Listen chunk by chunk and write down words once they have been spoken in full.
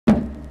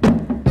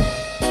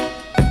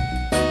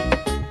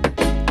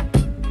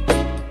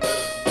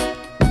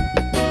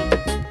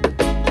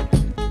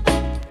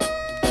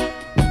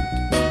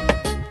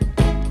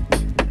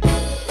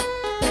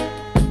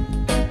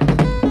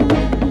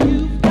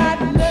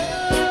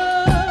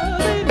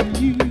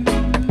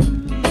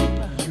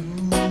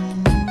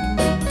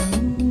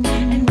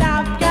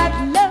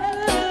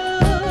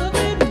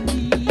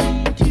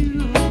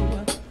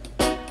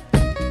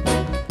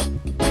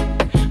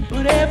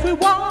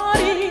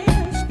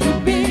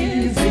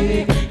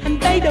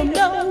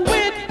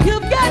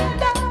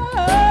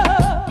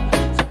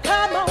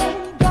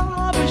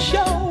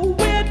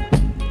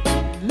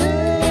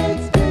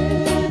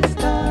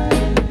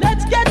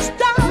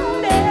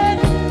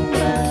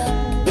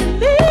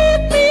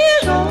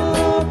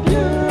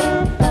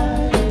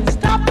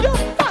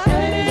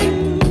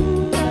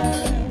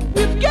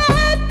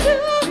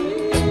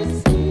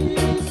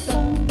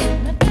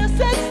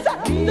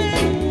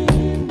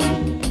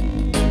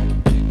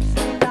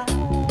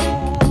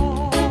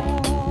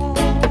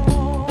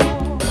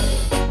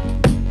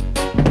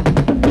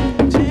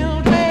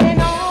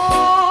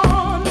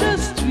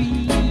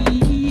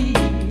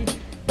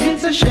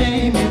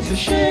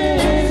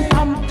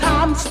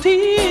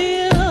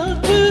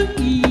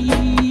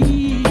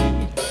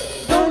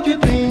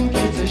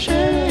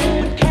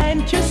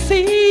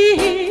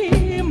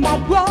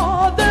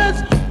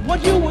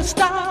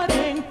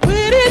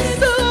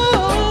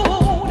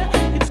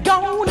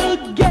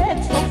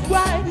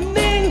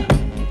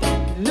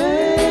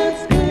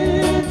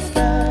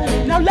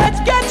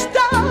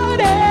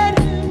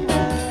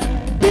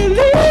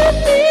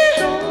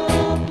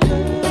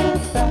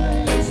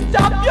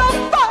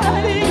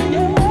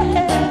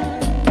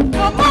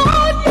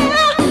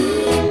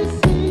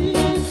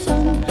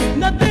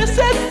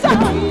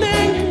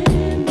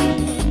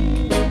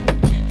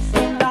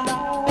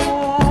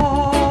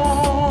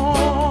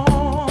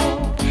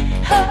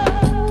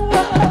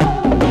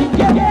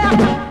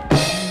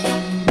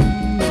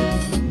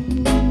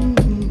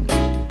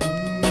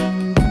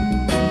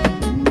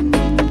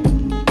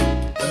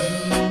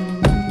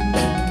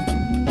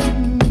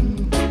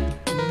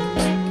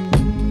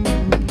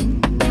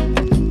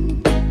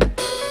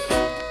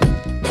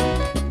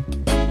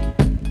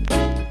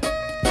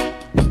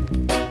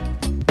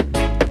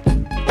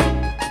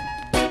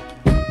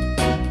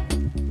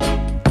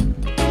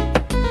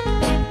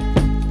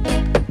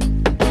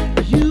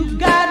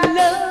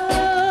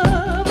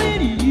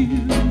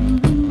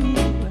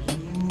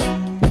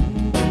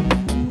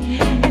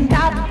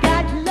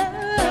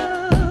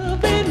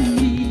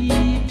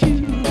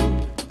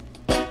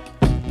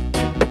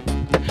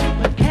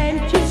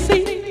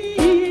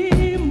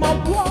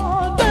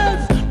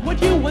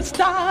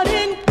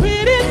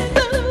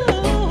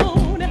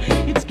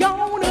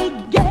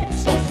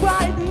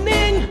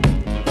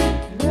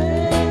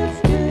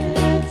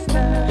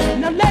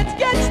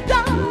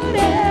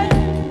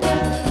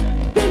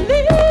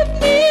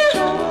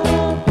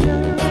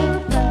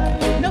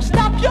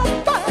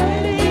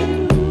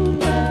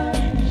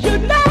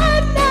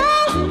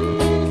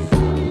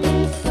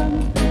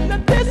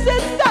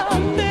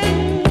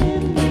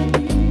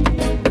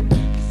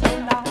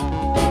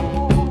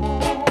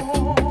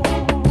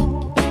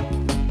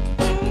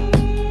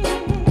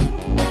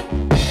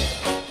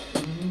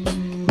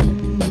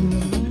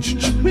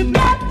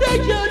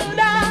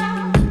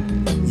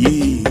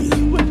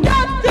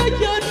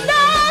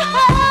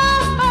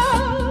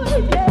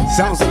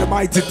Sounds of the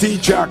mighty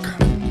T-Track.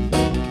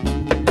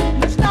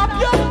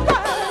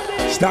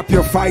 Stop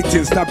your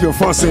fighting, stop your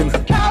fussing.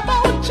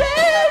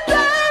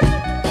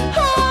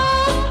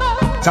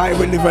 Time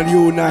we live and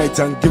unite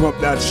and give up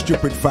that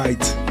stupid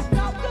fight.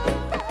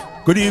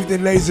 Good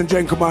evening, ladies and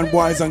gentlemen,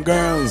 boys and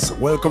girls.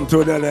 Welcome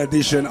to another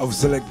edition of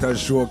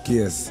Selectors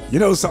Showcase. You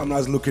know something, I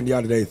was looking the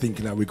other day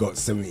thinking that we got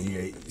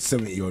 70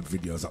 odd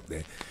videos up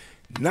there.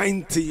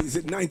 90, is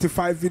it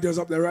 95 videos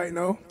up there right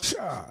now?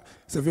 Sure.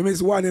 So if you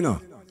miss one, you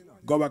know,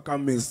 go back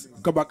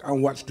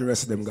and watch the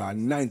rest of them. Got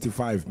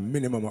 95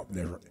 minimum up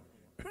there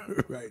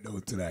right now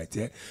tonight,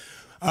 yeah.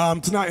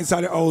 Tonight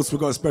inside the house we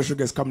got a special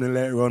guest coming in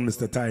later on,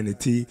 Mr. Tiny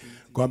T.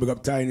 Go and big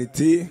up Tiny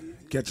T.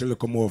 Catch a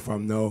look more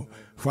from now.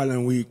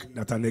 Following week,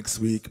 that next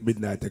week,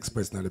 Midnight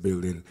Express in the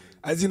building.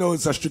 As you know,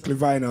 it's a strictly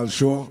vinyl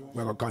show.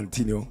 We're gonna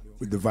continue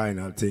with the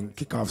vinyl thing.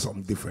 Kick off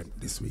something different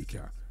this week,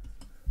 yeah.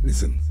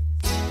 Listen.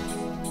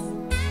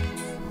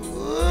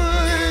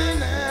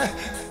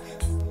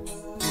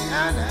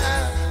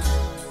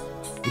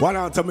 One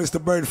out to Mr.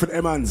 Birdford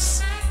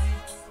Emmons.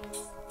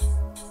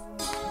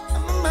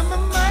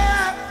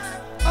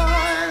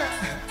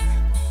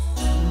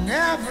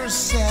 Never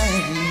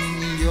say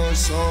you're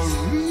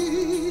sorry.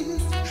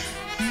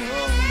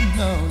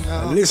 No.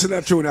 And listen to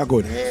that tune, now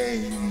good.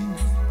 It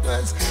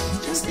was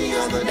just the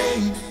other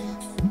day.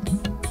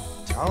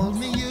 Told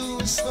me you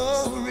were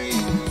sorry.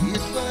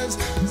 It was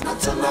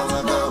not so long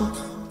ago.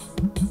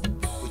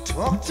 We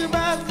talked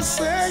about the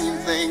same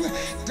thing.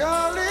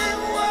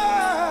 Darling,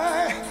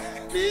 why?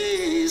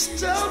 Please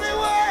tell me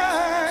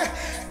why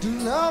do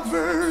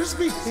lovers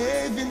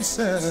behave in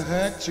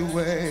such a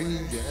way?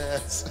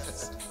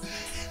 Yes.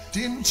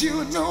 Didn't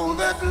you know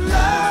that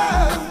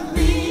love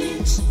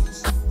means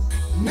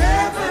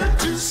never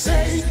to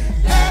say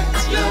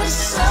that you're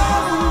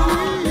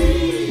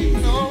sorry?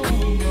 No.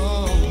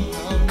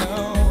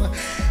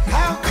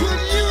 How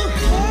could you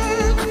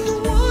hurt the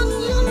one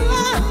you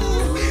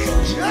love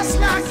just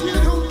like you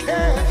don't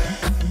care?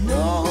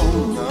 No,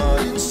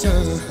 not in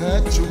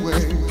such a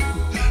way.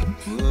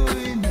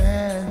 Ooh,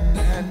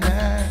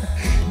 nah.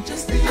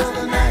 Just the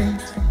other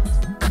night,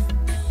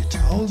 you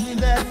told me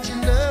that you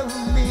love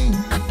me.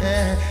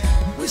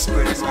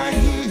 Whispered in my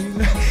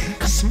ear,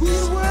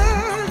 sweet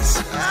words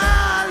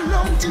I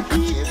long to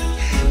hear.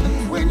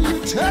 And when you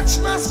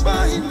touched my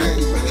spine,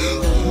 baby,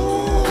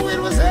 oh, it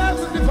was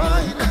heaven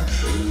divine.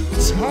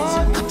 It's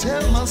hard to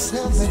tell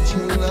myself that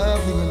you're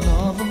loving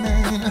another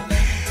man.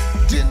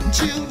 Didn't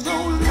you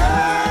know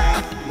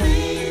love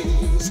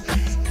means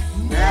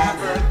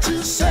never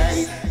to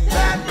say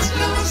that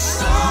you're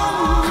sorry?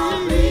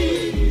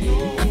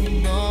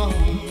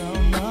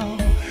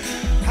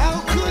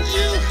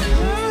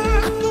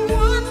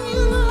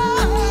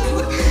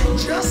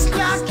 Just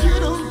like you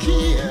don't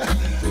care.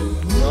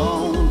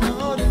 No,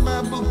 not in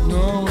my book,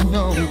 no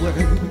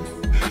way.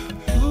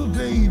 Oh,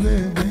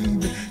 baby,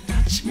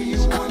 touch me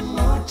one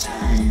more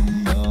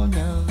time. No.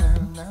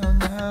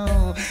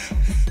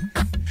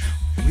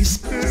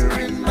 Whisper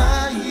in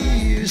my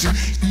ears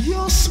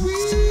your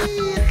sweet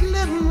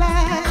little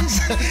lies.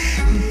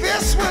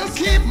 This will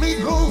keep me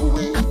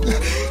going,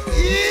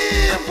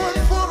 even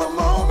for a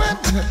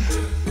moment,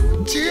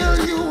 till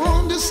you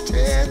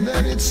understand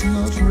that it's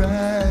not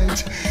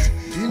right.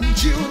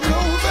 Didn't you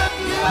know that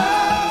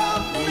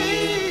love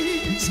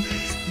means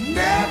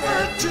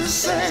never to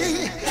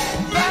say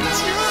that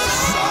you're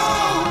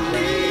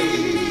sorry?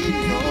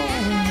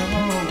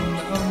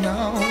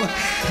 No.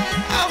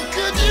 How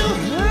could you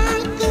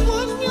hurt the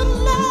one you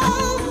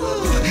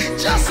love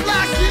just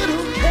like you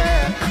don't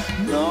care?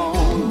 No,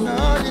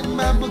 not in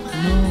my book,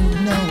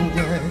 no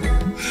way.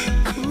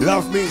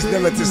 Love means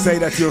never to say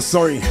that you're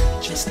sorry.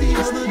 Just the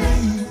other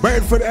day,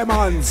 Birdford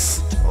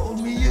Emmons.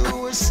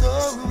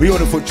 Sorry,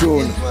 beautiful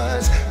tune. It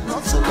was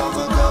not so long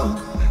ago.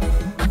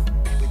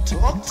 We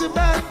talked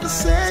about the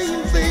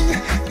same thing.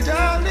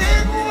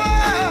 Darling,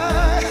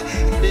 why?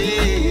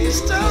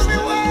 Please tell me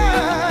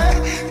why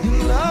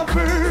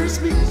lovers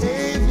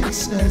behave in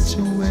such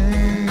a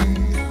way.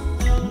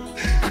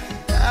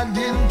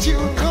 Didn't you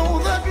know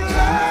that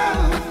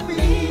love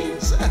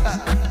means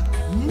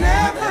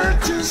never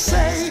to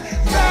say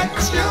that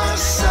you're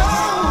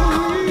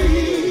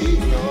sorry?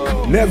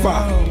 No,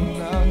 never.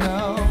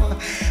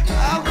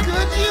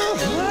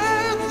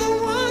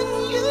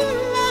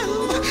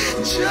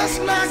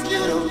 Just like you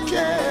don't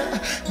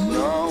care.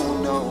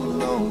 No,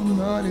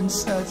 not in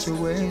such a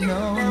way,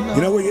 no.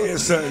 You know when you hear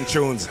certain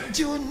tunes,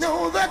 you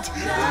know that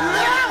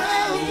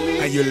love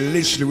means and you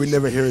literally will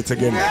never hear it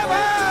again.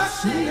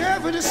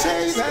 Never to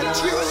say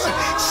that you're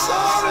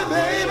sorry,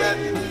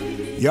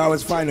 baby. You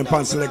always find them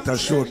on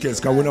Selectors Showcase,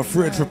 because we're not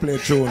afraid to play a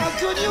tune. How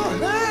could you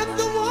hurt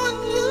the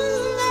one you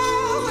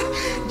love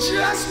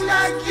just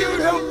like you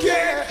don't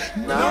care?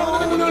 No.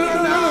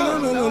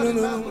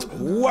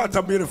 What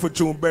a beautiful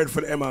tune,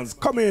 Birdford Emmons.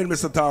 Come in,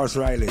 Mr. Taurus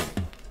Riley.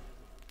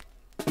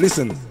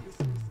 Listen.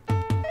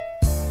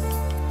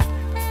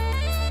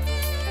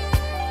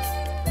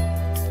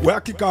 We'll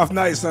kick off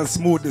nice and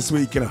smooth this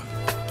week, you know.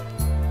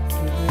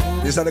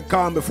 This is the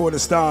calm before the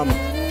storm.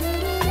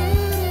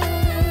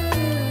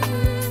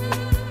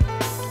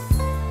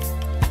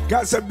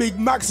 Got some big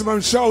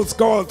maximum shouts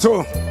called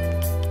too.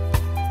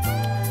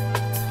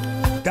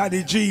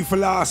 Daddy G for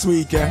last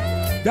week,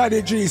 eh?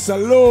 Daddy G,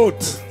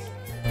 salute.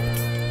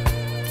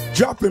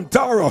 Drop him,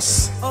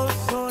 Taros. Oh,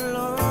 so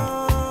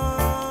long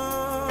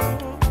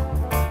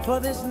for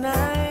this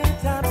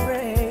night I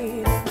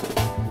prayed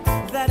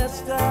that a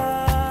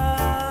star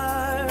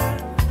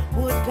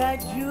would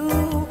guide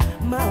you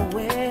my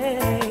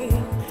way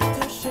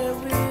to share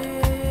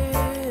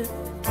with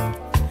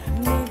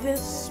me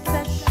this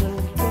special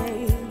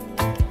day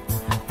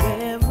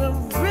where the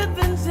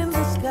ribbons in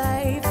the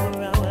sky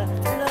for our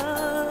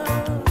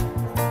love.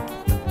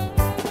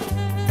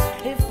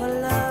 If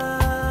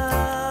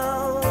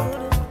allowed,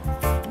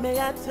 may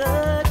I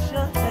touch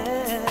your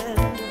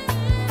hand,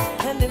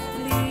 and if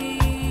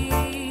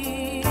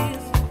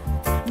please,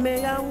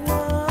 may I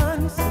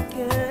once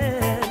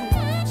again,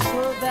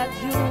 so that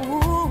you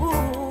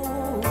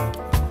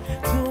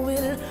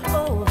will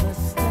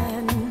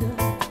overstand.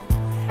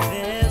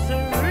 There's a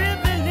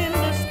ribbon in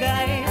the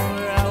sky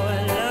for our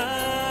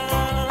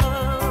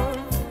love.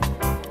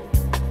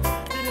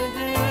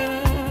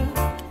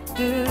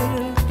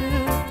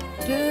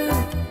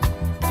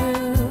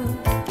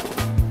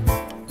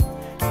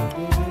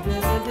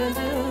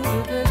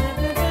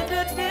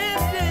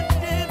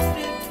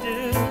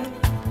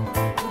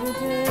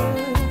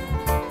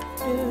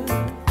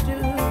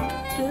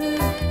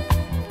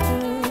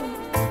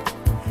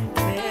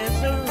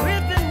 There's a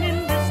ribbon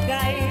in the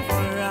sky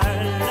for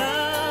our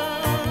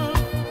love.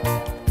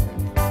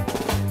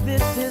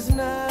 This is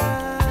not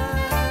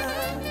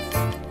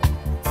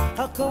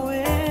a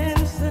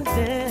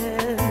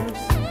coincidence,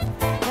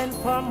 and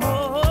far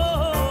more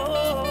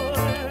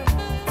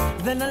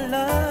than a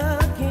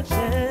lucky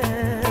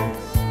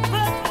chance.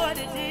 But what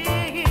it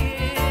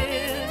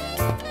is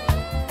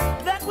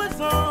that was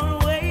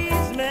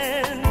always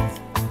meant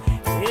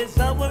is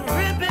our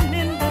ribbon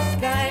in the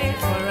sky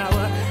for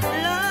our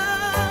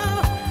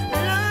love.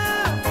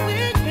 Love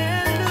we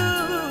can't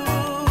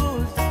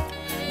lose.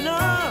 No,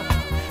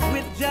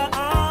 with Jah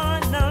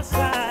on our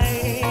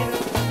side,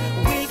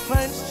 we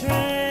find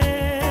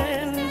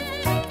strength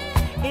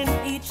in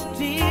each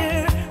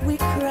tear we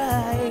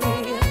cry.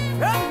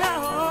 From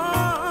now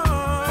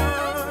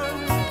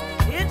on,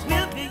 it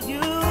will be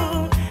you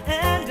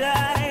and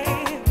I,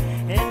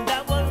 and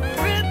our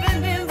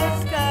ribbon in the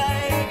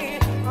sky.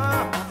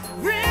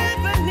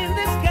 Ribbon in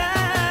the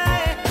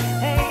sky.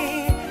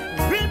 Hey,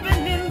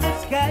 ribbon in the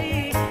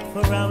sky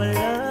for our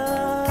love.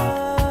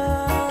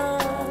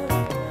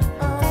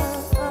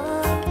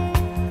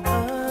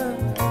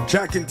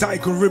 Jack and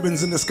Tycoon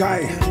ribbons in the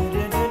sky.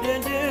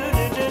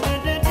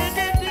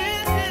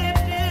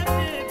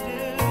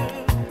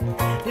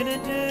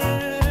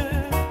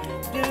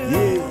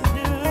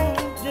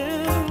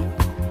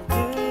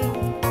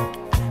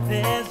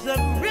 There's a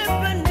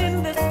ribbon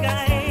in the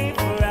sky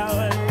for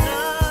our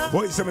love.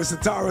 Voice of Mr.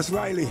 Taros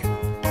Riley.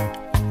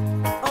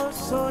 Oh,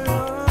 so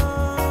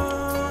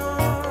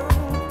long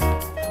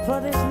for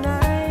this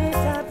night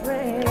I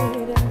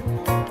prayed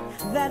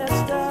that a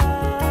star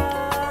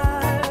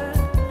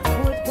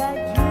would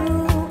guide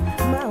you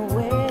my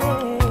way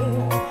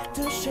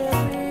to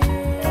share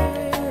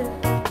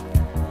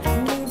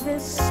with me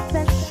this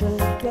special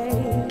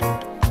day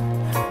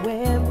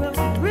where the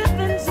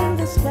ribbons in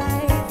the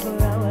sky for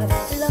our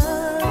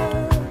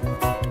love.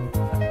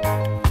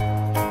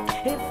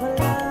 If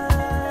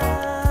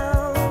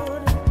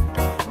allowed,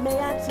 may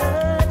I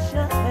touch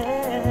your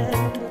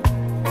hand,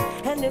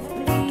 and if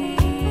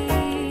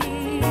please,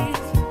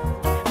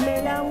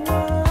 may I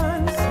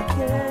once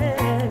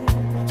again,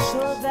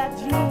 so that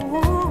you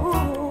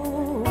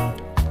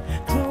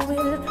too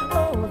will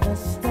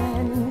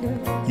overstand.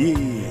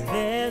 Yeah.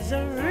 There's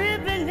a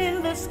ribbon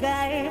in the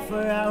sky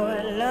for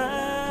our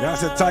love.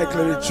 That's the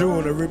title of the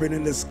tune, A Ribbon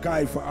in the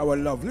Sky for Our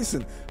Love.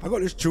 Listen, I got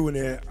this tune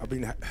here.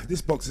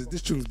 This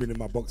tune's been in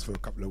my box for a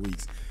couple of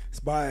weeks. It's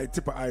by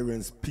Tipper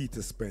Irons,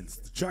 Peter Spence.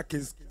 The track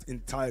is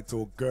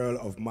entitled Girl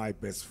of My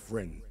Best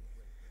Friend.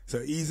 So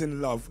he's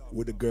in love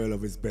with the girl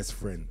of his best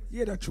friend.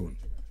 Hear that tune.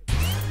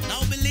 Now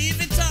believe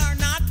it or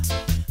not,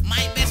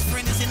 my best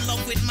friend is in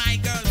love with my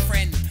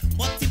girlfriend.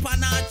 But Tipper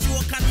not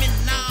joke and me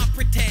nah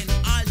pretend.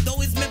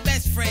 Although it's my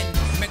best friend,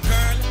 my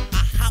girl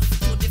I have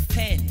to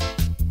defend.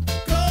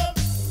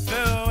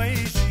 The way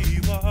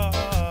she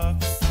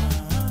walks,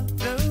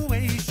 the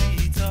way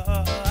she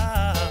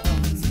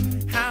talks,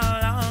 how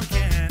long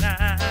can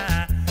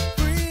I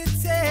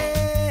pretend?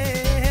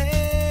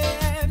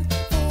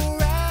 For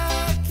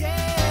I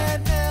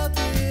can't help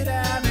it,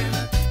 I'm in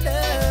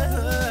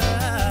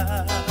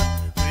love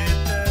with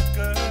the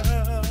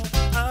girl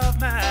of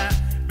my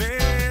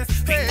best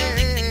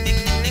friend.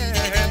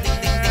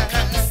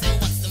 So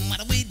what's the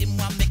matter with him?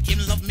 Why make him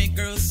love me,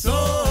 girl?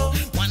 So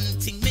one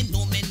thing me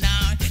know me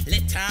now,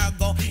 let her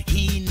go.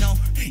 He know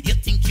you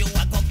think you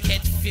are gonna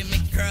get for me,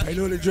 girl. I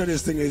know the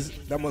dreadest thing is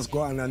that must go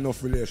on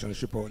enough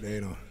relationship out there,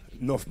 you know.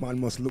 Enough man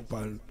must look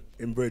on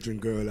in brethren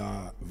girl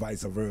or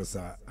vice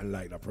versa and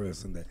like that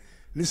person there.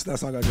 Listen to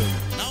song again.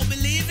 Now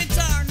believe it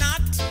or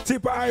not,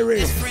 Tip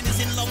Irie. best friend is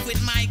in love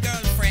with my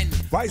girlfriend.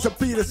 Vice of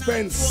Peter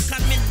Spence. Joke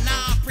and me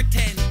nah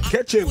pretend.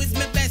 Catch him. Who is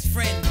my best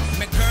friend?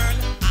 My girl,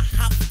 I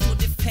have to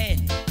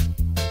defend.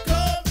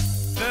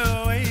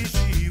 The way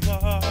she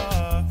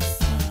walks,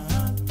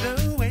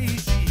 the way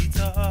she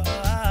talks.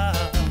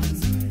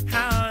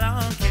 How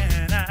long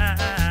can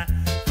I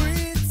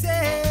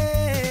pretend?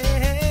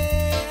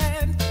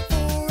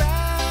 For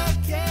I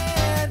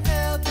can't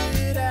help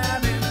it.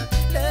 I'm in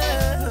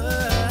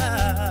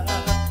love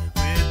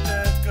with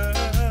the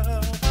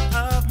girl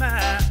of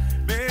my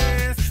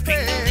best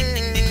friend.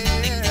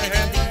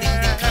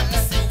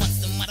 Say what's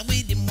the matter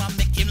with him? Why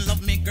make him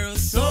love me, girl?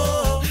 So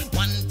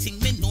one thing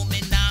me know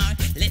me now,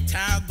 let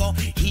her go.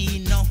 He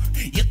know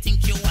you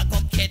think you are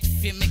gonna catch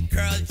for me,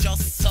 girl,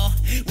 just so.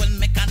 Well,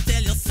 me can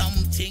tell you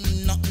something,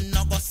 nothing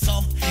no go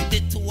so. The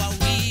two of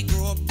we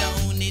grew up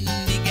down in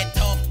the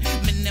ghetto.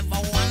 Me never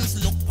once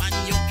look on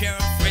your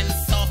girlfriend,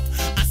 so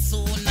as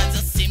soon as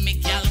you see me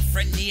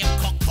girlfriend named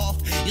Coco,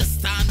 you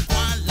stand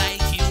one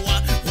like you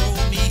are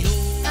Romeo.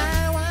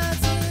 I want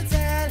to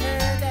tell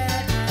her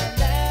that I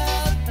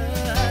love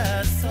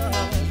her so,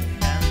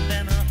 and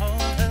then I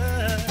hold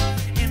her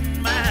in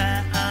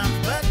my arms.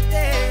 But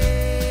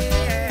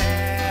then,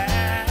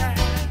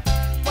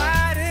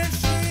 why did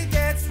she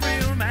get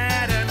real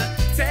mad and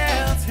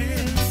tells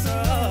him so?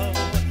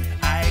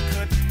 I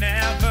could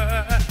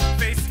never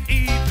face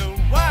either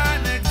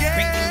one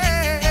again.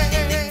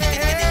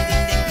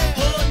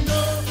 Oh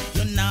no,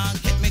 you now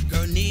get me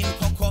girl named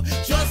Coco.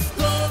 Just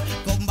go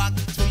back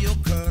to your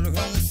girl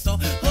wrong so.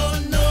 Oh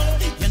no,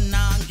 you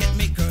now get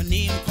me girl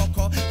named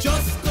Coco.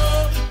 Just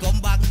go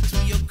back to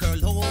your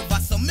girl over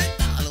so. Me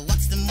all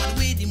what's the matter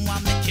with him? Why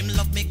make him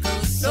love me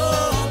girl so?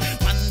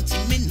 One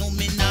thing me know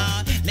me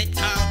now, let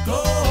her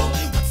go.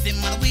 What's the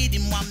matter with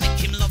him? Why make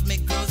him love me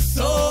girl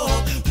so?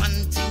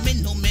 One thing me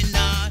know me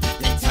now,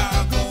 let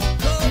her go.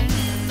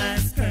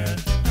 Nice girl,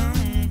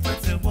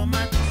 pretty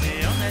woman. The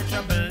only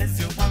trouble is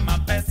you are my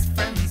best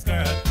friend's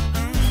girl.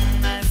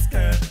 Nice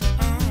girl,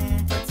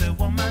 pretty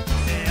woman.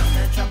 The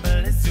only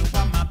trouble is you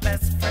are my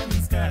best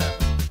friend's girl.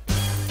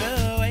 The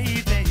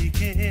way they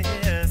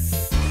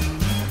kiss,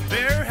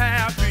 their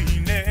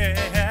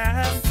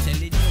happiness.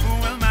 Telling you.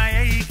 Will my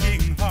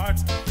aching heart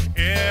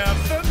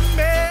ever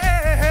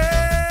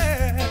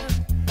mend?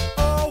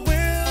 Or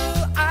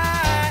will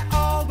I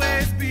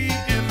always be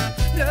in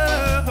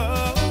love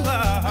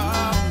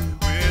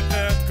with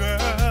the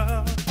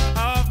girl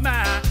of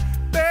my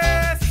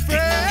best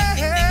friend?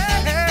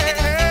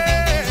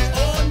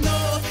 Oh no,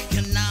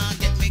 you now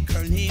get me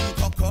girl named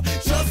Coco.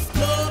 Just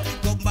go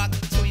back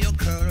to your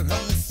girl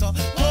wrong so.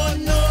 Oh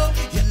no,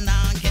 you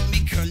now get me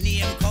girl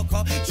named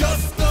Coco.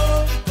 Just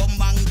go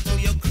back to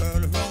your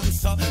girl wrong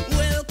so.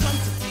 Well, come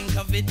to think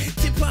of it,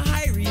 tip a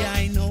Irie,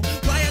 I know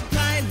why a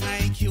guy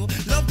like you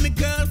love me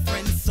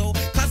girlfriend so.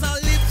 Cause our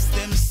lips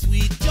them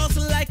sweet just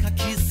like a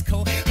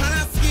Kisco, and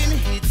our skin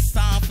hits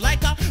soft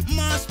like a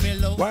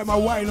marshmallow. Why am I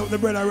winding up the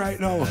brother right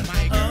now?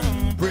 My girl,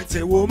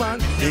 Pretty woman,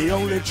 the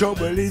only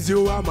trouble is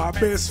you are my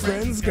best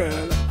friend's girl.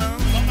 go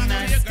back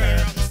to your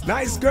girl.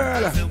 Nice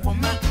girl,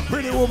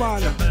 pretty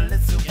woman,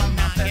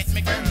 Get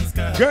me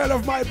girl. girl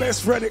of my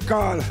best friend it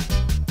call.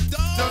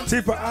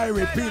 Tipper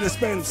Irie, Peter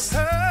Spence.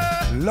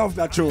 Love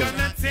that tune.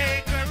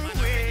 Take her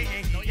away.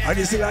 And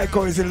you see like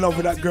how he's in love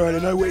with that girl, you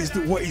know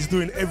what he's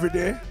doing every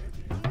day?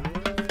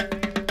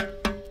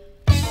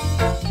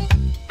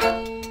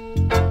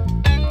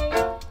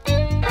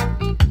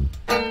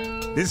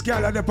 This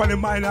girl had up on the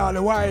mind all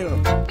the while.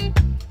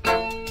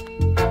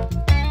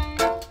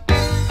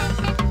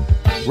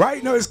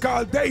 Right now it's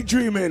called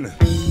Daydreaming.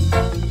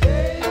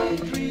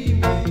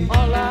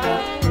 All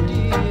I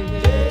did,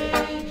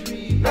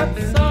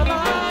 that's all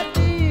I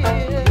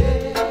did.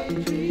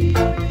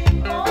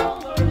 Daydreaming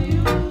over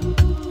you,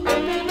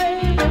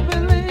 baby,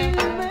 believe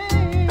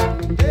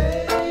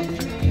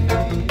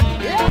me.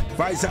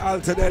 Vice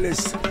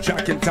Altadelis,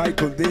 Jack and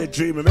Title,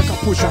 Daydreaming. Make a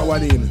push that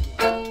one in.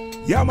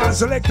 Yeah man,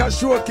 Selector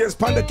Showcase,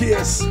 pan the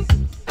case.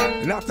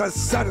 And after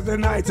Saturday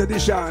night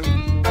edition,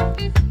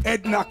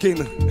 head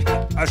knocking,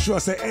 I sure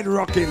say head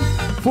rocking,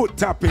 foot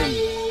tapping,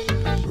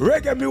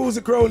 reggae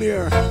music round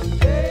here.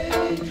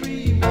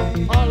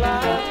 Daydreaming, all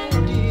I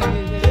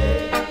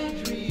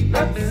did,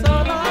 that's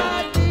all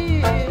I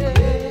did.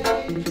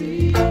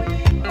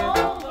 Daydreaming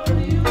over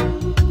you,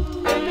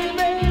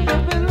 baby,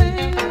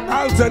 believe me.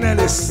 Alton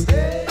Ellis.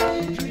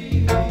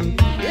 Daydreaming,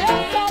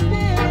 yes I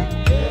did.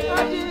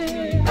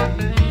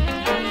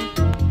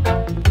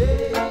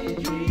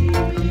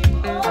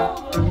 Daydreaming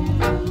over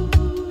you.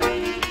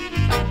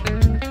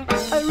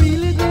 I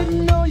really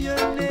didn't know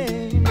your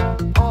name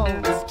all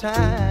this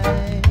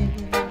time.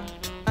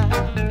 I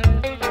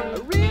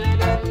really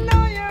didn't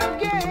know your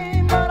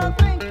game, but I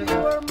think you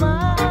were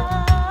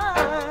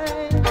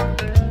mine.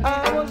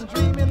 I was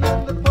dreaming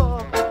in the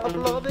pub of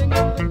loving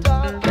in the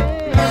dark.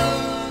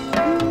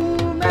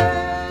 You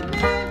made me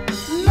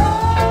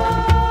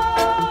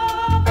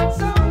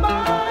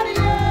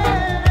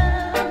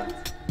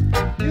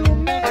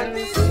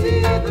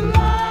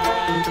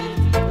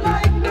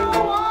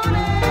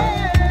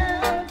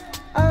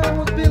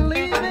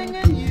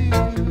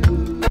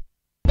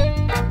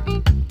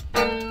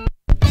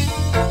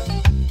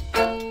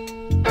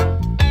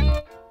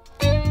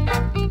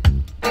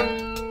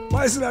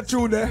What's that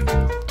true there?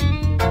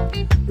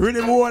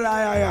 Rhythm whole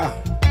eye.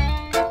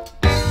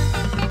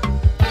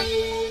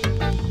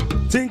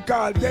 Think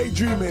called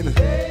daydreaming.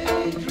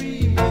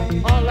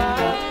 All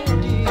I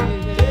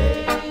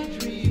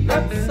did,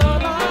 that's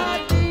all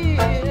I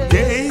did.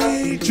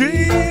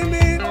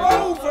 Daydreaming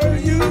over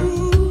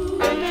you.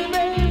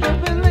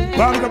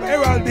 Bob up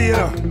Herald D, you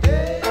know.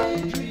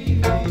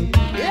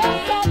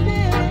 Yes, I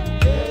did.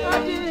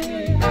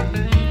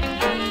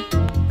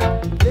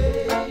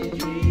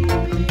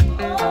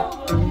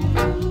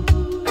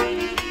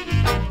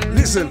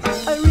 Listen.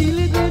 I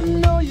really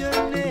didn't know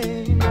your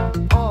name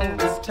all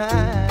this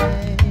time.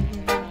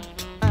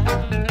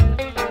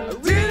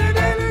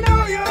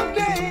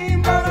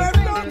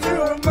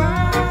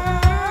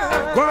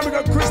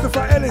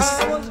 Christopher Ellis.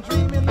 I was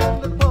dreaming in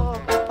the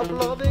park of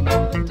loving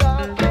in the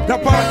dark. The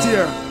part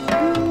here.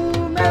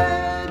 You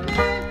made me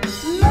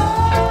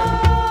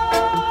love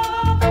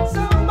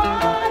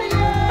somebody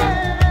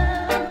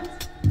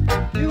else.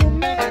 You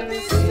made me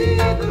see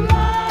the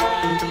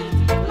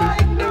light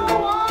like no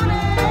one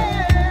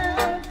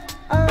else.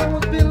 I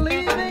was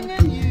believing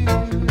in you,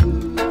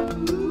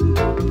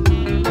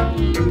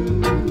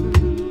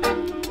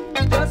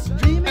 just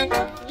dreaming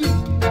of you.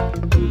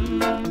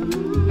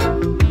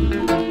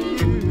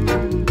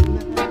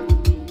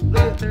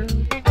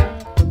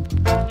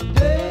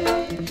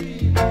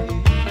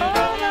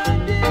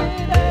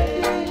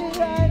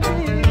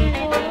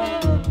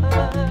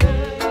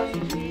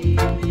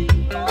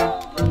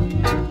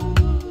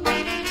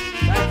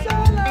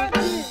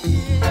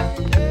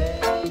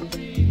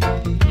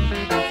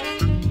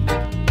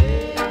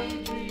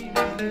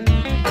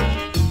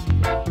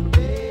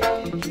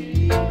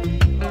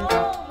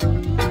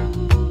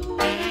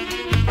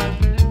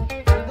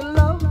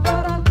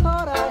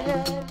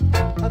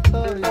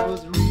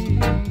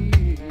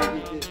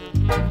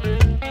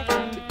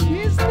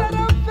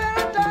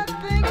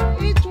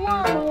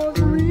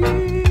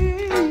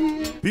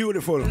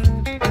 Beautiful.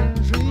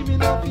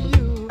 Dreaming of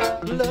you,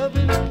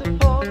 loving in the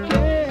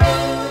pocket.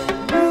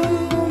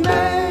 You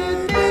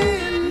made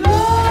me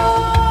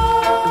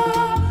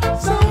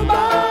love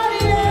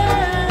somebody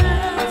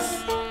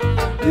else.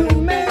 You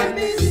made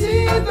me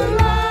see the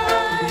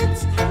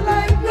lights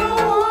like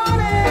no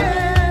one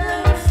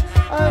else.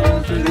 I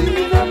was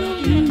dreaming of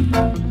you.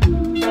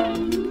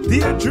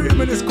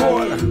 Daydreaming is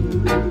called.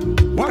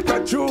 What a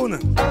tune.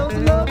 I was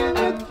loving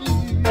with you.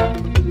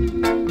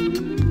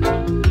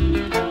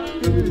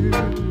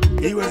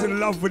 He was in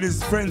love with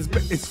his friend's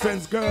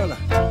girl.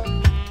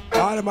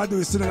 All I'm do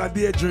is sit on a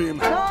daydream.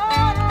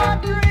 I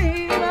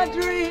dream.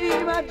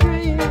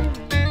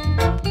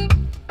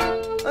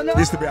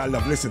 This to be our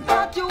love, listen.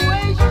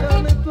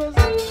 Situation, it was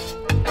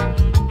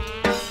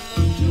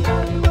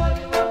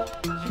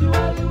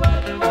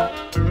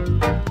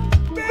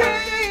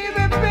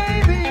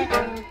baby.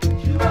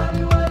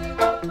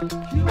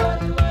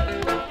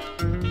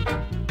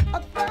 I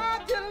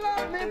thought you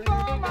loved me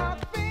for my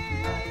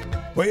fame.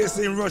 But you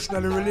see him rushing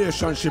on the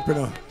relationship, you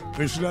know.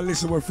 You should have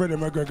listened to what Freddie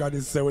McGregor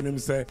did say when him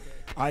say,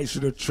 I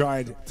should have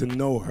tried to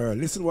know her.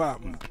 Listen what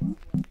happened.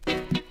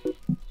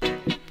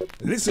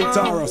 Listen,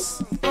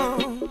 Taurus.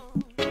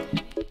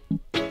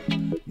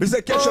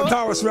 Mr. Kesha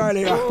Taurus right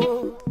here.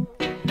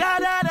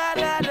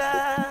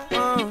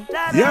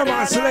 Yeah,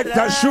 man, select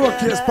that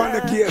showcase on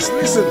the case.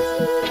 Listen.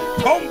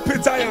 Pump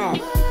it, I am.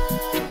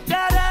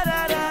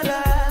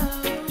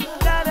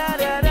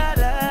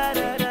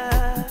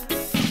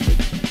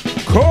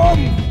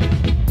 Come.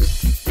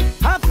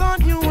 I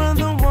thought you were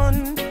the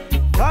one,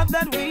 thought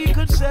that we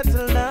could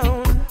settle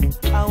down.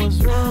 I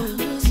was wrong.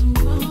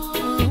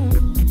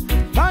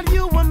 Thought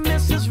you were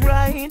Mrs.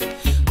 Right,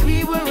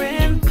 we were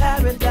in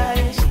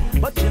paradise.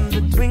 But in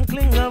the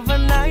twinkling of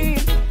an eye,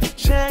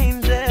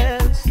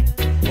 changes.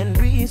 And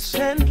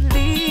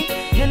recently,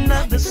 you're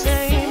not the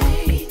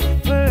same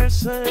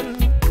person.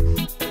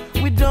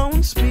 We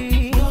don't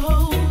speak,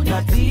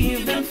 not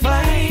even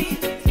fight.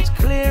 It's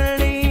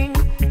clearly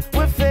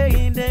we're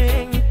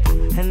fading,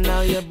 and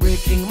now you're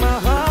breaking my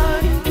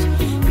heart.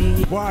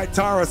 Why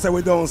Tara said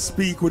we don't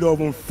speak, we don't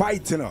even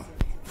fight, you know.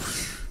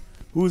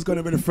 Who's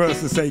gonna be the first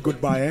to say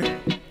goodbye, eh?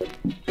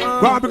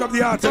 Go on, pick up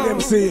the art of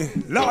MC.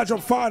 Large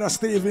up father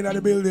Steve in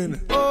the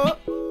building. Go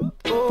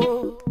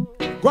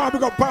on,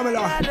 pick up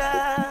Pamela.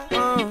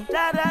 Go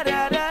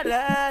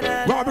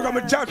on, pick up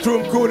my chat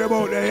room cool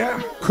about there,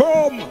 yeah?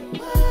 Come!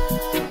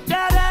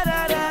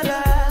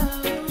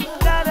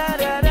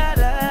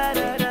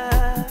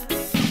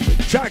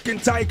 Jack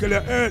and Tiger, you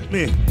hurt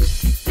me.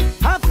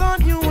 I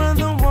thought you were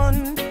the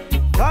one,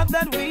 thought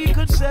that we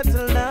could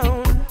settle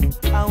down.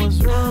 I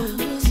was wrong.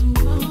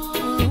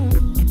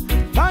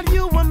 Thought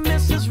you were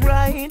Mrs.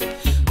 Right,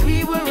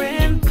 we were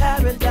in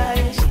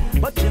paradise.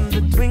 But in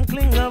the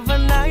twinkling of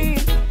an eye,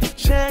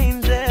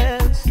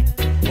 changes.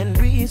 And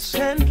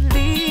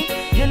recently,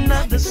 you're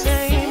not the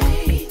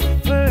same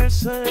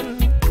person.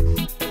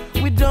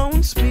 We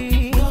don't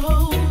speak,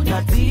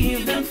 not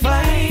even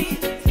fight.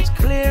 It's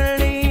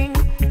clearly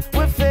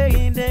we're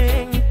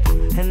fading,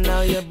 and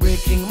now you're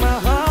breaking my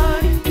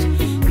heart.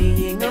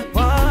 Being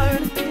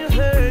apart, you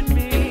hurt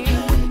me.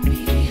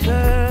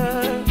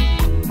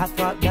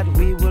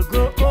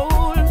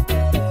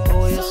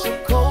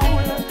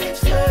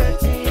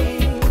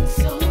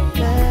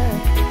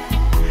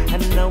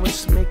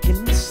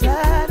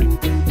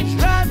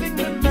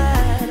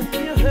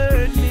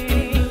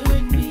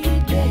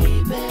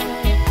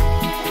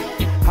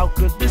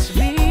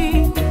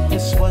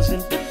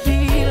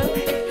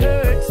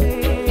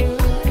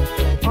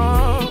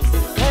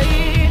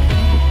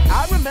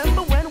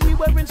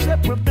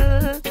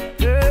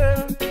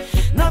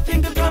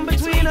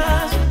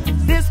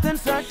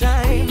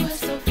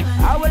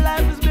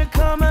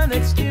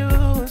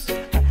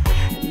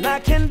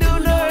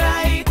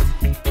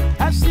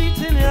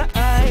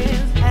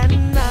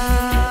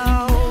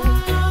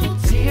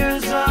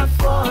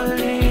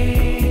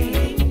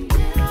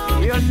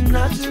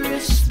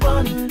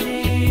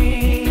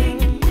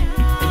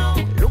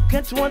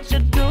 it's what you're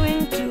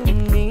doing to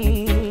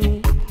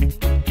me.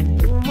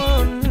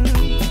 Woman,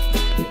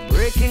 you're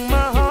breaking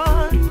my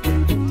heart,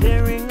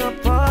 tearing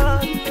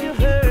apart, you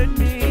hurt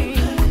me.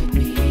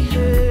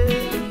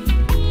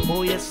 Yeah.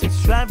 Oh yes,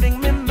 it's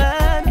driving me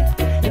mad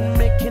and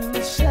making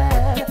me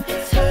sad.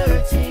 It's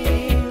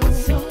hurting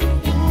so.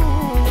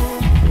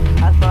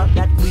 I thought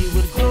that we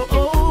would grow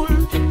old.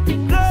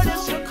 Girl, you're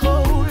so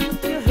cold,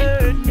 you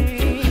hurt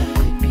me.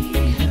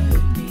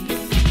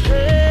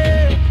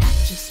 Hey. I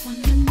just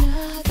wanna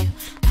love you.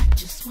 I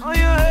just Oh, wanna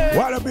you hurt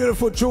What a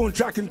beautiful tune,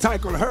 track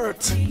entitled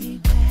Hurt.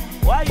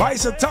 Why By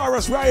Sir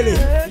Taurus Riley.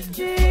 hurt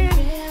me?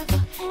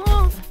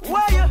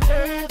 Why you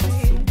hurt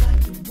me?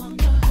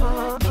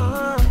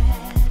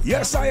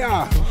 Yes, I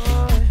am.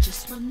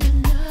 just wanna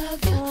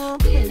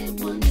love you. Really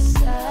one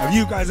side. Have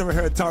you guys ever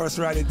heard Taurus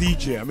Riley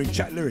DJ? I mean,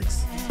 chat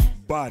lyrics.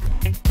 Bad.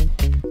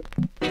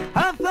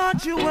 I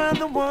thought you were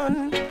the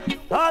one.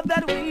 Thought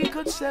that we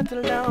could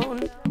settle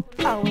down.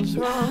 I was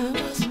wrong.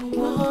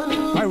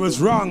 I was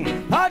wrong.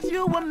 Thought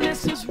you were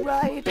Mrs.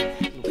 Right.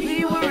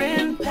 We were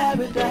in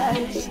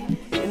paradise.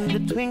 In the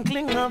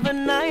twinkling of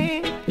an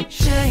eye.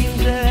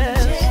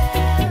 Changes.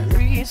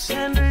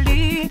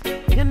 Recently,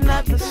 you're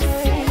not the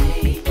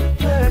same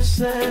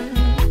person.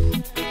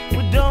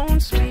 We don't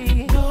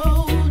speak.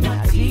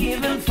 Not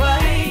even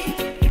fight.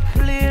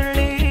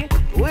 Clearly,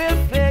 we're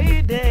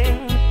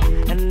fading.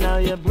 And now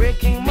you're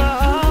breaking my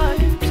heart.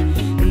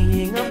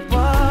 Being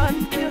apart,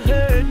 you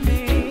hurt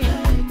me.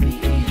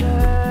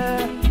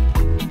 Yeah.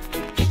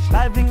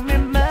 Driving me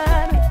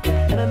mad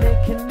and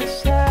making me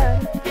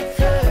sad.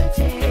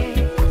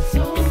 Hurting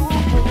so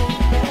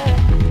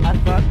bad. I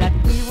thought that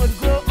we would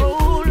grow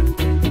old.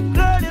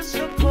 Girl, you're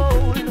so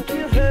cold.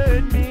 You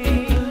hurt me.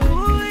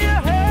 Ooh, you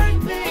hurt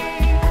me.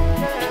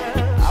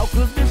 Yeah. How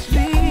could this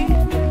be?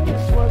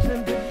 This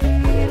wasn't the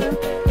deal.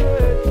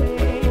 Hurt me.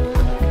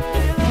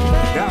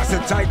 That's the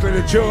title of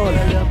the tune.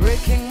 You're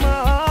breaking my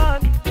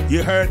heart.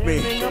 You hurt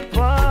me. Being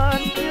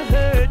apart, you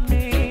hurt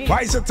me.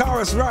 By Sir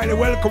Taurus Riley,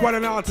 welcome one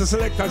and all to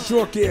Selectors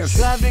Showcase.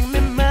 Driving me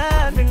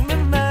mad, making me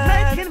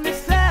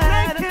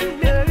sad, making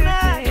me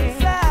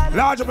sad.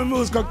 Large up my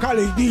musical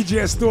colleague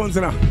DJ Stones,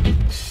 you know.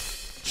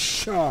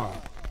 Sure.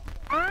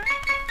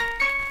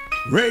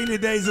 Rainy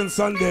days and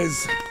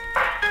Sundays.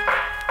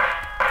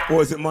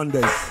 Or is it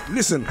Mondays?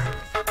 Listen.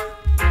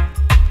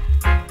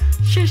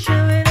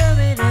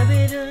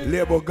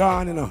 Label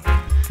gone, you know.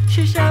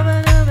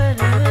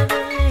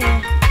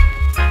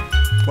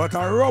 But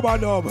a rubber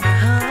dub.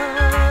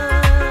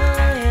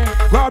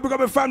 Go on, pick up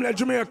a family at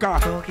Jamaica.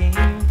 Talking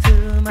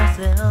to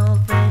myself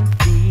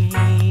and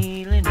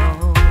feeling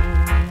old.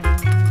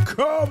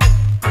 Come.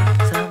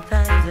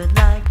 Sometimes I'd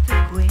like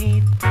to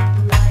quit.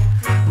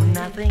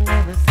 Nothing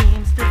ever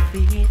seems to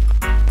fit.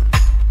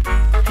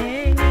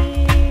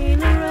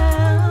 Hanging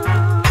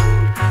around,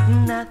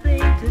 nothing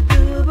to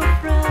do but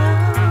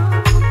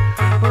frown.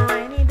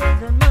 Rainy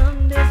days and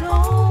Mondays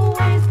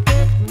always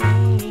get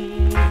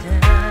me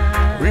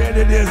down.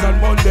 Rainy days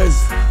and Mondays.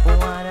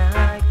 What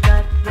I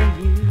got they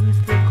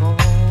used to call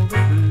the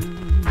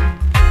blues.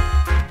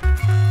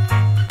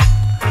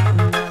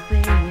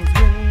 Nothing is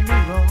really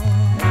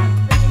wrong.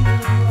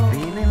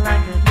 Feeling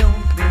like I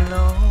don't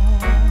belong.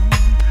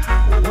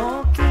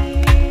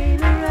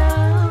 Walking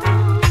around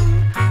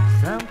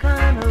some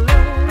kind of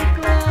lonely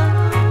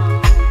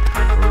cloud.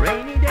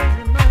 Rainy days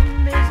and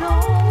Mondays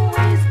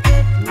always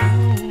get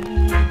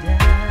me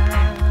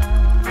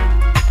down.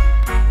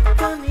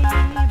 Funny,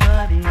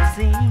 but it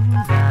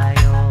seems I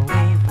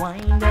always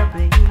wind up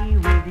here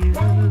with you.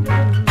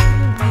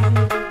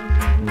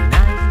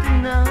 Nice to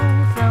know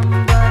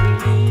somebody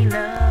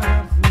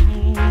loves me.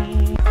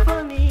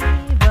 Funny,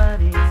 but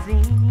it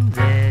seems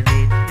that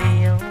it's the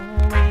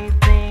only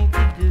thing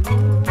to do.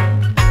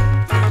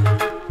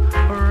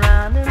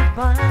 Run and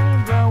find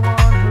the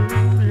one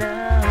who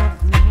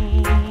loves me.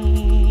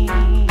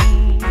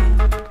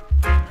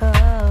 Oh,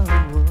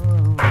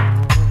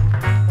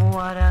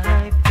 what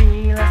I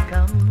feel has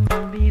come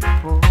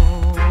before.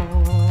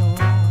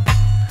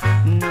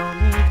 No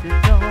need to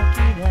talk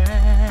it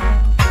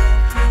out.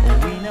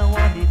 We know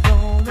what it's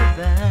all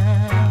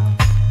about.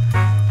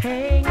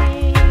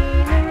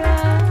 Hanging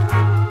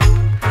around,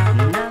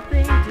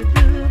 nothing to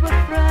do but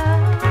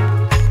frown.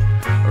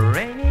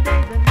 Rainy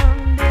days and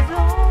Mondays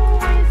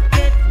always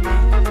get me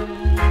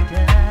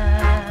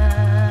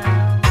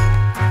down.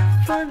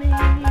 Funny,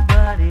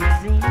 but it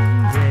seems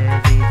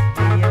that it's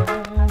the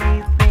only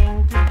thing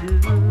to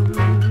do.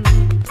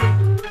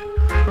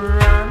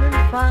 Run and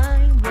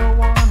find the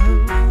one who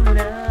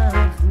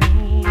loves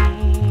me.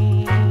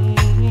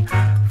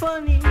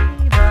 Funny,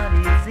 but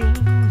it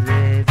seems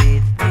that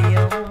it's the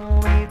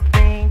only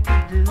thing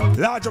to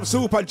do. Large up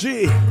Super G.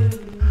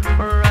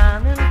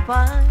 Run and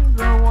find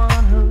the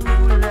one who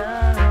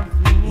loves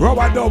me.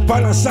 Rubber dub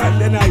on a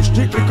Saturday night.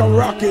 Strictly come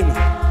rocking.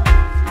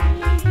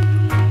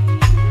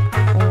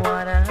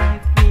 What I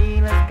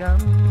feel has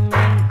come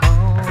and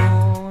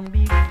gone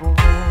before.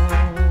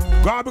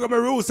 Go on, pick up my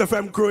Roots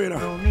FM crew, you know.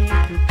 No need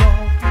to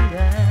talk it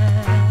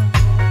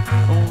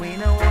out. We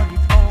know what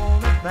it's all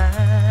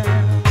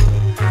about.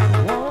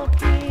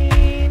 Walking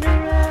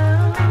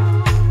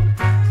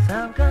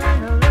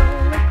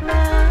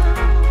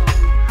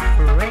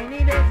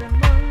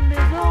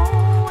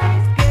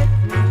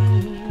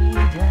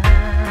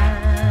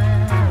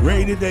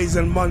Rainy days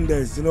and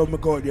Mondays. You know, I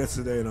go out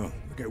yesterday, you know.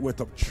 I get wet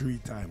up 3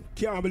 times.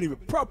 Can't believe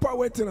it. Proper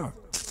wet, you know.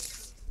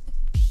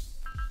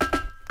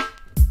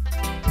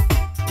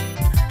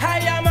 I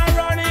am a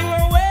running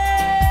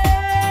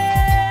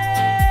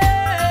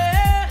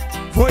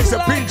away. Voice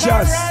of Like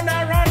Pinchers. a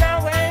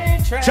runaway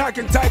train. Jack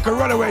and Tyker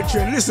runaway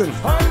train. Listen.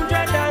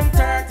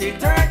 130,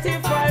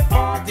 35,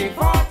 40,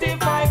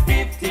 45,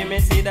 50. Me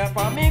see that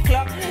on me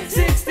clock.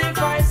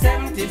 65,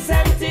 70,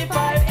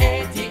 75,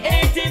 80,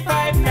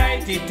 85,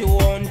 90,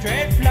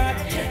 200 flat.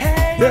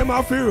 Hey. Them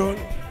have to run.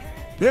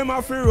 Them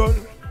have to run.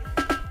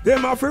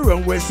 Them have to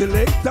run. When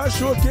Selector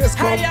Showcase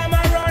come.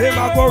 Them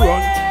have go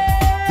run.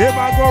 Them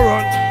have go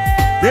run.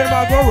 Them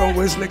have go run.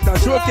 When Selector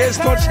Showcase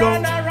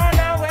touchdown.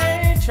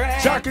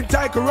 Jack and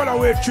Tyker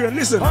runaway train.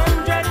 Listen.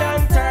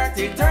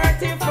 130,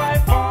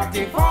 35,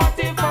 40,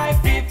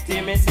 45,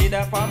 50. Me see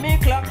that on me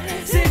clock.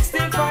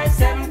 65,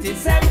 70,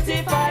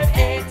 75,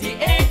 80,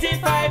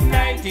 85,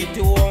 90,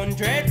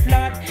 200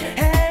 flat.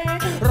 Hey,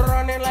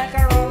 running like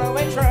a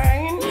runaway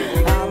train.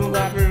 I've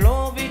got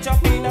love it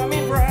up in my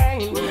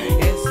brain.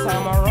 Yes,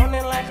 I'm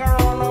running like a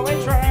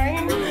runaway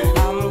train.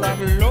 I've got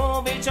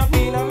love it up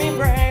in my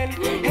brain.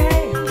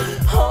 Hey,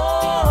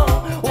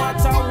 oh,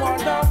 what a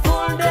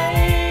wonderful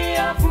day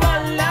of my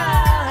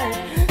life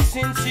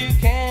since you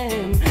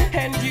came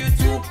and you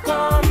took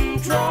control.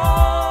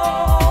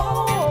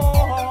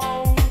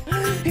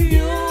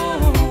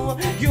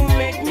 You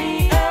make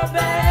me a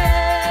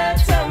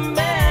better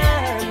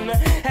man,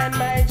 and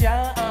my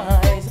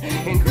joys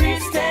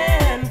increase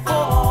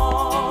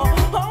tenfold.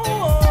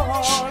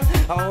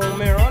 Oh,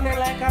 me running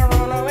like a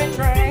runaway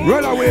train.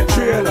 Runaway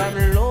train. That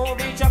low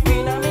bitch up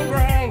in my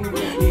brain.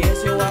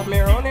 Yes, you have me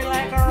running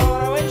like a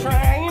runaway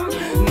train.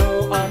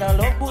 No other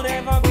love would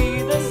ever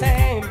be the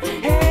same.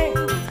 Hey,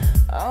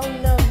 I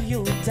love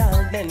you,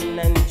 darling,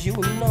 and you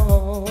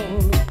know.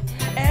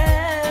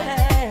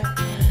 Hey,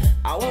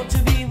 I want to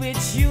be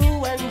with you,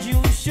 and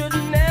you should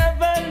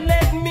never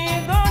let me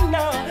go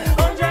now.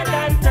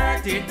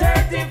 130,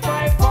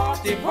 35,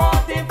 40,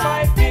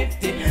 45,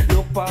 50.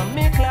 Look for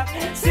me clock.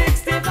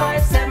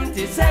 65,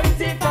 70,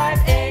 75,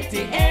 80,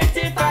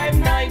 85,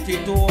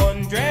 90,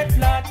 200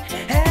 flat.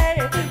 Hey,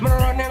 me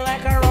running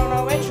like a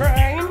runaway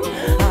train.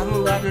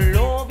 I've got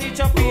love it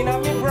up in my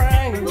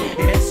brain.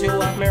 Yes, you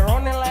have me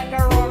running like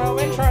a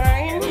runaway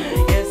train.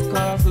 Yes,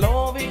 cause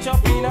love it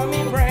up in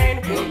my brain.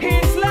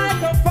 It's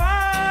like a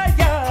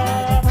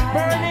fire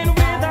burning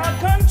without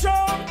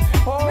control.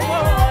 Oh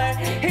boy,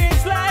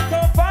 it's like a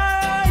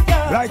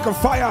fire. Like a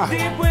fire.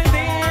 Deep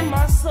within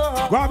my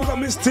soul. Grab up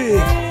Miss T.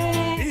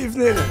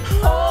 Evening.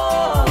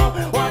 Oh,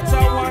 what a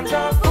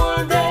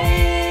wonderful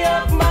day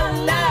of my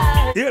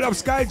life. Eat up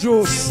Sky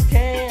Juice. You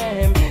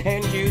came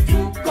and you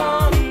took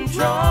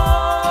control.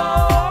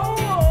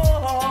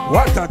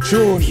 What a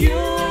tune.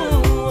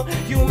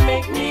 You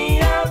make me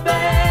a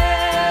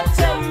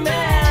better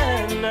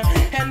man,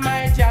 and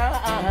my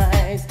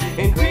joys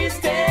increase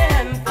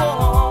tenfold.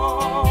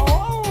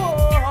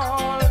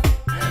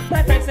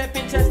 My friends say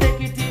pictures,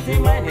 take it easy,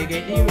 my they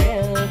get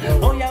derailed.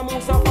 Oh, you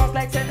move so fast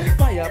like set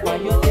fire by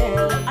your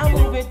tail. I'm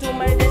moving to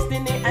my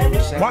destiny. I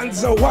wish I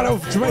One's one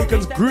of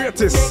Jamaica's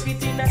greatest. make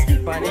it in a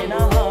skip and in a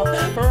hop.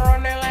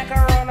 Running like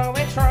a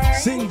runaway train.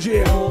 Sing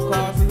J.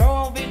 Cause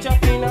love it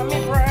up in a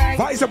me brain.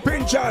 Voice of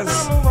Pinchers.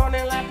 I'm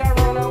running like a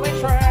runaway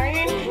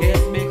train.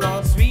 It's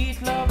because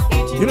sweet love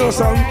itching. You know my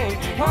some brain.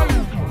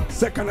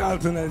 second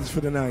alternates for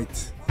the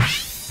night.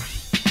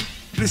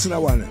 Listen to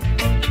one.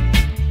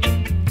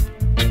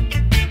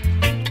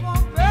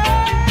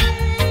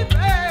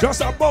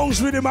 Just a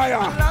bounce with the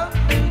Maya.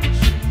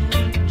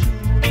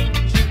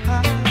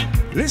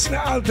 Listen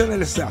to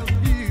alternate stuff.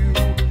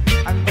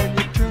 And when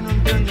you turn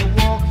and then you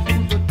walk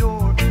through the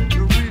door,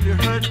 you really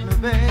hurt me,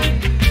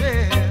 baby.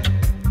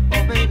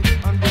 Oh, baby.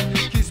 And then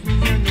you kiss me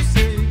and you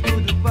say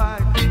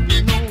goodbye.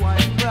 You know I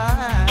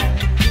cry.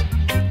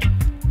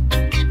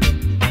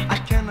 I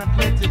cannot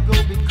let you go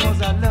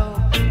because I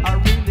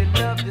really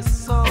love you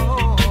so.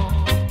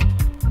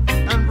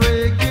 And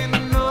breaking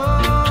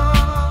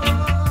love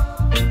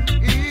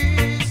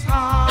is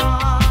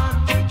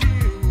hard to do.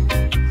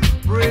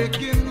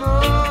 Breaking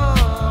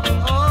love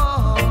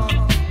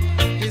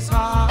is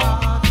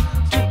hard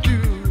to do,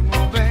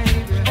 oh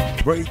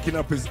baby. Breaking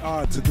up is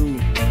hard to do.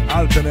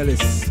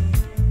 Alternates.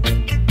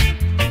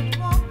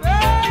 Oh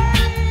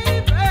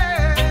baby,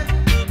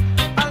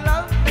 I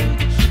love you,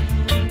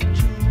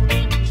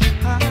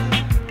 I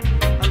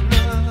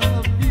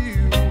love you.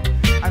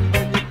 And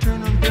when you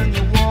turn and then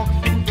you walk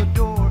through the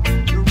door,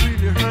 you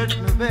really hurt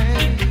me,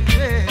 baby.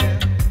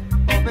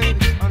 Oh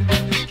baby, and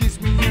then you kiss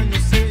me and you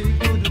say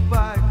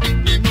goodbye.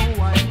 You know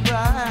I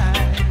cry.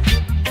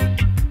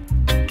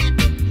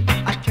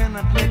 I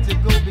cannot let you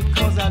go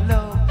because I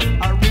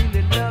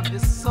really love you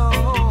so.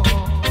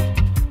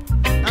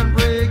 And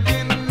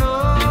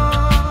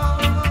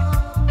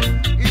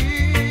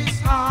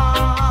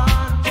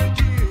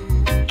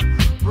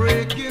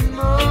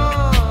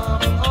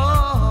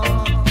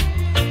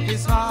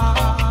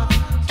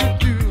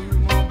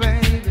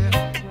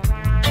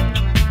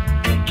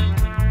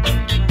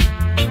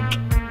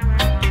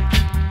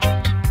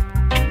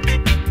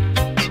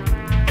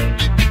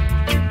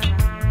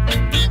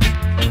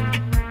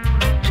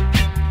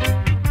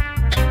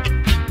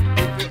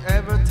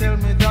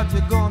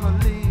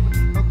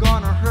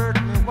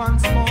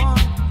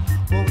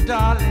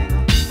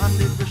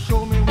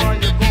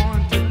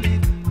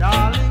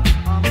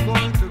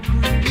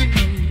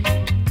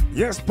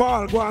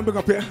Paul, go and pick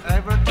up here.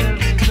 Ever tell me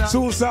that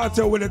Soon start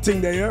you with the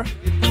thing there. it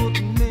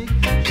wouldn't make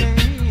you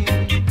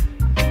change?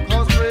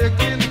 'Cause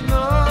breaking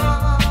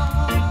love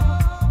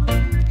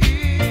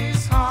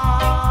is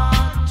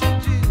hard to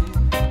do.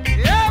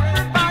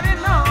 Everybody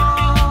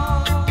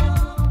knows.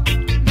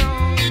 No,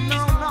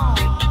 no, no.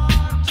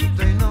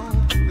 They know,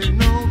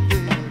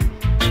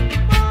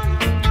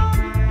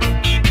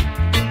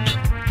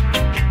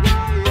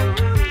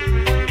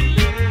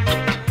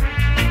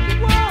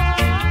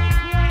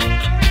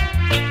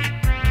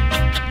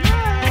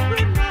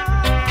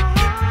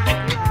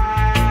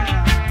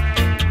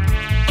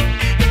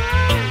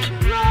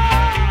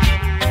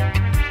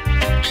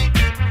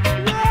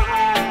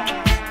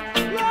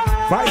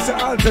 Vice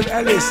Alton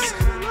Ellis.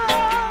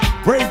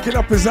 Breaking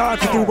up his heart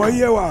to do what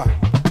you are.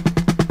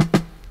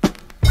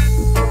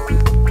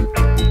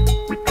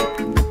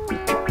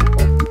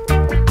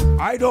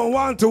 I don't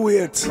want to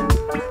wait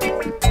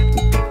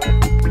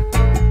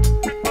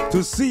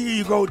to see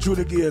you go through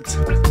the gate.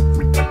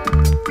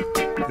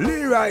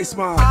 Leroy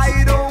Smart.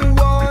 I don't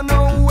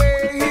wanna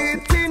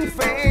wait in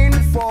vain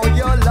for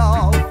your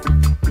love.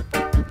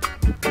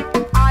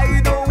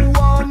 I don't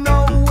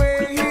wanna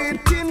wait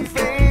in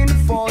vain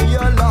for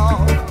your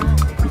love.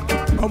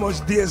 How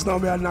much days now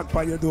may I knock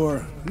by your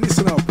door?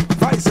 Listen up,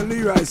 Vice and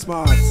Leroy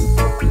Smart.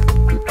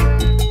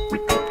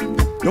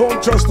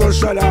 Don't trust no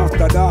shot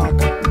after dark.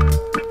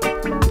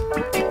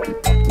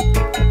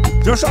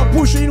 Just a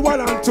push in 1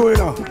 and 2, you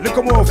know.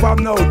 Look more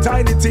from now,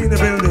 Tiny T in the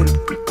building.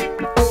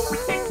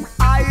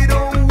 I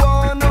don't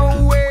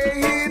wanna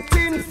wait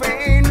in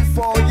vain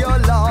for your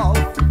love.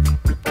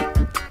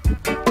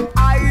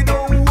 I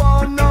don't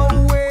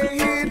wanna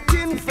wait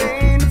in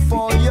vain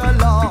for your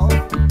love.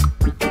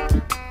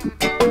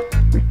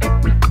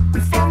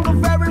 From the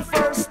very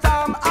first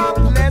time I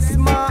blessed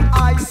my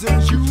eyes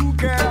on you,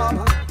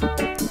 girl,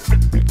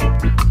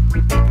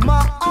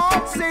 my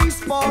heart says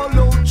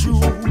follow through.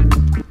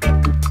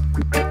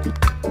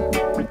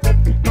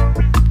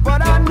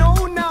 But I know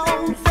now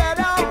that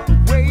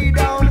I'm way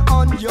down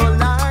on your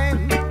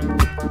line.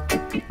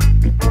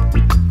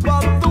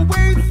 But the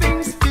way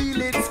things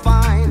feel, it's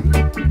fine.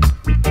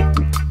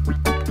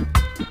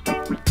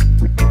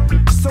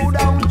 So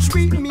don't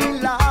treat me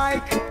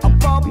like a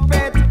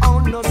puppet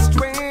on a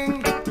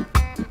string.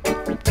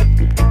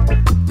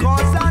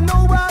 'Cause I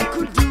know I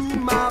could do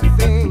my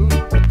thing.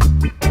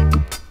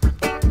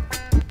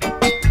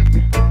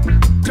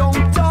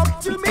 Don't talk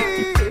to me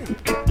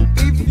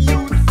if you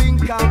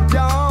think I'm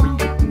dumb.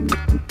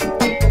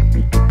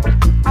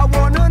 I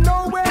wanna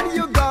know when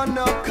you're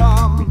gonna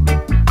come.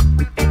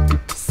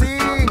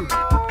 Sing.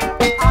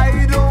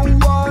 I don't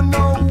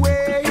wanna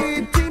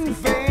wait in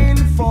vain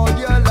for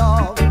your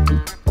love.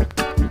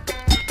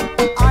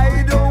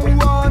 I don't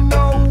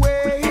wanna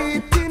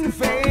wait in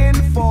vain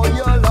for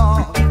your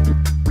love.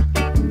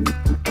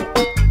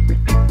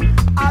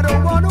 I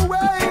don't wanna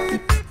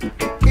wait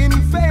in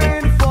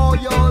vain for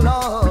your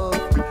love.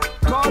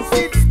 'Cause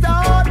it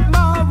start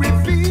my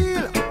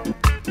reveal,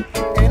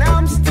 and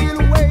I'm still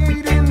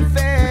waiting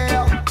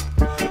there.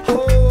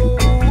 Oh,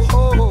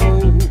 oh,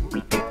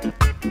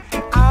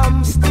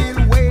 I'm still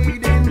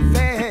waiting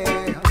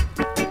there.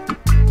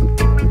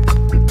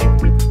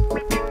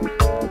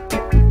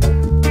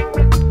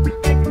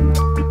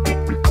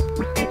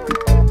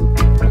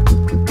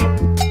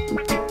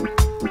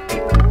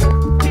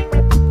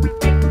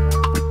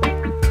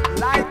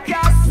 Like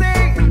I say,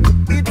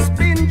 it's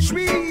been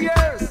 3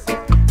 years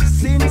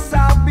since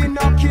I've been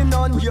knocking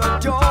on your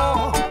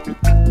door,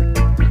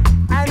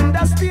 and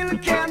I still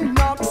can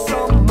knock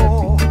some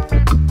more.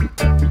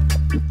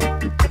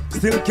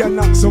 Still can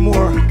knock some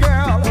more.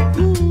 Girl,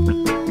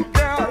 ooh,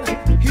 girl,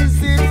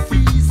 is it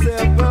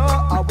feasible?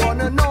 I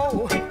wanna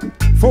know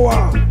For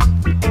what?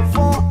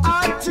 for I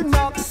to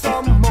knock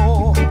some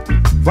more.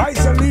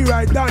 Vice and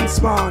Leroy dance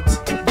smart.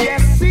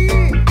 Yes, see,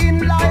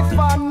 in life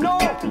I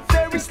know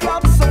there is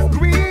lots of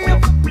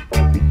grief,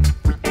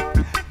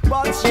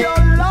 but your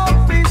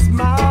love is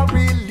my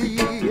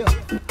relief.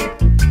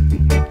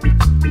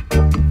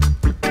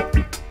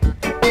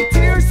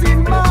 Tears in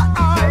my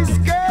eyes,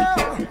 girl.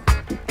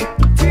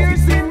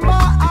 Tears in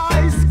my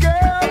eyes,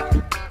 girl.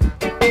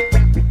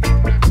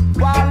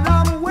 While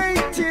I'm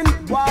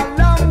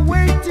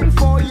waiting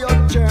for your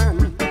turn.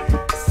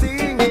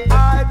 Sing,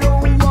 I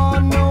don't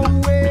wanna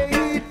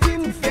wait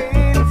in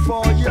vain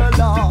for your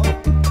love.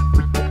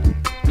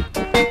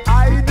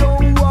 I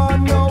don't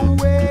wanna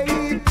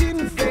wait in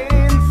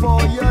vain for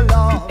your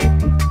love.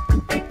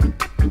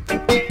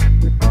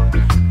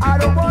 I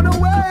don't wanna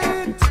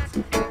wait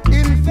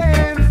in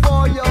vain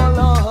for your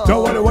love.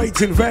 Don't want to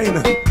wait in vain.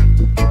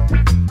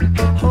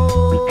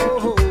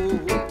 Oh,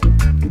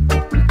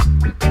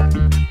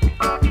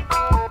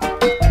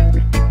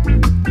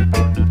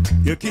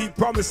 You keep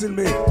promising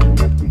me.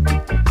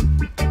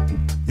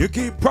 You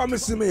keep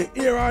promising me.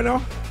 Here I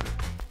know.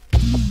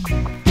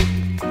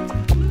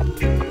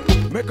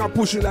 Make a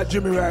push in that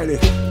Jimmy Riley.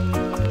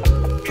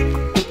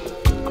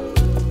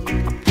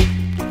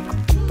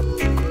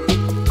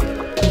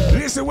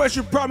 Listen, what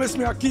she promised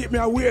me, I keep me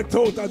a wait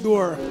out the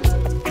door.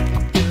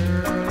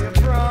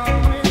 you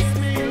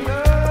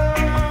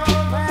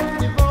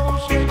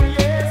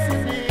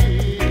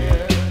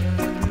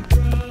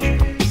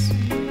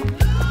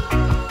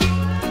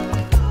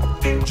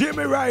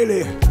Tommy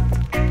Riley.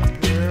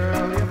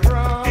 Girl, you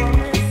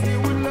promised you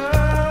would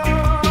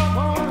love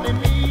only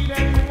me,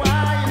 then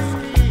why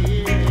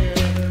you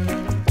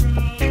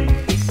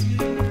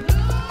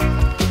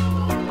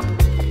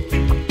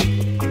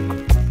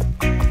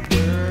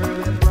Girl,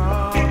 you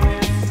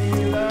promised me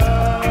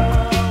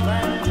love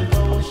and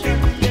devotion,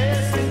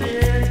 yes you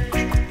did.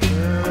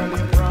 Girl,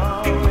 you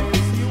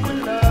promised you would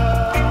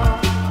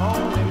love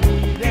only me,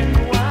 then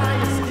why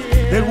you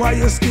scared? Then why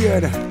you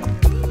scared?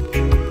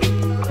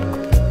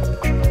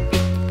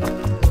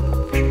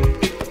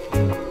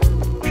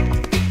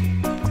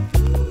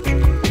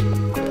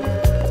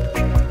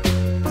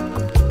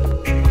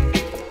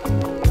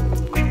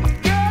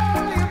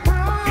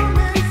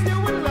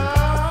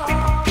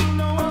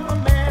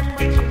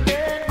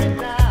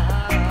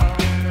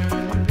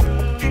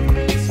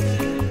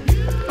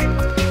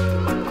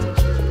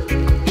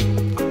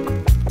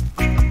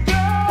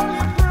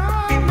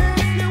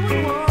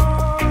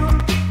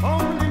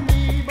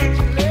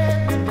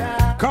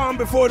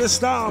 Before the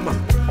storm.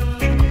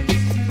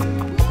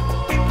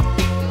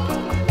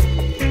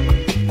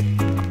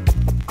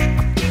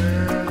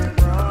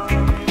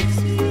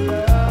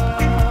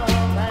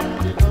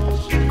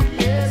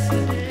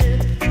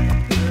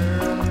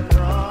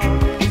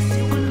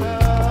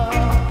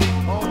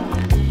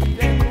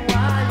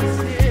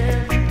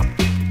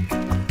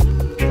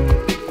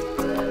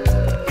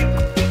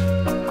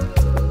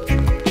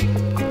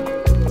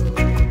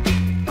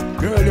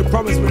 Girl, you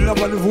promised me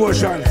love and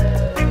devotion.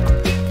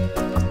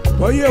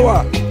 Well, you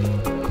what?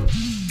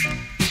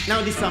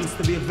 Now this seems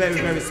to be a very,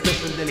 very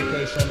special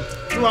dedication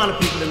to all the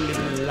people that live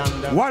in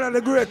London. One of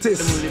the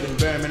greatest. Them who live in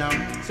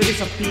Birmingham. So this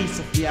is a piece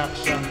of the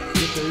action.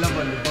 With the love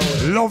and the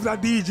devotion. Love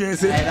that DJ,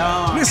 see? Right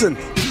on. Listen.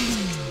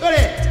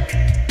 Ready?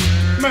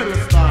 Murder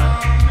Star.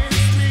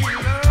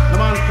 The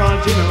man called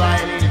Jimmy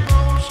Riley.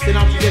 Still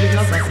not getting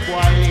us a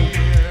spoiling.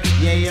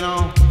 Yeah, you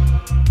know.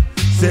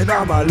 Said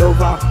I'm a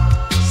lover.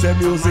 Say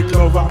music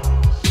lover.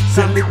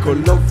 Say little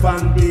love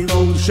and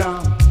devotion.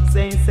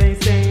 Say,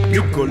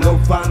 little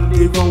love and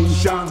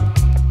devotion.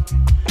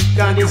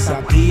 Cause this a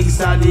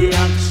piece of the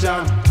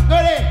action.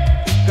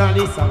 Cause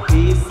this a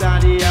piece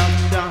of the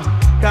action.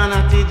 Can I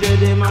teach you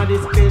them a the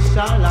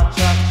special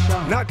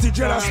attraction? Not teach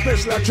you a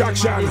special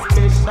attraction. The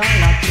special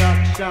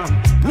attraction.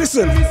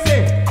 Listen. Me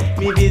say,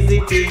 me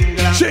visit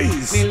England.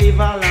 Jeez. Me live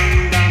a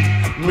London.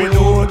 Me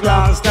know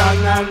Glaston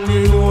and me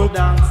know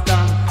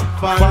Danston.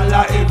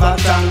 Falla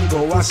Everton,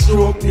 go a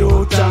stroke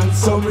Newton.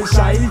 So me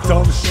shy it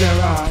up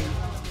Sharon.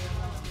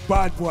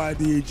 Bad boy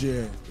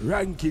DJ,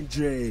 ranking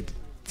trade.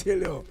 Tell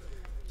you,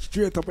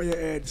 straight up on your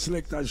head,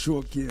 Selectors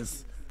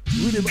Showcase.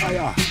 With him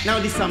higher. Now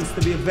this seems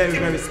to be a very,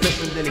 very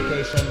special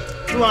dedication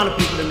to all the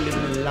people that live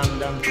in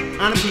London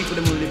and the people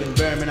that live in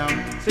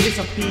Birmingham. So this is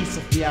a piece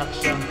of the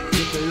action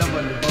with the love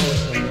and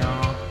devotion,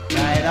 y'all.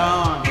 Right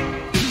on.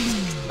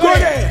 Go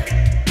there.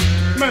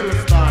 Murder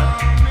Star.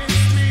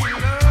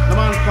 The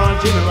man called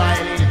Jimmy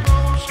Riley.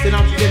 Still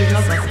not getting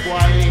us a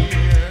spoiling.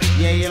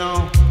 Yeah, you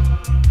know.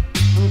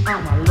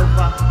 I'm a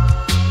lover.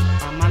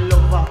 I'm a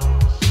lover.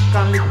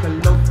 Can little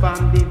love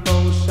and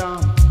devotion.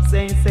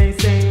 Say,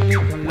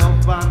 little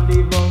love and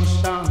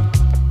devotion.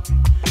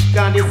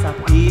 Cause this a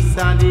piece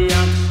of the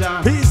action.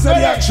 Piece of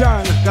the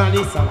action. Cause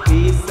this a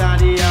piece of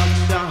the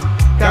action.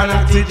 Can I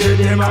teach you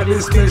them a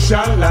the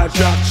special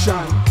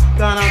attraction?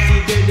 Can I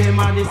teach you them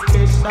a the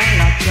special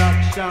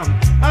attraction?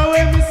 And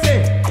when me say,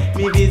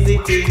 me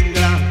visit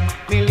England,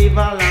 me live a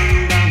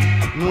London,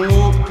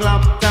 no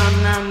Clapton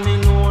and me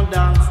no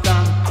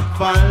Danston.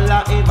 Falla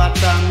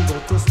Everton, go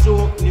to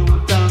Stoke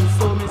Newton,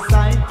 so me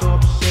sight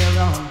up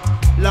Sharon.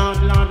 Lord,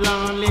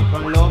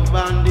 little love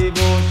and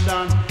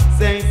devotion.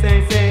 Say,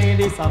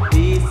 this a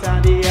piece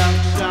of the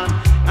action.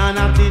 And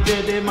I teach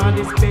you them a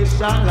the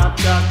special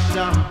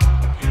attraction.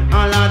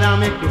 All of them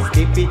make you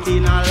skip it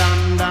in a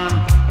London.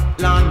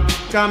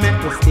 Come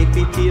make you skip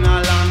it in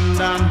a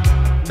London.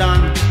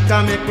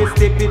 Come make you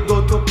skip it,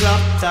 go to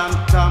Clapton,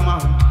 come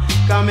on.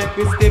 Come make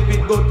we step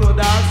it, go to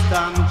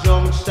Dalston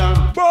Junction.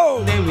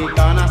 Boom. Then we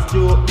gonna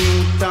Stoke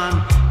Newton.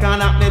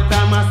 Can at the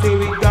time I say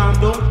we gone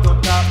down to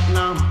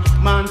Tottenham.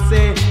 Man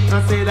say,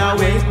 I say that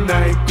when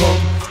night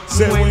come.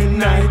 Say when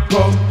night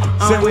come.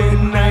 Say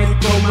when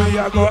night come, we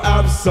a go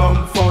have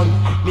some fun.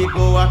 Me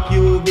go a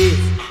Cubis,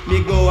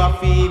 me go a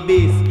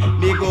Phoebis,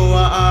 me go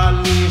a All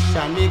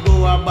Nation, me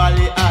go a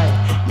Bally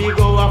Eye, me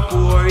go a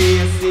Four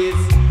Aces.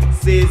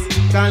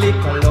 Can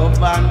little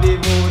love and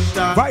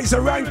devotion. Vice a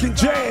ranking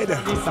trade.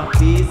 This a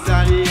piece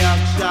of the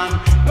action.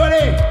 Go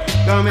there,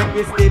 come make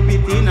me step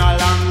it in a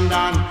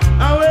London.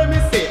 And when me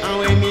say, and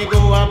when me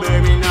go a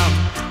Birmingham,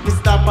 me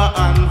stop a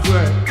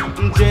Antwerp,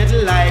 dread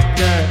like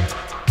dirt.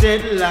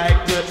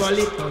 But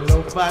little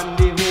love and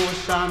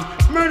devotion.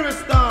 Murder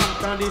Star,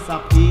 and this a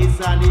piece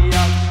of the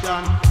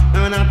action.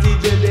 And I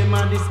teach you them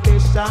a the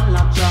special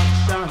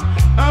attraction.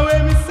 And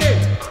when me say,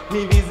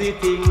 me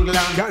visit England.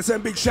 Got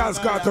some big shots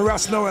got to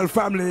Ross Noel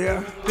family,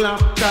 yeah?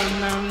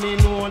 Clapton and me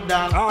know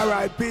that.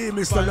 R.I.P.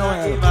 Mr.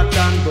 Noel.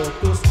 Everton go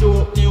to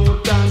Stoke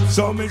Newton.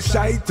 So me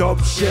shite up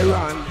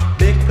Sharon.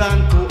 They can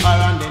to her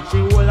and then she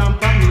hold on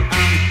for me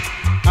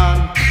hand.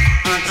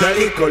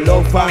 little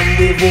love and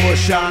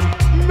devotion.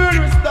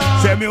 Minister.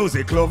 Say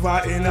music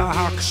lover in a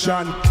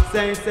action.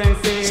 Say.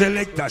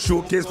 Select a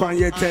showcase from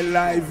your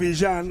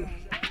television.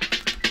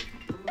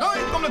 Now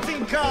you come to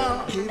think,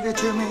 give it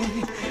to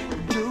me,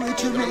 do it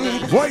to me.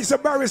 Voice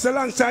of Barris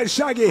alongside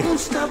Shaggy. Don't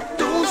stop,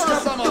 don't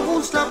stop,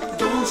 don't stop,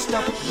 don't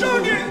stop.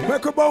 Shaggy.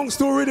 Make a bounce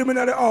to rhythm in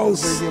the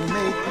house. Will you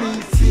make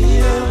me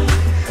feel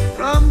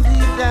from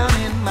deep down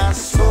in my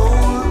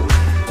soul?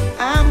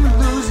 I'm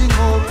losing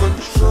all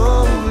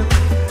control.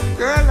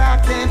 Girl, I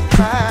can't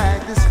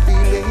fight this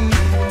feeling.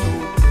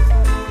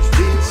 It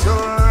feels so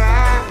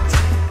right.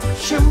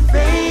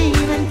 Champagne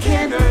and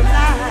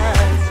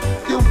candlelight.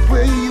 The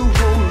way you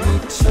hold me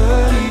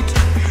tight.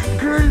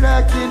 Girl,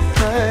 I can't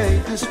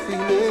fight this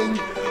feeling.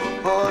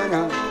 Oh,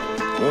 no.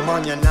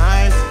 Woman, you're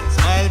nice.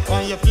 Smile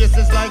on your face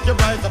is like you're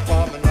right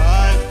upon my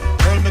night.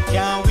 Girl, me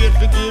can't wait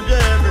to give you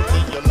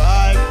everything you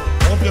like.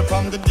 Hope you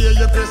from the day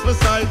your Christmas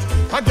sight.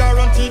 I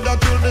guarantee that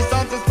you'll be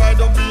satisfied.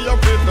 Don't be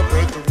afraid to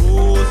break the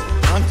rules.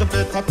 And to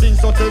better things,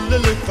 so tell the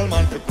little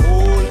man to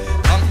cool.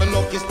 I'm my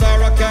lucky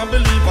star, I can't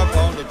believe I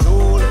found the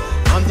tool.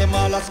 And them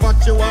all ask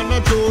what you wanna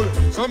do.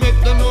 So make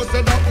them know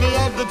say that me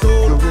have the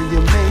tool. The way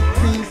you make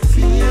me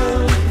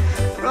feel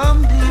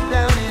from deep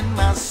down in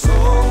my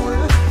soul.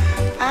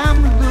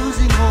 I'm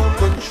losing all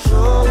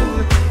control.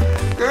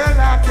 Girl,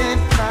 I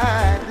can't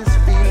fight this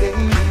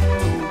feeling.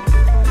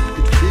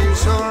 It feels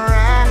so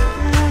right.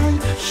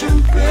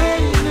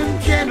 Champagne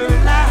and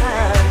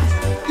candlelight.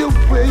 The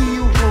way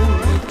you hold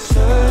me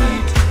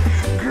tight.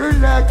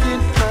 Girl, I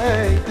can't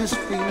fight this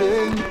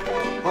feeling.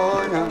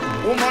 Oh, no.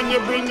 Woman, you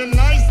bring the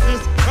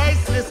niceness,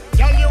 priceless.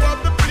 Tell you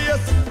what the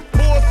place,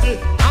 bossy.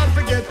 And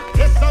forget,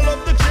 yes, I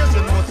love the chase,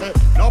 you know, say.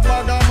 No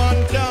bagger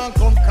man can't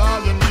come call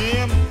your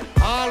name.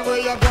 All where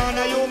you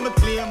gonna, you me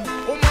claim.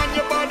 Woman,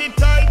 your body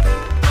tight,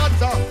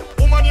 matter.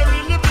 Woman, you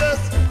really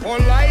blessed.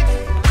 Polite,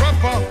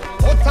 proper,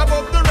 out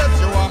above the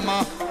rest. You are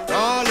my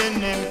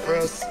darling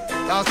empress.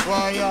 That's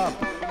why,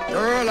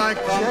 girl, I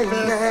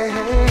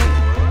confess.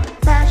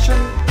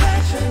 Passion,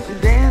 you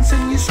dance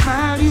and you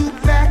smile, you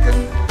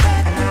beckon.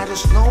 And I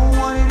just know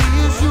what it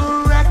is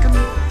you reckon.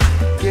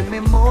 Give me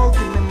more,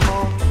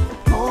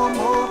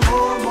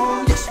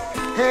 more, yes.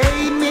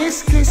 Hey,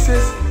 Miss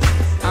Kisses,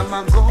 I'm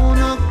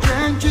gonna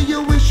grant you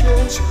your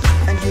wishes.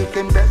 And you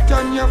can bet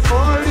on your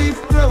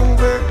four-leaf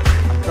clover.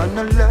 I'm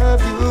gonna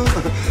love you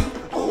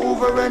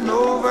over and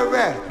over.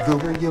 The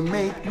way you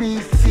make me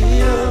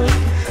feel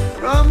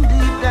from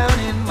deep down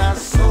in my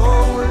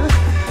soul.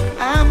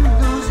 I'm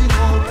losing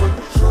all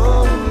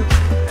control.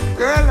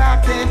 Girl,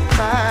 I can't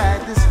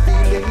fight this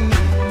feeling.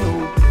 No,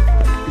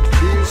 it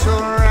feels so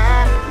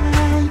right.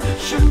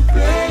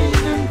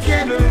 Champagne and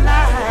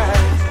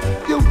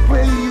candlelight. The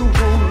way you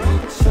hold me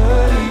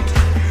tight.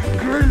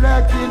 Girl, I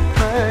can't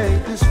fight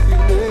this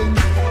feeling.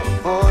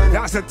 Oh,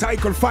 that's a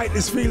title, fight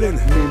this feeling.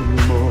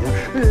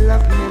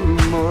 Love me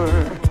more.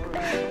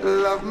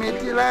 Love me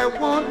till I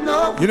want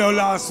no. You know,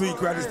 last week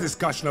we had this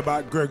discussion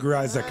about Gregory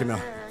Isaac, you know.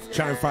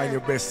 Try and find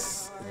your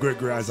best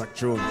Gregory Isaac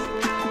tunes.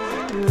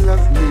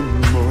 Love me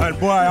more. And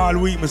boy, all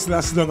week, Mr.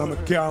 Lasdong, I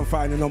can't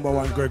find the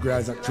 #1 Gregory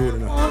Isaac tune, you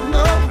know. Oh,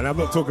 no. And I'm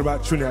not talking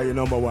about Trini, your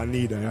 #1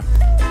 neither, yeah.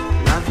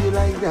 Love you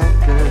like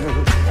that,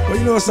 girl. But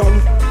you know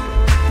something?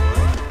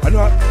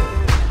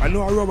 I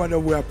know I rubber the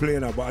way I play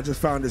now, but I just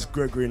found this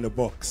Gregory in the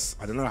box.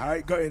 I don't know how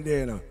it got in there,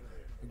 you know.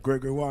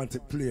 Gregory wanted to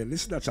play.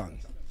 Listen to that song.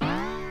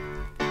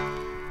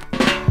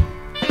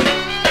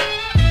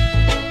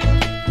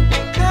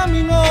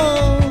 Coming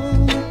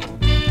home.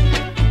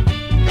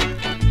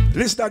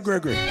 Listen to that,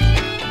 Gregory.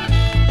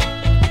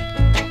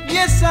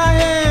 Yes, I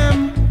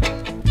am.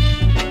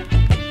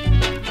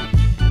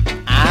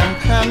 I'm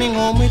coming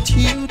home with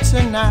you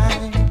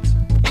tonight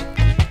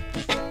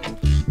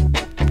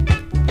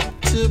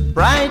to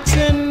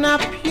brighten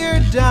up your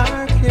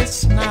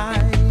darkest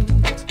night.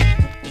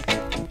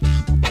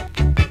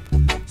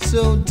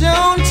 So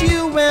don't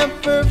you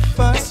ever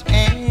fuss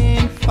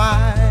and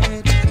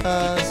fight,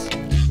 'cause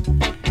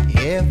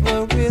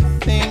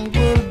everything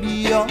will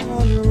be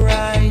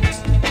alright.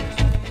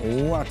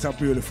 What a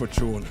beautiful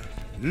tune.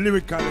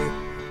 Lyrically,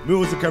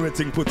 music,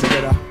 everything put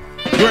together.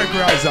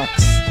 Gregory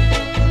Isaacs.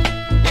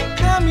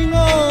 Coming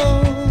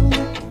home.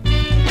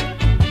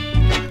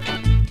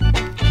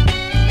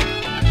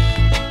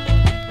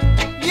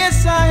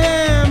 Yes, I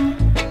am.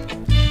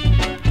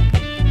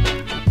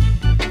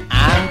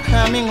 I'm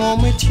coming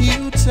home with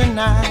you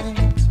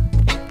tonight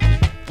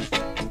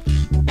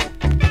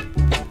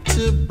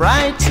to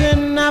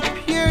brighten up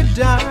your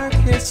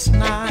darkest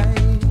night.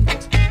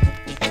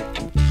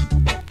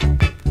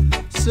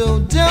 So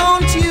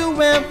don't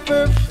you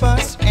ever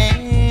fuss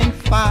and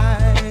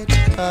fight,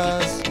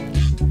 'cause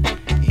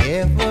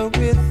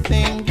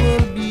everything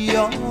will be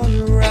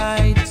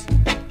alright.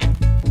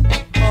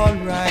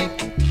 Alright.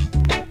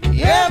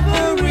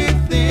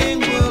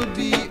 Everything will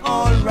be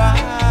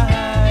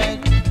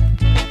alright.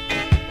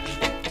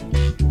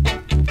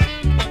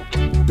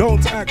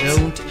 Don't act.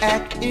 Don't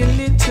act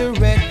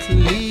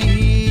illiterately,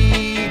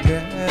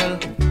 girl.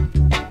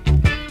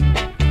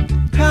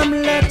 Come,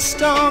 let's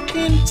talk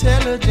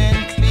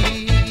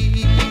intelligently.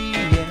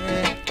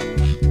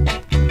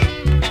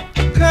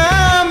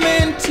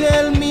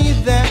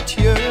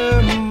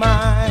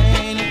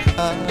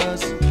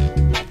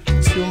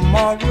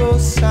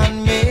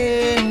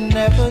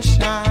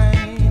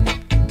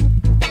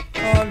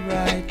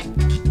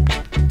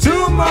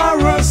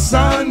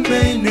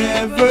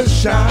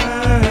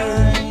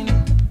 shine.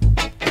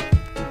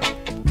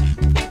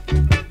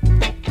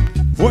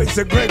 Voice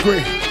of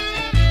Gregory.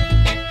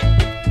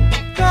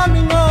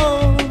 Coming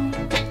home.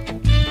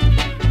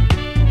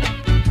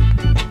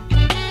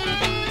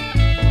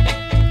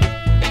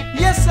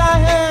 Yes, I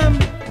am.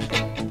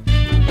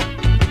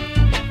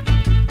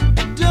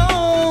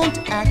 Don't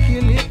act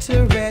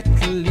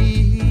illiterately,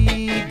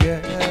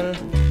 girl.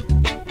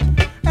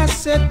 I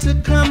said to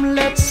come,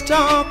 let's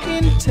talk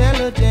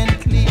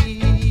intelligently.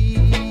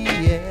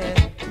 Yeah.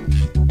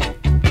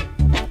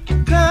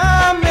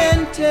 Come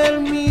and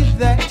tell me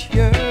that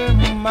you're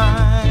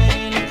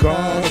mine.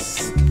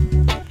 'Cause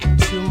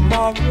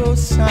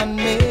tomorrow's sun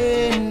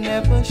may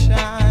never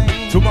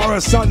shine.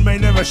 Tomorrow's sun may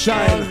never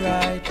shine.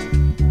 Alright.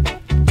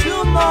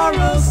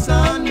 Tomorrow's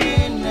sun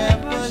may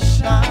never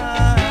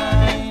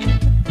shine.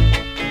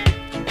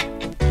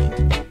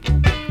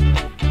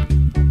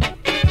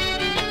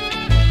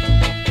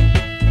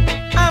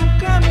 I'm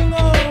coming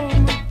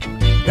home.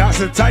 That's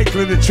the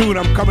title of the tune,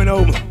 I'm coming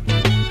home.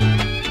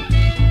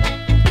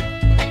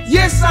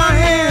 Yes, I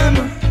am.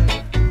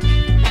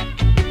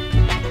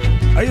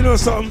 And you know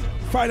something?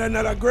 Find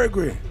another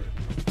Gregory.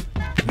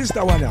 This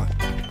the one now.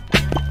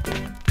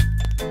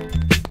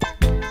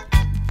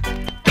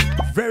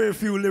 Very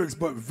few lyrics,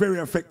 but very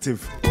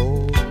effective.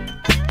 Oh,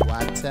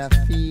 what a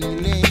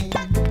feeling.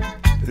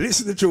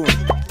 Listen to the tune.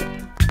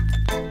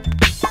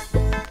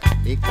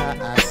 Liquor,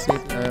 I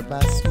sip, herb,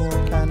 I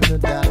smoke, and the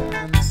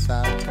dance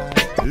all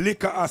tight.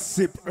 Liquor, I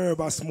sip,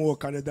 herb, I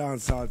smoke, and the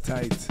dance all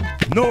tight.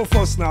 No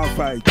fuss, no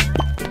fight.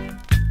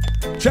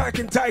 Jack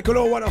and Tycho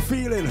know what I'm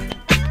feeling.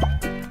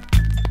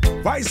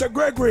 Vice of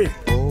Gregory.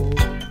 Oh,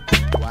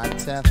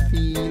 what a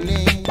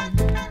feeling.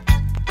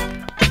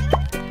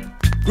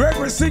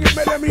 Gregory, sing it,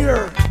 let them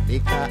hear.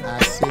 Liquor, I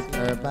sip,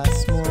 herb, I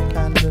smoke,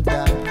 and the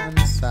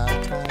dance all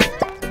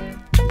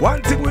tight.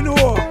 One thing we know.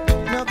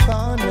 No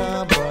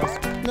corner bus,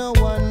 no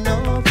one,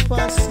 no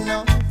fuss,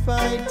 no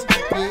fight.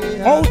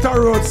 Yeah.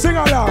 Outer road, sing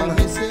along. And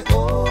we say,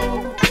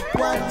 oh,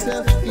 what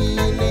a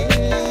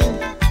feeling.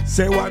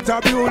 Say what a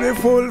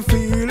beautiful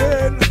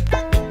feeling.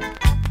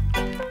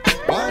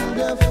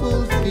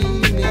 Wonderful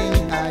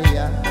feeling, I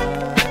am,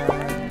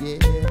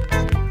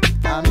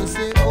 yeah. And we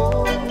say,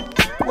 oh,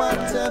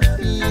 what a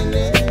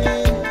feeling.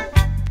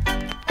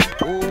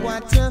 Oh,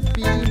 what a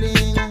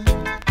feeling.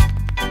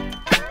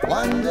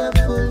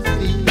 Wonderful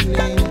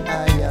feeling, I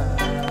am.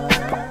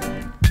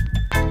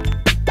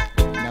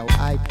 Now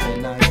I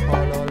can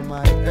recall all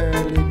my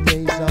early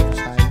days of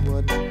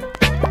childhood.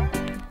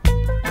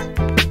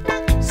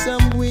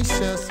 Some wish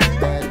us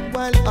bad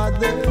while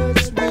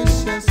others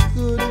wish us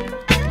good.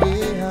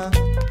 Yeah.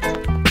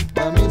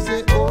 Let me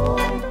say, oh,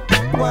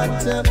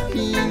 what a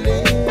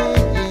feeling.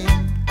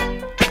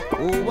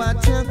 Oh,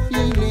 what a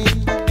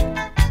feeling.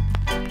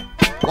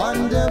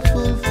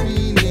 Wonderful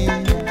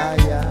feeling, I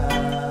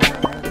am.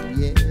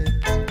 Yeah.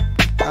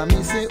 Let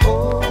me say,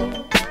 oh,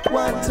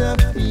 what a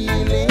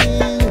feeling.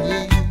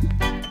 Yeah.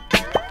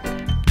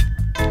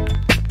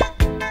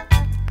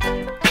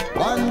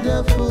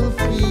 Wonderful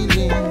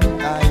feeling,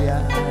 I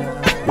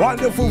am.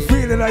 Wonderful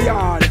feeling, I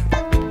yard.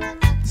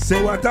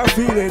 Say what I'm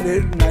feeling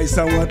it nice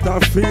and what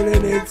I'm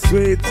feeling it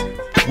sweet.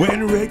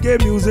 When reggae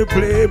music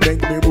play,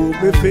 make me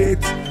move me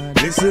feet.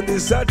 Listen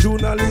this a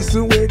tune and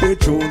listen where the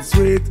tune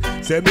sweet.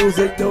 Say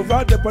music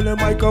never dip on the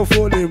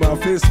microphone in my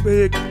face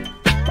speak.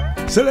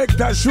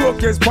 Selector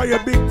showcase by your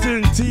big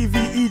thing TV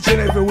each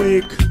and every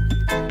week.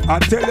 I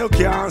tell you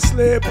can't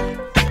sleep.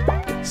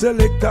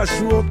 Selector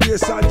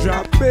showcase I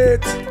drop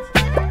it.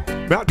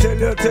 I tell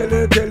you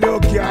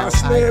can't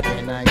sleep.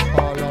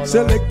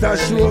 Selector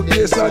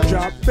showcase I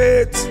drop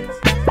it.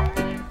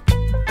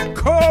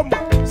 Come.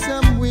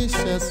 Some wish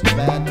us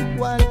bad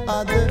while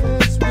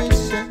others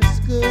wish us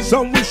good.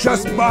 Some wish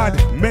us bad,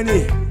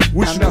 many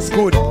wish us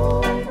good.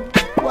 Oh,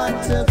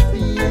 what a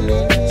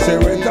feeling. Say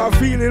what a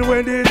feeling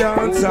when they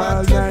dance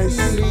all nice.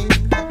 Feeling.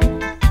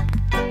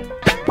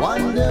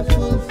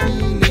 Wonderful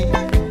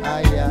feeling,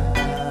 I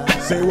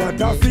am. Say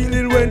what a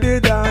feeling when they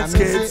dance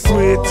get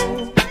sweet.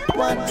 Oh,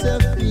 what a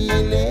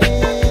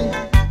feeling.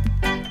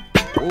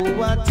 Oh,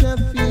 what a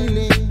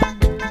feeling.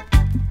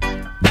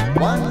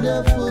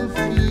 Wonderful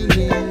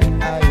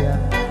feeling, I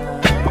am.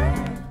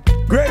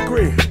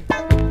 Gregory.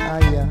 I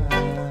am.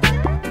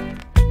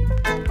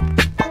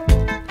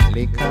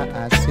 Liquor,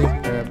 I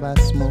sip, herb, I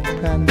smoke,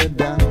 and the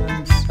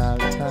dance all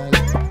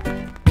tight.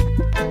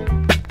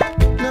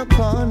 No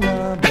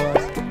corner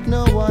bus,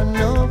 no one,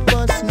 no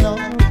fuss, no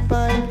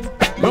fight.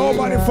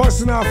 Nobody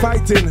fussing or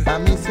fighting.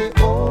 And me say,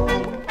 oh,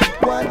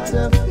 what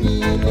a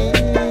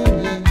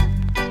feeling.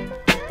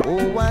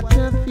 Oh, what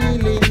a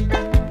feeling.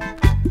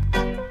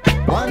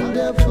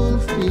 Wonderful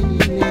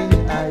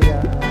feeling, I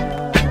am.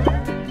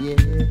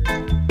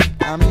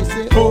 Yeah. And me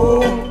say,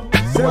 Oh,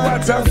 say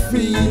what a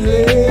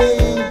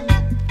feeling.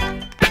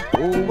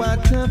 Oh,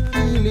 what a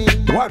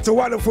feeling. What a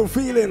wonderful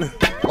feeling.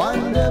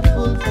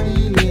 Wonderful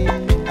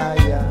feeling, I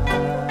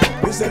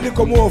am. We say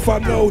little more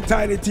from now,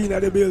 Tiny Tina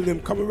the building.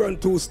 Come run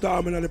 2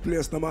 storming at the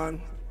place, no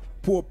man.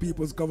 Poor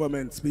people's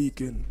government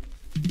speaking.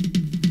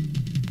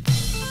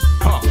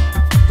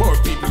 Poor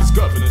people's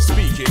governor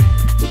speaking.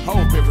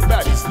 Hope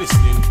everybody's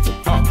listening.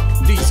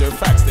 These are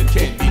facts that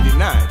can't be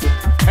denied.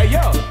 Hey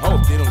yo,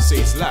 hope they don't say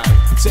it's live.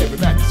 It's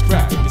everybody's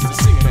cry. Mr.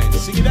 Singer Man,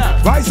 sing it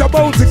out. Vice a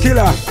bounty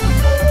killer.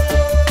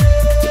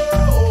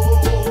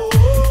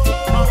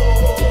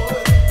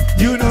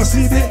 You don't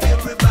see the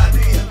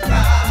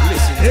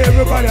Listen,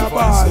 everybody a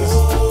ball.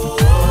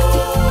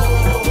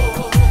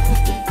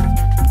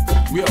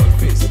 We all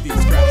face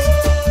these crowds.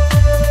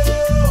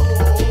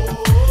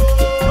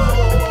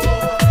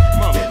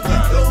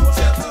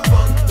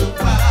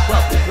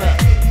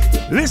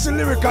 Listen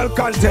lyrical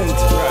content.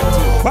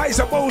 Vice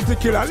a bounty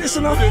killer.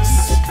 Listen up.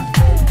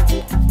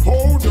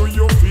 How do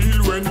you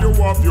feel when you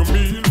have your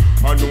meal?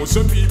 I know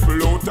some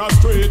people out the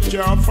street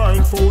can't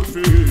find food for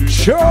eat.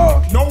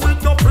 Sure. Now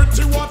it's no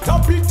pretty, what a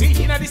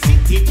pity. In the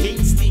city,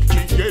 things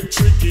sticky, get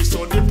tricky,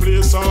 so the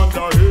place on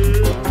the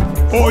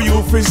head. Oh,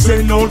 you feel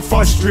send out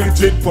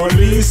frustrated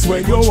police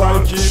when you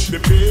want keep the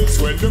pace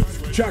when the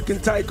track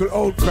and title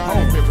old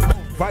crime.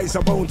 Vice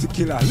a bounty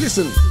killer.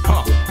 Listen.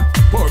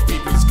 Poor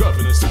people's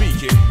governor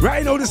speaking.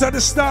 Right now, this is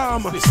the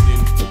storm.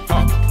 Listening.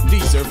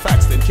 These are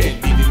facts that can't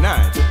be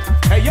denied.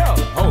 Hey yo,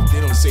 hope they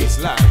don't say it's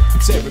live.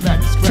 It's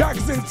everybody's cry.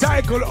 Tracks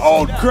entitled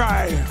Old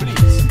Cry.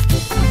 Please.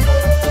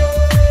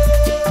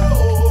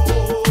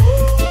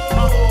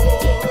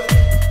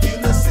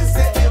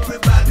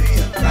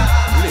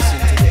 Listen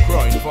to the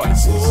crying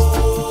voices.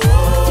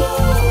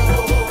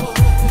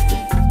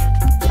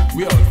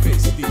 We all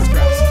face these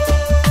cries.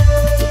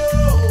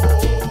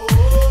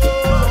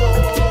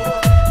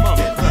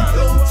 Mama cry.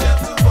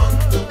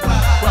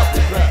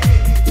 Papa cry.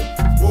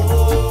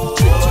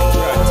 Children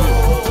cry too.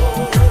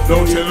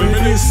 Don't tell me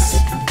this.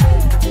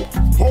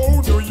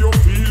 How do you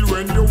feel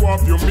when you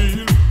have your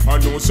meal? I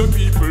know some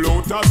people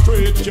out the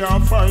street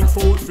can't find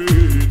food for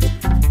eat.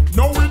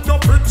 Now it's no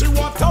pretty,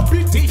 what a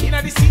pity. In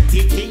the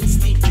city, things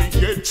sticky,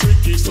 get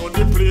tricky, so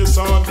the place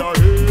on the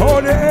head. How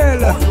the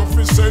hell? How you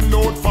fi send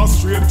out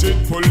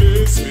frustrated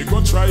police? We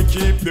go try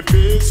keep the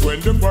pace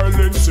when the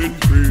violence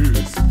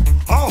increase.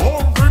 A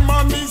hungry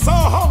man is a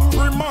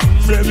hungry man.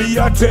 Baby,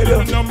 I tell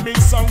you. And me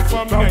song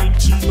from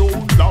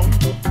 19 long.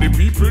 The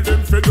people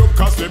them fed up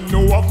cause them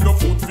no have no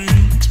food to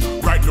eat.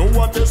 Right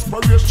now a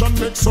desperation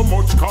makes so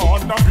much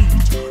corner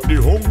beat. The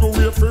hunger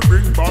way fi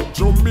bring back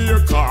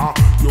Jamaica.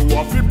 You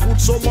have to put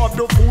some of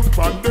the food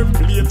on them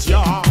plate,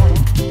 yeah.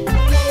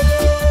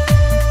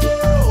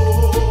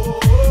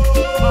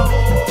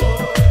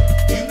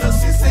 You know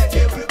she said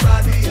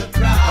everybody a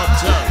cry.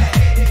 Uptown,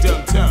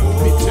 downtown,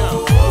 midtown,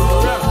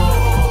 around.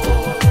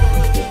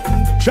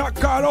 Track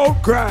called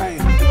Old Cry.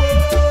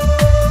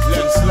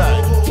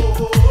 Landslide,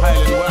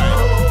 Highland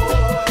wide.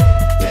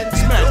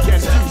 Smash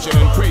confusion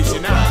and crazy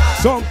night.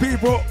 Some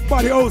people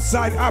body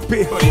outside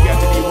happy, But you got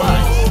to be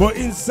wise. but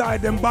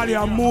inside them body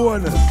are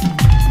mourn.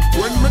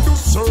 When me do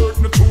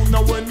certain tune,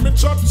 now when me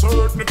chat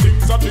certain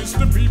things, I this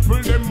the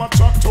people them a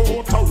chat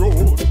out a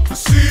road. A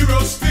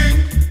serious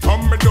thing.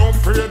 Come me don't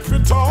afraid fi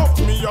talk,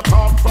 me a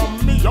talk from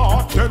me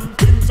heart. Them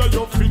things that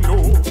you fi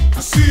know.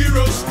 A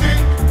serious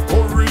thing.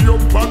 Hurry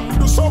up and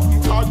do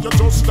something, cause you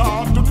just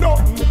start to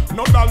nothing.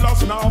 No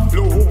dollars now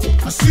flow.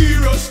 A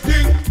serious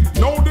thing.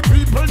 Now the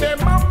people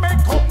them a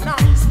make up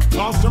nice,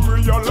 cause them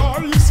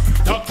realize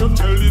that you're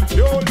telling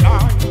your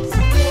lies.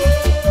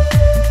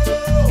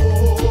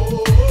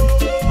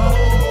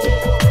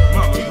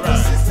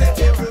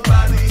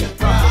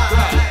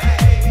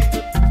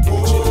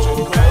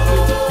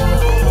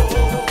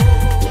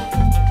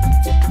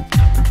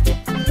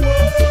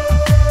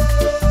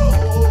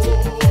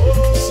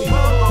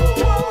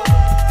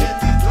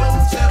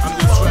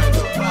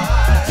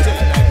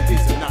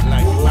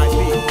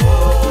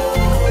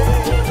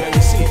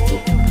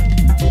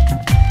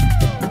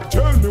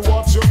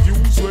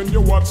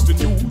 The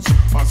news,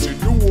 I see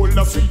the whole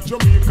of see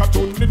Jamaica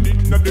turning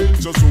in a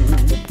danger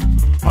zone.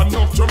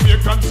 Enough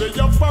Jamaicans say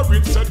you're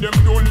foreign, say them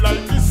don't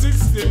like the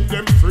system,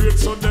 them afraid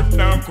so them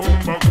now come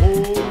back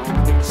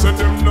home. Say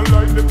them no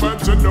like the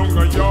vibes and down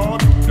a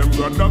yard, them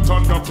rather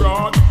turn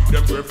abroad,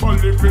 them prefer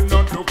living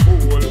on the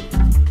cold.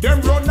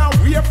 Them run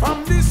away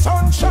from the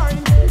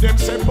sunshine, them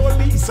say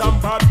police and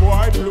bad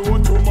boy blow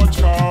too much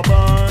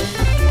carbon.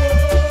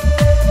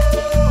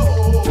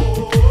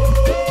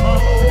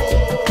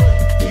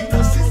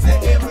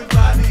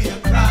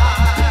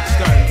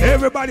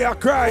 Everybody a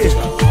cry.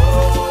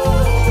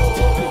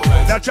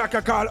 That track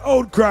I call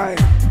Old Cry.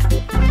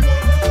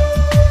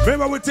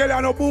 Remember we tell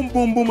you no boom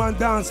boom boom and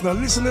dance now.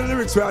 Listen to the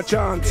lyrics we are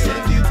chant.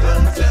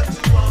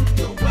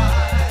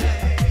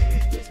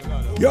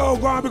 Yo,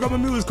 go and become a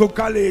musical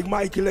colleague,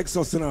 Mikey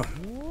Lexus, you know.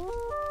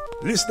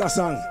 Listen to that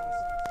song.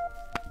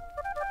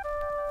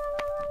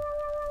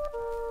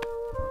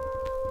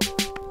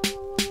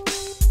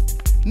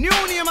 New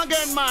name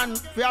again, man.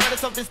 We are the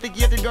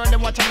sophisticated girl,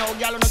 them watching now.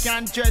 Y'all no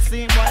can dress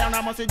in. Boy, and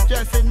I must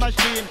dress in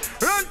machine.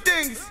 Run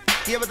things.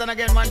 Here but then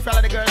again, man,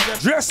 follow the girls.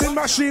 Dressing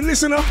machine,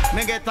 listen up.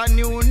 Me get a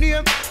new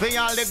name for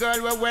all the girls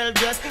we well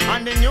dressed,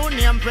 and the new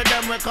name for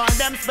them we call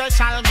them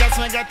special guests.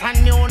 We get a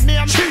new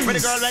name for the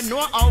girls we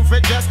know how to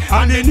dress,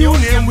 and the new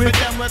name for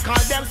them we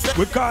call them.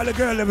 We call the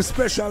girl them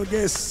special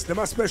guests. Them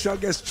a special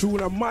guest tune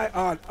on my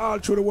heart all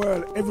through the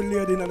world. Every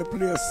lady in the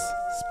place,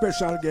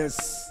 special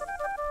guests.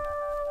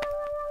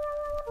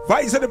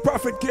 Vice of the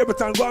Prophet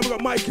Caberton, go and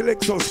got Michael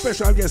Exo,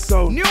 special guest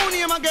sound. New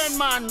name again,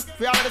 man.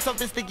 For all the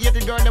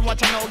sophisticated girl, them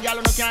watching now. Y'all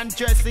no can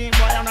dress in,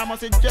 boy, and I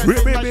must dress in.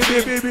 Caberton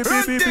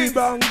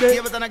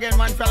again,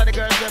 man. For all the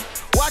girls, them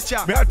watch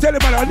out. Me I tell you,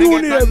 man, a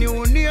new name. A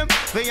new name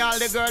for all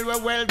the girls we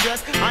well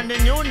dressed, and the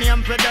new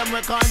name for them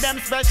we call them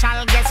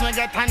special guests. We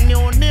get a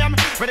new name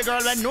for the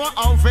girl we know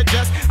how to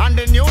dress, and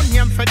the new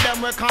name for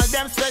them we call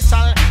them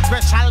special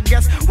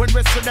guests. When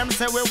we see them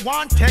say we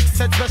want text,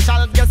 said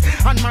special guests,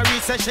 and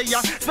Marie say she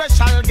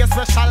a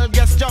special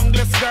guest,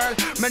 junglist girl.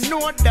 Me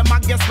know them a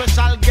get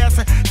special guest.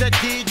 The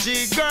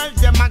DG girl,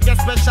 them a get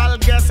special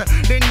guest.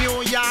 The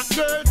New York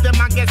girl, them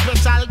a get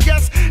special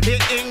guest. The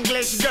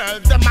English girl,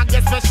 them a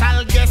get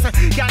special guest.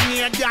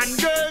 Canadian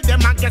girl,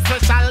 them a get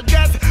special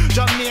guest.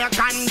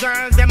 Jamaican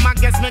girl, them a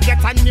guess me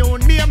get a new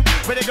name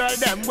for the girl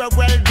them we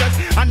well dressed,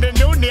 and the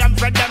new name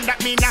for them that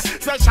mean a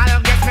special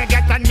guest. Me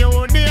get a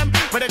new name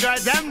for the girl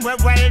them we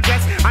well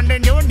dressed, and the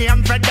new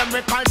name for them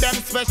we call them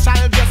special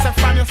guests.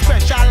 From your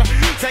special,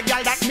 say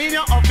girl that mean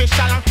you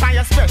official, and from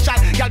your special,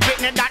 girl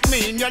Britney that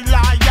mean you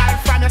loyal.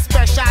 From your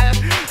special,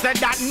 say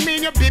that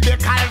mean you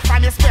biblical.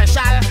 From your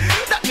special,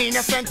 that mean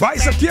you sent.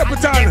 Vice of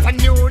Capital. Get a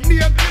new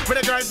name for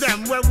the girls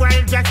them we well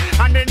dressed,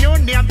 and the new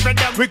name for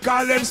them we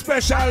call them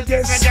special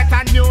guests. Get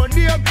a new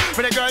name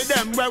for the girls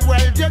them we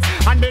well dressed,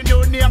 and the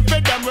new name for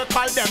them we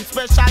call them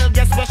special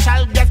guests.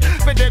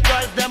 For the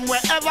girls them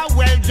we ever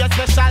well dressed,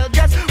 special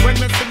guests. When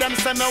me see them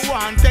say me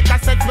want take a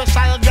set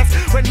special guests.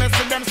 When me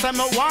see them say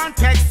me want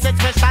take set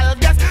special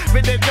guests.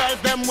 For the girls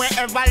them we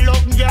ever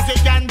look Jesse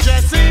can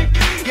Jesse.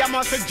 You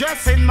must a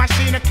dressing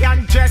machine, you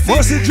can Jesse.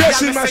 Must a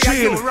dressing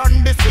machine. You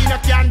run the scene, you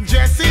can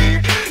Jesse.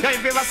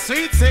 If you a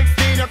sweet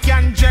 16, you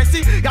can Jesse.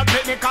 You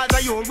take me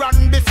cause you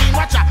run the scene.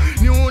 Watch a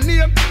new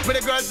name for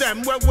the girls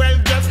them we well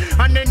dressed,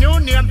 and the new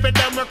name for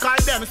them we call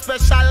them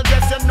special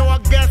guests. You know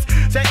guests.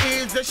 Say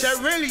easy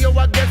Cheryl, you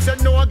a guess, you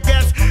know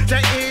guess.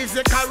 Say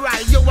easy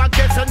Carol, you a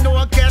guess, you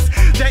know guess.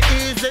 Say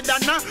easy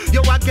Donna,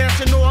 you a guess,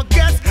 you know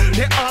guess.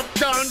 The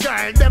uptown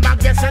girl, them a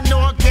guess, you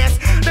know guess.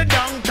 The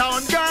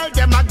downtown girl,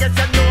 them a guess,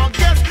 you know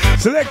guess.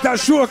 Selector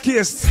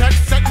Showcase.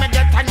 Set me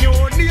get a new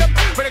name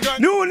for the girl.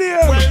 New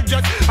name. Well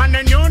just, and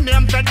the new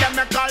name for them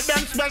we call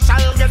them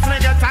special guests. Me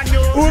get a new.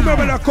 Who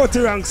remember the cut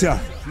ranks here?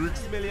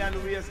 6 million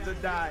ways to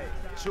die.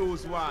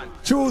 Choose one.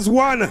 Choose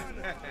one.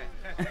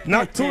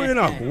 Not two, you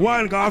know.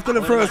 One, go after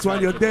the first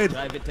one, you're dead.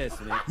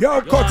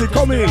 Yo, Cutty,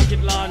 come in.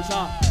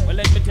 Well,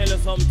 let me tell you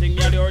something.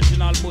 You're the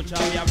original butcher.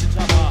 We have the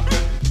chopper.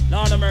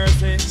 Lord of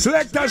mercy.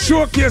 Select that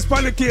Showcase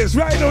on the case.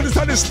 Right now, this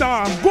is the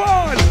storm. Go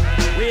on.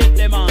 Wait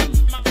them on.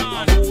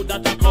 Who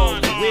that a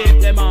come? Wait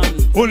them on.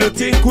 Who you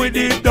think we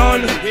did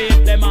done?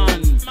 Wait them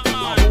on.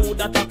 Who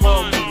that a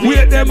come?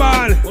 Wait them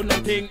on.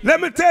 Let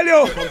me tell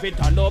you.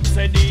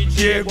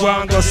 DJ go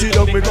and go sit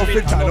down, me go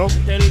fit and up.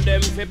 Tell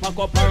them fi pack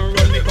up and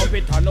run, me go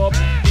fit and up.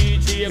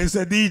 DJ. It's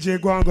a DJ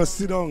go and go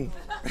sit down.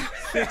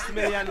 6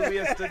 million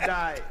ways to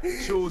die.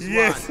 Choose one.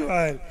 Yes,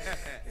 man.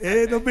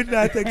 Ain't no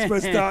Midnight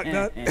Express talk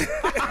that.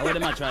 What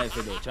am I trying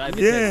to do? Try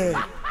to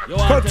yeah. You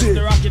want to test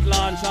the rocket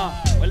launcher?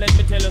 Well, let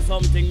me tell you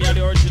something. You're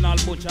the original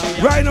butcher.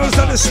 Right now, it's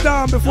on the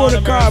storm before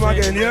the calm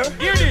again, yeah?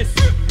 Hear this.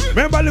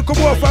 Remember, look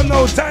more from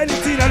now. Tiny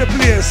Teen at the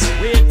place.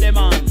 Wait them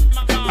on.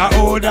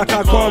 Oh, that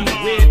I come.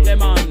 Wait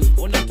them on.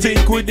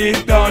 Think we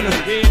did done.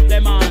 Wait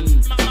them on.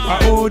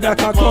 Oh,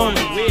 that I come.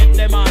 Wait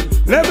them on.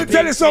 Let me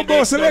tell you something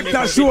about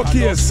Selector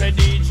Showcase.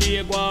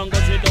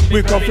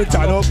 We come fit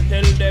turn up.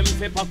 Tell them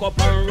fi pack up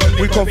and run.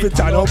 We come fit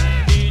turn up.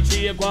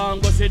 DJ go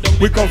and go sit down.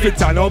 We come fit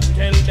turn up.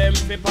 Tell them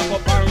fi pack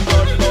up and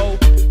run now.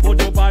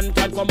 Put up and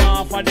come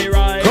off of the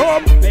right.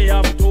 Come. They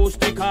have 2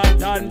 stickers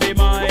than the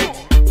mic.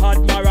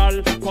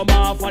 Admiral, come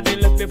off of the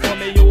left before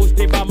me use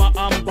the bomber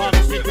and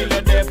box it till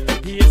the death.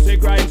 He's a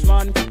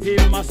grindsman,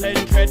 him a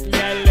send threat. Me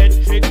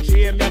electric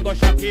chain, me go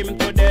shock him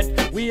to death.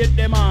 Wait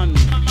the man,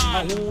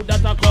 who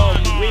that a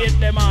come? Wait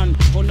the man,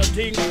 who no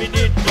think we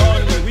did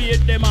done.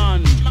 Wait the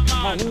man,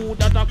 who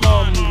that a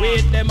come?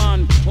 Wait the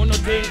man, who no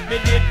think we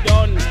did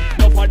done.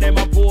 Enough of them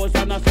a pose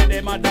and I say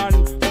them a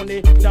done.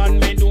 Only done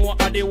me know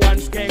a the one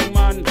skeng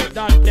man.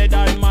 That dead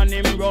and man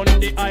him run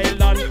the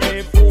island.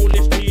 Hey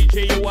foolish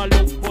DJ, you a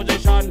look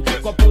position.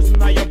 Go pose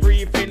now your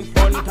brief in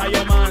front of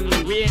your man.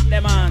 Wait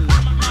the man,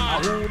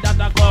 who that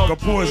a come? Go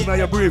pose now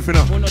your brief, you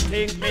know. Who no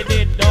think me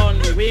did done?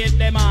 Wait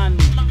the man,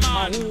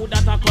 who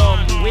that a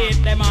come?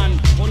 Wait the man,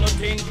 who no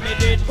think me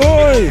did.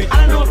 Oi!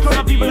 I don't know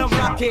some people are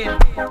rocking,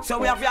 so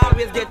we have to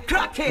always get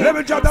cracking. Let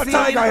me drop that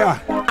Tiger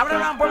here. I'm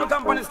around for the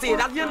company stage,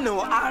 as you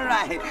know,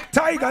 alright.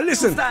 Tiger,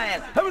 listen.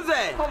 Style, let me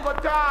say.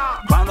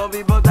 Round of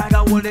people, Tiger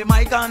hold the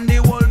mic and the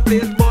whole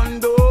place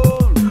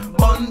bundle,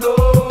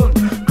 bundle.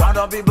 Crowd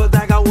of people,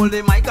 Tiger hold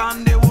the mic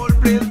and the whole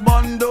place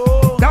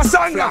bundle. That's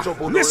Sanga.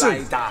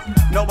 listen.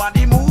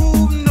 Nobody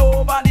move,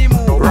 nobody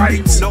move.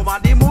 Right.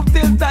 Nobody move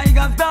till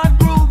Tiger start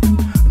groove.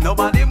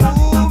 Nobody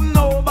move,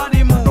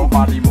 nobody move.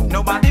 Nobody move.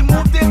 Nobody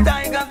move till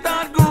Tiger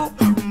start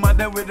groove.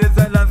 Mother with the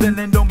silence and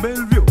then don't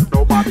Bellevue.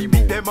 Nobody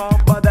move. Them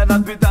up bad and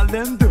hospital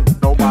them too.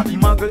 Nobody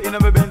muggle in a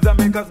Benz and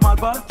make a small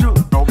pass through.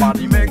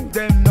 Nobody make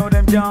them know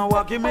them can't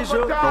walk in me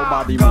show.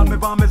 Nobody call me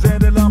for me say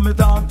they love me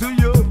talk to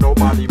you.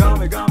 Nobody got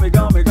me,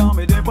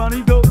 they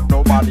funny though.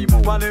 Nobody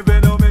move. But if they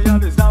know me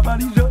and it's not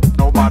funny show.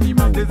 Nobody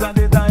move. This and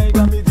the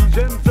Tiger me teach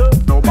them so.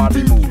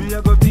 Nobody move. Me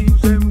a go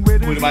teach them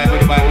with it.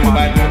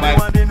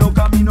 Nobody no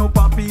come in no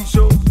papi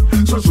show.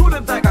 So show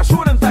them Tiger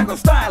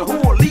style.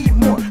 Holy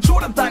more. Show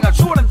them Tiger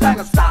style. Show them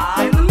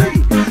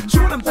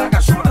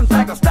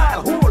Tiger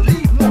style.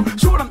 Holy more.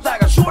 Show them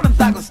Tiger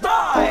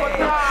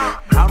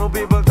style. Crowd of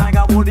people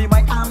Tiger Woody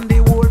Mike and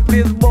the whole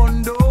place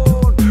bun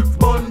down.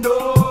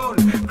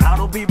 Crowd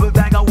of people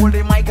Tiger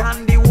Woody Mike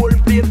and the whole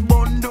place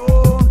bun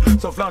down.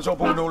 So flash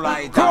up on the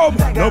light. Come,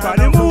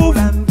 nobody move.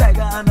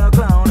 Tiger and a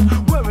clown.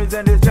 Where is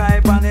in the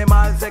stripe and him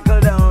all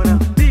settle down.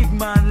 Big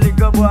man,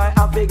 little boy,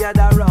 I figured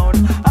around.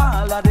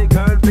 All of the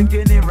girls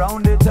picking it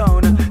round the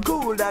town.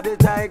 Cool that the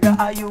Tiger,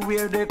 are you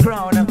wear the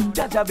crown?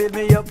 Chacha build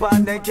me up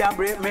and they can't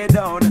break me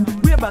down.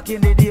 Way back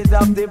in the days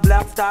of the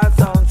Black Star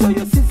sound. So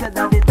you see said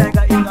that the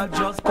Tiger he not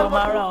just come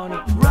around.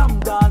 Ram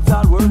dance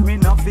all work me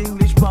enough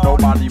English pound.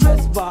 Nobody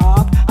dress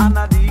back and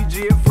a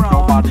DJ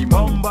frown. Nobody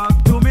come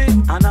back to me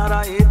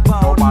another 8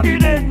 pound. Nobody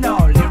didn't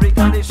know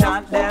lyrically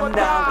shut them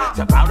down.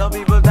 So proud of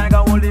people Tiger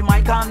hold the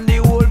mic and the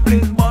whole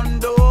place bun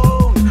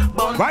down.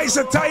 Vice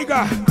a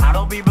Tiger. Proud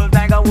of people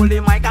Tiger hold the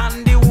mic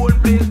and the whole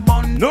place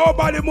bun.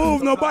 Nobody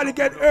move, nobody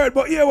get hurt,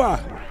 but here what?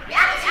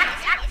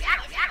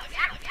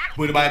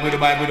 Let me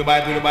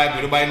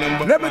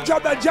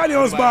drop that Johnny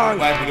Osborne.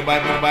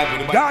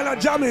 Ghana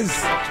Jammies.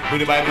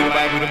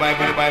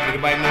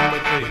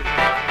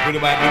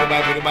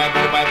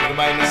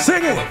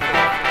 Sing it.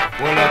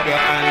 Hold up your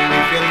hand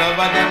if you love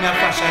her, then your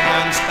fashion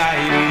and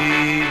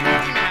styling.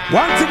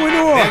 One thing we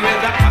know. There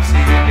is a posse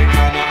in the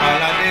corner,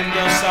 all of them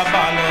just a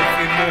ball out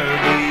for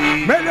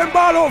murder. Make them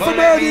ball out for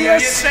murder,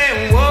 yes. You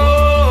say,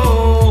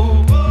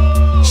 whoa,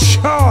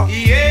 sure.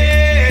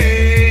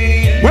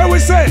 Yeah. Where we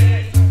say?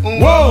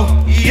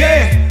 Whoa,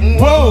 yeah,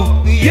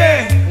 whoa,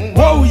 yeah,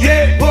 whoa,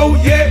 yeah, whoa,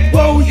 yeah,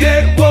 whoa,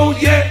 yeah, whoa,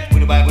 yeah. Put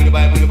the buy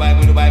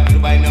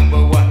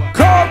number 1.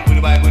 Come. Put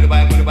the buy number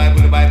 2.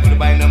 Put the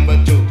buy number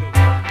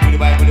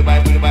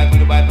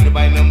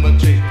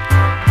 3.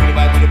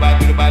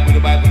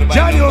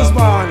 Johnny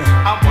Osborne. A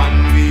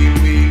one wheel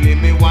wheelie,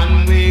 me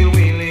one wheel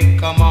wheelie,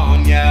 come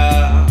on,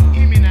 yeah.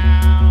 Give me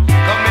now.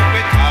 Come make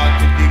me talk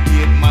to the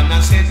gate man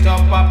and set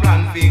up a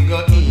plan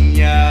figure in,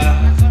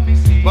 yeah.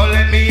 But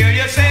let me hear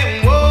you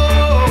say,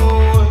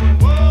 whoa,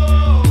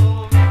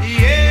 whoa,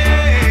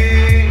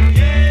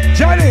 yeah.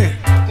 Johnny.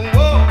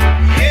 Whoa,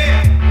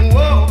 yeah,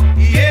 whoa,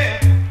 yeah,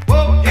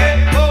 whoa,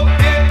 yeah, whoa,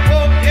 yeah,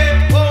 whoa,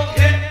 yeah, whoa,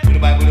 yeah. Put the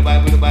buy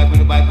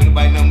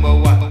number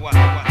 1. Put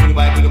the buy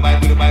number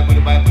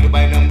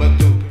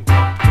 2.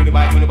 Put the buy number 2. Put the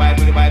buy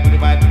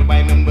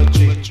number 3.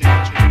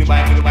 Put the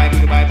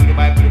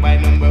buy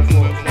number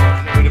 4.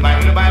 Put the buy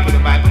number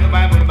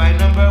 5. Put the buy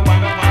number 1.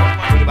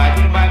 Put the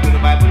buy.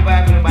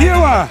 You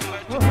are.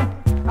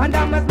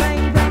 Under my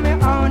slang, tell me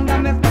under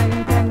my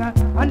slang,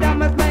 under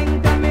my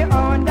slang, tell me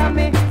under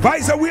me.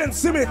 Vice a Wayne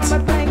Simmet. Under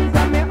my slang,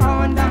 tell me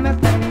under my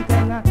slang,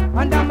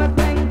 under my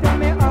slang, tell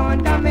me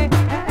under me.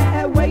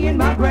 Way in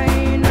my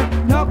brain,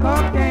 no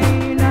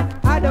cocaine.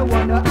 I don't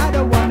wanna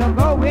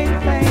go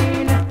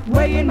insane.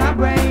 Way in my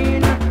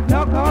brain,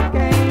 no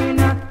cocaine.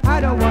 I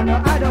don't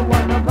wanna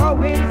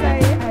go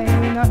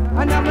insane.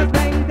 Under my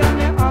slang, tell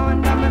me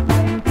under my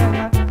slang,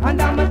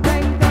 under my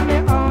slang, tell me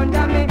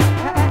under me.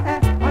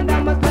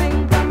 Under my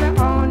slang, tell me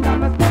under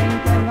my slang,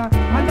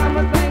 under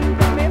my slang,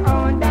 tell me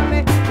under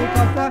me.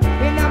 Because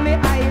in my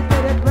eyes,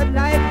 it red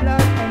like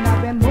blood, and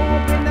I've been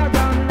moving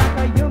around like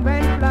a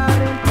human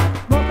blood.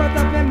 Smoke out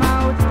of my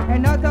mouth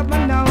and out of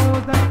my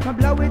nose. I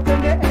blow it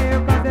in the air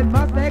 'cause it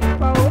must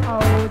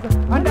expose.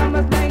 Under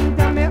my slang,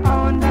 tell me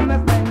under my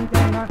slang,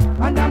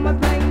 under my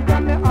slang,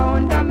 tell me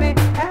under me.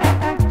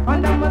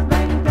 Under my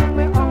slang, tell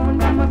me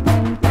under my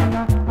slang,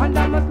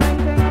 under my slang,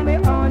 tell me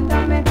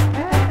under me.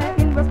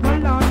 In West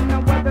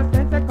Malone, where the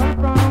sense come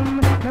from.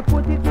 Me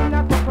put it in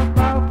a cup of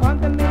cow,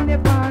 put them in the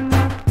pan.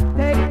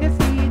 Take the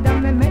seed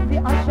and me make the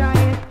ash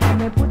shine.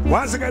 Me put it.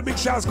 Once again, big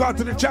shouts go out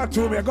to the chat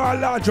room. You got a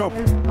large up.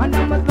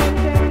 Under my slang,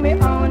 tell me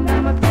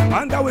under my slang.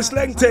 Under we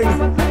slang thing.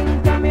 Under my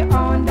slang, tell me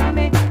under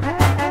me.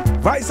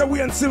 Vice a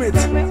Wayne Simmet.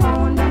 Tell me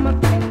under my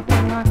slang,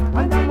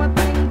 under my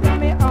slang, tell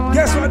me under.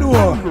 Guess what do?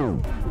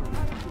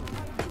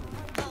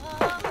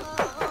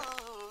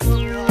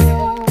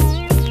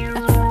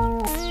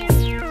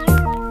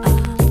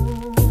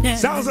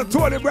 Sounds of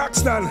Tony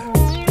Braxton.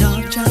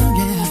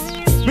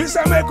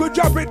 Mr. Make could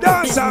drop it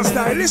dancehall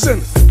style.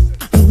 Listen.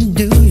 Who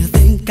do you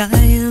think I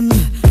am?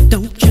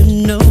 Don't you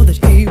know that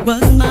he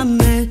was my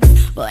man?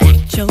 Well, I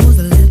chose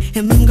to let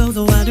him go,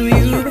 so why do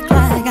you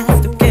reply? I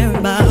still care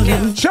about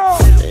him. Sure.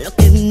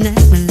 Looking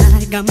at me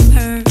like I'm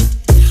hurt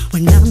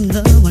when I'm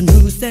the one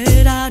who said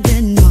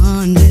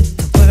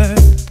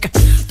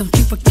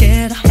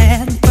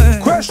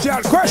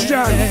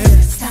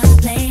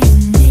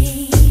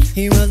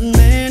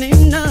man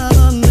enough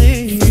of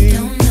me. If you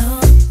don't know,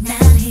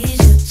 now here's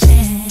your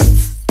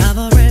chance. I've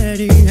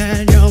already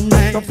had your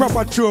man. The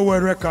proper true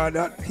word record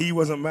that he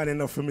wasn't man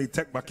enough for me.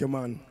 Take back your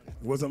man.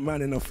 He wasn't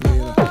man enough for me.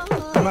 You know?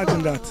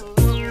 Imagine that.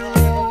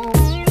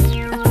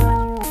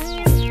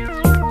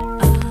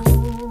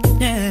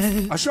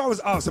 I sure I was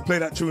asked to play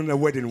that tune in a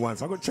wedding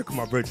once. I got to check on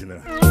my virgin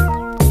there.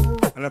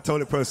 And I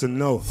told the person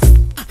no.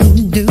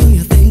 Do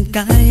you think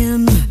I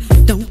am?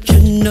 Don't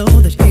you know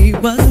that he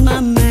was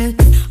my man?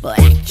 But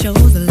I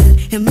chose to let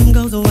him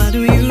go, so why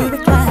do you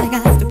act like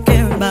I still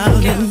care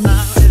about him?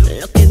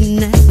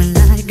 Looking at me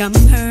like I'm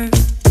hurt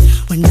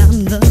when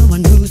I'm the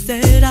one who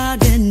said I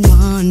didn't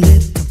want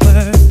it to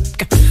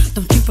work.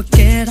 Don't you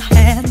forget I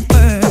had him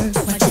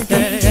first. What you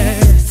think?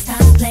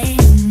 Stop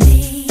playing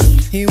me.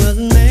 He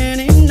wasn't man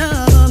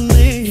enough of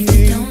me. If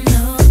you don't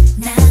know,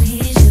 now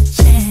here's your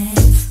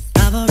chance.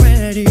 I've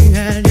already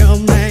had your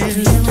man.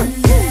 You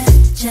wonder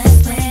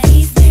just where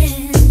he's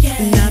been,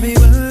 yeah. And I'll be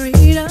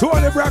worried.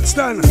 Tony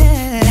Braxton.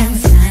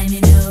 Last time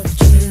you know the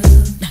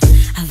truth,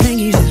 I think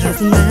he's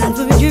just a man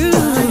for you.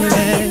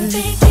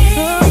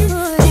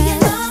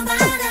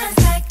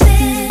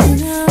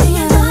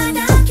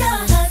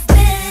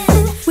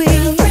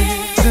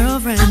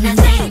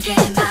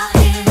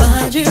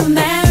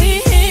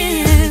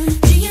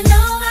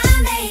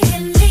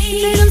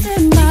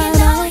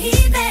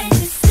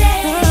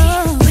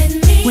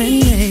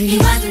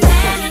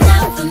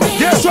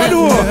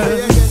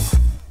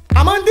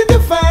 I'm under the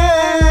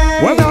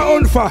fame. Well, now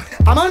on fire.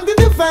 I'm under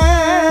the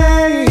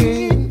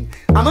fame.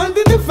 I'm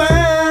under the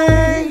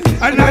fame.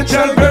 A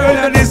natural girl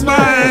and his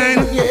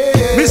mind.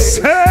 Yeah. Miss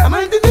her. I'm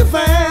under the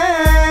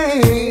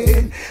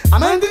fame.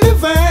 I'm under the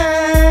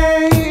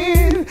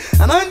fame.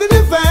 I'm under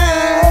the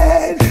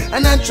fame. A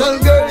natural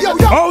girl. Yo,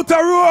 yo. Out the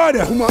road.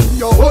 Come on,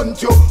 yo,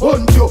 hunt you,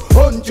 hunt you,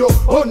 hunt you,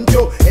 hunt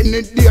you.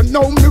 Any day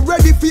now, me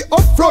ready for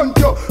upfront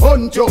you.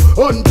 Hunt you,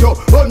 hunt you,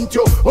 hunt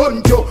you,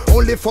 hunt you.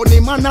 Only funny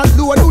man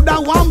alone do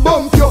that one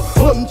bump you.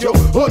 Hunt you,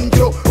 hunt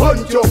you,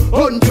 hunt you,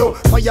 hunt you.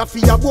 Fire for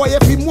your boy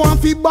if him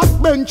want fi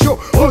backbench you.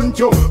 Hunt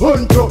you,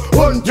 hunt you,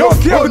 hunt you. Yo,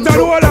 Captain,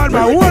 hold on,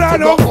 man. Hold on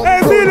now.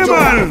 Hey, Billy,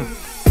 man.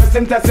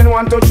 Testing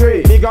 1, 2,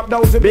 3. Big up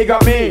those who big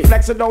up me.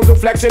 Flex those who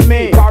flex with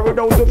me. Power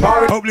those who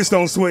power. Hope this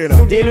don't sway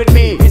now. Deal with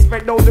me.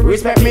 Respect those who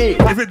respect me.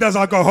 If it does,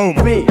 I'll go home.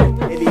 Me.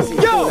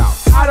 Yo,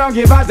 I don't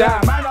give a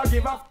damn. I don't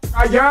give a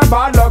you're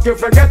bad luck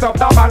if you get up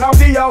the man up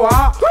to your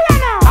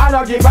I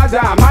don't give a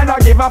damn. I don't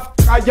give a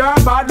you're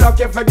bad luck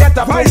if you get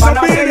up the man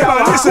up to your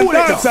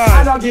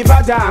I don't give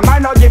a damn. I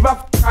don't give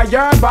a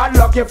you're bad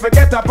luck if you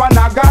get up on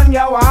a gun you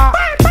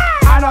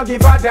I don't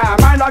give a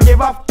damn. I don't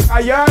give a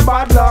you're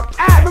bad luck.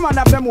 Every man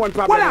have them one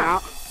problem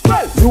now.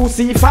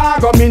 Lucifer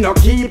go me no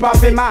keep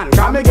up a man.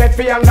 Can me get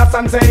fi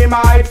understand say him a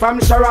hide from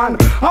Sharon.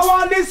 I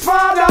want this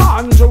father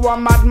Andrew a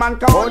madman.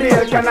 How the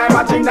hell can I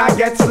imagine I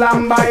get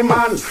slammed by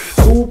man?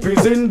 Soup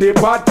is in the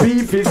pot,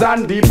 beef is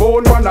on the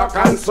bone. Wanna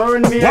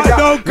concern me? Why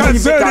don't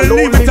concern it?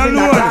 Leave it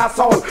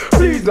alone.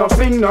 Please no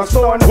fling no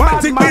stone.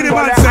 What thing be the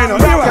man say no?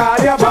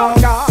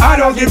 I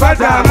don't give a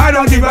damn. I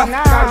don't give a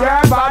damn.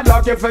 You're bad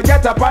luck if you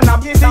get up on a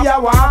busy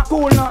you want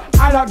cool no.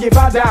 I don't give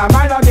a damn.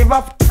 I don't give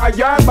a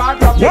you're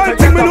bad luck if you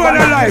get up on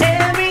a life.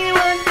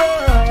 Everyone for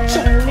a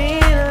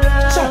little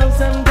love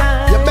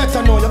sometimes. You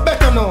better know, you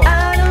better know. I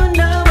don't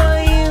know about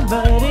you,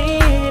 but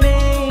it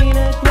ain't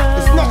a crime.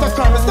 It's not a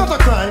crime, it's not a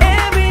crime.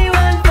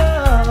 Everyone for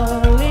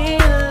a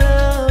little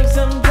love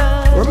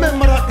sometimes.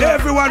 Remember that.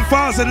 Everyone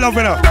falls in love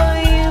with her. About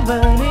you,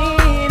 but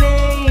it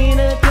ain't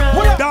a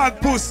crime.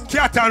 Dog, puss,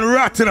 cat and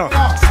rat, you know.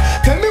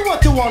 Tell me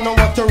what you wanna,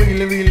 what you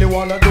really, really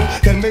wanna do.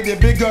 Tell me,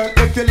 baby girl,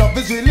 if your love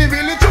is really,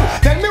 really true.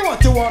 Tell me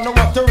what you wanna,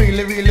 what you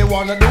really, really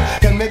wanna do.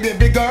 Tell me,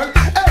 baby girl,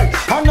 hey,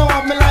 I know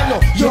I'm like,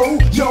 no, yo,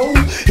 yo.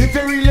 If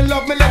you really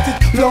love me, let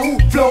it flow,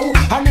 flow.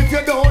 And if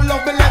you don't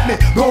love me, let me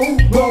go,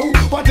 go.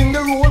 What in the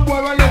road, boy,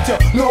 I let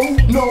you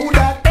know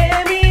that.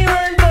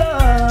 Everyone for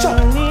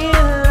a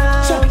little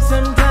love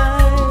sometimes.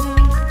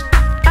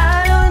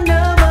 I don't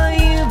know about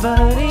you,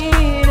 but it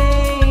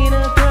ain't a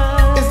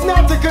crime. It's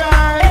not a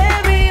crime.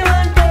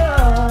 Everyone for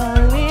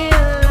a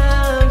little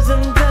love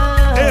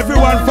sometimes.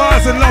 Everyone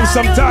falls in love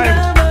sometime.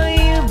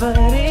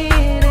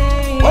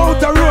 Out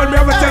the road, me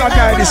ever tell a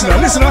guy this now.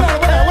 Listen up.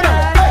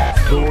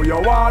 Do you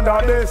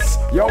wanna this?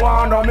 You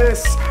wanna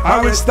miss? I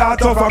will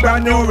start off a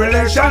brand new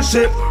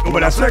relationship.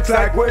 But I flex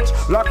like witch,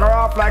 lock her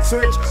off like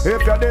switch.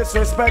 If you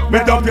disrespect me,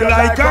 dump you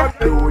like her.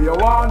 Do you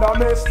wanna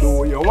miss?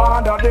 Do you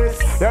wanna this?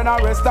 Then I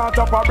will start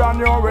up a brand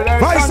new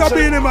relationship. Vice up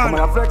in it, man.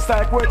 When I flex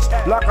like witch,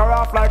 lock her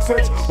off like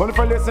switch. When if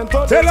you listen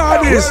to tell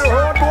her this.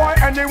 Road boy,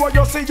 anyway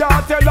you see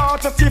her, tell her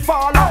to see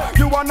follow.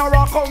 You wanna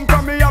rock home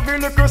from me, have a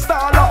little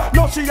star.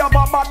 No, she have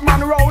a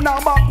Batman round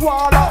her back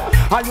wall.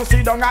 And you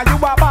see down and you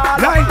a ball.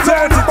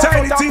 9:30,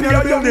 tiny team in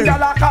the building.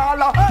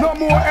 No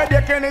more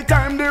headache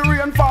anytime the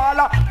rain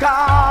fall.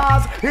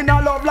 Cause in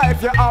a love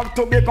life you have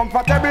to be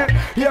comfortable.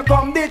 Here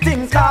come the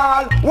things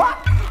call. What?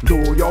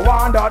 Do you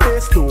wonder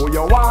this? Do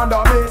you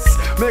wonder this?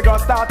 Me go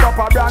start up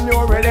a brand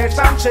new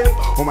relationship.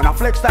 Woman a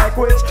flex like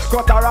witch,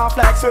 cut her off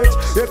like switch.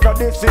 If you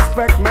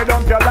disrespect me,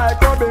 dump you like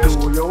rubbish.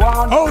 Do you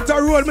want out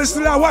the road, me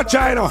still a watch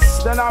China.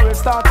 Then I will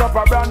start up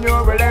a brand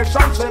new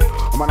relationship.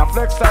 Woman a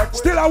flex like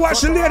still I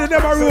watch the lady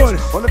them a roll.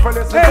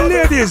 Hey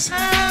ladies.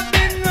 I've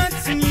been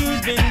watching,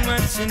 you've been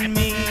watching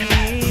me.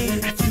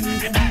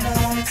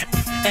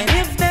 And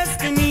if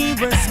destiny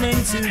was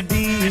meant to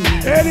be,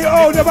 any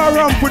old never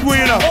ramp with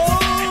winner. Oh,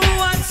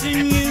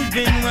 watching, you've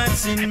been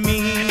watching me.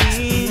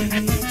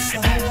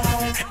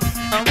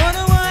 I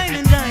wanna wine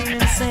and dine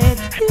and say,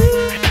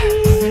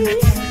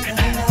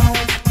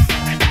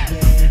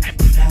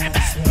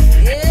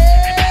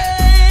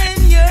 yeah,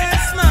 your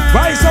smile.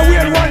 Vice a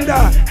weird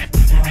wonder.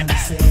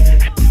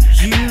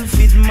 You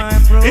fit my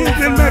profile.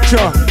 England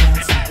Metro.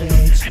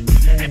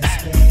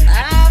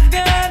 I've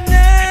got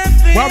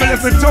nothing. Why we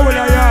left the towel in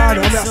the yard?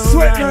 I'm just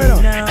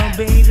sweating now,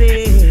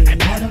 baby.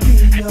 Wanna be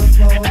your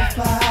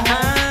profile.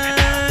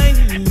 I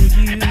need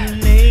you,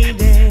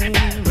 lady,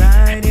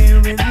 right here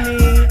with me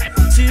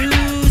to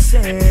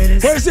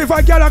satisfy. Well, see if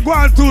I get a go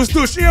on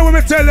touche. Hear what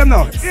me tell them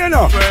now. You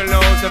know. Well,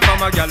 now, if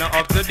I'm a gal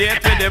up to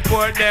date with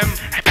deport them.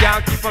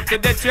 Can't keep up to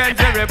the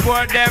trends and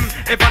report them.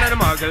 If I'm a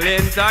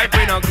muggling type,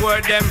 we not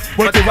court them.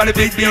 But if I'm the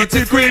big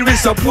beauty queen, we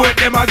support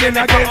them again.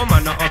 I'm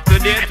not up to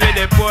date with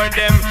deport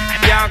them.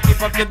 Can't keep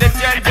up to the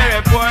trends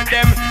and report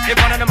them. If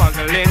I'm a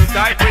muggling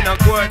type, we not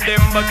court them.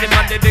 But if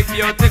I'm the big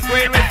beauty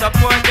queen, we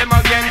support them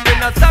again.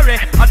 We're not sorry.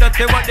 I don't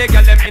say what they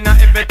get them in a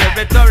every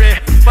territory.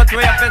 But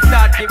we have to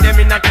start keep them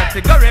in a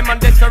category.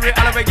 Mandatory,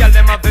 all of we get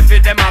them up if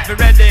them up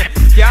ready.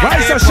 Can't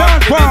keep up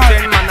to the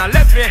trend, man, I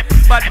left me.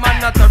 But man,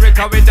 not sorry,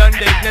 cause we done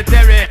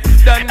dignitary.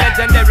 Done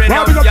legendary,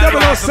 now we got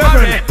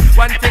 007.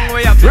 One thing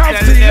we have to tell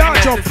them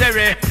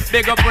necessary.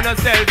 Big up on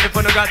yourself if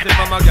you no got it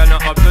from a girl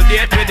not up to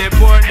date with the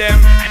poor them.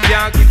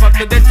 Can't keep up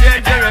to the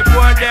change, you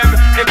report them.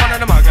 If one of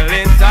the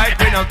muggling type,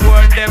 we not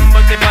court them.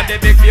 But if I'm the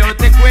big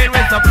beauty queen,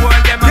 we support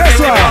them. Yes,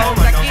 sir.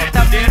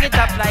 Bring it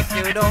up like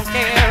you don't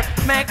care.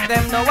 Make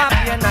them know up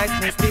your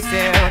niceness be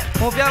fair.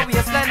 Move your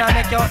waistline and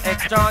make your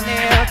extra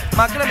near.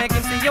 Muggle make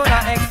him see you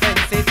not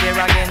expensive here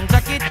again.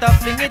 Jack it up,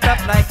 bring it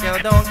up like you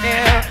don't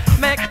care.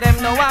 Make them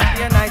know up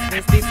your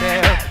niceness be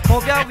fair.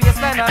 Move your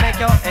waistline and make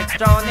your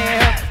extra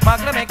near.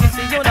 Muggle make him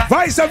see you not.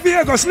 Vice of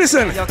Vegas,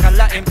 listen. You call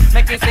him,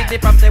 make him see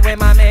the property where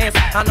my miss.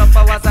 And up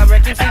hours I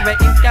work him see where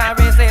him can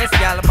resist.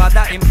 Y'all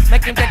bother him,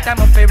 make him take time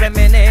up to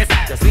reminisce.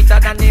 You're sweeter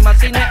than the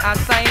machine with a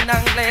sign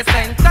and glaze.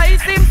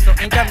 Entice him so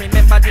he can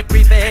remember the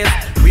preface.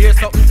 Wear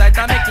something tight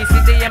and make him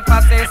see the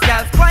emphasis.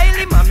 Y'all spoil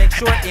him and make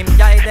sure him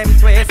guide them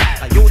twist.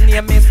 And your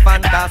name is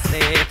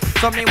fantastic.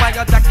 So me why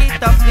you jack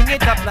it up, bring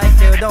it up like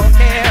you don't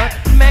care.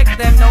 Make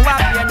them know up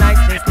your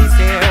niceness this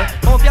year.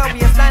 Move your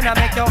waistline and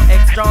make your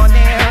extra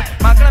near.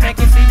 Magla make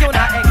him see you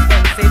not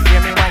expensive.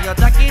 Hear me why you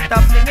jack it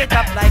up, bring it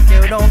up like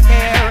you don't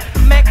care.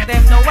 Make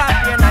them know up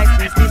your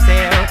niceness this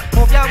year.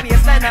 Move your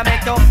waistline and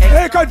make your extra.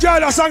 Hey, can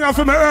you a song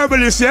from my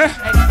herbalist, yeah?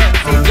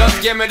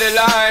 Just give me the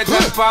light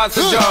and pass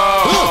the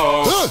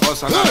joe.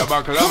 What's another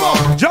buckle of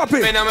more? Drop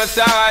it. Been on my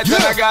side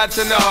and I got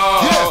to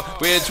know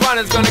which one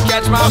is gonna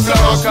catch my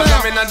flow. Cause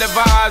I'm in the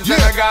vibes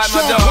and I got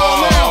my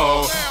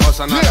dough. What's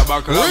another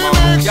buckle of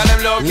more? Yeah,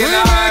 them looking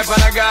hype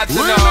and I got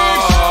to know.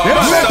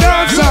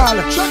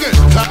 Check it.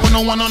 Clap on the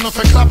one, on the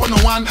clap on the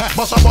one.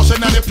 Boss a boss in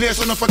the place,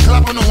 on the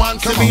clap on the one.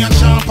 See me and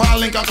Sean Paul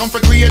Link, I come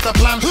for create a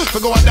plan. For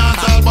go a dance,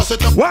 I'll bust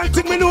it up. One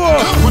thing me know.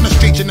 On the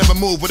street, you never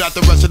move without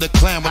the rest of the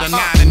clan. With a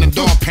 9 in the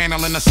door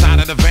panel in the side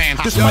of the van.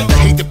 Despite the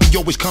hate that be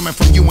always coming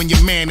from you and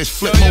your man, it's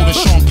flip mode and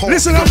Sean Paul.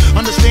 Listen up.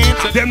 Understand?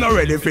 Them not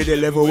ready for the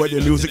level where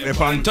the music they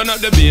on. Turn up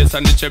the bass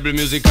and the treble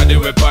music are the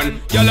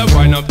weapon. Y'all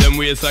wind up them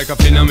waist like a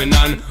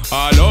phenomenon.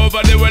 All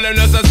over the world and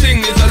just a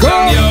sing this a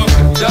song, yo.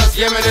 Just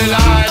give me the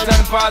light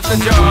and pass the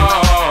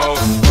joe.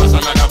 What's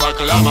another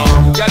buckle of more?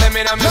 Y'all let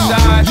me on my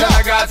side and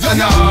I got to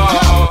know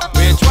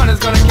which one is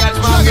gonna catch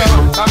my go.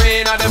 I'm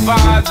in on the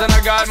vibes and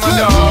I got my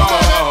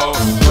dough.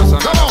 What's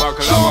another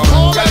buckle of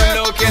more?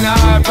 Y'all looking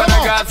hype and I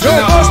got to know.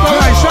 Yo, Busta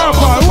Rhymes, Sean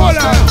Paul,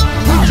 hold on.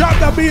 Drop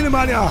that beanie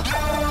man, yeah.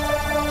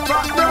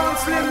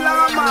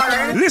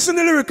 Listen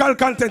to the lyrical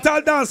content,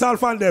 all dance, all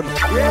fan them.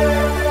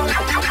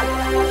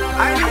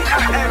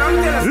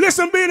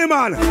 Listen, Beanie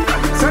Man.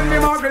 Send the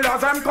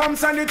mugglers, them come,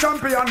 send the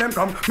champion, them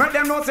come. Make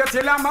them know say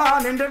till a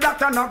man in the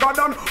doctor no go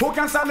done. Who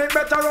can stand it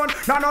better run?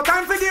 Now no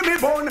time to give me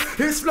bone.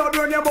 His flood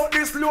when you bought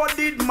this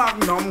loaded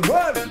magnum.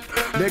 Well,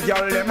 the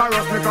girl them a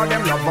rush because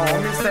them love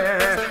how me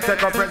stay.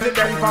 Take a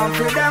president from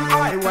to them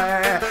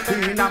highway.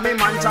 In a me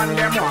mansion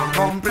them want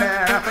come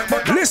play.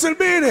 But listen,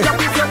 Beanie.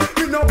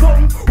 You know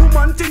bum,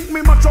 woman think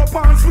me match up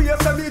and swear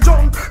say me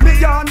jump. Me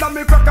yonder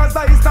me crackers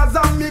eyes as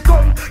and me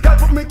come. Girl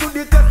put me to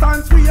the test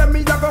and swear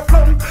me a go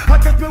flum. I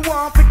get me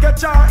one to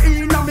catch her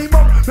in a me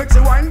bum. Make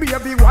you wine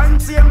baby wine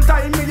same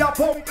time me a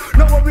pump.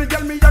 Now we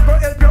girl me a go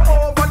help you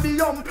over the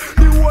hump.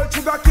 The whole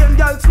sugar cane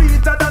girl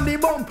sweeter than the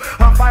bump.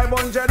 And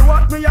 500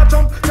 watt me a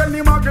jump. Send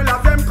the muggle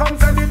of them come,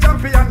 send the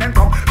champion them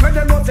come. Make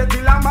them know say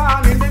till a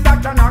man in the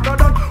doctor no go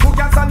done. Who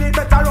can stand it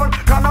better run?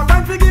 Can no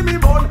time to give me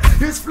bone.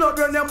 His flow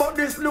flood when you bought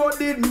this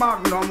loaded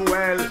magnum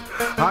well.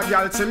 A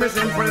girl see me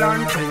simple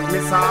and think me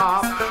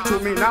soft. To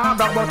me now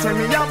but when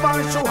me up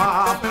and show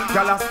off.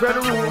 Girl I spread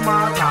the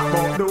rumor talk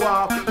about the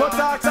war. But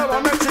talk so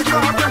I make she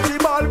call when she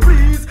ball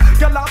please.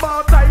 Girl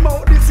about time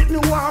out this it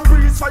new warm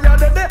breeze. Fire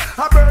the day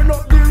I burn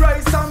up the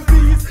rice and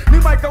peas. The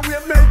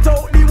microwave melt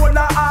out the whole of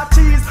our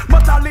cheese.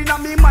 But all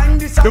in me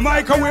mind this. The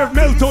microwave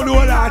melt out the whole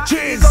of our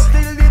cheese.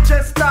 Till the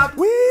chest stop.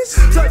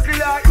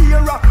 Circular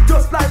era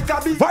just like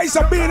a beat. Vice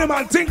of being a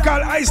man think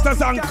all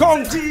oysters and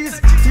conch.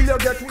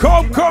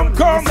 Come.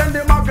 Send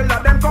the muggle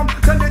of them come.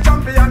 Send the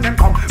champion them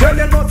come. Tell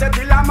them no say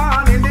till a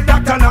man in the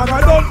doctor now go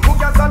done. Who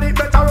can stand it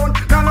better run?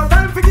 Now no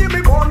time for give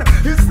me bone.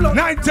 It's flow.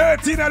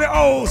 9:13 at the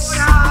house.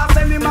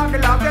 Send the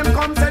muggle of them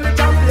come. Send the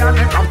champion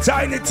them come.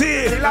 Tiny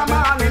T. Till a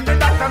man in the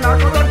doctor now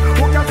go done.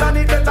 Who can stand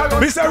it better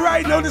run? Mr.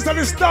 Right now this is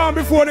the storm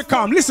before they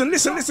come. Listen.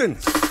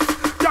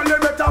 Y'all you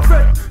better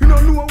fret. You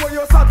don't know where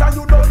you're sat and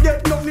you don't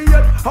get nothing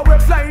yet. How we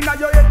flying on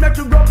your head make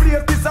you go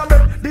place. This a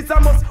bet, this a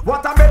must.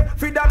 What a bet,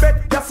 feed a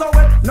bet. You're so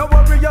wet. No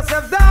worry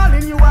yourself,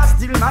 darling. You are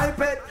still my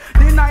pet.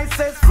 The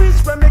nicest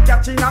fish when me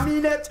catching a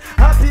minute.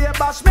 Happy a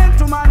bashment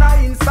to man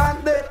a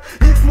instant death.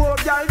 If more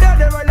y'all there,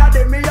 the well of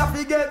them me a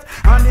forget.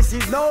 And this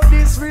is no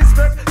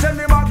disrespect. Send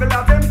the muggle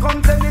of them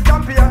come, send the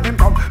champion them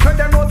come. When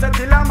them know say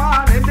till a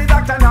man in the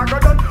doctor now go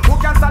done. Who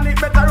can stand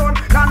it better run?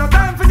 Now no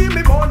time for give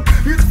me bone.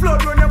 It's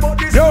flood when you about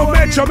this. Yo,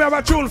 Metro, me have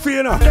a tune for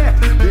you now.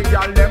 Big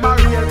girl, them a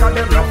real, cause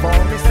them love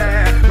for me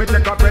say. We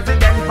take a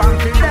president pan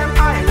for them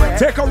highway.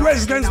 Take a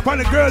residence pan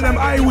the girl them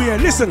highway.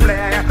 Listen. But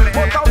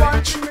I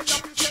want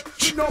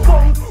no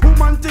bone.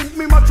 Woman think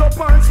me match up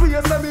and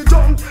swear say me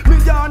jump. Me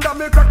under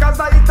me crackers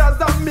iced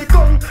as me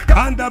come.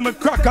 Under me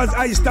crackers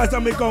iced as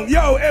me come.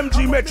 Yo,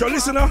 MG Metro,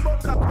 listen up.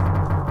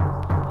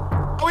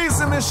 Who is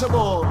the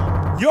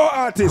Mishabot? Your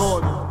artist.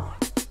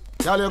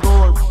 Girl, you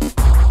good.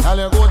 Girl,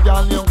 you good,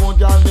 girl, you good,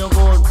 girl, you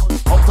good.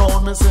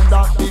 Uptown missing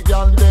that big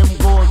girl, them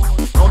good.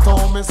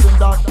 Downtown missing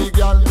that big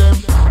girl, them.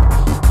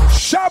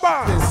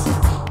 Shabba.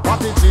 What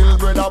the chill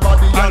brother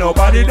body? I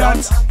nobody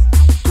that.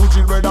 Two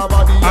chill brother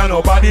body? I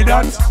nobody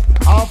that.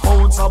 Half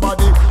ounce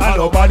somebody? I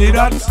nobody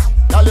that.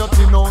 Girl, you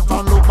thin out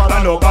and look bad.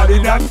 I nobody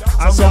that.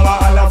 And some are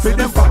all of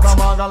them fat.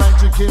 Some are like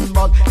chicken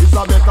bad. It's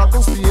a better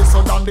to stay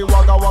so than the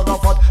wagga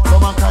fat.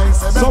 Some kind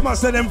say them. Some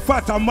say them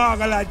fat and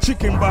marga like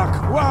chicken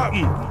back. What?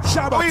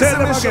 Shabba, tell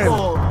them again.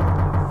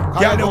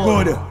 Girl,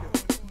 you good.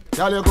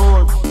 Girl, you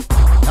good.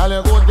 Girl,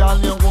 you good, girl,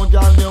 you good,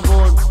 girl, you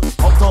good.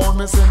 Uptown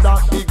missing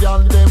that big girl,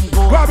 them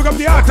good. Go pick up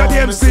the art of the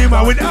MC,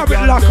 man, with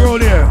Abbott Lock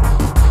round here.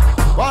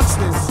 What's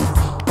this?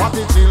 What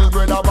the chill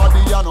brother body,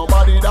 and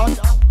nobody that.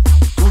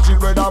 Two chill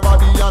brother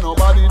body, and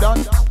nobody that.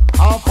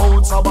 Half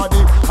ounce somebody,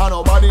 and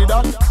nobody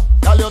that.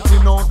 Girl, you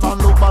thin out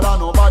and look bad,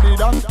 and nobody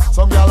that.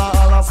 Some girl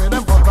all say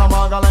them fat and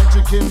maga like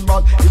chicken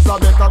bad. It's a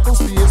better to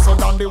stay so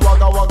than the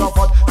wagga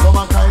fat.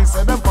 Some kind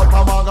say them fat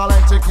and maga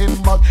like chicken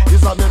bad.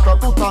 It's a better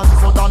to tan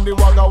so than the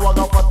wagga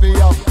fat. We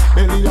have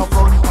belly a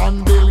front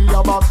and belly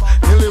a back.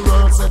 Till the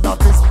world said that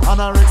is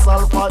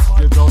anorexal fat.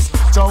 You just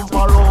jump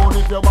around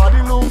if your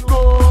body look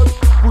good.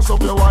 Push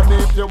up your one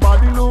if your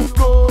body look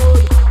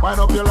good.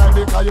 Wind up your line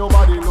because your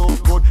body look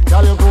good.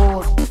 Girl, you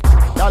good.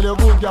 Girl, you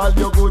good, girl,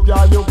 you good,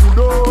 girl, you good,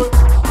 oh.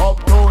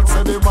 Uptown,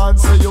 say the man,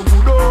 say you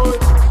good, oh.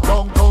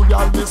 Downtown,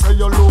 girl, me say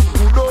you look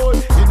good, oh.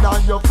 In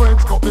and your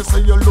friends, come, me say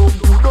you look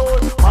good, oh.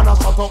 Man, a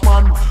shut up,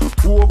 man,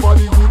 over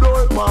the good,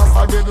 oh.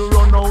 Master get to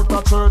run out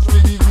of church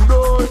with the good,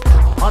 oh.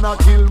 Man, a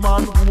kill,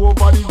 man,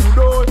 over the good,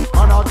 oh.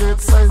 Man, a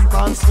get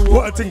sentenced to.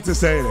 What a thing to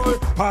say,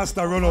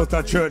 Pastor run out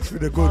of church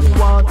with the good, oh.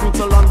 Want you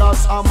to learn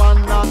that's a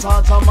man, not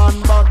charge a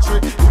man battery.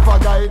 If a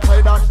guy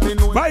try that, then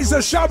no. Vice a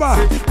Shabba.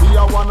 We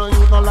are one of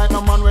you, not like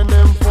a man when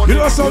them. You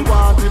know some,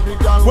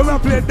 when I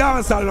play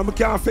dancehall, I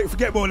can't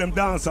forget about them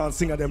dancehall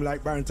singer them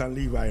like Barrington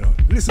Levi, you know.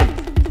 Listen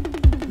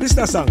to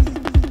that song.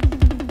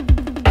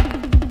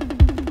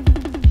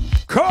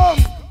 Come!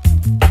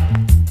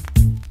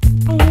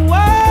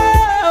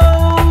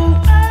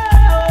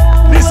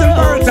 Listen,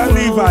 Barrington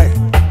Levi.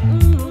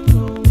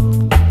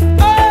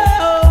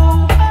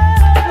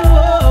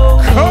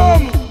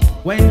 Come!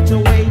 Went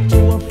away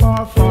to a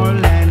far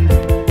land.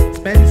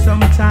 Spent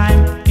some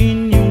time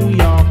in New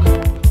York.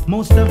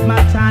 Most of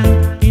my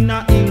time in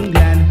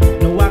England.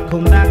 Now I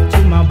come back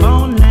to my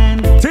bone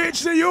land.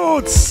 Teach the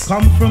youths.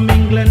 Come from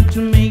England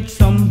to make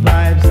some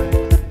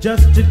vibes,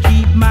 just to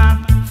keep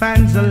my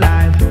fans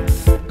alive.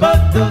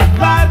 But the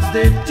vibes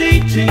they're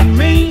teaching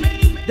me,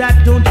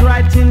 that don't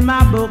write in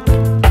my book.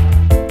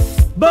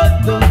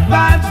 But the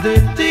vibes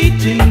they're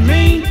teaching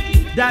me,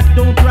 that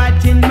don't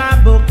write in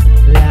my book.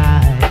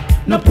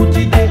 Lie. No put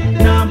it there,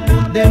 no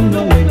put them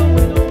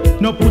nowhere.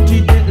 No put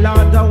it there,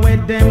 Lord, away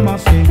them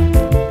must say.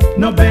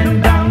 No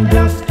bend down,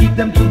 just keep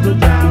them to the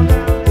ground.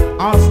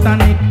 All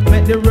stand it,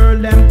 make the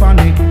world them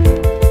panic.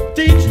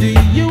 Teach the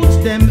youths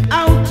them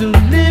how to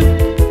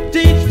live.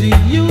 Teach the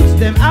youths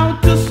them how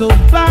to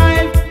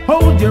survive.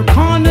 Hold your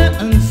corner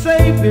and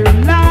save your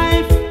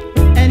life.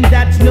 And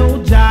that's no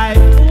jive.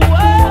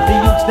 The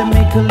youths them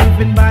make a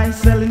living by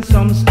selling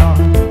some stuff,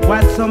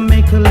 while some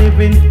make a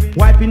living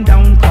wiping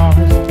down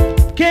cars.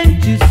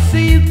 Can't you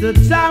see the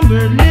time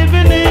we're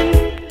living in.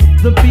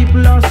 The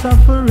people are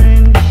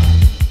suffering.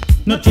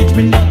 No teach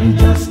me nothing,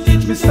 just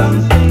teach me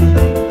something.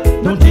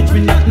 Don't teach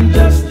me nothing,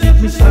 just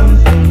teach me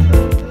something.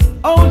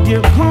 Hold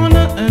your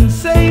corner and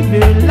save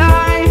your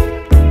life,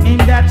 and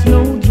that's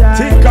no jive.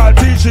 Think I'll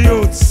teach you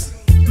youths.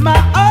 My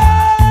heart,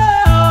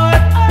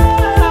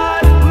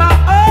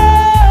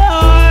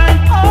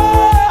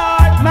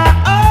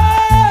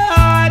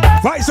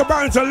 Vice of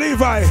Barrington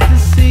Levi. to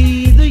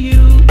see the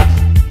youth.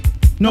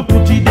 No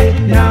put it there,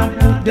 now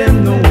put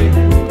them no way.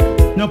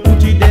 No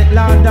put it there,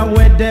 louder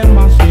where them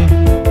must be.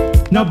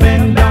 No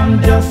bend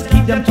down, just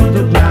keep them to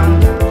the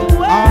ground.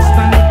 All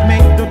stand up,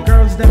 make the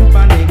girls them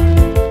panic.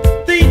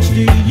 Teach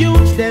the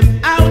youths them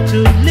how to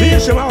live.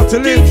 Teach them how to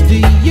live.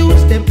 Teach the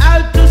youths them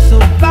how to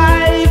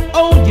survive.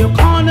 Hold your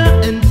corner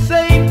and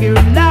save your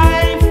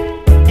life,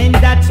 and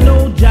that's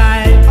no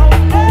jive. Oh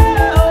no.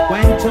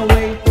 Went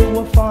away to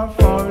a far,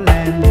 far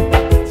land.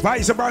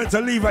 Vice of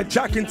Barrington Levi,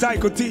 Jack and Ty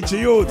could teach you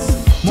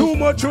youths. Too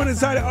much room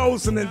inside the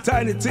house and then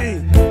tiny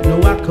thing.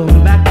 No, I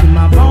come back to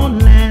my own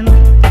land.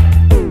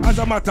 As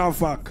a matter of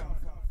fact,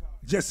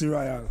 Jesse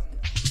Royal.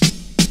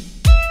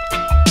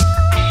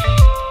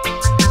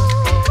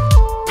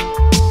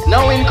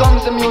 Now in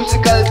comes the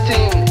musical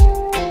thing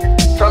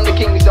from the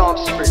King's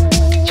Offspring,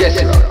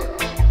 Jesse Royal.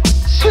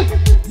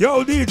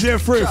 Yo, DJ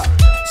Frith.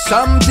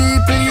 Some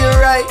people you're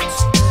right,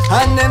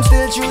 and them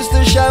still choose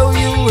to show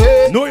you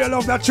hate. Know you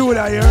love that tune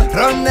out here.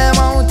 Run them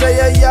out of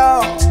your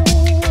yard.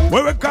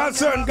 Where we call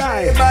certain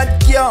guy.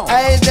 Bad girl,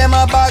 I them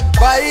a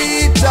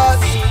backbiters,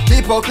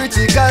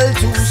 hypocritical,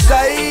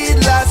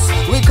 two-sideless.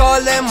 We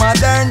call them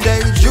modern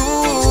day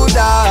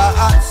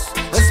Judas,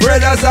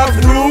 spreaders of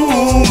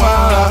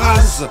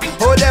rumors.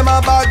 Oh, them a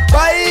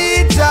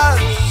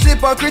backbiters,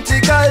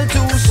 hypocritical,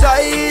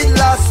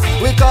 two-sideless.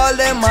 We call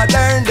them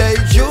modern day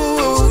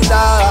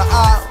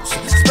Judas,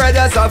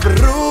 spreaders of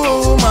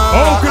rumors.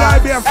 How could I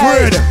be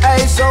afraid?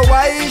 Hey, so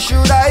why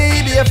should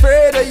I be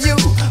afraid of you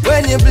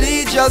when you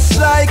bleed just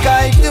like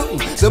I do?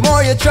 The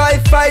more you try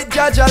fight,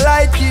 judge a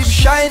light keeps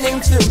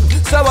shining through.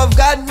 So I've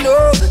got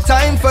no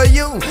time for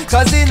you,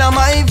 cause in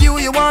my view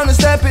you wanna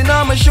step in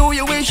on my shoe.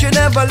 You wish you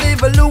never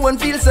leave a loo and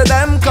feel so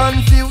damn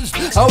confused.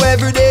 How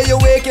every day you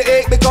wake you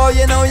ache because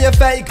you know you're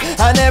fake,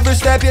 and every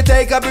step you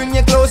take I bring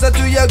you closer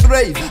to your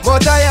grave.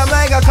 But I am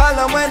like a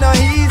column when I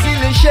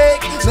easily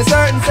shake. Me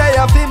certain say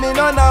I feel me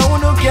none of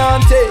who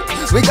can't take.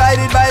 We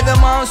guided by the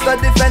monster,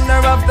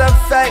 defender of the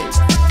faith.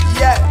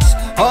 Yes,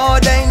 oh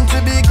them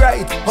to be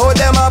great. Oh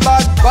them a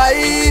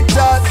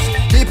backbiters,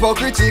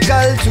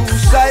 hypocritical,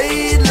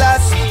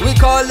 two-sideless. We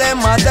call them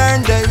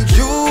modern day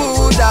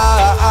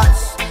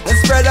Judas, and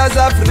spreaders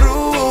of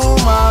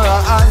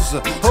rumors.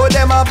 Oh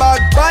them a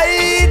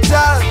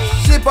backbiters,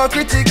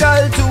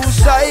 hypocritical,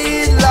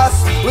 two-sideless.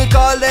 We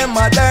call them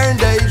modern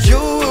day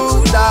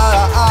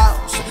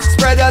Judas,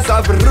 spreaders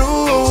of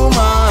rumors.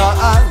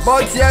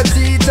 But your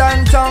teeth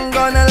and tongue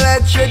gonna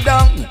let you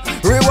down.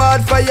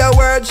 Reward for your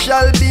words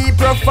shall be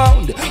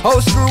profound. Oh,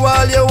 screw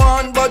all you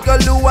want, but go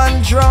loo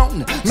and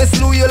drown. Me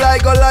slew you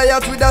like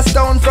Goliath with a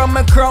stone from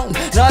a crown.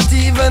 Not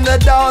even the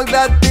dog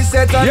that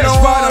beset on the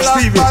wall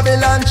of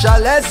Babylon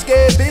shall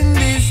escape in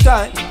this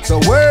time. So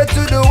word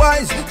to the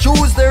wise,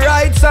 choose the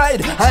right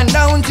side, and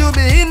down to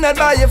be hindered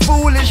by your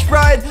foolish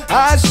pride.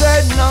 I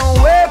said no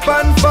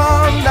weapon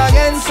formed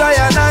against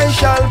I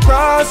shall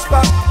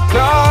prosper,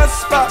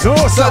 prosper. No,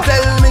 so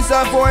tell me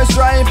some force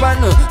stripe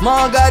and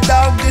maga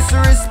dog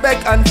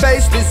disrespect and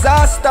face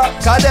disaster.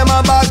 Cause them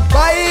a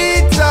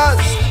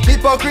backbiters,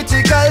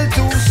 hypocritical,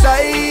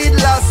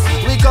 two-sideless.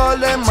 We call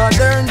them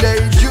modern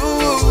day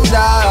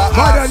Judas,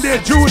 modern day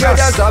Judas,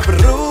 spreaders of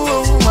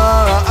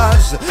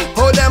rumors.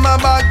 Oh them a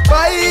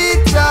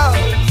backbiters,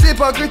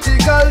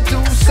 hypocritical,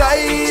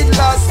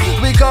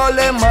 two-sideless. We call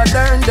them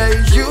modern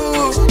day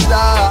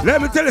Judas.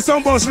 Let me tell you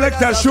something about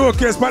Selector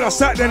Showcase by the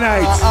Saturday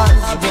night.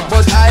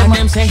 And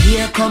them say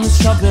here comes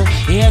trouble,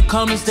 here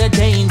comes the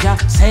danger,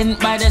 sent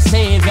by the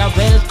Savior.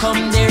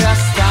 Welcome the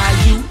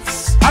Rasta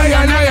youths.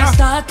 I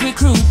start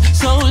recruit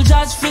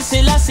soldiers for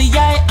Selassie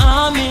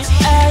army.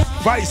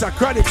 Vice of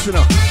Chronics, you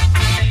know.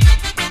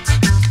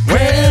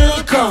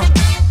 Welcome.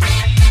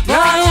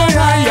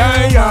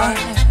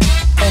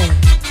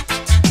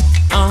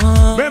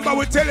 Remember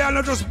we tell you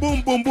not just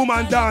boom, boom, boom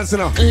and dance, you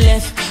know.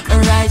 Left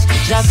and right,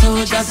 the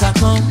soldiers are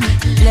come.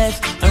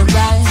 Left and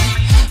right,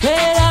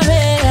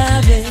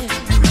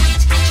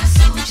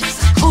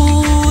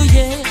 ooh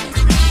yeah.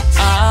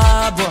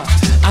 Ah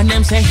boy. And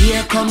them say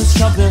here comes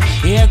trouble,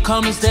 here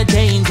comes the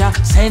danger,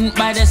 sent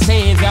by the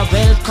Savior.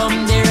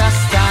 Welcome the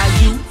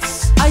Rasta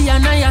youths.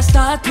 I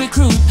start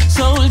recruit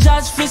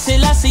soldiers for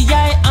Selassie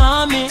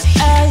army.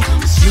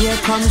 Here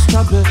comes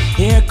trouble,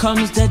 here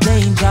comes the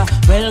danger.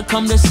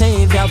 Welcome the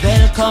Savior,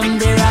 welcome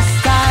the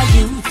Rasta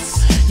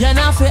youths. You're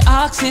not for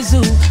ask is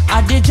who,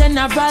 at the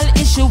general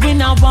issue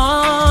in a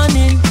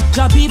warning.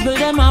 Job people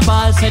them a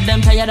ball, said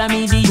them tired of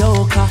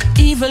mediocre.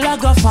 Evil a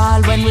go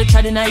fall when we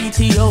tried in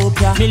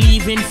Ethiopia.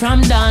 Believing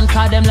from down,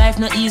 cause them life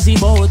no easy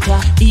boat.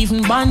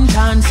 Even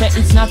Bantan said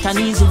it's not an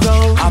easy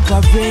road.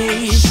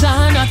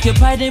 Operation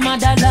occupy the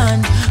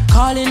motherland,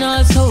 calling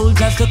all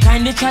soldiers to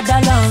kind each other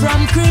along.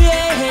 From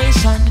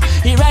creation,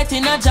 he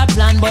writing a job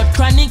plan, but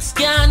chronics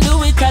can't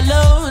do it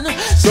alone.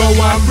 So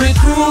I'm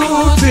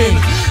recruiting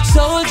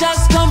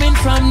soldiers coming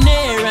from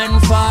near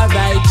and far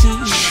by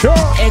choose.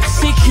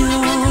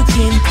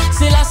 Executing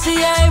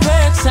Selassie I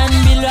works and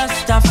be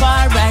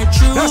Rastafari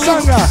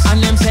truth.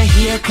 And them say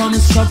here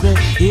comes trouble,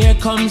 here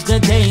comes the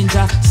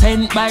danger,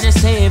 sent by the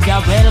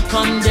Savior,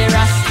 welcome the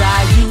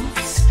Rasta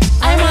youths.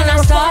 I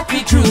wanna start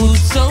recruit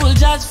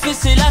soldiers for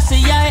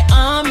Selassie I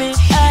army.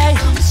 Aye.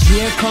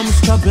 Here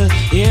comes trouble,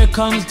 here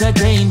comes the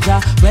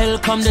danger,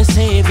 welcome the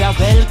Savior,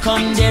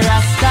 welcome the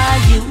Rasta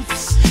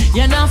youths.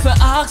 You know for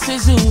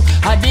axes who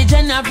are the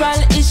general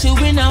issue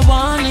in a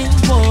warning,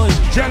 boy.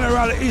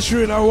 General issue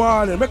in a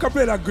warning. Make up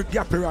play that good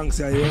gappy ranks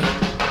here, yeah.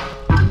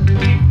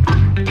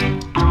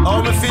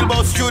 How me feel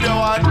about Studio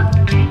One?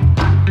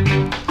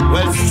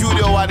 Well,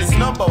 Studio One is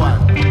number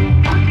one.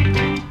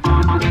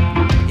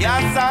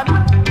 Yeah, son.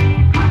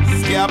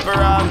 Gappy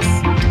ranks.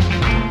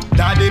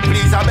 Daddy,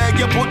 please, I beg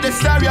you, put the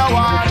stereo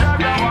on.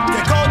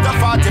 Take out the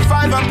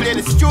 45 and play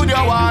the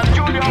Studio One.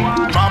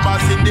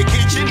 Mama's in the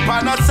kitchen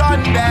pan a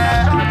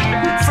Sunday.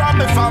 From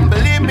me fam,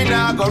 believe me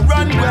now, go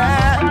run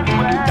where.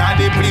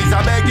 Daddy, please,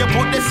 I beg you,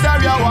 put the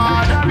stereo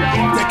on.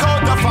 Take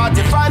out the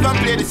 45 and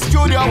play the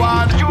Studio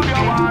One.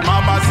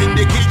 Mama's in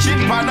the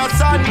kitchen pan a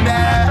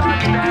Sunday.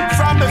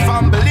 From me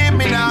fam, believe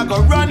me now,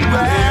 go run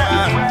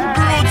where.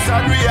 Roots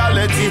and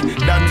reality,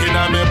 that in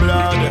my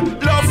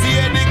blood. Love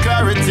for the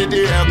clarity,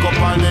 the echo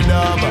on the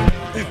dub.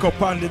 Echo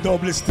on the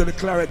dub, listen to the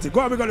clarity.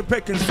 Go on, we got the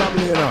Peckins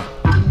family, you know.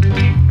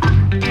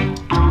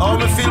 How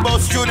me feel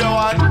about Studio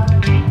One?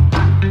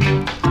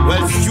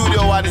 Well,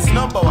 Studio One is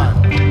number one.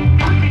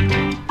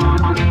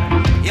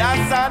 Yeah,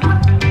 son.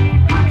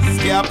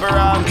 Gappy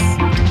ranks.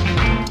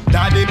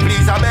 Daddy,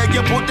 please, I beg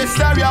you, put the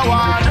stereo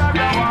on.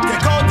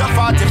 Take out the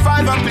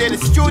 45 and play the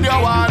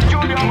Studio One.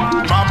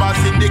 Mama's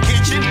in the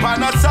kitchen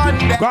pan a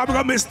Sunday. Go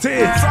on, Miss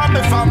T. From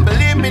me fam,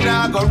 believe me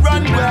now, go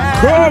run where.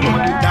 Come.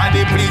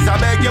 Daddy, please, I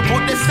beg you,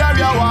 put the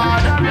stereo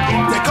on.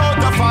 Take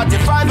out the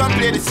 45 and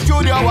play the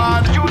Studio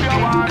One.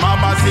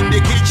 Mama's in the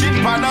kitchen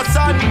pan a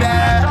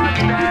Sunday.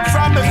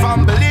 From me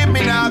fam, believe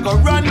me now, go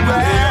run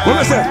where.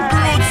 What was it?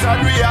 Roots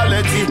and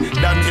reality,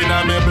 that in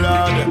my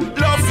blood.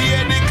 Love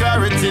for the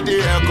clarity,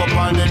 the echo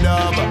on the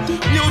dub.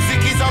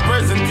 Music is a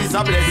present, is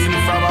a blessing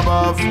from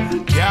above.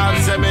 Can't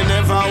say me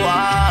never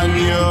want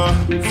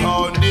you.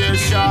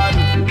 Foundation,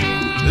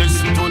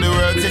 listen to the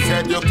words, it's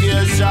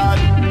education.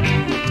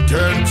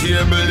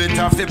 Turntable, it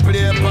have to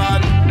play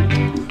pan.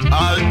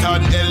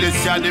 Alton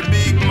Ellis, you're the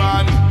big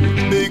man.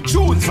 Big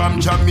tunes from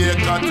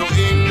Jamaica to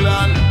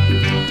England.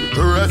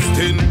 Rest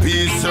in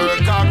peace, Sir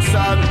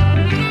Coxon.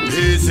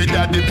 Easy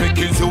Daddy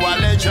Peckins, who a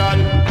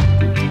legend.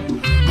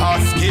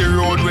 Husky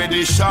Road where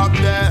they shop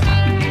there.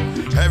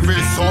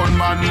 Every sound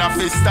man have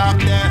to stop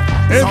there.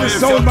 Every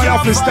sound man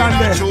have to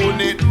stand there.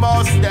 Tune it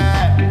must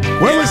there.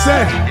 What we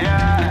say?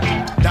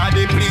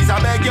 Daddy, please,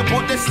 I beg you,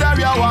 put the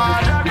stereo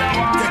on.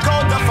 Take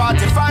out the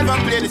 45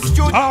 and play the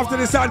Studio. After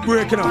this ad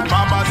breaking up.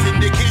 Mama's in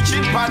the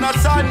kitchen pan a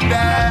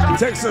Sunday.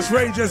 Texas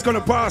Rangers gonna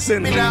pass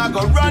in. Me now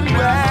go run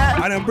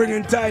where. And I'm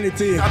bringing Tiny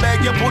T. I beg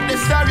you, put the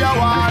stereo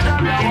on.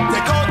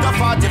 Take out the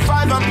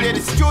 45 and play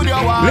the Studio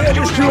One. Play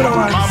the Studio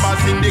One.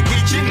 Mama's in the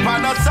kitchen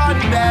pan a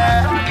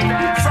Sunday.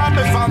 From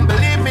me fam,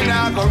 believe me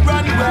now, go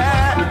run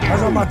where.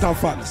 As a matter of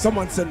fact,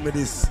 someone sent me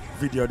this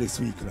video this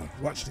week now.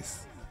 Watch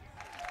this.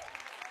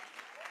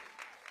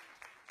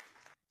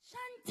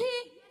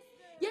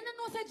 You don't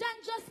know, say John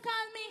just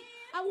call me.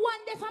 I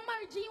want day for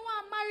marriage, you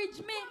want marriage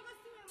me.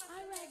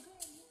 Alright.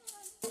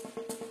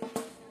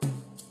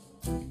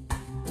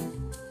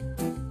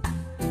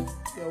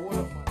 Yeah, hold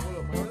up,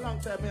 man. A long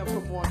time I have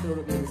someone to the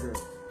baby girl.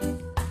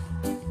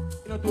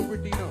 You know, too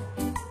pretty, you know.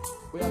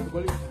 We have to go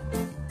listen.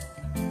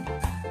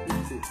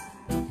 Listen.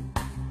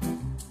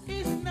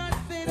 It's not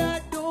that I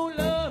don't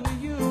love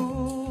you.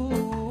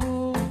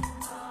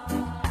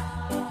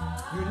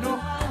 You know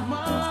how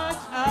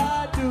much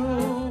I do.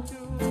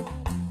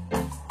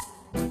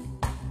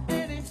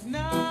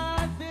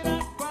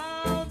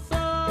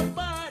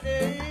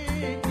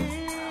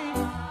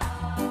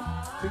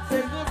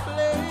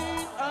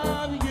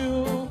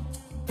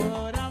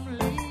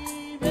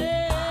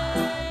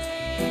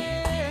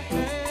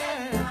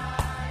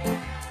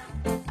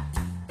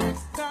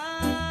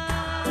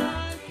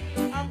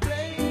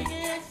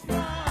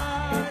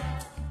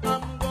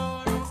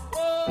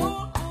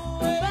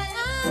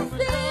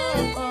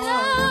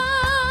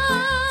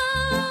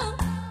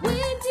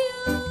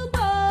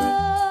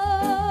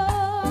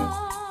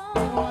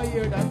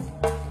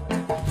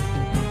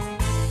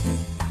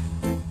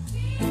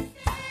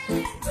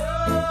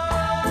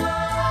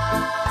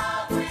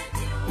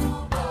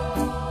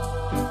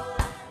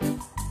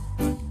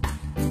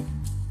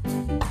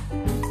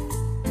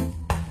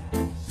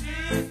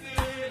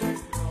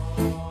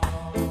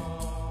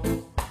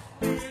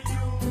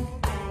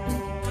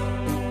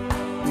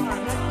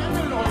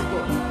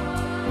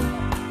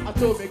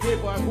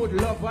 would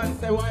love and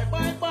say why,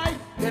 bye, bye.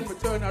 Then me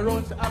turn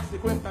around to ask the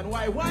question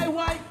why.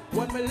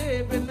 When me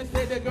leaving, me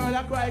say the girl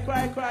I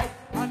cry.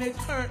 And it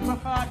hurt my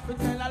heart to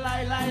tell a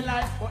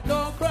lie. But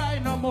don't cry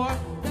no more,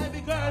 baby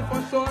girl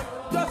for sure.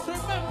 Just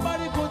remember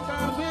the good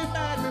times we've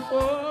had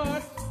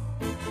before.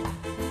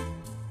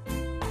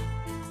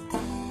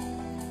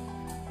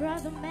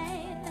 Brother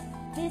man,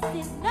 this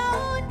is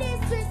no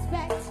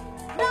disrespect.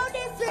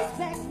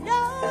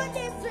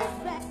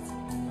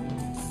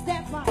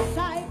 Step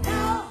aside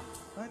now.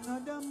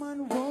 Another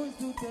man wants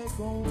to take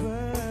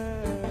over.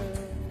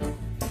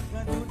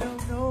 And you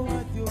don't know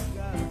what you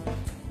got.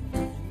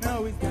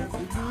 Now it's time to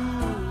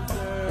lose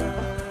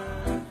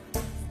her.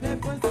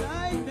 Step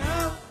aside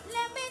now.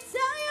 Let me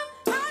tell you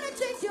how to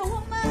treat your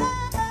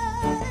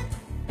woman.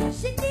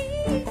 She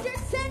needs your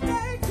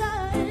tender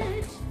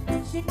touch.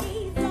 She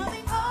needs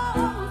loving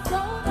oh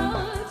so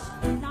much.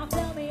 Now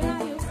tell me,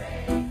 are you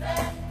crazy?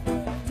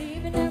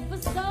 Leaving her for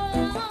so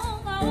long,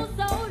 oh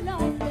so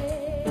lonely.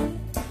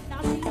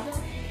 Now she's a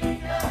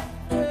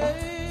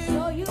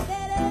so you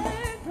better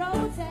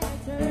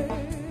protect her.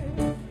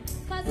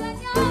 'Cause when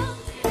you're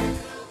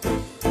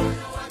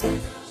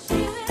she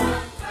will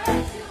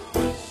hurt you.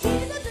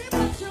 She's a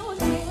dreamer, she will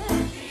be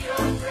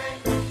your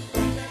friend.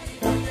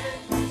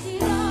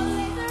 She's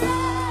always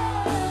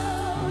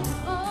around,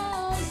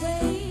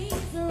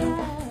 always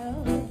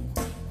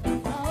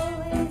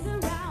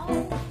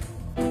around.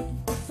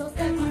 So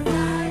step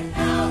aside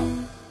now.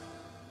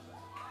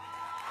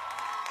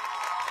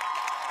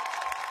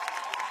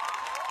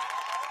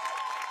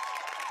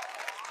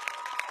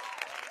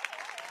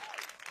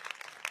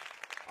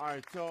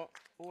 Alright, so,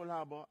 Old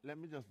Harbor, let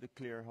me just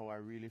declare how I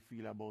really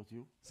feel about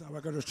you. So we're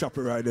going to chop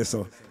it right there.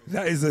 So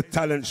that is a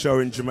talent show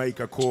in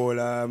Jamaica called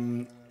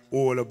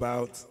All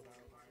About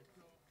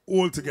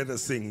All Together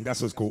Sing.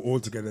 That's what's called, All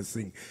Together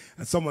Sing.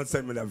 And someone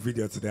sent me that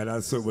video today, and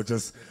I thought it was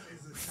just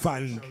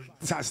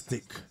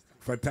fantastic.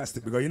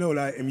 Because you know,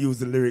 like, him use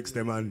the lyrics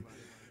them and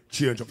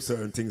change up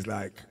certain things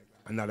like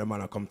another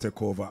man I come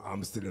take over,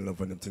 I'm still in love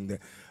with them thing there.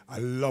 I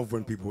love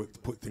when people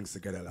put things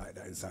together like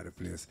that inside the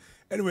place.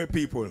 Anyway,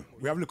 people,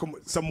 we have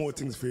some more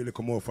things for you to look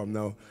more from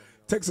now.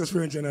 Texas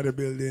Ranger in the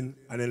building,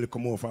 and then look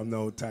more from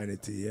now, Tiny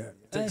T, yeah?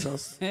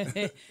 Texas.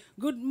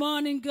 Good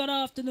morning, good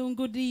afternoon,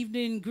 good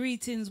evening,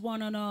 greetings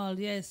one and all.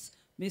 Yes,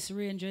 Miss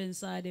Ranger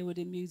inside there with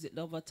the music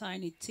lover,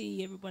 Tiny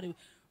T. Everybody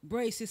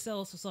brace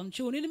yourselves for some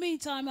tune. In the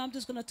meantime, I'm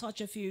just going to touch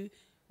a few,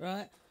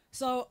 right?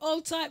 So,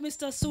 old type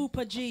Mr.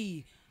 Super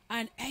G.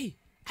 And, hey,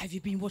 have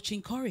you been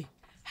watching Curry?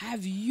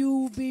 Have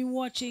you been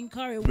watching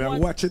Curry?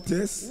 Watch it,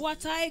 yes.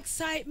 What a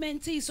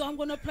excitement, T. So I'm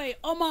going to play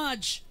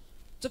homage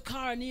to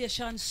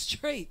Coronation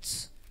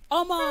Street.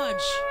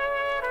 Homage.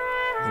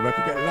 We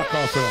could get locked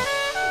off of that.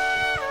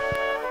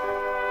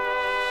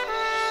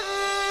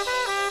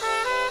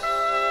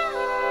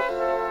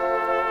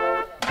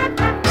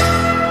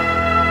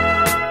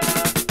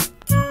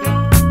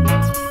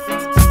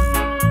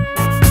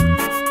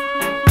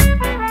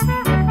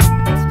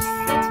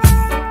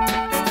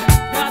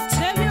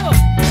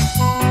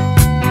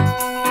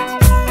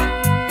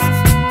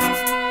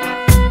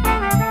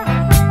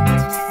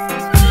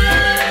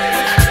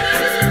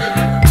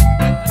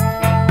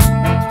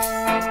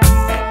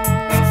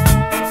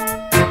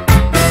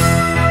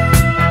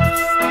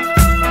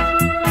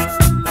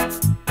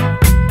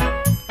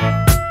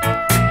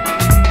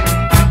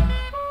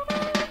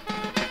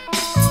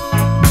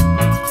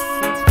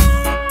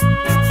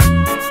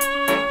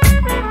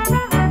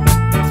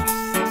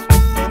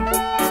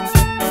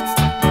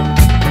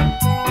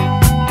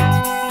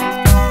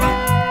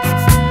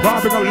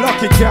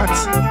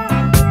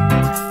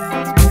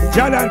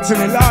 John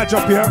Anthony large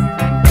up here.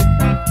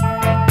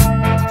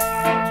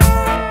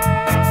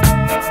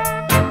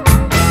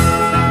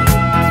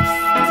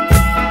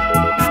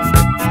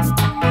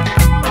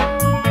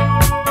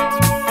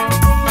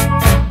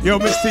 Yo,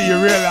 Mr. You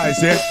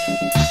realize, yeah?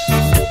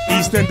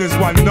 EastEnders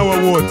won no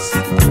awards.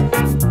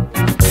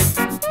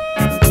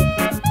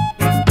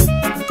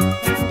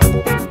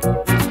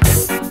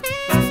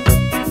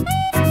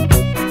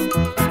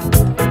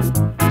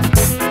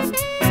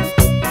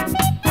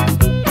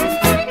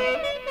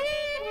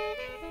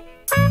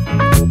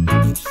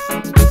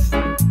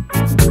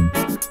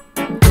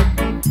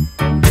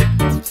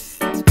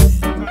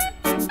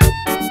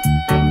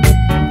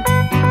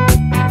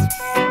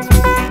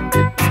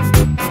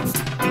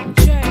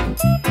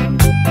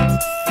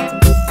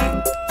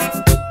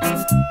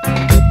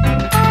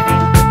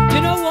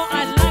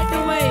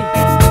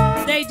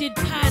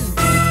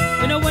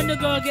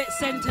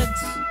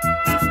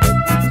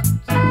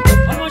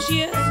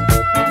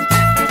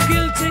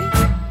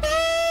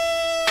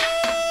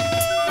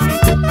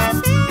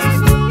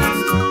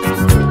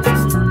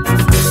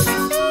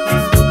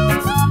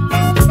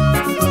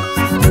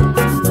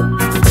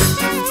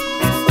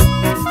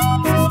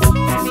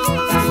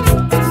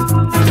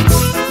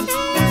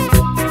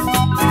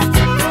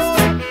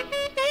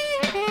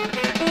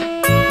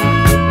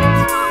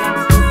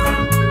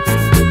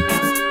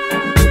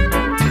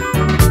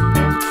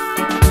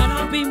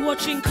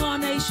 Watching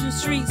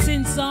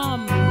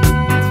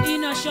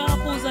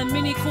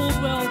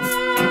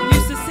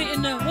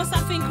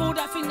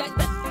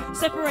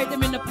rate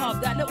them in the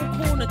pub? That little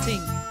corner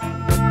thing.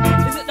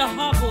 Is it the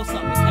hub or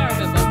something? I can't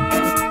remember.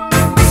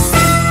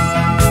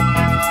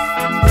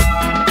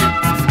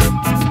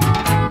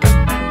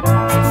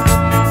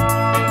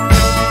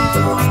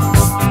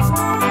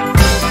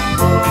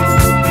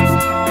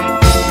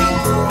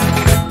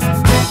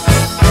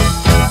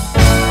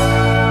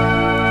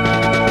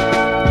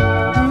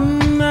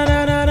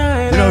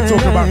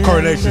 Talking about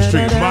Coronation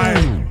Street,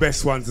 my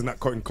best ones in that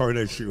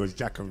Coronation Street was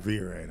Jack and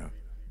Vera, you know.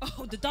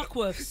 Oh, the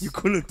Duckworths. You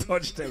couldn't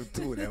touch them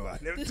two, them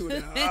two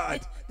them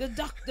hard. The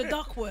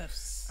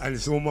Duckworths. And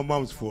it's all my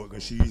mum's fault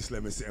because she used to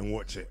let me sit and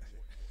watch it.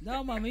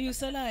 No, mum, I used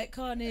to like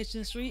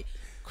Coronation Street,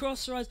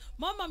 Crossroads.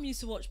 My mum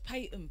used to watch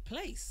Peyton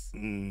Place.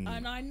 And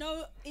I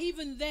know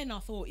even then I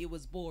thought it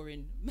was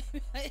boring.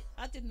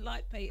 I didn't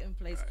like Peyton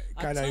Place.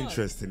 Kind of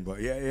interesting,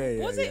 but yeah.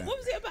 What was it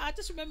about? I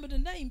just remember the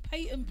name,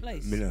 Peyton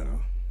Place. Me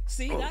no.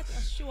 See,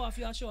 that's show off.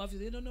 You show off.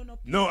 No.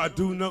 No, I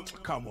do not.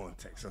 Come on,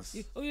 Texas.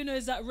 All you know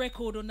is that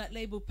record on that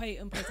label,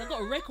 Peyton Place. I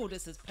got a record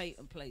that says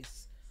Peyton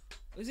Place.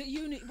 Is it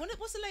Unity?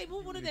 What's the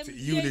label? One of them.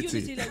 Unity. Yeah,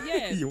 Unity. Like,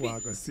 yeah. You are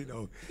gonna sit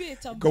down.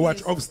 Go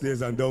watch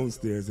upstairs and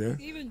downstairs. Yeah.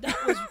 Even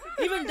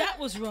that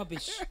was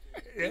rubbish.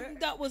 Yeah. Even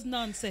that was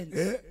nonsense.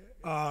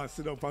 Yeah.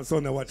 Sit up and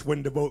son and watch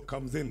When the Boat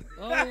Comes In.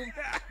 Oh,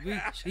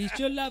 he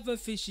shall have a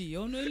fishy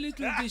on a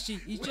little fishy.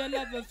 He shall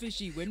have a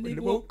fishy when the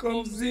boat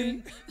comes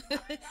in.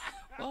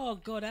 Oh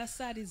God, how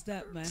sad is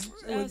that, man?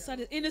 How sad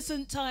is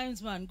innocent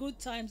times, man. Good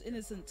times,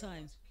 innocent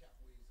times.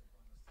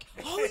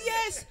 Oh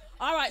yes.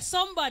 All right,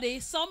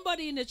 somebody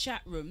in the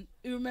chat room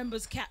who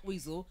remembers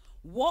Catweasel.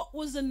 What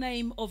was the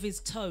name of his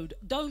toad?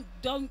 Don't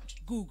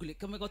Google it.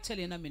 Come, I gotta tell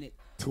you in a minute.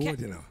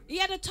 Toad, you know. He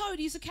had a toad.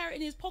 He used to carry it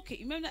in his pocket.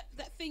 You remember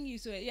that thing you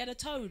used to? He had a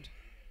toad.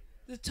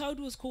 The toad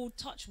was called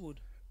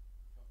Touchwood.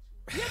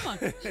 Yeah,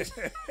 man.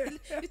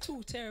 It's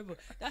all terrible.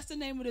 That's the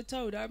name of the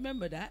toad. I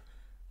remember that.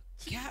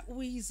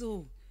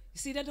 Catweasel. You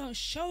see, they don't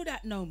show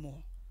that no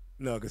more.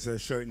 No, because I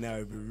show it now,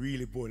 it'd be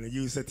really boring. And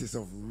you said to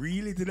yourself,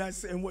 really? Did I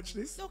sit and watch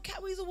this? No,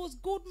 Catweasel was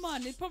good,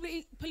 man. It's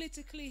probably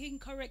politically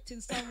incorrect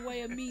in some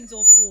way, or means,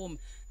 or form.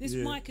 This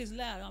mic is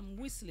loud. I'm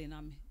whistling.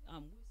 I'm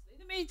whistling. In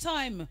the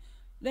meantime,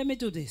 let me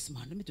do this,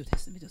 man. Let me do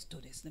this. Let me just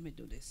do this. Let me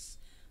do this.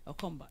 I'll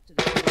come back to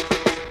this.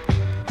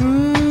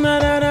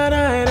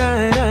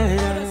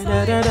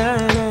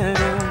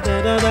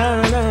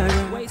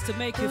 Ways to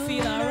make you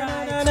feel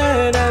alright.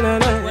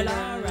 Well,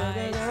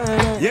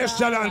 alright. Yes,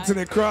 shout out to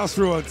the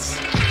Crossroads.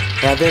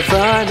 Having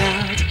fun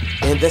out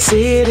in the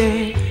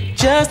city.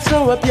 Just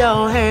throw up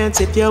your hands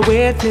if you're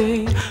with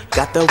me.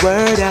 Got the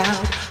word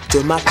out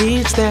to my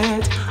peeps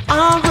that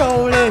I'm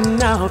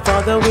rolling out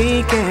for the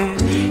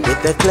weekend.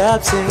 Hit the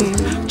club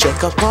scene,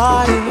 check a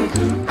party.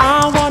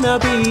 I wanna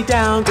be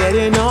down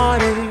getting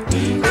naughty.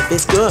 If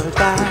it's good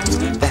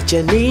vibes that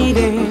you're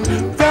needing,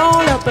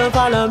 roll up and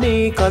follow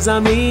me cause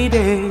I'm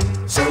eating.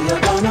 So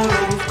you're gonna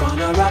rave,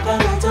 gonna rock the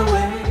night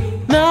away.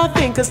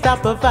 Nothing can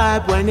stop a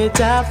vibe when it's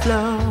a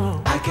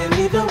flow. I can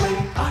lead the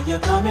way, are you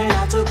coming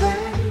out to play?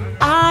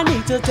 I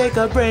need to take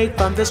a break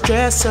from the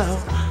stress, so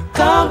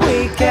come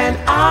weekend,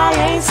 I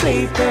ain't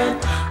sleeping.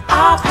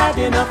 I've had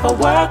enough of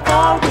work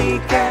all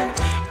weekend.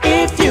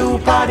 If you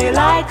party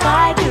like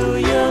I do,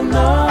 you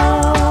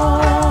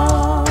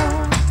know.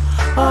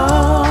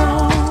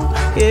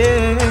 Oh,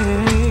 yeah.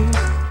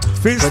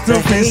 Fist to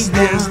fist,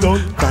 yes,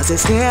 don't. Cause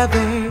it's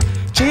heavy.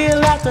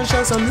 Chill out and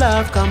show some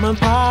love, come and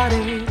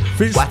party.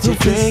 Fist what you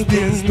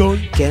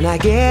drinking? Can I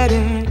get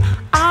it?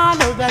 I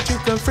know that you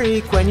can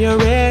freak when you're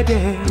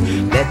ready.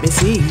 Let me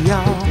see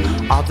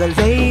all the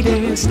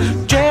ladies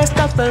dressed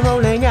up and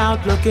rolling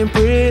out looking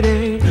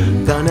pretty.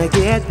 Gonna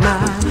get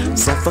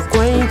myself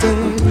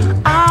acquainted.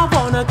 I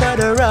wanna cut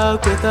a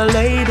rug with a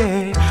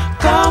lady.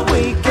 Come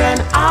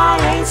weekend, I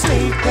ain't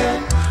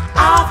sleeping.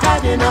 I've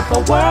had enough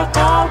of work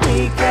all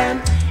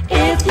weekend.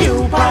 If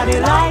you party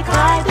like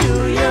I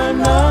do, you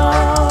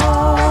know.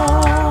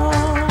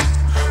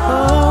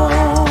 Oh,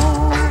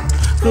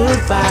 good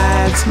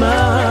vibes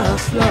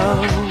must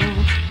flow,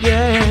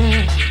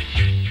 yeah.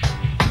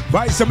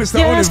 Vice, Mr.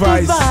 Yes, Only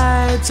good Vice.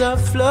 vibes are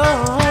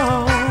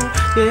flow,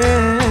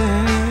 yeah.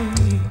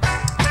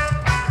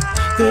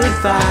 Good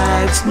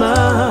vibes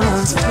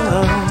must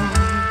flow.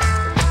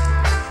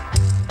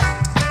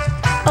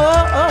 Oh,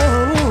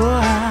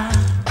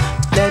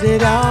 let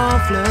it all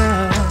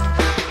flow.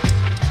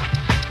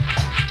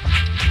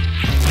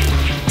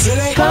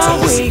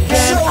 Come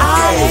weekend, I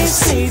ain't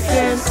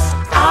sleeping.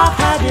 I've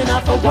had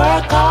enough of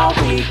work all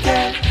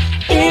weekend.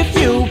 If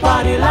you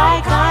party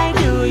like I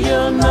do,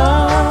 you know.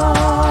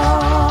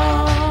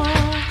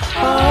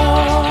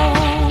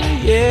 Oh,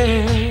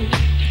 yeah.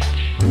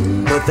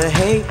 Put the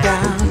hate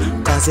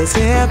down, cause it's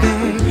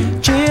heavy.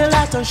 Chill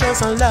out and show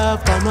some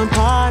love, come and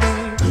party.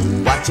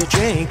 What you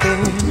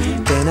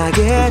drinking? Can I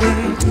get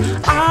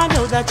it? I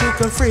know that you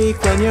can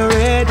freak when you're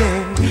ready.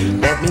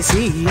 Let me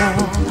see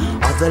all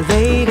the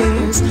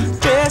ladies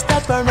dressed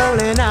up and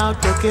rolling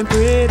out looking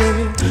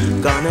pretty.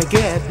 Gonna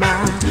get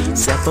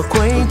myself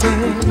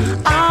acquainted.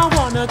 I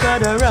wanna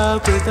cut a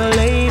rug with a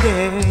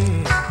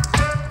lady.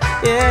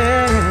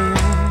 Yeah.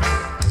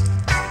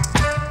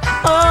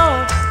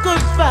 Oh,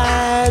 good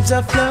vibes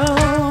are flow.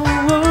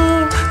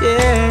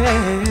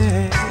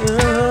 Yeah,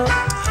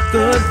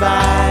 good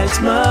vibes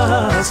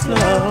must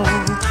flow.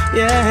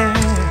 Yeah,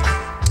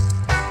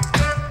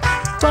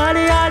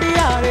 party, party,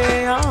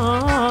 party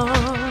on.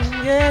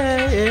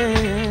 Yeah, yeah.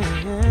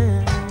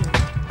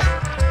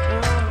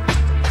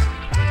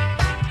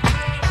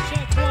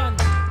 Check one.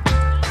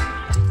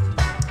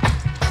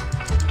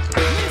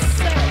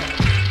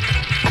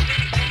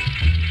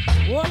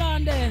 Hold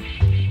on there.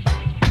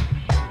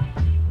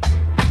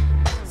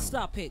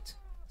 Stop it.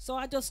 So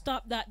I just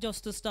stopped that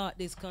just to start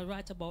this, cause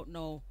right about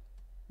now,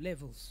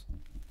 levels.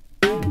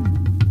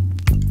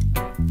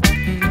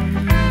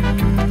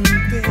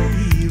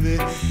 Baby,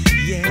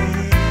 yeah.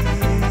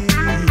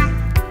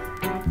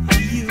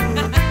 You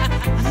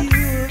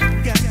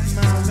got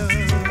my love.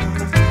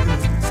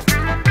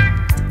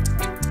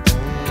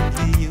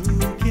 Only you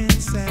can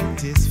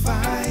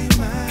satisfy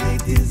my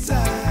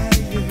desire.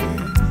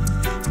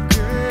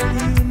 Girl,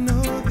 you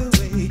know the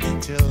way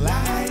to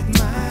light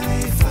my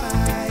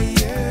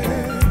fire.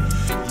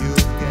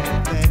 You've got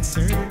that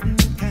certain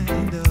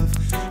kind of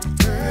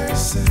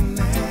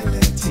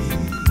personality.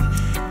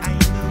 I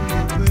know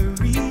you were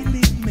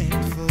really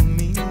meant for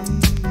me.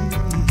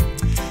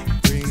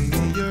 Bring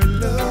me your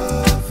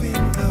love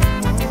in the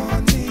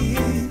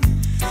morning,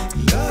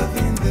 love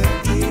in the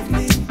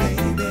evening,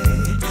 baby.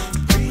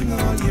 Bring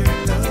all your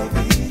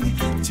loving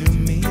to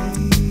me.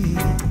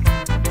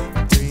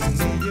 Bring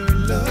me your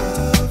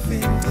love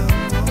in the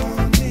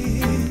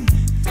morning,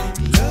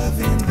 love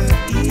in the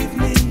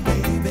evening,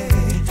 baby.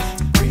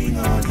 Bring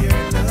all your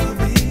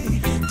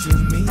loving to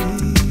me.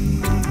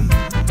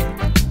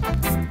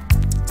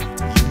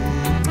 You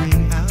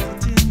bring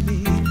out in me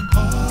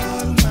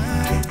all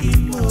my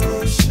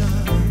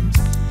emotions.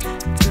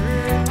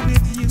 Girl,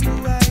 with you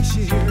I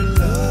share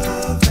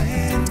love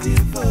and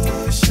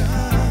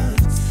devotion.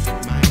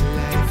 My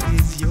life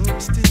is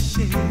yours to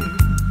share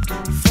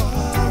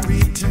for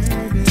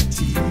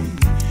eternity.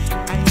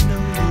 I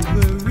know you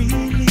were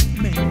really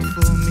meant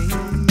for me.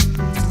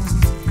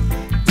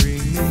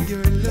 Bring me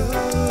your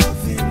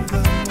love in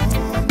the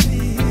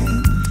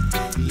morning,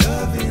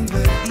 love in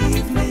the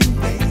evening,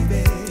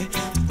 baby.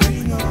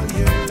 Bring all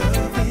your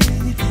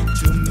loving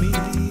to me.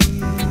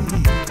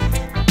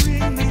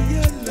 Bring me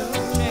your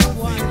love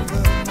in the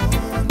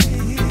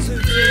morning,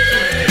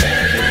 love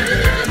in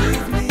the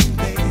evening,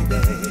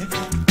 baby.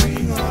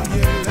 Bring all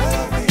your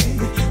loving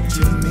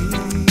to me.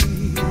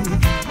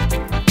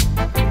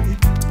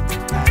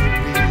 I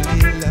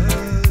really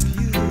love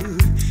you.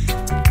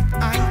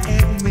 I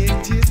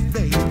admit it,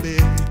 baby.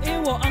 Hear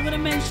what? I'm gonna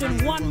mention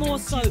one more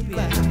soap here.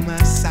 By my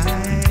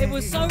side. It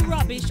was so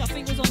rubbish, I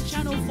think it was on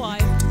Channel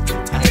 5,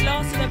 and it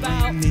lasted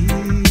about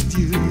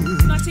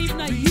not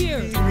even a year.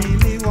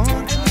 Really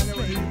want you,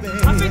 baby.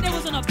 I think there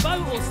was on a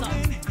boat or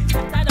something.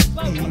 They had a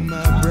boat.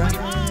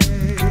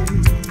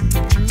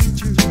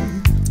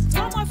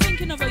 Why am I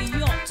thinking of a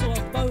yacht or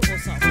a boat or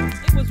something?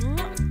 It was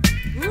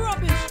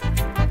rubbish.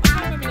 I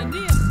can't remember the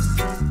name.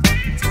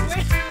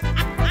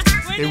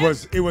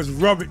 It was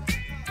rubbish.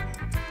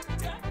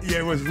 Yeah,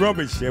 it was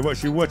rubbish. Yeah, but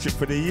she watched it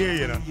for the year,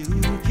 you know. You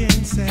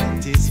can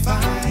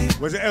satisfy.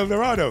 Was it El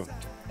Dorado?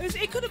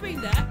 It could have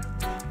been that.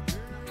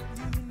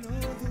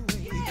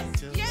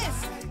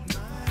 Yes,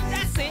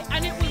 that's it.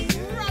 And it was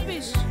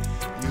rubbish. I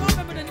can't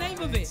remember the name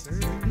of it.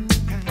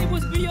 It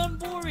was beyond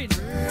boring.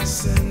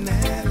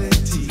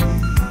 Personality.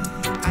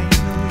 I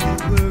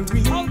know you were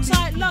really. Hold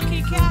tight,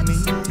 Lucky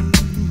Cats.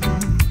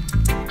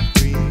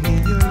 Bring me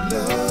your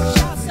love.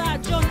 Shouts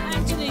out John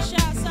Anthony.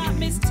 Shouts out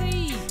Miss T.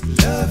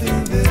 Love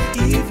in the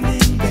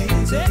evening, baby.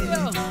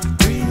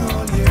 Bring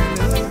all your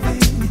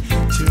loving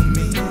to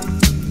me.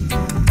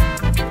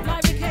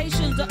 Live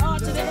vacations, the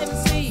art of the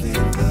MC.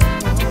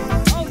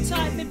 Hold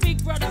tight, my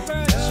big brother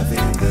Birch.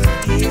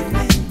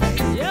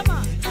 Yeah,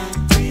 man.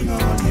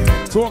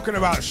 Talking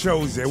about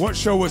shows here. What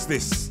show was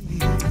this?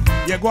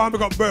 Yeah, go on, we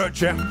got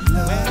Birch, yeah?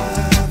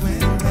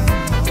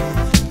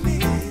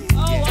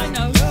 Oh, I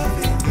know.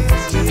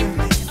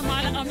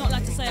 I'm not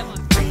allowed to say, am I?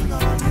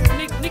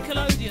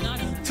 Nickelodeon, I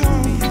know.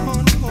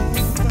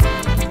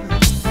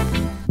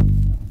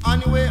 On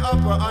your way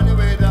up or on your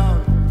way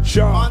down?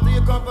 Sure. Until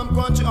you come from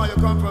country or you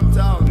come from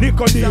town?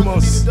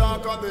 Nicodemus. The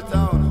dark of the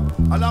town.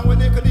 Along with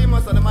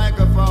Nicodemus on the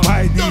microphone.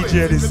 My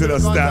DJ, this is the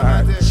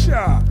star.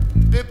 Sure.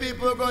 The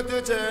people go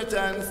to church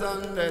on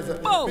Sundays.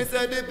 Me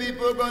say the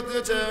people go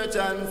to church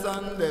on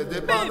Sundays.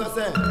 The pastor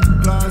say,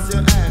 close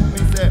your hand. Me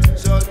say,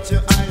 shut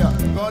your eye.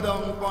 Go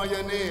down on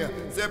your knee.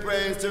 Say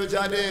praise to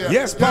Jah dear.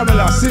 Yes,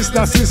 Pamela,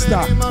 sister.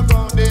 Him a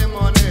count the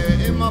money.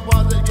 Him a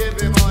pass it,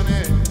 give him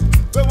money.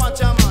 We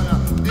watch a man.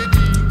 The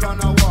deacon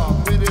a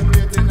walk with the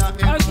plate in a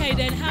hand. Okay,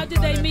 then how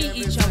did they meet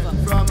each other?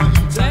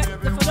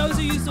 For those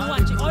who used to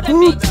watch it. Oh, they Who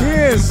meet.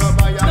 cares?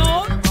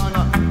 No,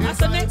 that's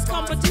the next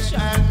competition.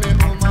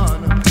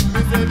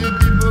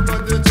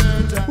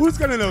 Who's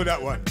gonna know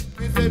that one?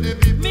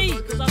 Me,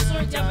 because I saw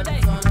it the other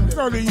day.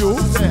 Probably you.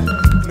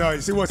 No,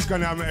 you see what's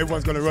gonna happen?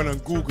 Everyone's gonna run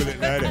and Google it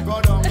now.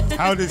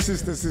 How did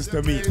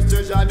sister meet? No,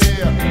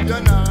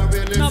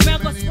 me I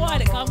got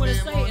spoiled it, 'cause I'm gonna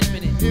say it in a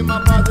minute. They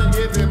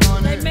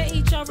met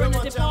each other in the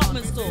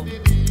department store. They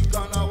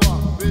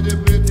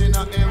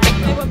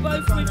were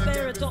both with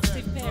their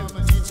adoptive parents.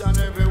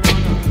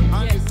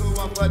 Yes.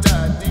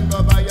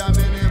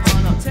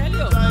 Tell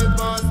you.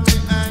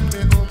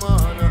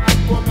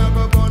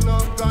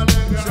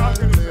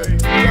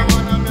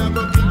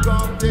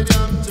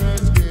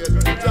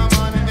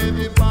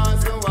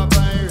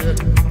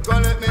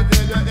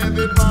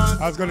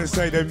 I was gonna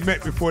say they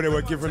met before they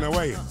were given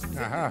away.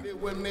 What are you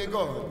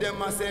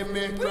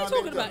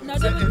talking about? No,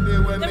 they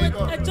were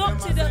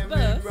adopted at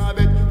birth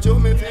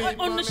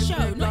on the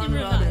show, not in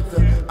real life.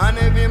 And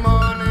every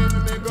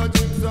morning me go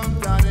drink some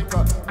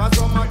tonica. But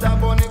some of that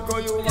bonico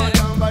you want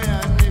to buy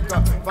a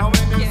nika. But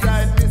when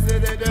inside me say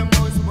they the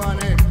most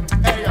panic.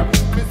 Hey,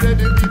 me say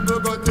the people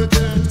go to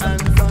church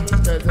and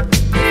Sunday.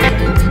 Me say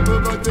the people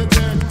go to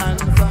church and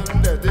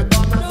Sunday. The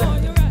pastor say,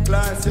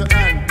 class your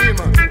hand,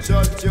 demon,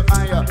 shut your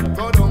eye,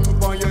 go down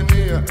on your knee.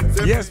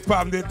 Yes,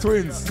 Pam, they're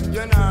twins.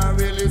 You not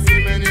really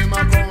see many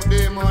man count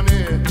the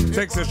money.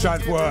 Takes a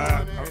shot for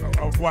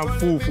one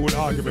fool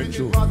argument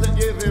too. No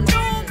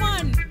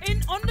man,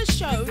 on the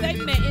show they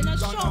met in a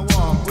shop. I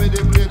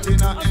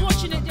was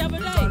watching it the other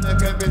day.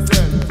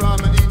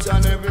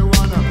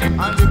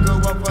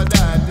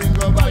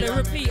 Well, they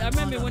repeat. I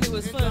remember when it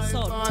was first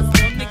on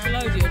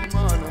Nickelodeon.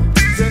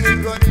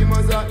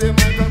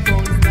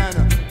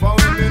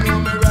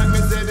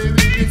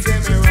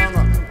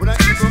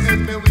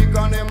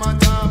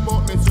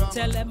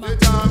 Tell them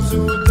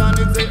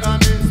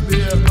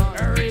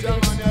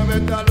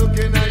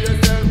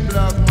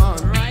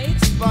right.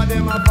 For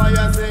them a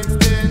fire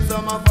 16,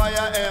 some a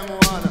fire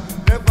M1.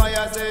 They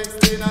fire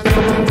 16 and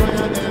some a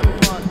fire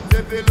M1.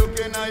 If you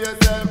looking at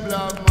yourself,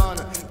 black man,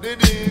 the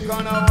D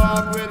gonna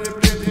walk with the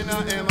plate in a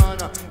M man.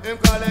 Him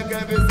collect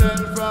every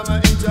cent from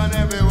each and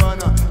every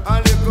one.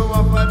 And if you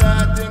want for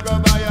that, think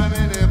of buy a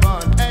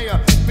minivan. Hey,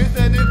 me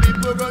say the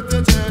people go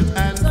to church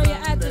and so you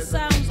add the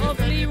sounds of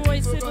Leroy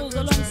Sibbles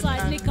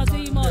alongside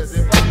Nicodemus.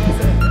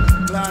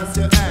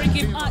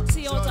 Bringing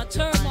Artsy out of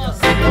Termos.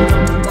 Hey.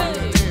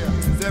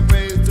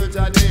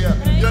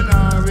 You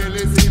not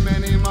really see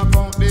many ma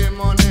count the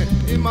money.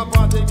 In my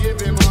party give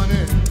him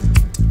money.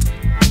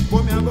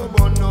 But me a go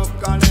burn up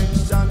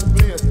collection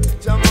plate.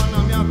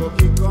 Jaman me a go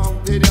kick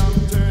off the damn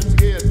church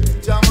gate.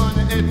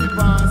 Jaman every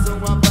pass who a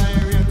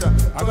pirate.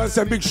 I gotta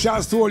say big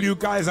shouts to all you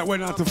guys that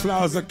went out to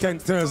Flowers of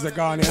Kent Thursday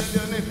gone here.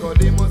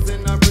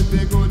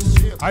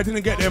 I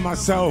didn't get there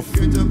myself.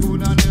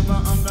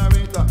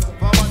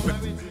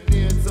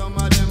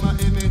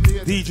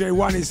 DJ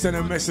Wani sent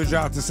a message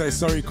out to say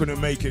sorry he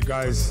couldn't make it,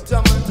 guys.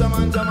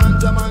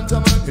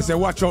 He said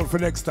watch out for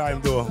next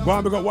time though. Go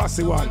on, we got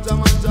Wassy one. Hey, me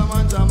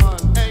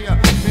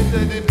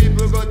say the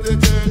people go to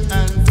church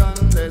and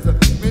Sundays.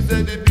 Me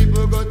say the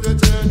people go to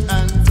church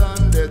and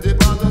Sundays. The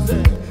pastor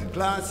say,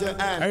 class your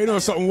hand. Hey, you know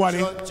something,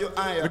 Wani?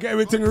 I get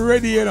everything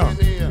ready, you know.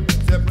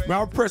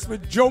 I'll press my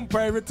jumper,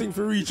 everything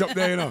for reach up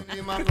there, you know.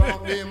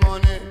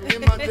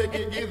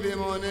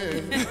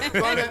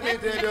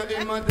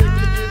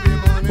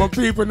 But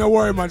people, don't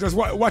worry, man. Just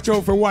watch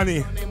out for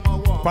Wani.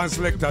 Pan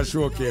Selector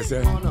Showcase,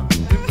 eh?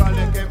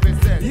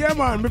 Yeah,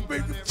 man.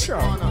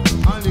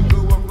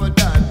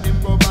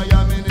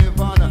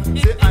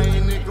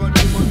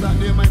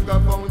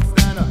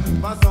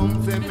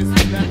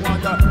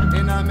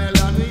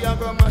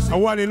 I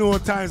want to know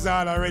times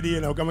out already,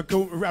 you know. I'm going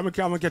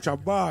to catch a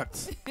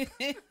bath.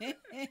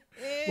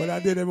 When I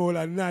did them all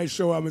a nice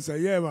show, I'm going to say,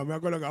 yeah, man, I'm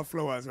going to get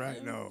flowers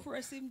right now.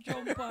 Press him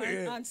jumper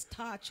and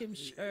starch him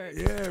shirt.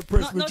 Yeah,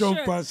 press my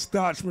jumper and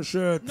starch my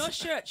shirt. No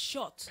shirt,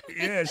 shot.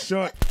 Yeah,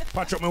 shot.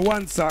 Patch up my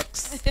one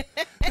socks.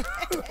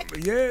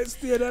 Yeah,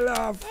 stay the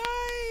laugh.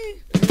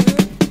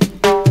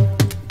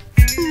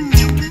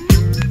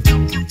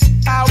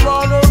 I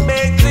wanna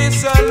make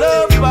this a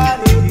love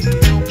party.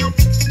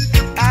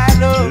 I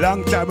know.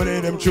 Long time I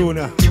hear them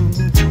tuna.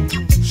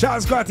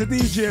 Shouts got to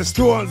DJ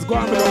Stones, go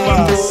on with the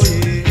boss.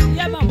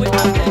 Yeah, man, we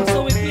have them,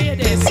 so we play them.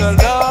 It's a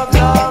love,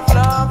 love,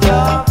 love,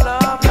 love,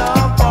 love,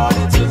 love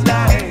party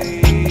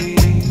tonight.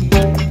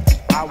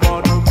 I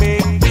wanna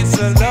make this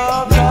a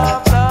love,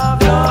 love,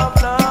 love,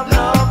 love, love,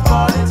 love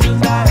party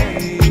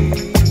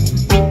tonight.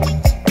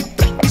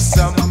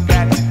 Some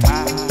got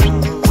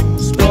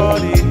house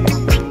party,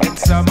 and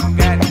some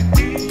got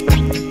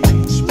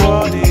beach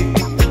party,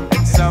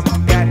 and some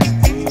got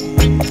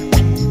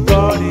deep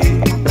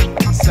party,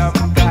 and some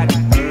got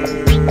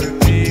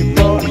birthday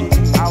party.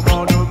 I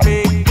wanna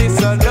make this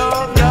a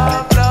love,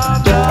 love,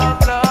 love,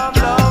 love, love,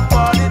 love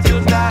party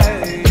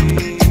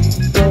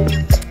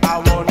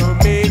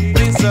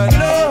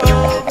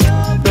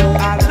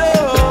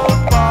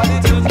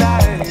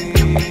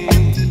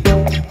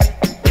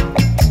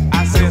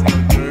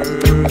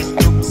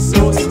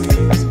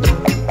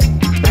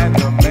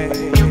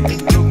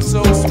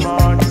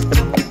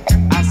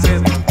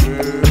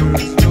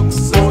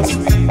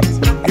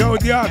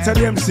out to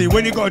the MC.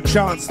 When you got a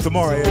chance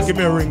tomorrow, yeah, give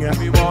me a ring, yeah.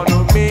 We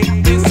wanna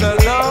make this a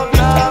love,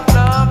 love,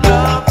 love,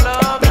 love,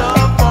 love,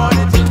 love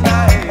party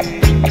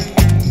tonight.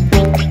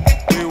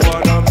 We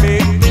wanna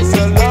make this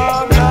a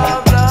love,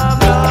 love,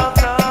 love, love,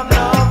 love,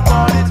 love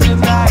party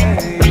tonight.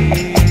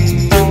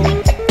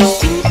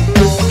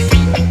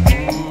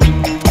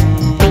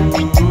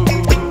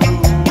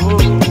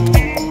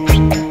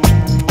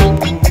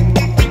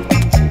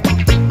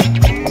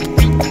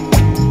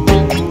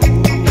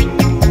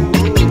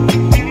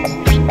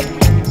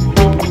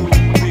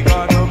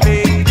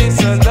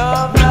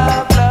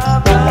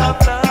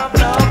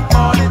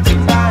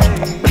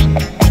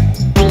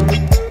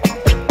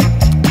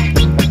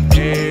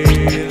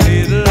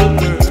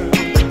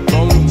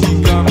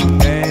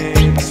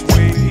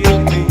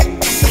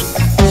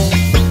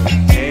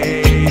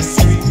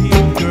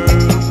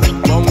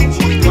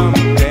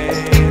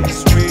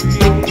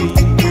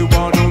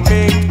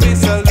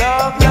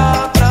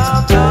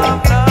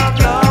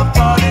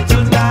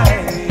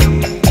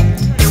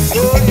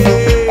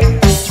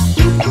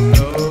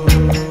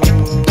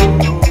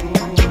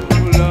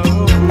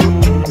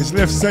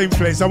 Same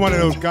place. I'm one of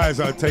those guys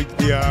that'll take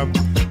the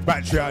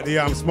battery out of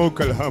the smoke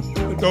alarm.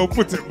 Don't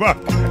put it back.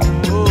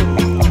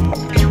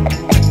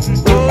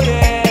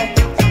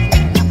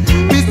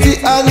 We see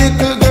a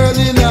little girl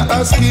in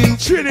her skin.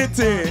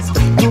 Trinity.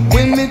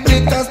 When me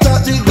take a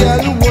start, the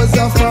girl was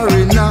a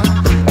foreigner.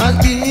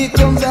 And here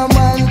comes a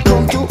man,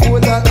 come to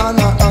hold her on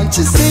her hand.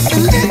 She said,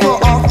 "Believe go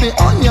off me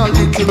on your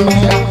little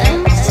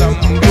man."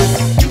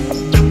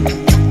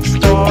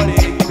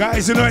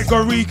 Guys, you know it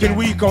go week in,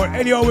 week out.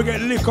 Anyhow, we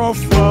get lick off.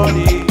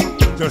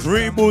 Just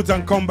reboot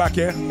and come back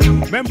here.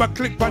 Remember,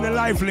 click on the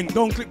live link.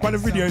 Don't click on the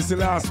video. It's the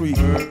last week.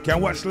 Can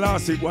watch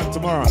last week, one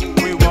tomorrow.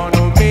 We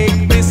wanna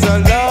make this a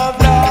love,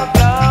 love,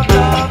 love,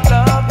 love,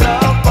 love,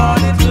 love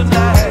party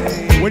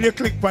tonight. When you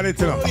click on it,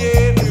 you know,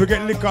 if you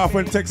get lick off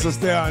when text us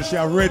there and she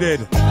are ready.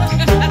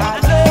 I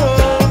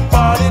love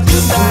party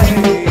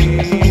tonight.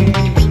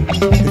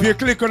 If you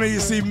click on it, you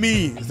see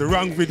me. It's the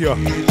wrong video.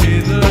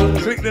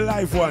 Click the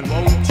live one.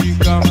 Won't you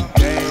come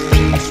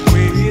dance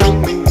with me?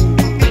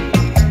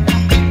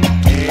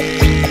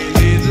 Hey,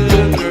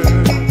 little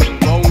girl,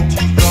 won't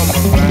you come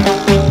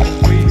around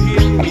with me?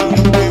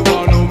 We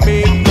wanna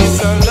make this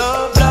a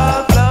love,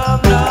 love,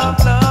 love, love,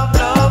 love,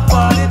 love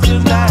party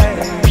tonight.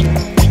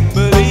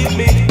 Believe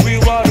me, we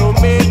wanna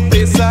make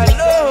this a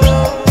love,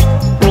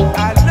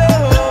 I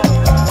love,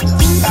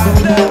 I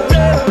love.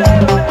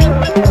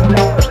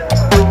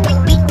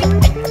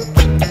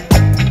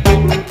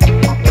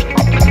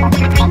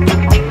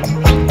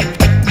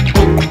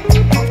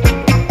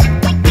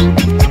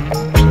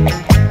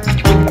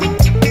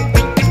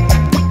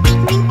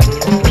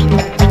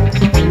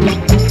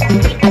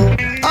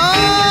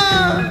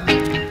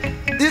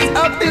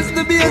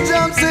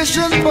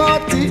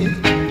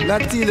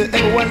 Till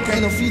everyone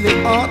kind of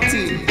feeling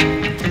arty.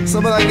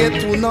 So but I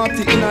get too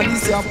naughty in a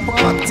this year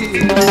party.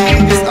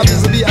 This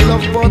happens to be a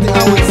love party,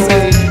 I would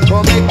say.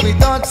 Come make me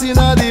dance in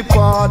a the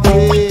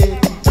party.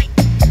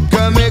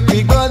 Come make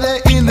me go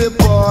there in the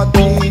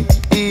party.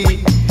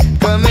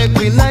 Come make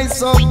me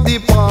nice up the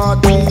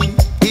party.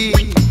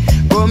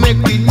 Come make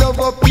me love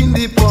up in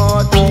the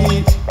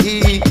party.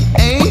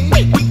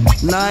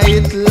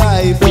 Night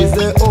life is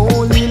the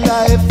only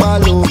life I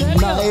love.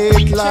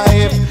 Night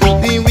life,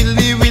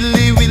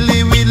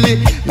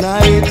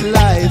 night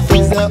life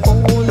is the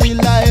only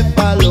life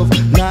I love.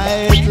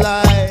 Night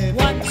life.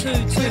 1, 2,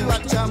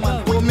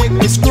 2. Go make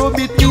me scrub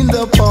it in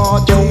the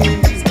party.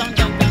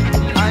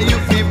 And you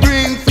fi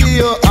bring for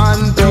your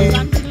auntie.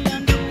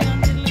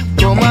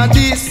 Come at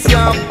this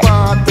your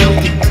party.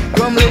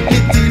 Come let me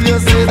tell you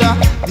say that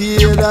the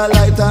other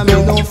light and me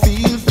no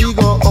feel fi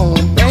go on.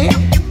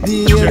 The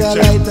other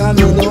light and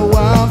me no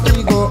want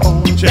fi go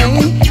on.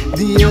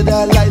 The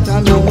other light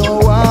and me no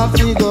want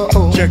fi go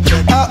on. A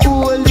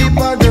whole heap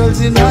of girls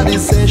in the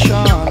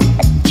session.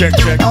 Check.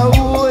 A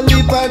whole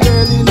heap of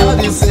girls in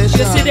the session.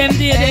 You see them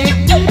there?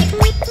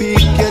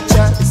 Pick your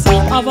choice.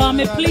 I've on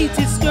my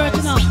pleated skirt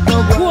now.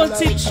 Gold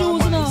tip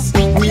shoes now.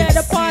 Yeah,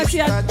 the party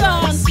at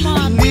dance,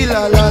 man.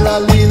 Yeah.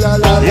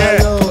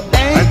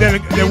 And then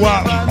they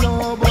walk.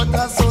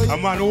 A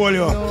man hold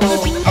you.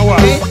 I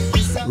walk.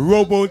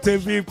 Robot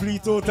every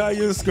pleat out of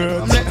your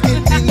skirt.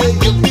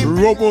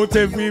 Robot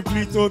every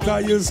pleat out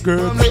of your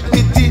skirt.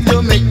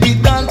 Make me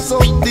dance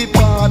up the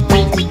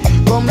party.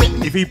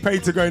 If he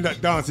paid to go in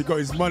that dance, he got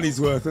his money's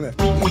worth, innit?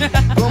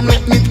 Come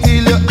let me tell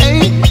you,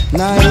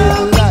 night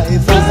life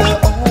is the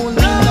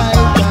only life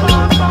I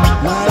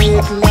love.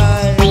 Night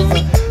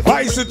life.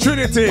 Vice of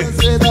Trinity.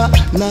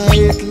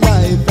 Night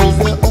life is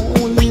the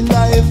only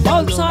life.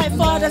 Outside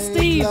Father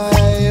Steve.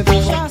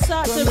 Shouts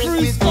out to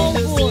Bruce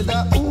Goldwood.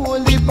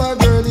 Only for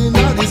girl in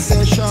the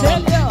session.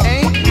 Tell ya.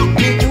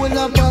 Me pull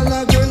up on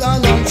a girl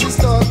and she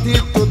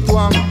started to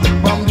twang.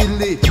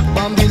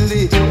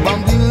 Bambili.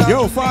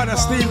 Yo, Father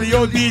Steve,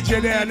 your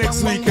DJ there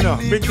next week, you know.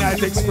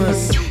 Midnight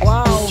Express.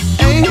 Wow.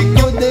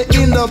 Good day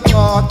in the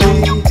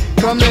party.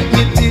 Come let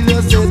me tell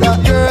you, say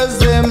that girls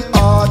them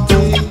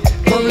arty.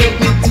 Come let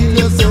me tell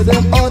you, say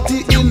them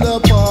arty in the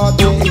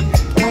party.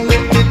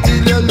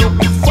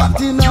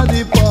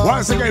 party.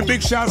 Once again,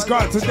 big shouts go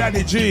out to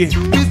Daddy G. We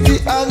see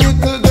a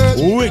little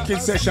girl.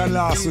 Wicked session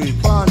last week.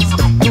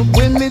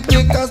 When me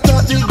take a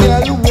start, the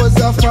girl was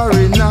a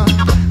foreigner.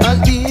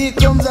 And here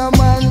comes a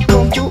man,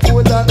 come to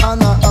hold her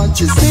hand. And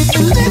she said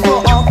to let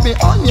go off me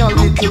on your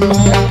little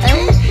man.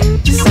 Hey,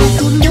 she said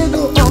to let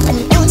go off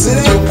me on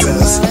your little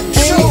man.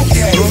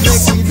 Hey, go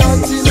make me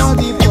dance in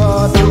the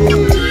party.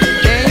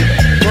 Hey,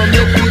 go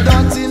make me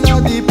dance in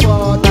the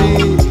party.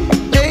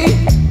 Hey,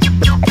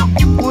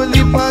 we'll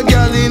leave a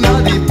girl in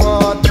the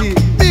party.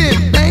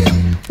 Hey,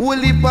 we'll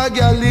leave a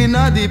girl in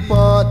the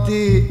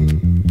party.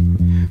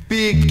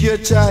 Pick your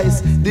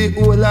choice, the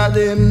whole of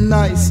them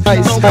nice.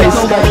 With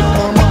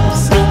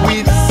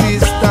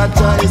sister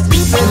choice,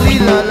 say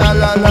la la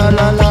la la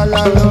la la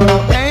la la.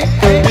 Hey,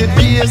 the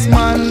face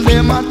man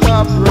them a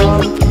top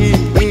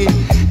ranking.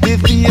 The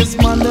face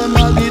man them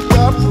a the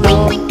top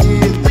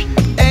ranking.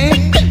 Hey,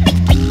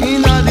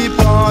 inna the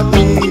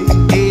party.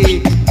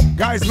 Hey.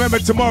 Guys, remember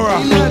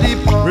tomorrow,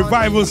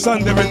 Revival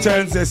Sunday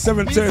returns at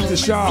 7:30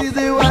 sharp.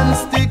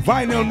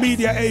 Vinyl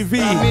Media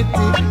AV.com.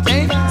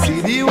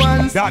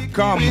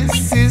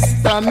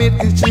 Sister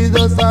Mitty, she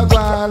does a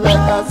go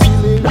like a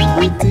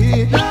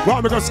celebrity.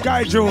 What we got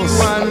Sky Juice?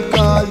 One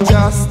called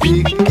Just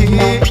Sticky.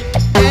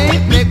 Hey,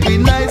 make me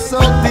nice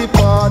up the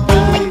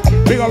party.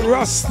 Big up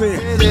Rusty.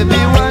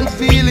 Everyone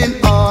feeling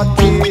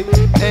hearty.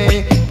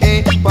 Hey,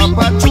 hey,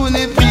 Papa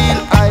Tuni feel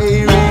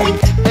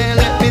irate. Hey,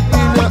 let me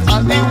tell you,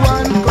 I'm the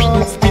one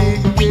called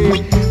Sticky.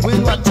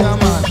 We'll watch a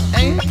man.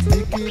 Hey,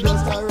 Sticky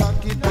does a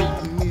rock it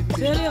with me.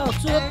 Tell you,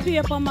 to a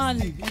paper man,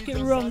 make it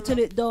run till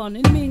it done.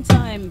 In the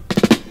meantime,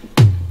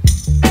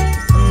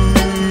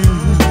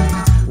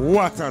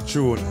 what a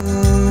tune.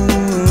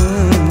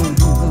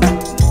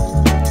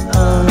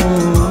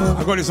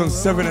 I got this on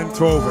 7 and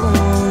 12.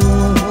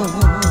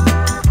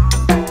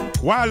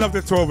 Why I love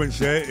the 12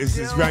 inch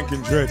is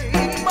Rankin Dread.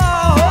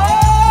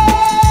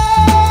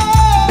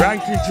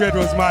 Rankin Dread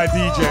was my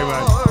DJ,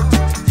 man.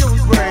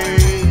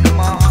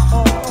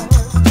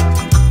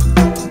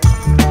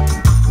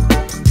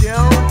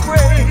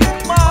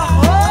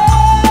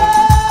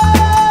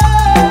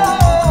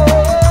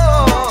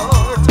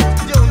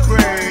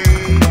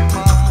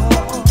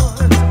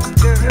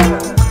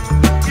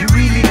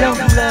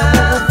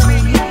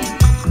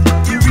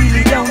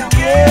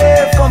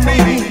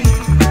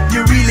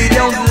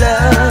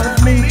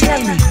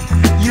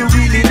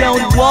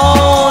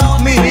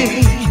 Want me,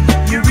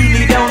 you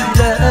really don't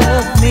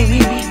love me,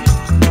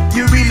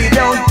 you really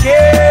don't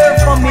care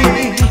for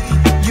me,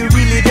 you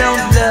really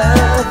don't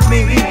love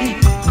me,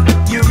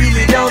 you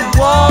really don't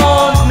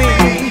want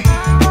me.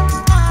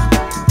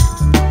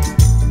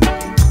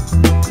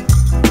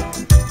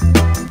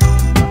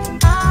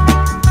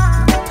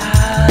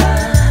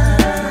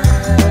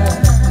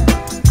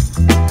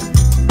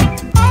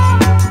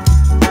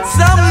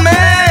 Some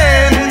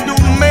men do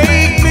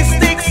make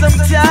mistakes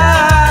sometimes.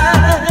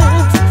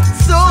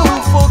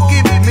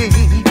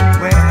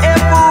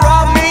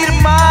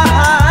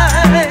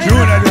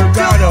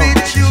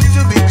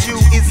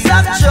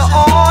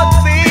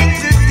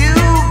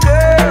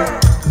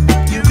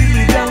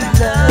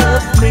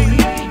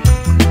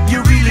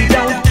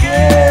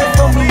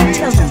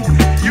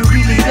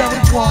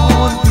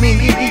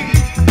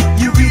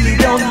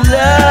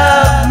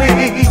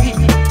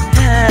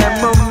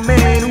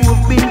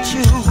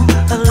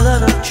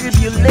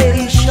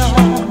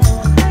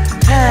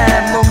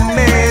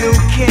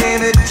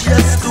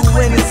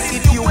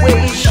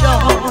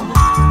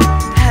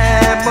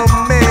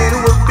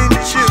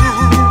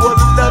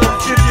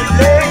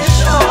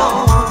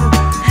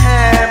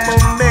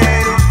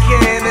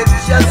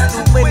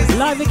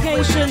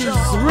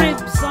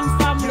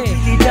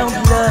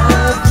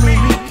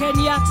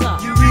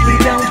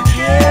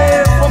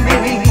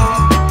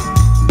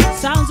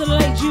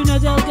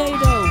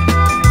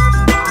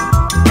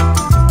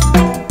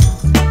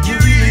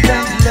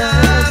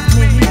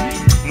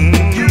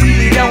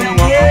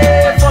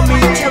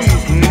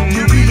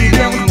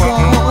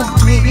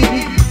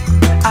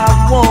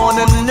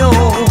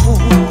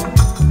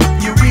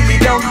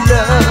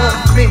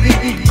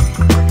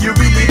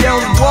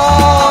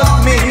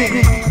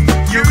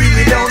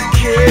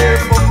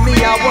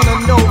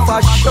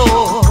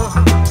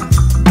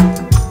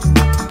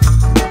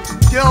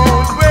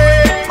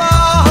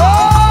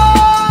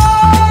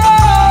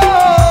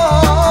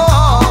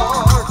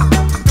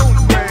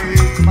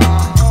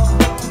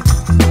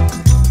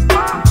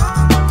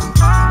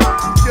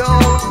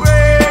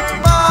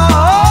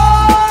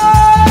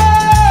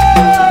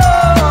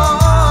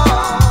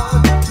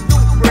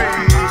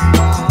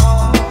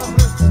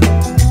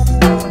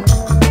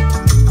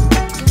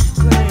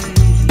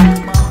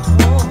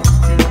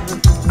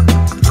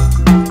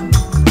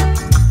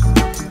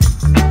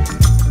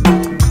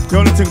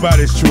 About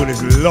this tune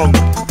is long.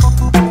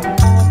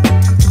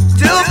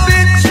 Love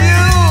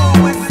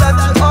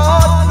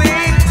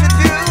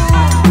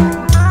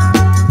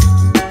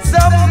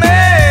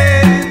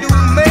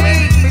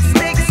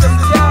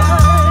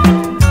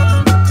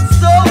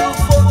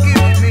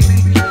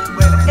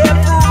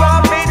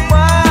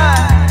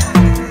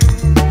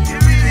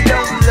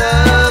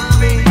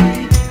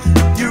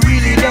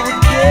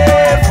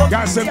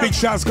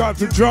Shouts out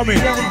to Drummy.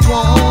 Don't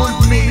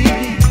want me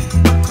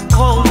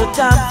all the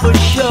time for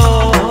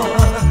sure.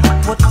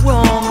 What's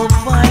wrong with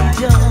my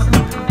done?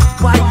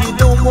 Why you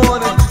don't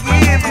wanna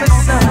give me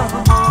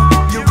some?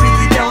 You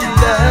really don't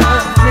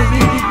love me.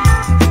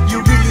 You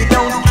really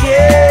don't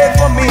care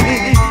for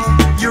me.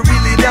 You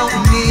really don't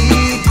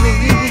need me.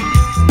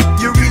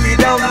 You really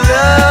don't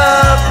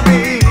love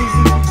me.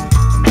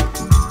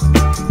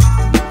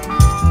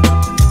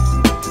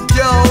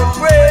 Don't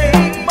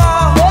break my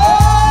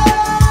heart.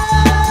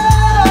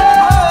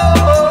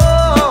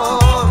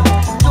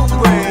 Don't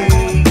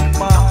break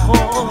my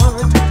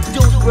heart.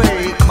 Don't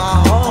break my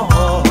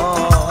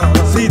heart.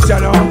 See it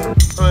now.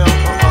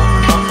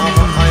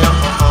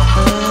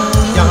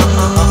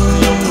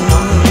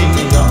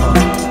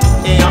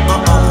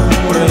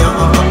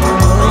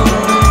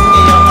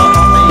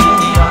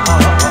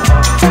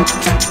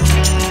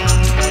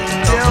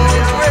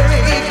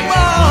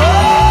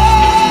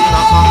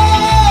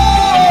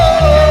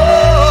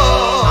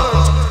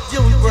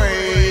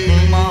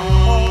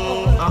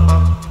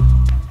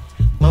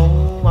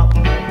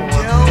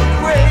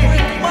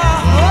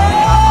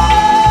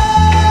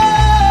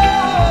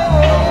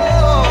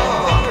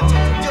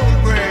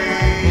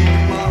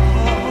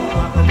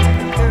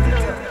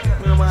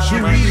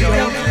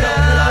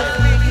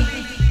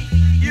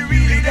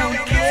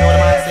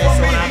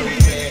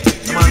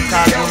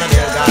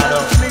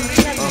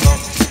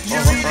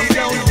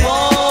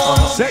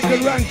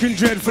 Second ranking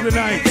dread for the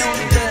night.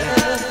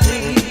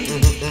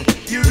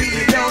 You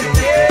really don't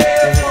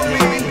care for me.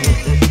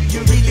 You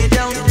really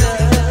don't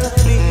love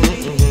me.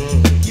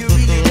 You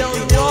really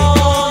don't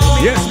want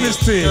me. Yes,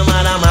 Mr. No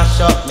matter mash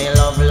up me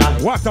love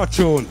life. What a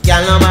tune.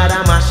 Girl, no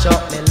matter mash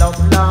up me love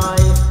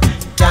life.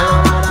 Girl,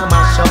 no matter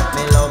mash up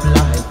me love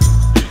life.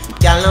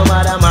 Girl, no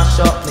matter mash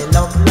up me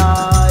love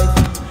life.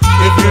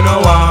 If you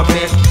don't want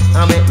me,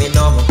 make me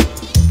know.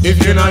 If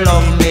you don't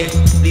love me,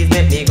 please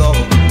make me go.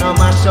 No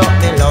mash up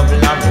me love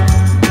life.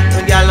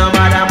 Girl, no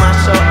matter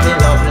mash up me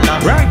love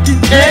life.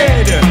 Ranking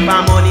dread.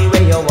 My money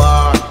where you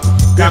are.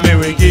 Come here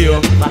we give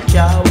you. My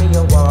car where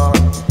you want.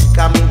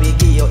 Come here we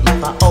give you.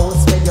 If a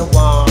house where you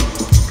want.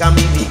 Come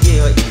here we give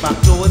you. If a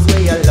clothes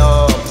where you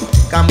love.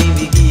 Come here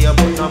we give you.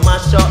 But no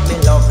mash up me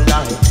love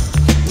life.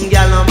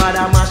 Girl, no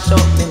matter mash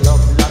up me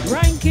love life.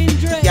 Ranking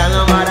dread. Girl,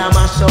 no matter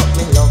mash up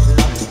me love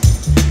life.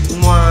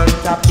 Want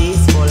a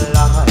peaceful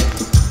life.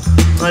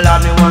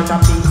 Lord, me want a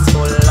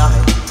peaceful life.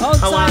 I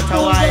want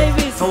a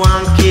wife, I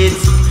want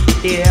kids.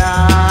 Yeah,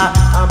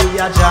 I'll be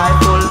a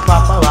joyful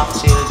papa of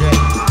children.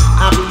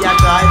 I'll be a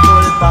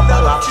joyful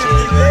papa of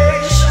children.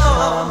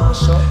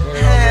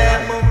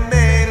 I'm a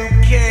man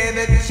who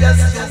can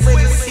adjust to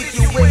any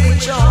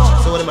situation.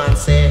 So what the man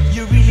say?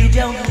 You really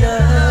don't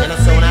love. And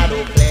that's how I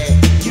do play.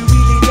 You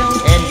really don't.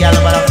 And girl,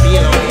 but I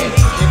feel on it.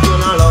 If you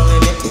don't love me,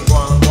 make me go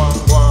on, go on,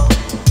 go on.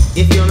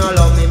 If you don't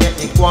love me, make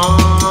me go on.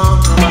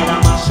 No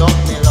matter mash up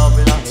me love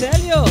life. Tell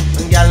you.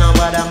 Girl, no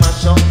matter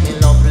mash up me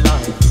love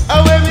life. Oh,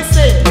 when we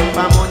say,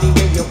 my money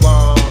where you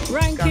want.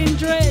 Ranking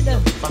dread.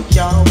 My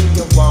car where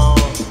you want.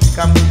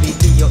 Come with me,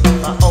 give you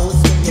a house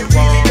where you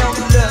want.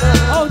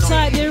 Hold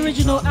tight, the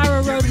original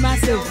Arrow Road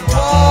Massive.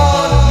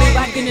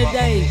 Back in the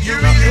day.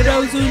 For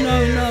those who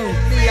know.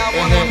 I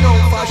wanna know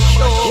for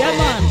sure. Yeah,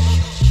 man.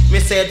 Me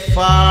said,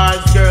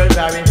 false girls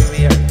are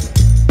everywhere.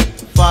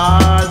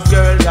 False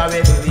girls are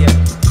everywhere.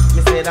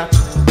 Me said that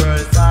two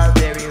girls are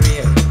very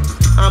rare.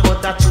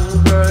 But that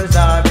two girls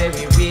are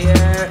very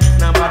rare.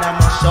 Now but I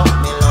mash up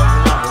me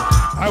love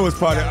life. I was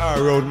part of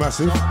our road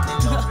massive.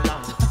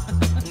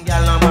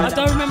 I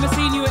don't remember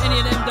seeing you at any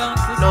of them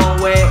dances.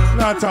 No way.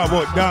 Not talk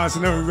about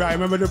dancing and right.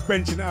 Remember the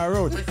bench in our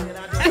road. Just the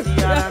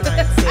other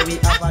night say we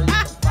have a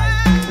little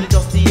fight.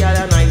 Just the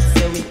other night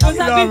say we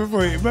have a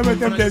Remember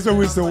them days when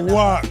we used to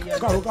walk,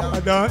 come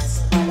and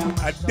dance?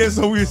 And this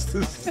when we used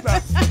to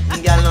stop.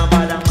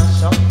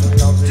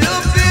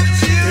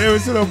 Yeah, we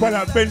sit up on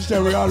that bench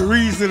there, we all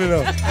reasoning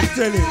up. I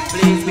tell you.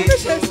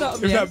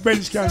 If that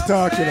bench can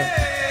talk, you know.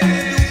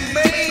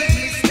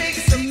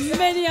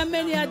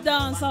 Many a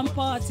dance and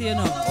party, you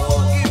know.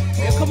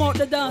 You come out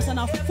the dance and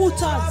have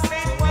footers.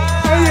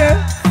 Oh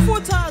yeah.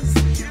 Footers.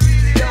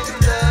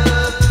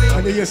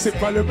 And then you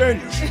sit on the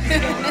bench.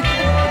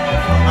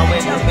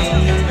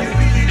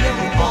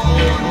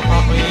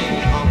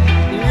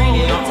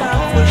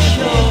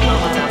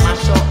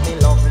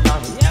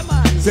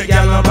 Say,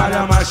 girl, no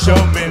matter mash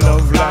up me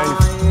love life.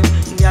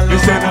 You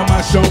say, no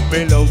mash up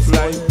me love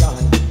life.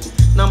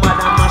 No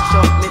matter mash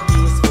up me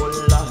peaceful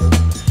life.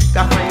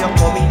 Cause when you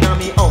come in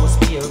me house,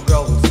 beer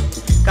grows.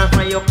 Cause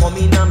when you come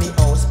in me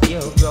house, beer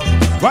grows.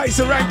 Vice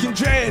ranking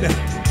dread.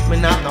 Me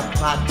not no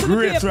pot.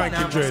 Great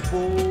ranking dread.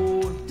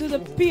 Do the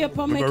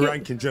paper make Remember it.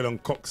 ranking dread on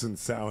Coxon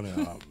Sound.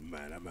 Oh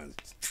man, that man's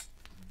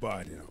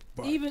bad, you know.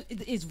 Bad. Even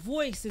his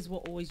voice is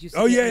what always used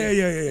to. Oh get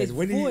yeah. me. His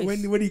When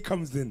voice. he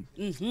comes in,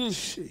 Mm-hmm.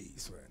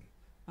 jeez, man.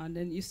 And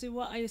then you see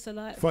what I used to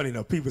like. Funny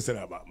enough, people say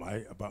that about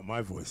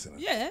my voice. You know?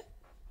 Yeah.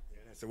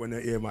 So when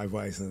they hear my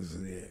voice, and say,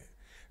 yeah,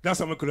 that's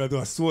what I could have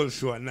done a soul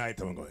show at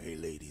night. I'm going, hey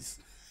ladies.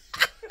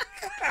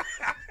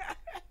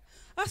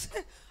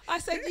 I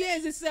said,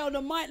 yes, it's on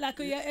the mic like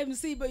you're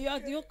MC, but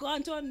you're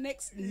going to a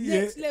next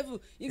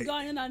level. You're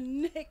going in a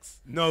next.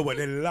 No, but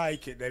they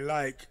like it. They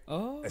like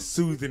a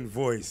soothing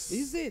voice.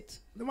 Is it?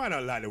 They might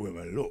not like the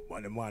women look,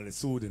 but they want the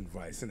soothing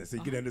voice. And they say,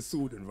 give them the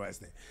soothing voice.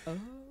 Then.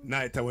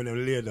 Night time when they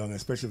lay down,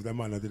 especially if the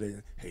man of the day,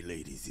 hey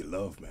ladies, you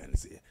love, man.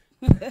 Say,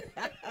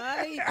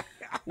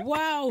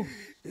 wow.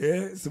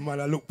 Yeah, some man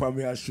that look for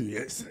me, I show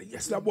you.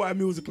 Yes, that boy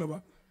music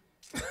lover.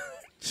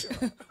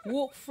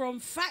 Walk from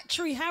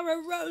Factory,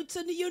 Harrow Road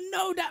to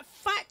that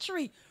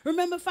Factory.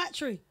 Remember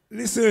Factory?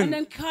 Listen, and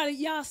then kind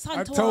of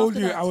I told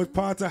you I was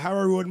part of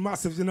Harrow Road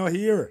Massive,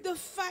 here. The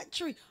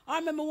Factory. I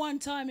remember one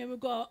time we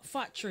got a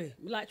Factory.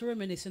 We like to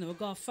reminisce, we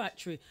got a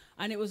Factory,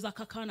 and it was like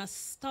a kind of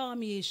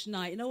stormy-ish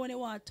night. When it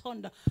was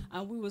thunder,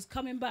 and we was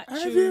coming back.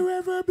 Have you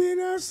ever been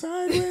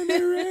outside when the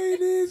rain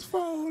is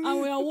falling?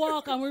 And we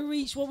walk and we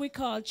reached what we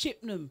call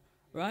Chippenham.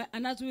 Right,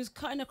 and as we was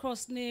cutting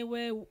across near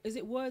where is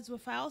it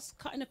Wordsworth House,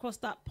 cutting across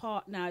that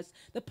park now,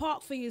 the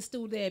park thing is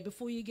still there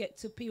before you get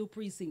to Peel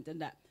Precinct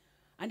and that,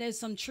 and there's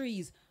some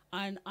trees,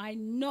 and I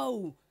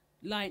know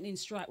lightning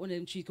strike one of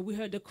them trees because we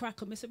heard the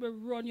crackle. I said, "We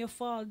run your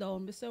fall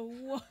down." I said,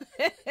 "What?"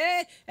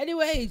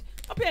 Anyway,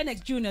 up here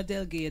next Junior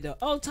Delgado.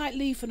 All tight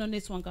Leafin on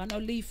this one, cause I know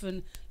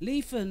Leafin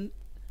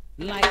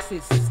likes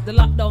this, the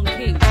Lockdown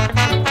King.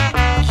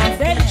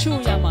 They're the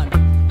true, yeah, man.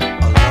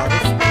 A lot of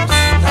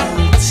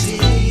personality.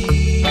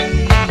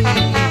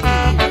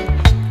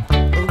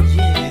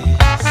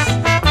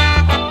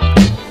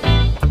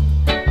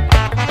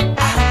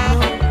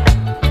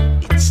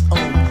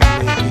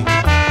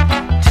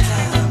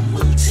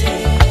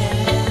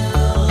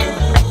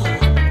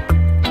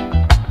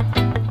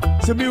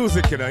 The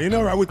music,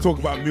 right? We talk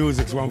about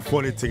music's one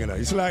funny thing,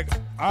 It's like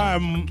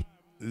I'm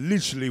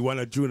literally one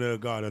of Junior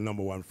Delgado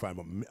 #1 fan,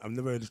 but I've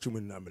never heard the tune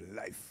in my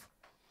life.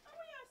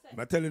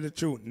 I tell you the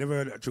truth, never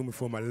heard that tune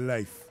before in my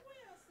life.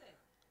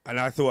 And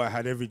I thought I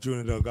had every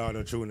Junior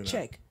Delgado tune in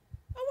Check.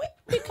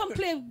 We can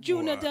play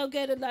Junior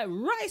Delgado like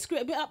rice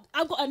grape.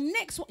 I've got a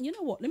next one. You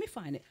know what? Let me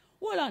find it.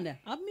 Hold on there.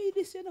 I made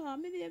this, I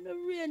made the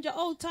range.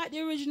 Old tight,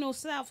 the original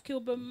South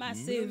Kilburn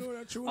Massive.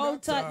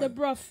 Old tight, the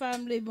Bruff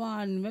family,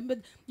 man.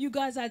 Remember, you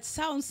guys had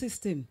sound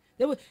system.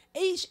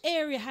 Each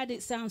area had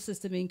its sound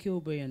system in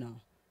Kilburn,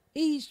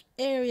 Each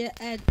area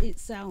had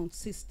its sound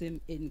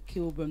system in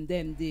Kilburn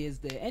them days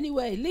there.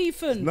 Anyway,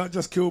 Leafin. Not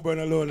just Kilburn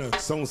alone, the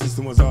sound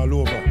system was all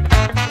over.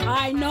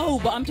 I know,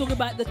 but I'm talking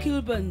about the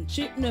Kilburn,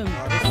 Chippenham,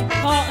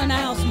 Carlton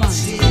House, man.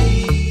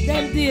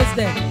 Them days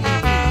there.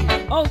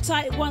 Hold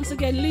tight once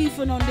again,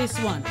 Leafin on this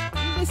one.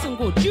 Listen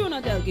good, Junior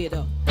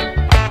Delgado.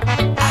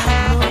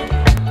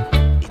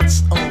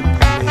 It's only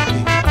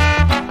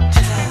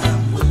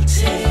time will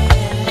tell.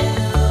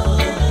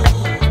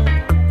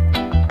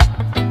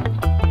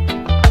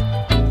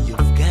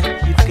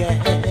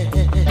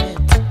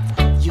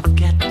 You've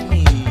got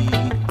me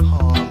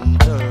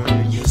under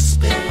your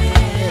spell.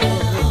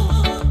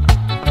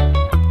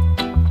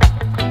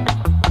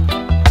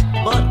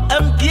 But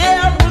I'm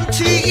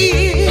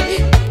guaranteed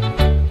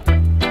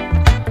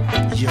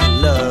your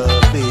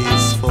love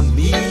is for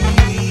me.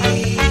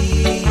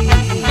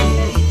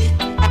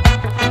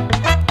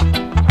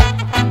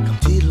 Come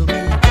tell me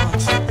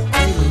once,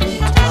 tell me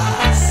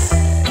twice.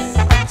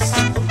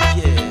 Oh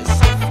yes,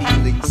 I'm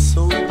feeling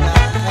so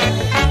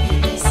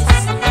nice.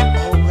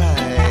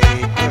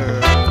 Alright,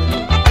 girl.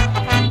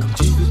 Come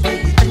jiggle,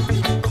 baby,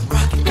 come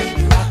rock it,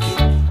 baby, rock it.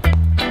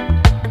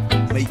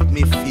 Make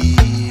me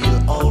feel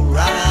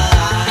alright.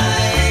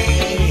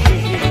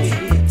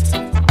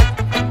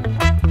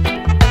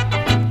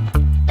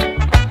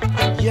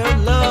 Your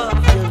love,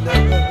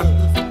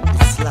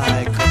 it's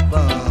like a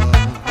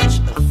bunch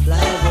of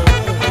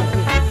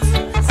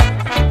flowers.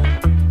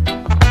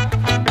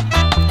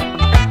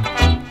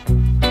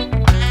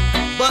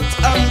 But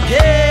I'm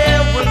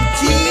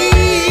guaranteed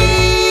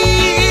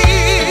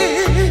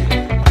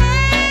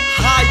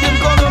I am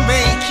gonna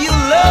make you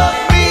love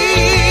me.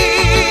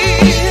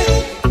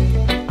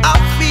 I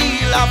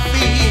feel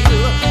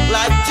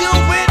like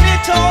doing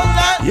it all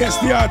night. Yes,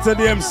 the art of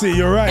the MC,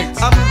 you're right.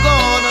 I'm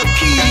gonna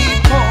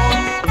keep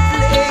on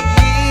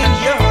playing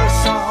your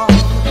song.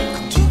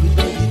 Do it,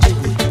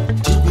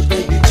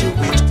 baby, do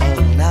it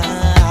all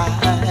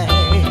night.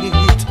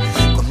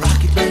 Come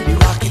rock it, baby,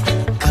 rock it.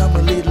 Come a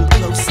little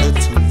closer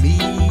to me.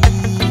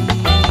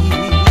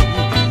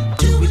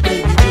 Do it,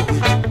 baby,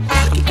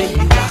 rock it,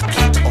 baby, rock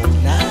it all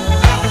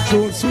night.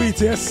 Tune sweet,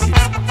 yes.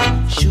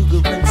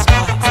 Sugar and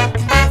spice and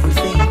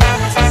everything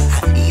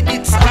nice. I need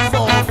it some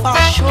more for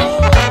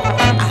sure.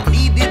 I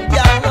need it,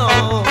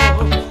 y'all.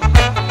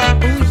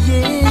 Oh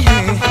yeah.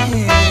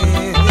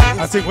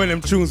 I think when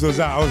them tunes was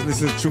out, I was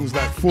listening to tunes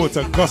like Fort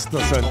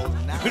Augustus and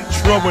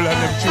Trouble and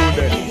them tune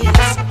there.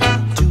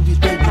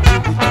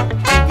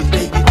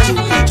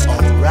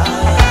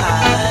 Alright.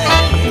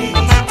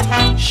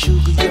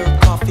 Sugar your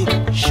coffee,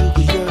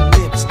 sugar your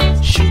lips,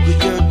 sugar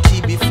your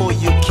tea before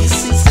you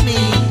kisses me.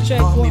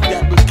 Mommy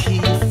got the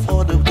key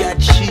for the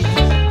got she.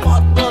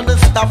 What gonna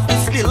stop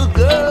this little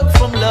girl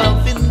from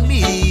loving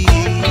me?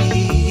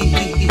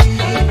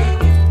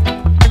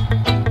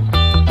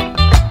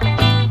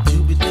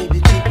 Do it, baby,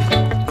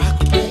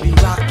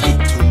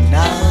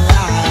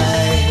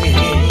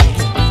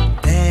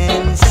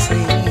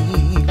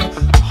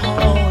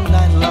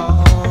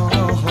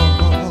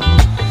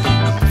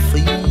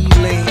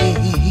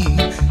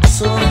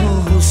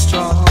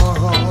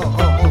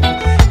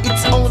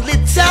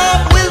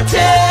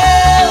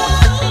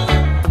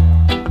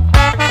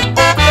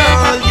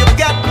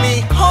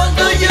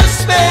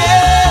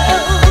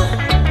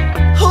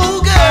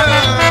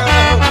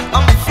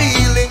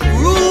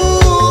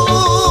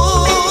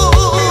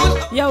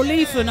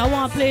 children, I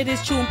want to play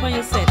this tune on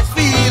your set.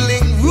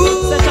 Feeling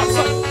rude.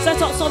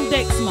 Set up some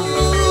decks, man.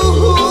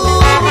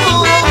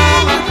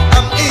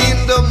 I'm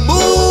in the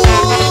mood.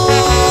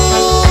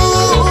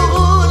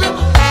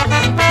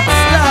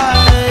 It's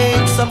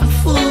like some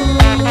food.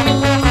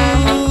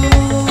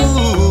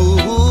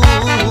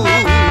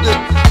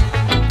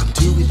 Come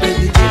to me,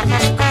 baby,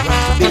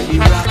 baby,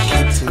 rock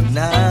it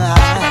tonight.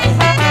 Come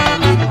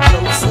a little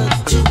closer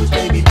to me,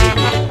 baby,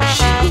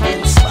 sugar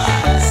and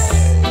spice.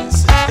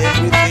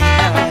 Everything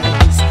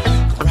nice.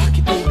 Rock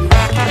it, baby,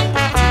 rock it.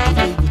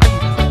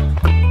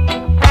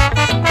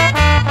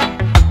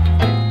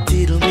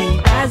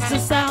 As the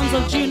sounds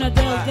of Junior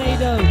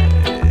Delgado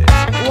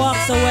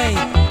walks away,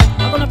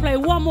 I'm gonna play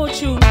one more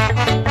tune.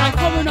 And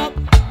coming up,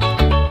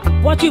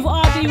 what you've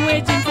all been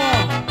waiting for,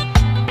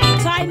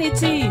 Tiny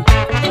T.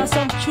 There's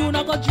some tune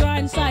I got dry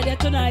inside there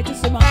tonight to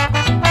simmer.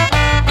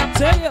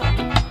 Tell you.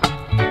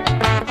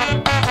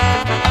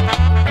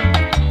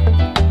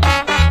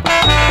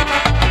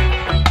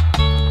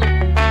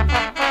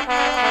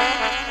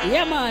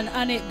 Yeah, man,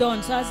 and it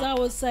done. So as I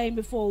was saying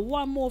before,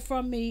 one more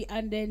from me,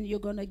 and then you're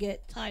gonna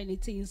get Tiny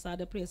T inside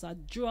the place. I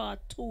draw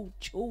 2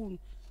 tune,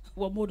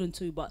 well, more than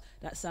 2, but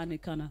that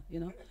sounded kinda, you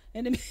know.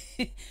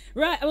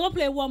 Right, I'm gonna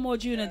play one more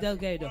Junior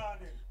Delgado.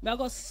 I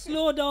gotta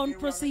slow down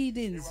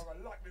proceedings.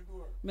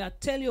 May I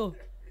tell you,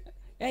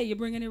 hey, you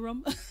bringing it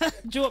rum?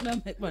 Joke,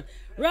 man.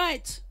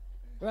 Right,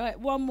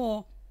 one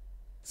more.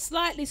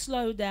 Slightly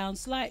slowed down,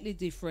 slightly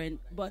different,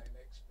 but.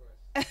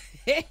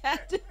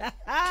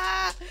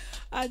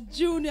 A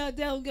Junior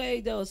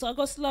Delgado, so I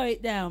gotta slow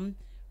it down,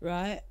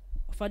 right,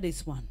 for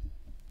this one.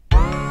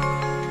 Now,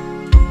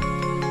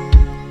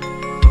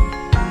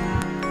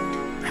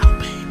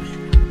 baby,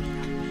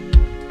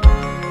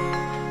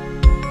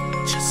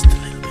 just a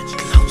little bit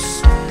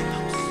closer.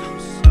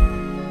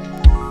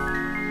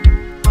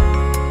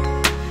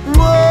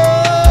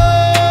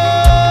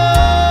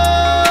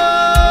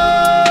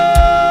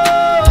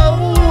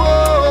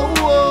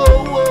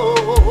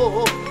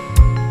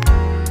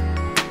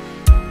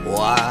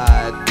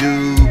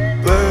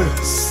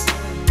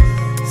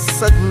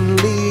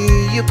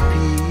 Suddenly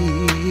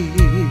appear.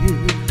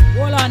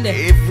 Hold on there.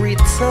 Every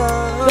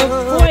time.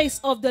 The voice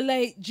of the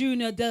late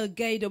Junior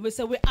Delgado. We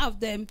say we have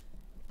them.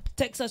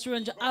 Texas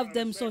Ranger have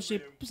them, so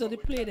they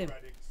play them.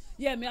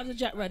 Yeah, me have the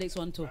Jack Radix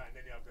one too.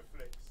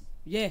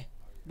 Yeah,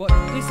 but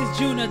this is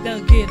Junior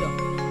Delgado.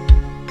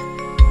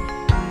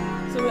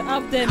 So we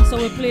have them, so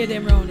we play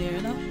them around here,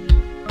 you know.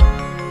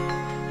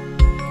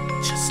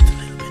 Just a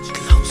little bit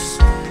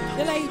closer.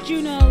 The late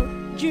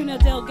Junior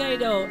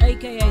Delgado,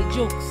 aka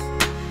Jokes.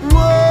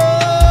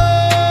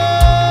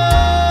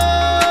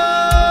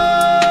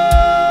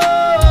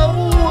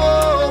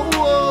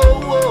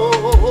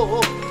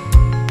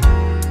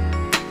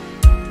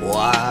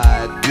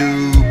 Why do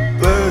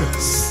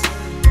birds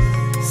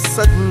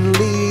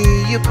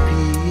suddenly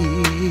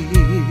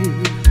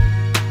appear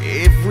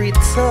every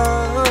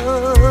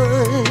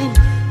time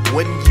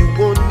when you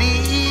are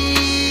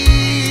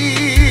near?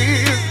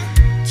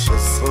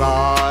 Just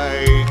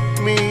like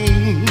me,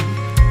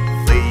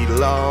 they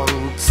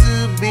long to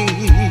be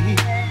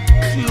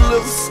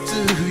close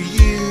to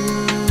you.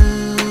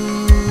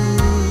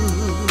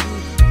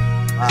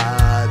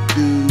 Why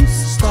do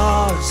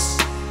stars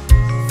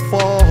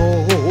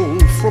fall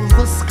from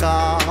the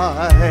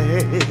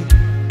sky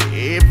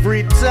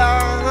every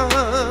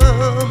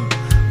time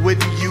when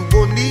you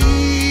are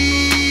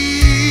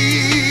near?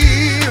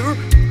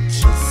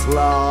 Just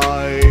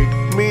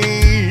like me,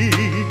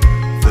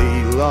 they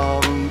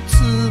long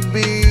to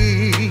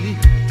be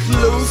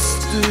close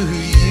to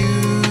you.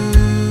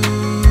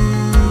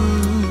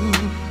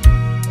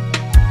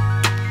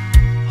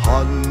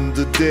 On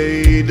the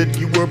day that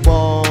you were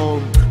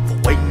born, the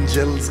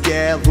angels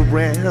gather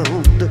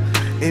round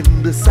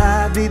and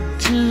decided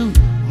to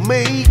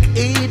make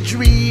a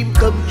dream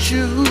come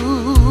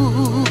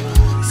true.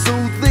 So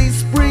they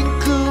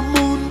sprinkle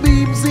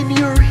moonbeams in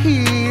your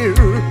hair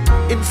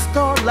and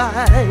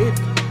starlight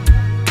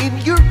in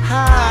your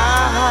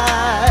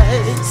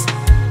eyes.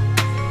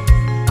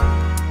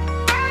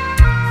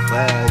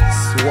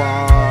 That's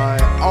why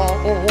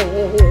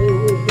all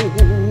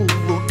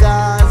the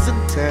guys in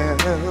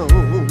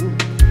town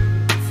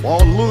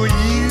follow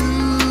you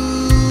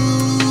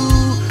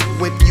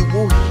when you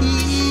were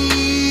here.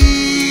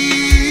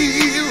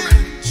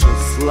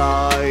 Just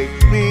like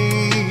me,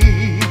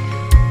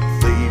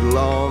 they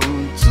long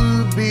to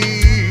be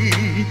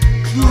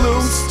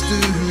close to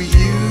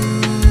you.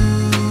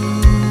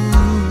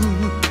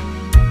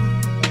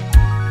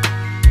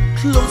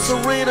 Closer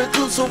and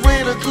closer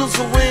and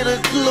closer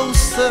and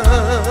closer.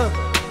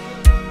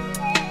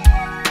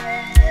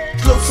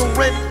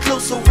 Closer and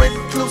closer and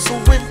closer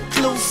and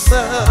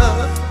closer.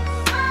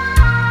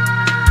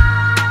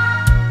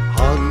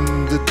 On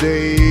the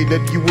day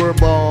that you were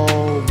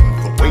born,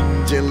 the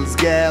angels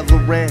gather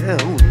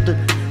round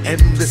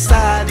and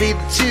decided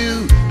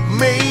to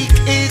make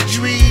a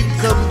dream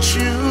come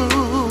true.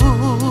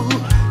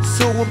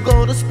 So I'm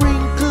gonna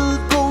sprinkle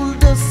gold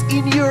dust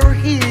in your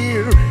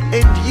hair,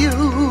 and you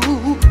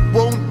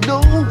won't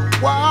know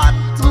what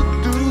to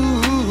do.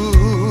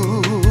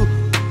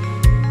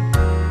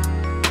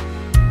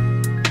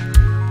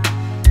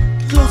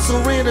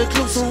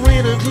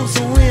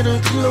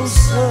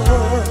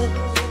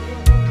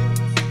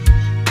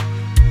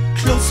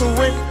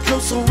 Closer and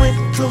closer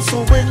and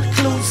closer and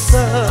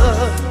closer.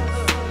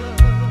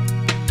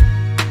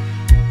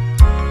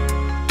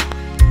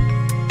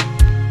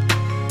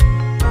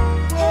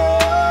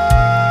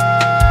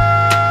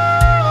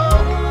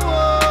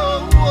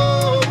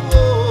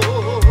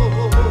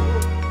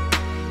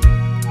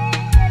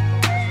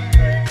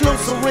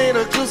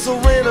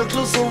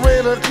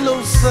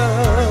 Closer,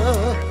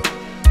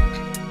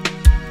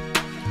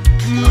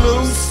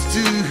 close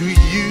to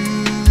you.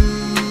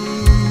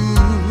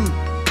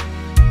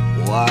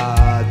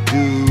 Why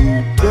do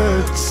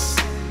birds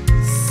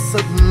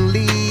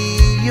suddenly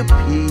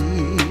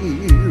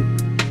appear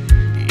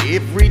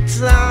every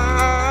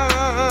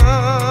time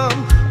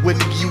when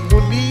you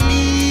are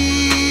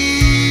near?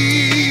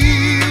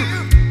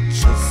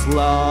 Just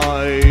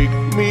like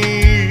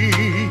me,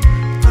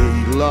 they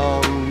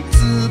long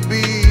to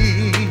be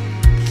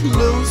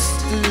close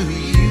to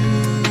you.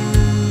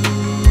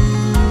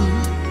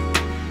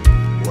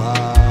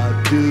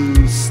 Why do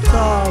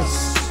stars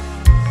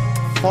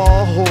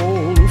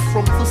fall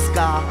from the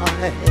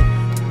sky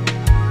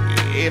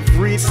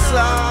every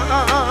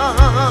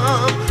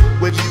time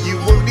when you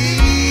are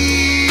near?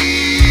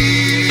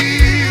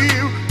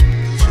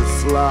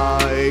 Just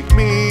like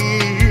me,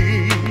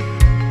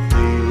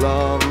 they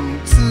long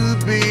to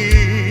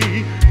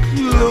be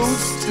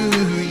close to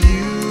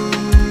you.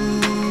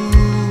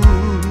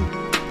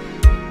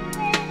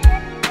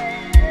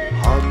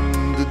 On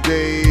the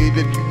day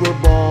that you were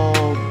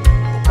born,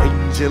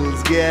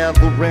 angels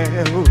gathered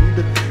round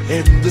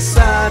and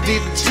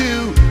decided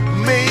to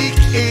make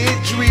a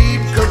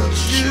dream come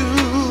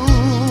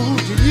true.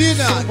 Did you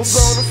not? So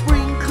we're gonna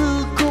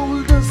sprinkle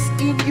gold dust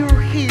in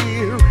your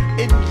hair,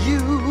 and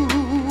you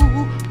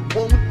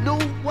won't know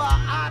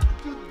what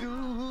to do.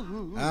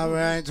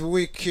 Alright,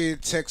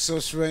 wicked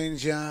Texas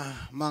Ranger,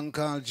 man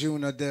called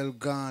Juno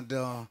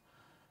Delgado.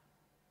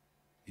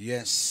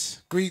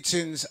 Yes,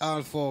 greetings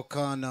all four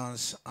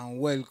corners and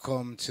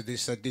welcome to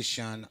this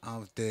edition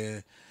of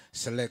the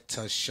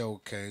Selectors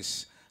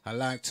Showcase. I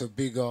like to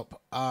big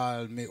up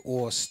all me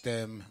host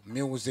them,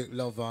 music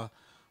lover.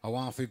 I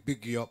want to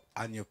big you up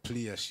on your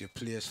place. Your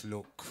place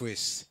look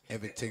crisp.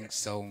 Everything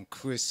sound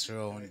crisp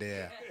around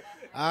there.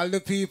 All the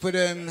people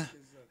them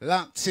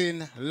locked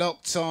in,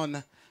 locked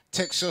on.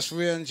 Texas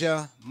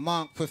Ranger,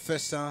 Mark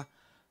Professor,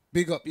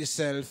 big up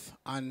yourself,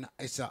 and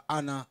it's an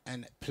honor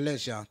and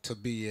pleasure to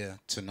be here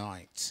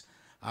tonight.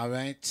 All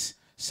right,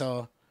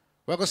 so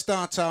we're going to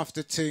start off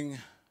the thing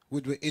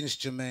with the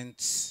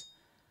instruments,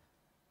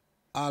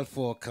 all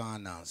four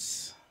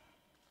corners.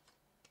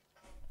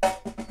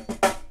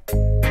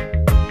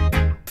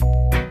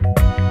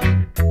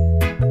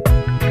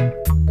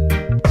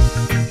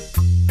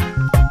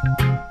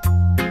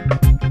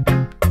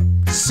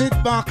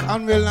 Sit back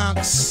and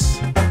relax.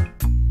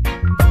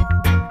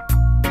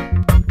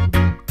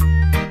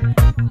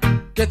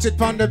 Get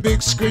it on the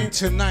big screen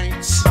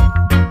tonight.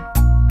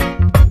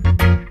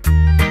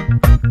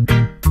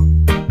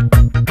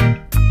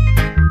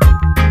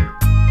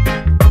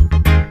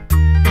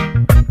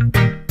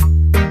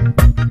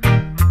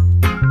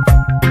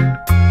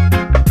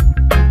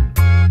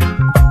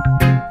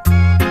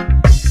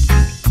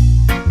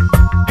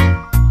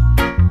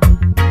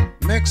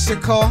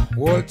 Mexico,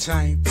 hold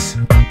tight.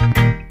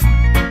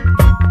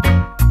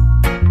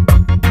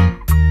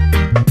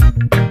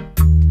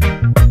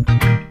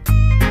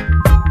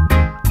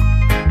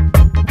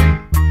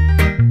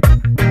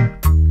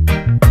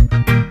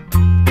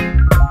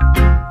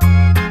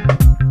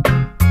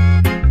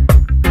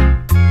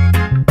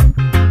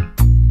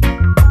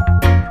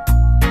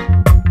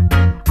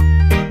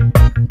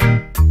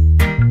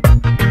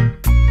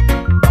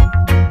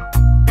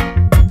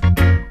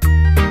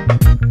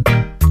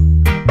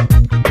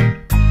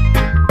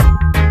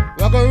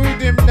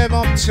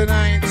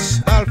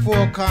 Tonight, all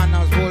four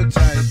corners, hold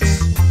tight.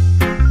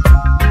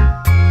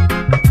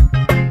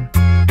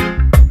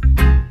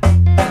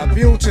 A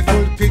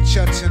beautiful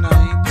picture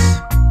tonight.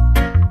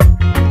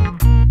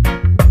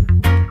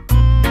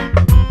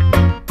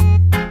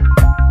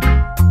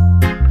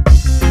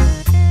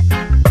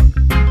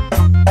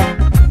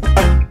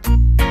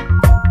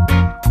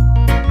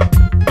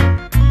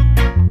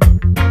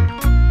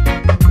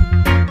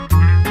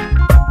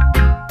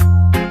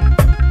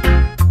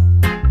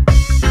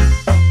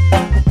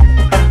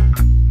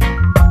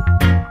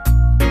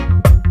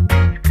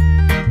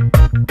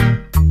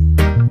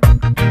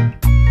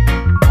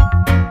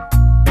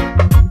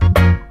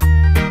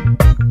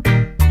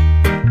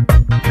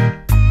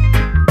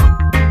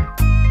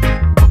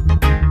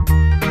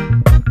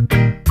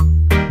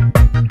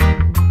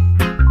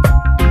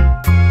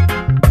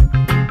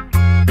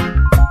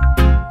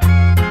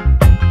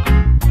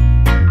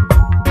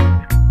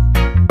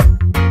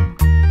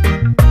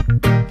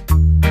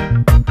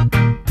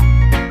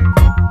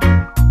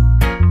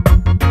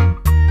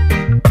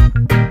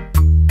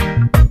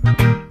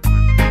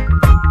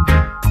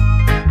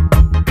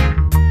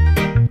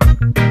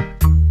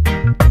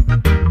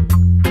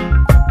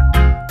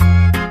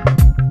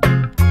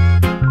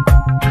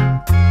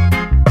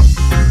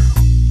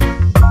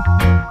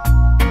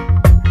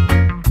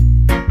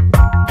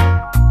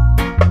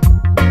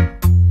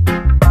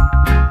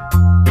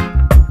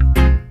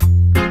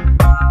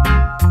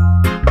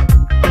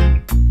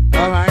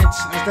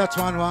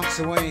 walks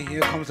away,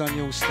 here comes a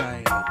new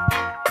style.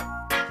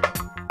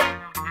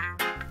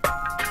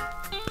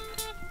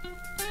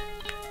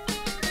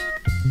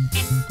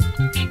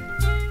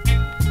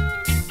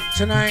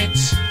 Tonight,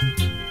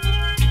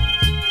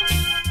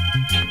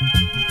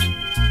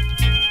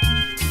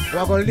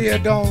 we're gonna lay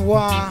down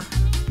war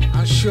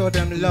and show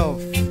them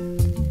love.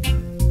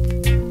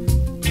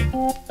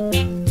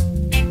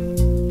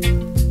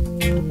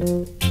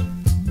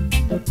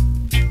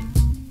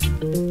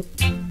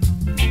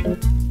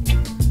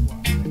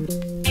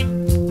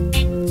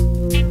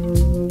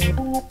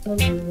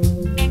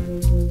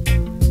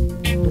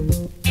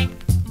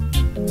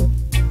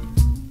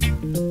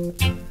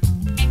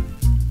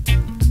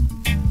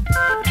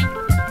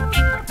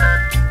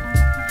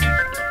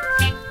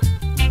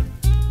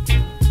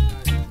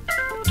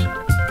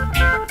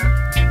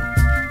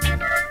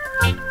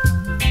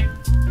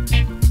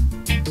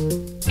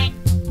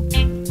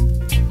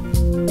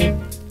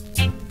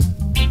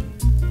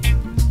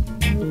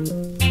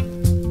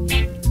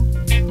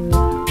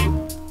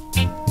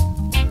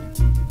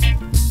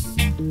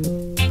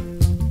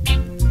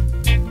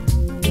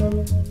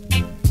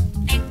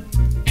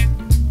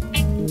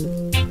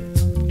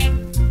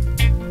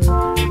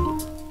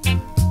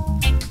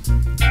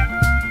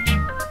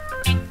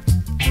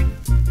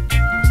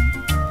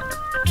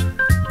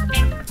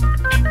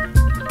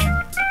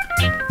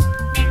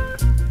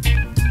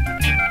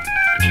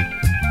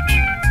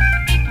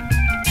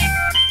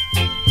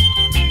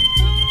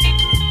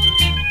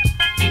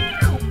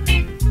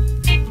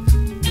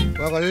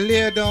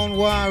 Lay down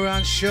war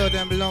and show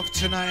them love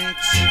tonight.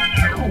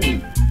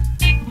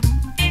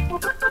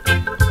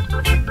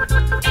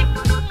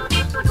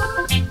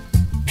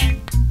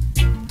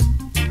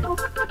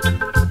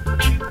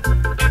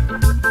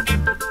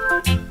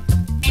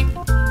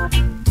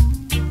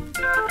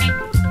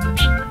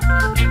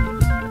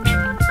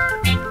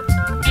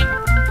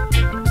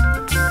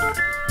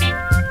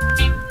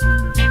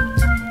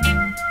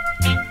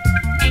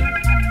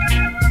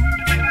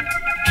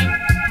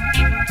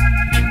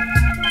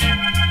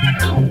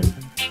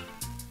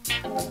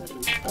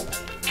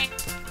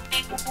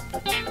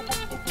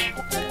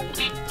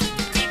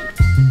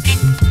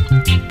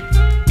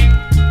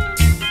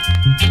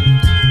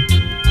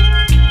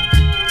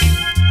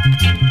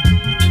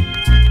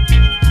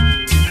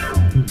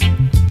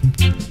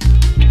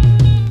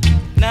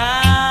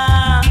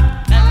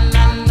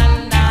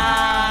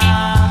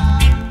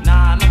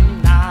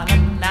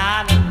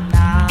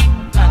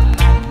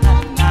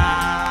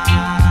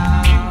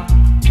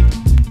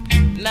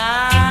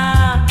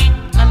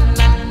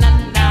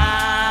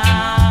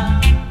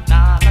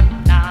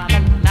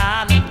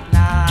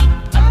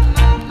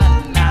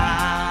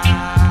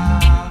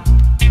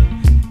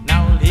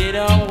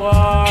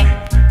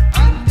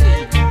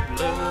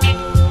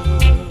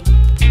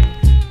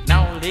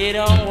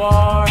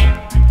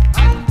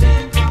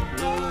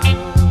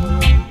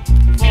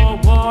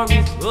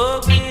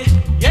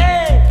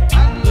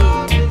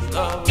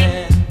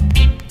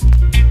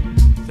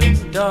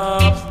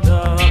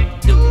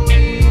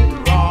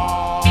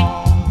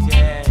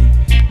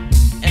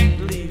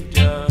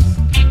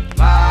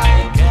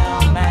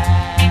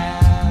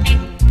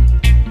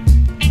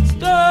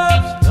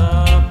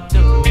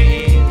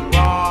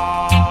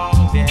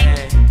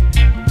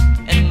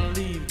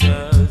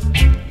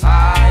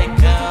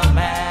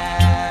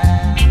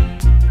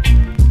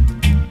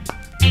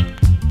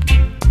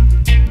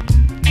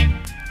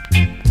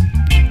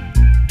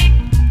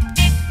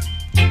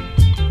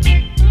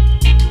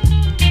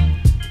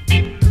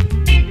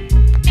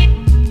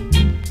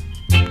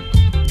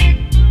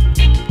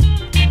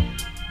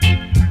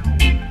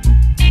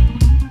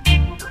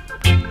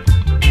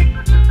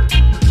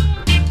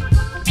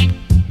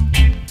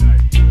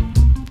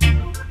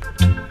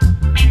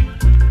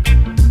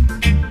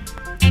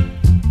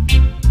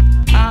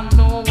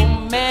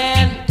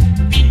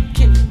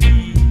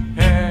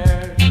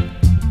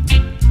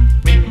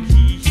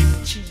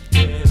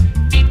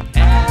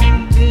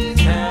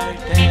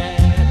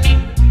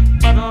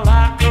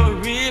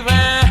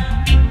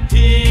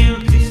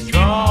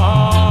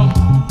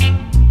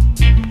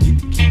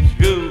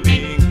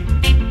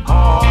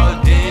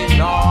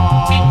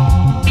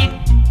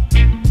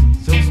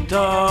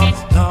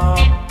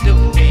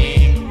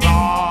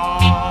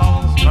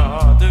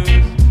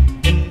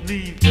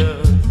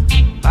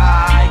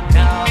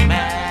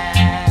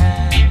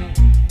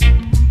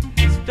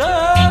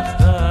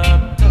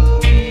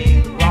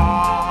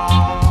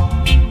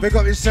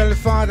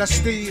 Father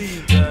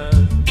Steve,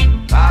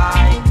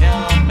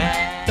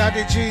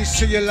 Daddy G,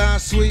 see you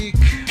last week.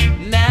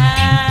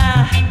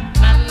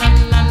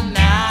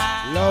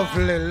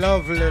 Lovely,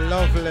 lovely,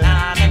 lovely.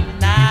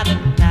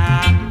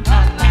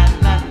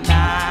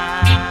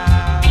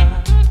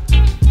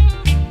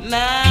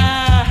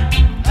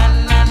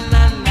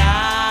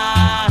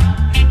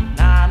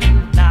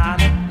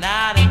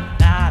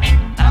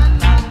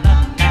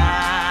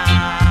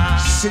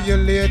 See you,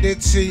 Lady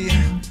T.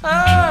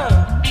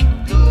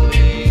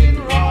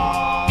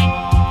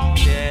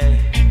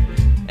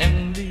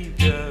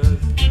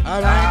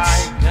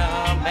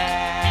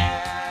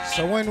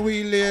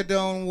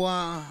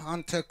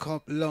 can't take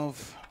up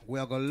love. We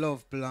are gonna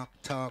love black,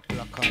 talk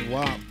black, and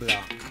walk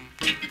black.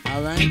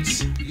 Alright?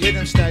 Hear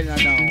them style now.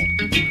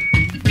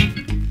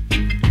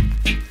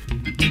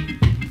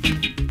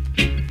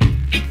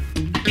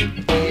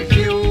 If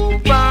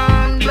you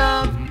want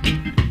black,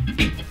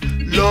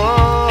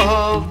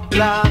 love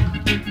black,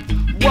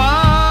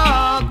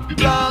 walk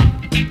black,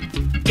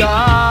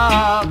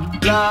 talk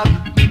black,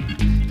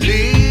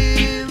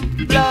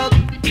 live black,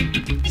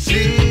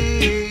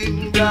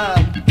 sing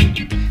black,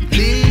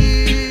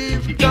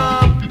 lift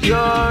up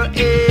your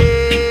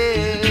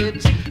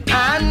heads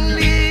and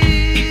live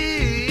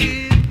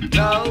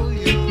now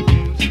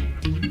youth.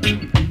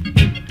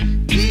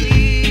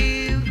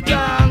 Give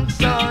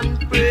thanks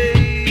and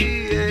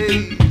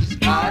praise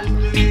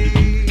and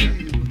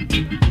live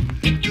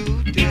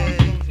today.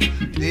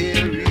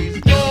 There is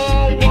no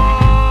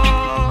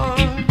war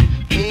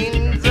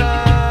in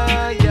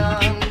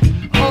Zion.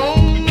 Oh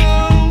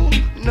no,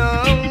 no,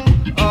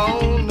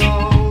 oh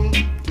no.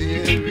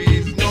 There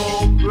is no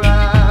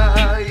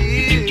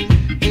crying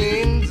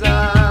in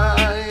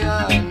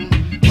Zion.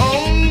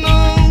 Oh no,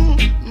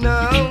 no,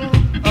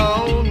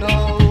 oh no,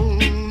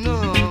 no.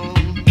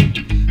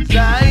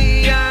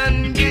 Zion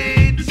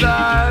gates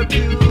are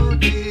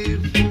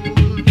beautiful.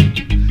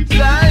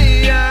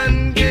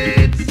 Zion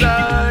gates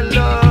are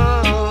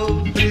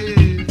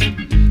lovely.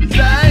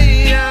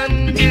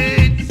 Zion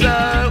gates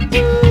are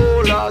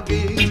full of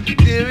gates.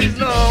 There is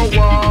no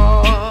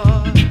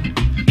war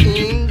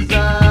in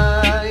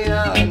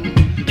Zion.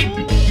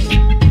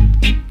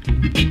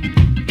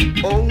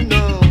 Oh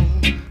no,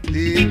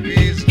 there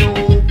is no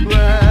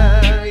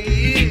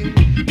crying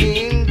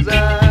in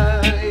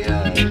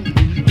Zion.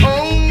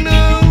 Oh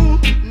no,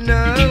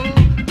 no,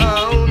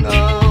 oh no,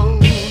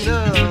 no,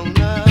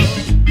 no.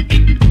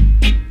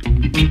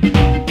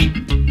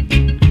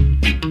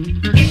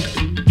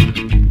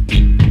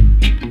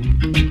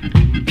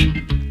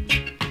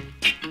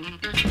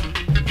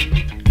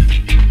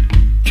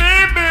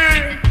 Baby,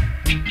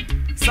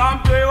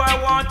 someday I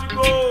want to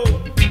go.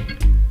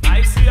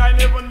 I see I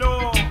never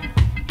know.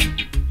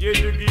 Yet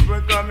you keep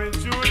on coming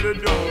through the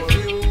door.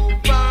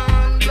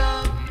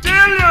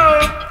 Tell you,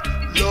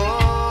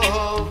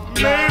 love,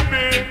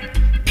 baby,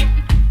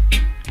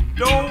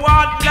 don't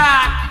want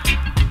black.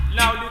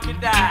 Now look at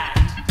that.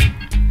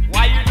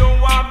 Why you don't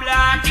want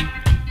black?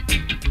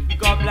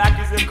 Because black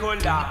is a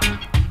color.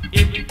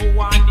 If people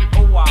want the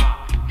hour.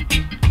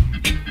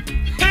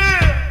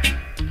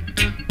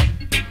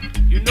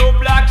 You know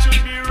black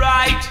should be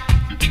right.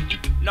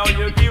 Now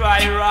you give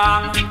I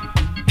wrong.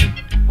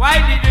 Why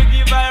did you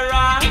give I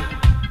wrong?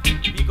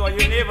 Because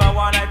you never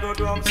wanna go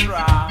down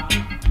strong.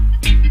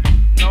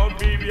 Now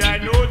baby I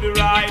know the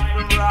right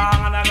from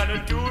wrong and I'm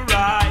gonna do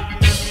right in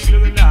the middle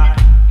of the night.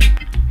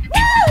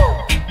 Woo!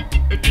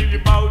 I tell you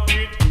about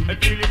it, I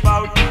tell you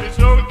about it, it's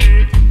so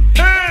deep.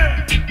 Hey!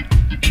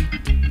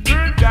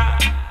 Good guy.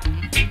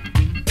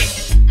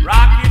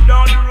 Rock it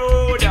down the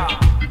road,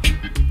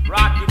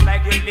 rock it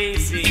like you're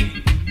lazy.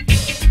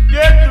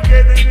 Get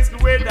together in this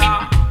weather.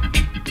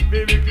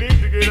 Baby, cling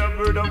together,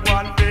 bird of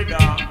one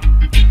feather.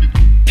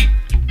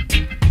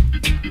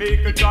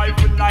 Make a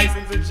joyful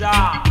license a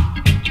jar.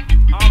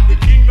 Of the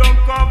kingdom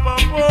come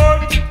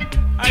forth.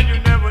 And you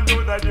never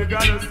know that you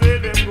gotta say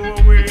them go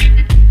away.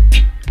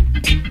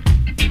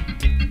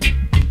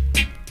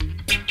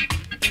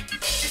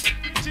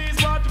 It is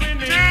what we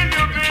need. Tell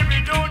you, baby,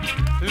 don't you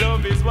run.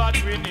 Love is what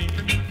we need.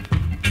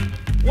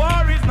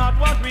 War is not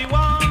what we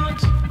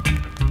want.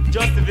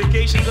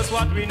 Justification is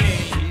what we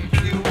need.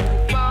 If you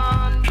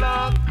want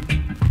black,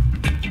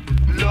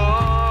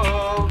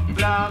 love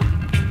black,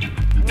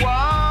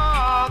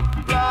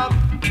 walk black,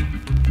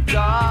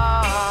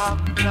 talk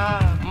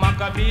black.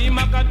 Maccabee,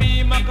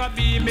 Maccabee,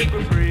 Maccabee, make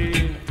we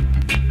free.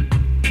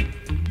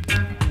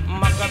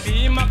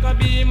 Maccabee,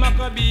 Maccabee,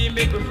 Maccabee,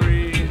 make we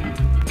free.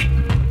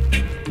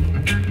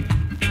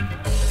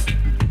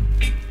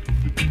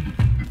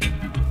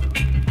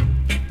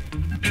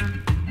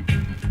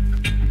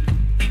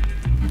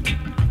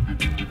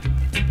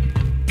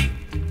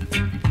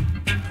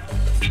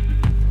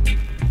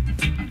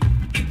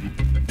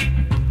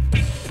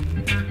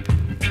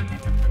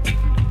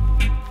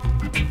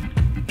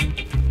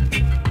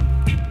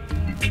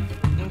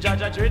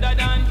 Jaja redder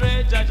than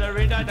red, Jaja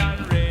redder than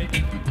red.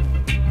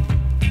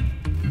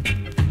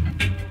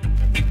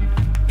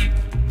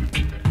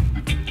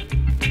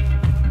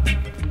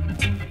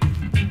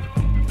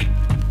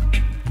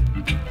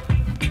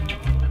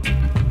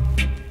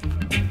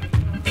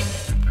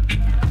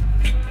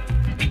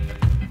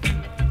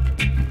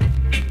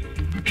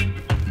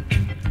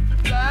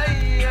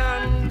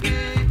 Zion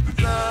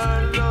gates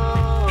are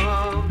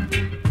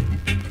lovely.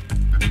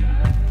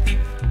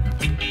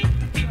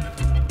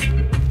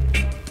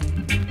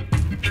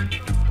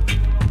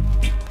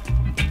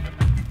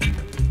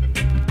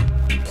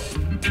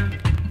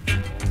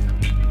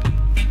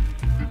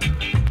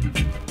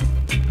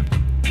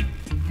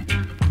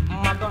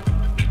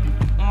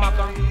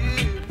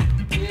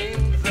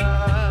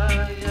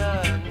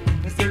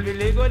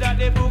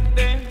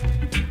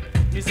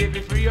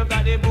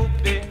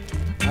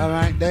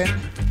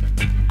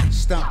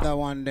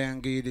 and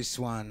then give this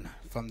one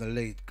from the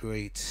late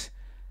great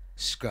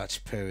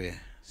Scratch Perry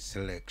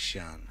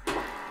selection.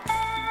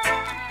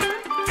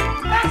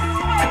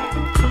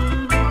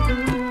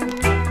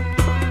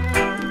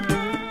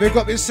 Big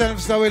up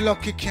yourselves, though,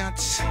 lucky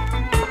cats.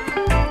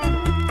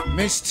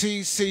 Miss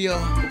T, see ya.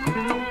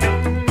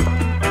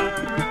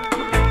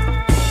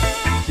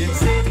 Them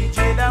say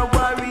DJ the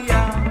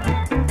warrior.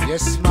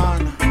 Yes,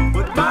 man.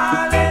 But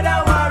Marley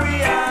the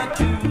warrior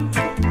too.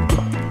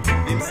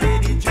 Them say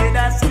DJ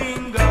the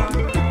sling gun.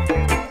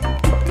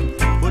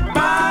 But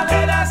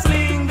Marley the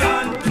sling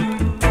gun too.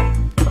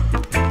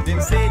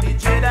 Them say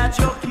DJ the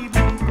chucky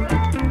boot.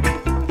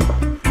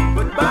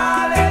 But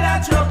Marley the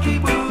chucky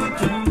boot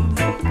too.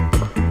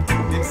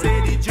 Them say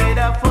DJ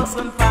the fuss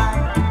and fight.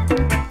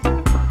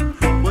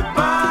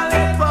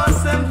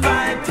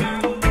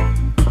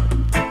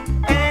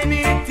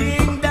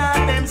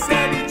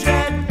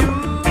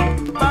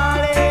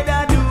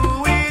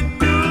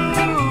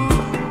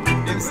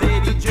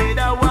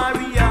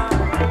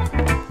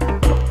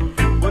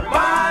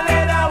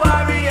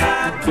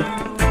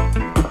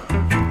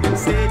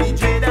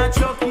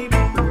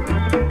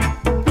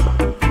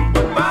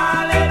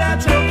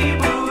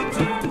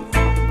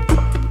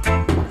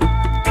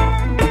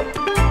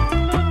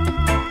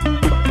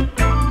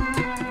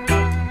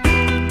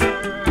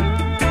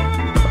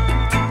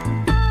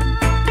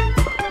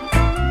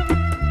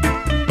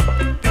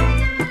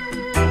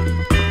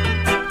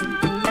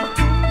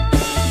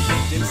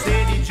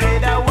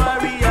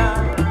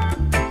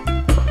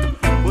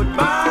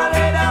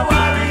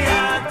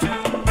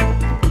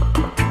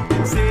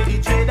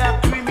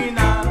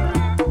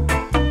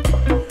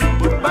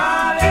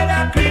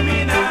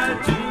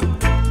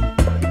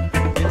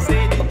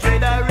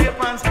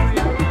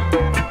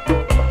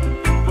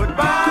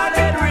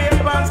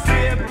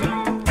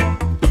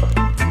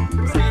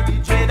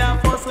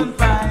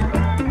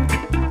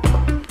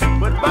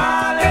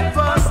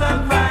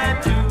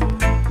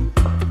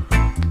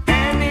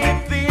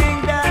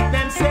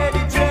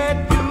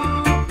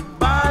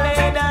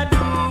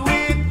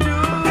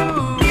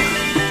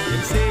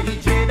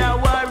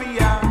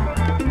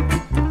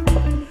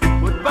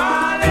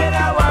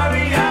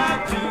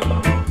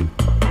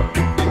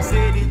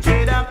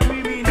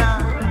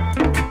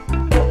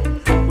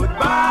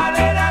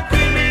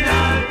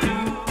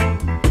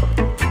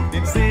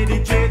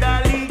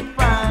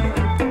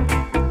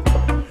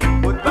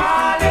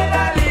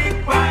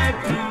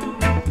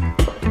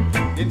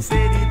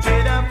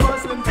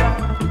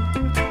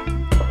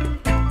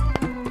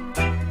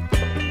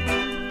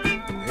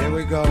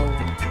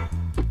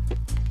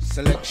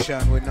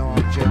 With no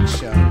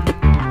objection.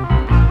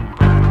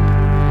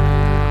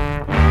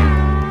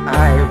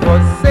 I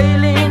was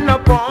sailing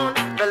upon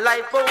the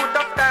lifeboat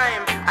of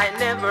time. I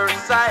never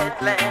saw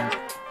it land.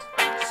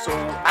 So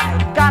I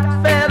got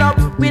fed up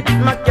with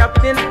my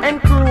captain and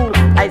crew.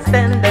 I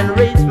stand and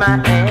raise my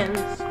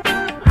hands.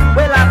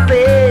 Well, I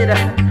said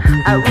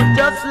I would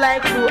just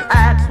like to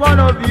ask one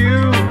of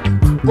you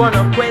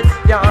one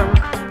question.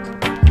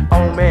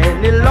 How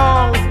many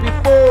longs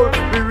before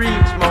we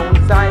reach Mount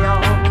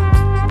Zion?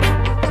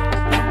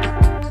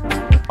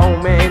 How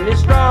many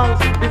strongs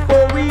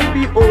before we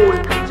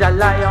behold the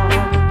lion?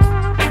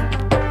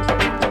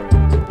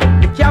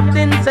 The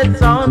captain said,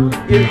 son,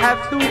 you'll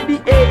have to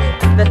behave.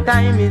 The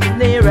time is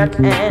near at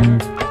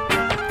hand.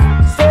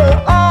 So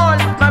all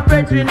my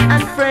brethren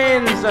and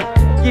friends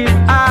give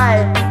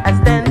I a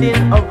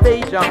standing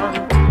ovation.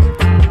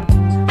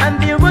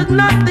 And there was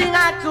nothing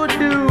I could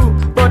do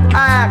but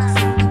ask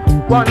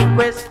one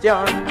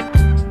question.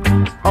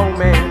 How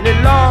many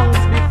longs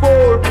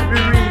before we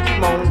reach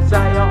Mount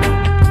Zion?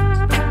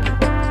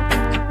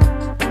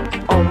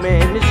 How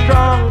many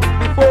strong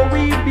before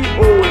we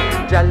behold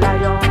the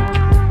lion?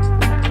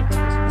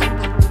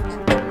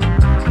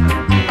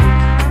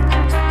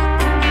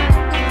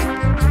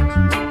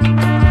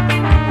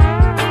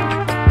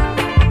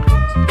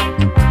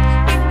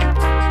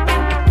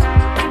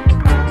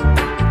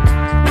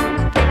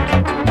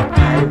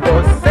 I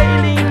was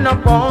sailing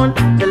upon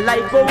the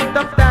lifeboat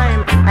of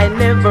time. I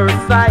never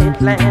saw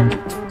it land.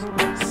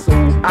 So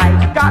I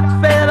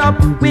got fed up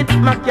with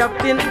my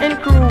captain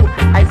and crew.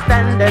 I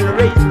stand and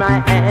raise my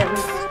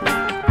hands.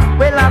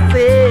 Well, I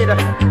said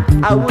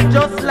I would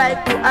just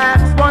like to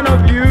ask one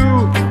of you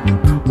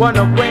one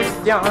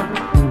question.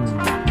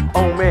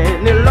 How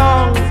many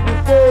longs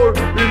before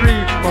we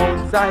reach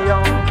Mount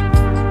Zion?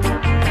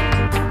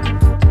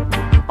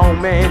 How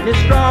many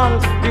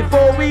strongs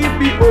before we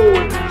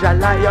behold the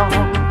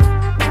lion?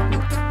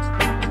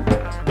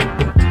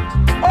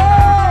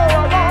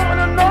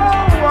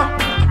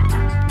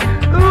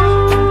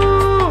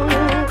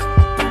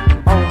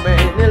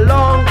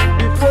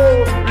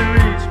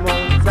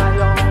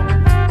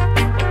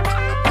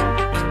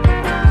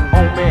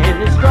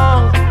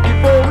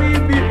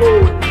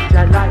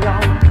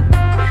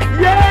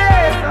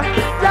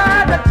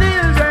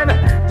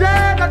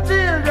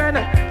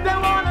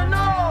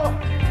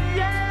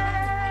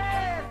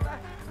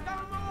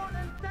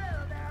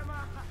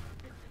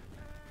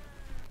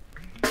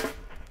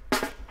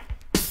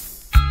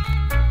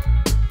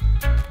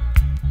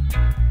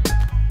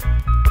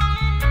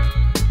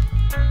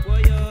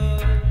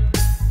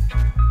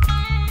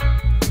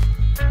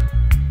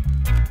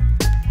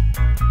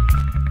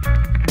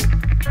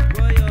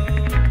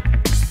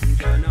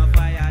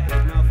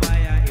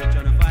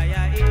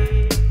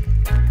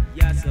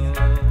 so.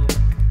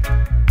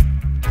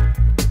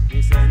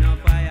 You say no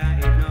fire,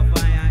 it no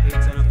fire,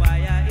 it's on a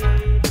fire,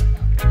 it.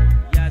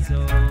 Yeah, so.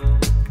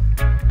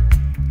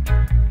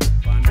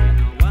 For me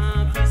no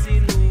want to see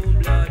no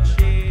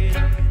bloodshed,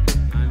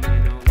 and me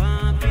no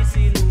want to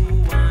see no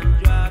one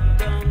drop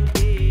down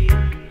dead.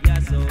 Yeah,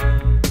 so.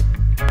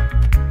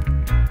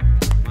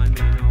 Man,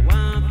 me no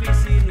want to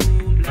see no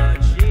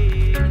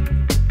bloodshed,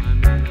 and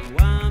me no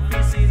want to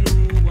see no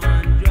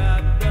one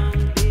drop down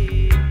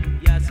dead.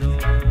 Yeah, so.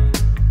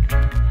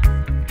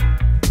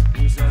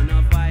 So no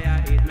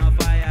fire, it no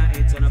fire,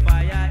 it's on a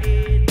fire,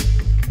 it.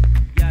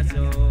 Yeah,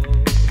 so.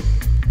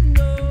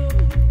 No.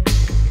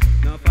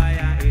 No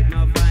fire, it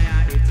no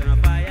fire, it's on a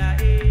fire,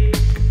 it.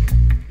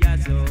 Yeah,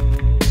 so.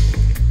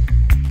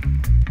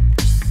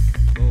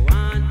 Go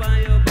on by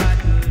your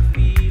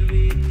battlefield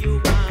with your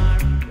war.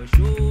 Go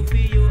show for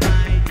you,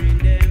 I dream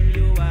them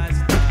you a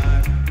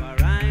star. For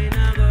I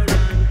never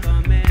run,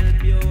 come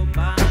help you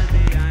ball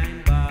behind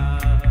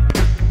bar.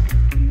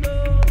 No.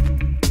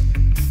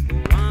 Go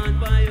on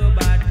by your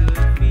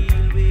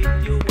battlefield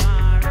with your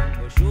war.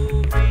 Go show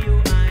for you,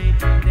 I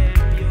dream them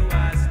you a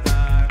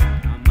star.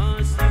 I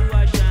must you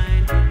a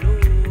shine below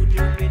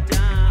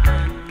Jupiter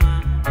and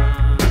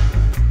Mars.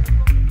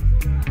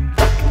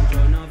 It's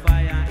on a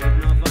fire, it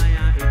no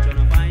fire, it's on a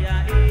fire,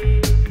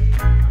 it.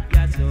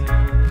 Yeah, so.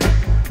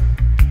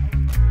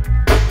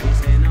 You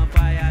say no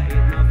fire,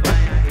 it no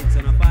fire, it's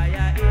on a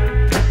fire,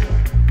 it.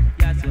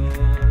 Yeah, so.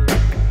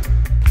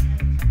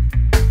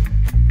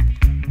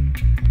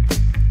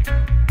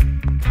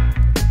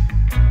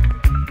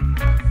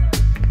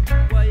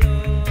 Why yo?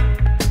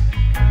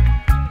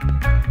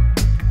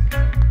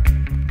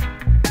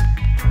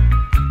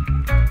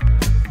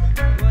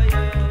 Why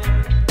yo?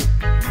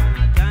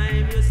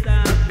 Time you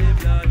stop the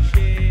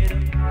bloodshed,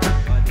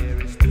 but there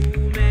is too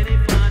many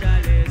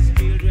fatherless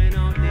children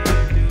out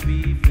there to be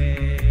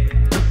fed.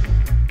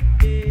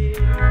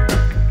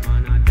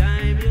 Man, a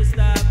time you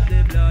stop the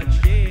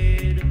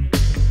bloodshed,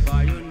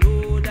 for you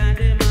know that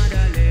the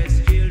motherless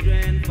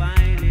children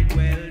find it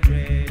well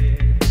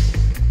dread.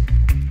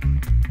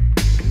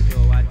 So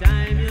a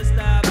time you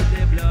stop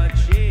the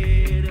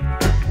bloodshed,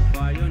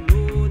 for you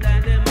know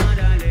that the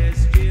motherless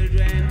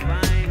children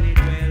find it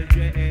well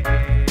dread.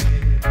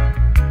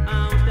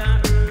 Out the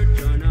earth,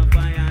 turn a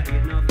fire,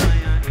 it no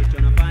fire, it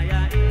turn a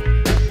fire,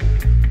 it.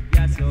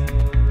 Yeah, so.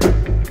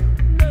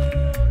 No,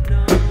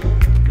 no,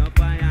 no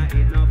fire,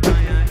 it no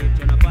fire, it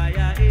turn a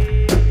fire,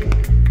 it.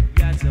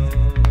 Yeah, so.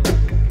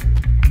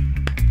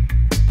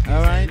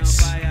 Alright.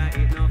 Fire,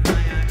 it no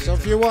fire, So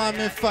if you want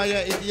me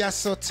fire it yes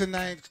so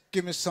tonight,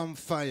 give me some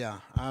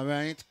fire.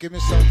 Alright? Give me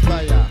some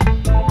fire.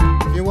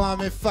 If you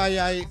want me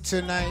fire it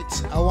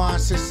tonight, I want to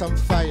see some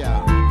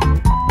fire.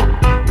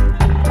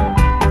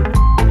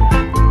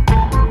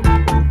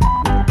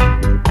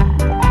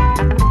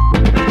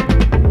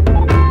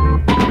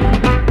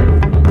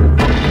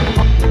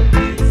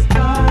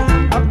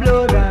 A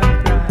blood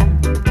and crime.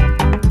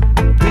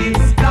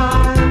 This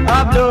time a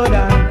blood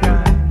and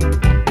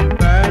crime.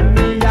 Burn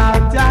me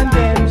out and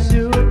them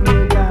shoot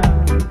me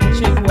down.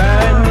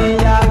 Burn me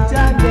out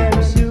and them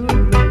shoot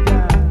me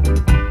down.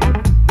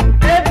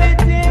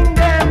 Everything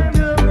them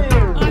do me.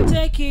 I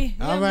take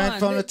it. Alright,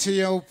 from the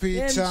TOP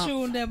Them top.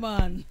 tune them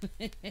on.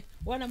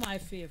 One of my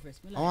favorites.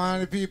 Me I like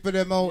want the people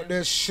them out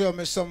there show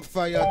me some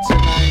fire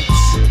tonight.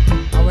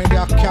 And when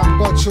they can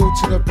go through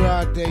to the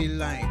broad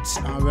daylight,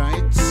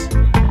 alright?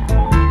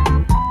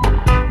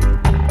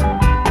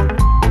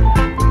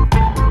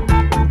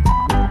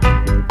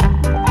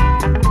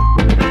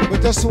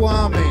 We're just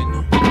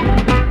warming.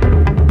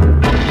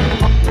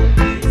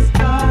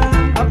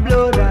 A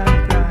blood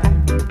and crime.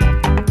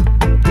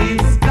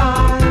 This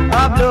time a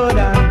blood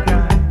and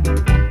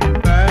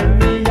crime. Burn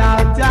me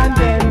out and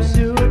them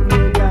shoot me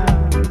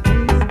down.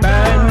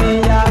 Burn me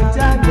out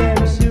and them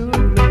shoot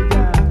me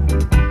down.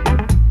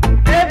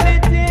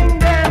 Everything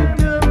them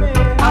do me,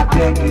 I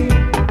take it.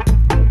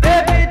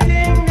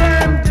 Everything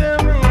them do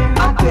me,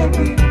 I take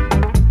it.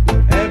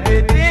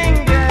 Everything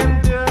them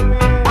do me,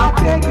 I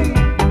take it.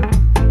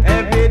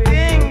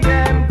 Everything them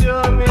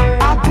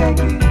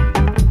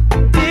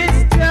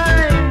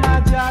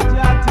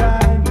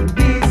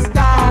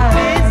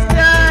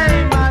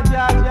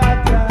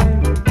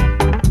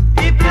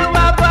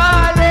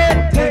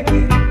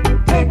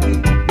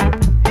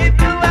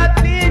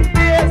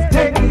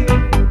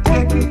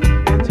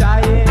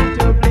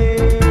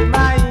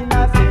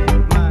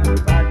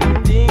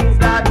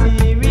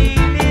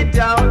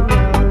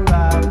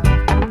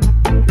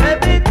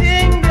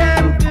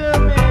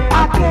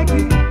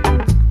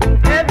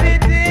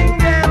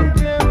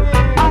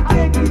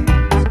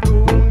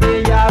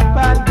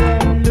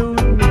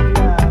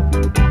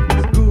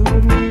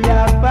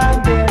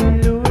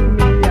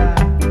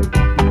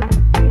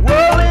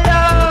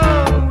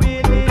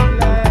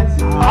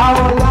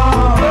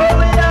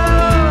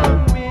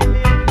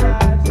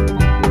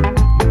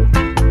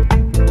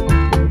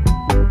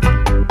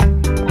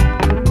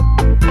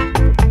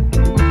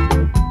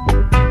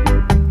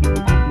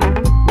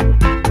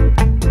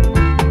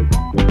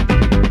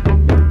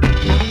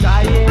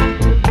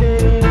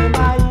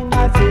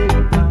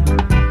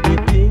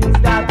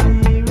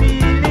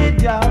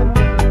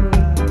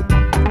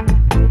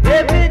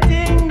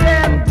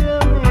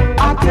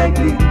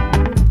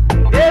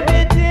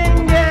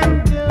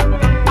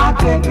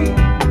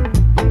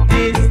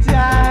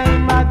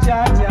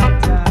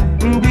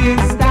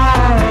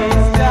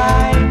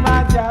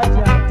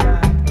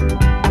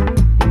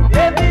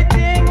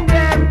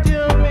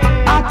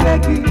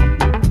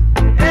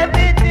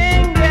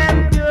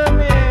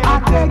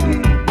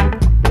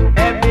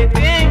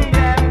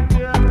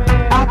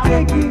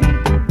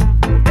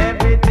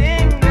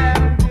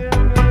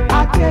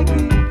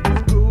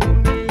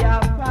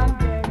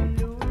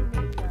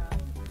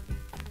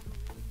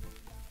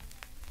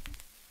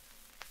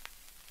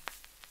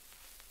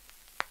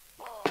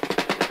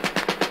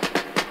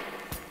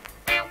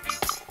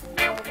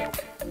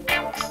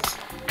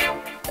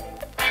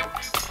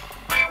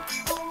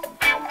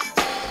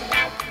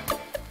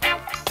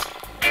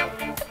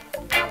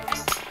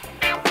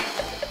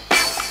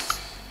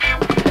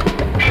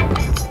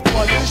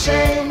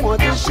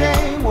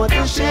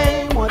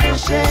what a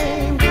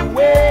shame the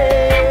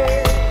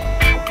way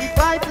we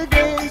fight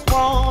against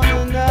one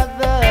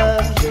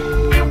another,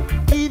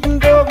 even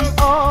though we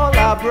all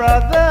are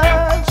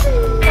brothers.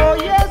 Oh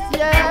yes,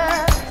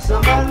 yeah.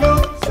 Some are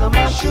loot, some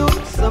are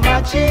shoot, some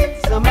are cheat,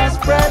 some are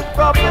spread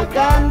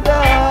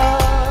propaganda.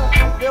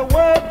 They're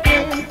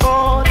working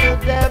for the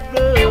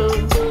devil.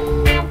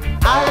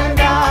 I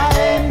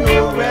ain't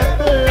no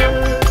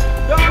rebel.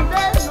 Don't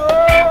they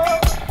know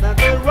that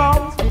the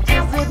wrongs which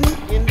is hidden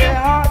in their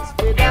hearts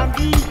way down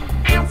deep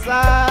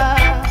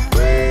inside,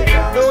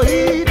 though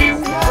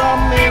hidden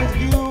from men's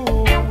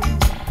view,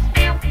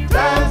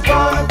 time's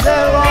gonna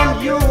tell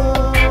on you.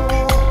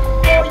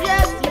 Oh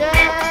yes,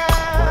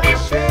 yeah. What a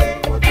shame,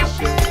 what a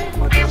shame,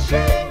 what a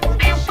shame,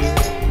 what a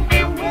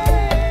shame.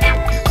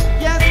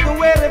 Yes, the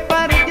way they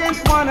fight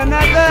against one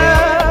another.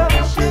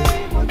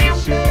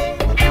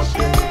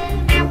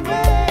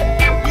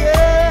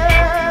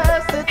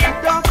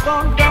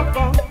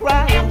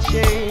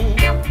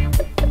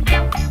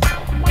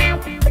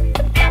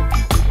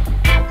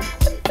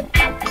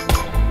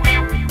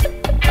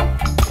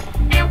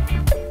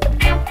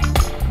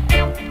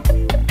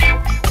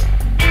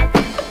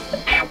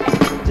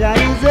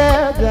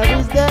 There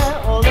is there,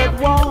 all at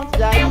once,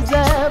 there is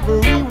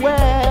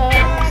everywhere.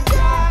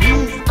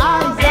 His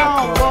eyes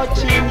are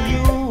watching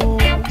you,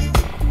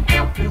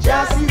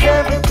 just sees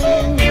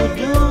everything you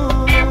do.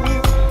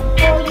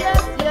 Oh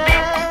yes,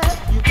 yes,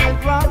 you can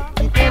run,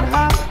 you can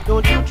hide,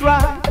 don't you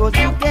try, cause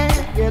you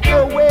can't get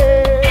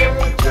away.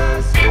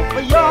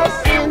 For your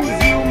sins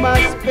you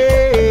must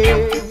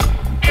pay.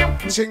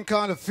 Think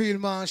on the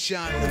field, man,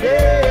 shine. Oh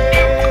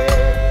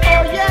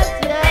yes,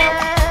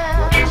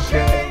 yeah. What a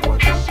shame,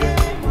 what a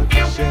shame, what a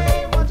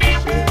shame, what a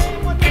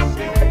shame, what a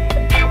shame.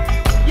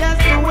 Yes,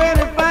 the way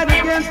they fight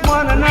against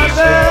one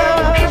another.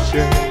 What a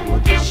shame,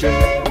 what a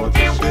shame, what a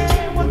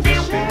shame, what a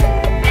shame.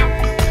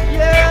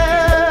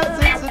 Yes,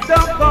 it's a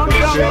dump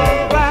crying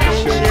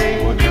shame.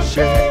 What a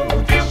shame,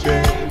 what a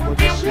shame,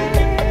 what a shame.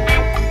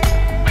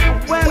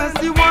 When I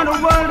see what the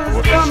world is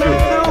coming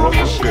through. What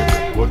a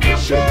shame, what a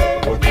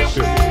shame, what a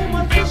shame,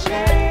 what a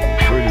shame.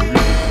 Really,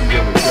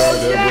 really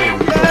see on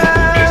the guy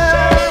that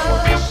road.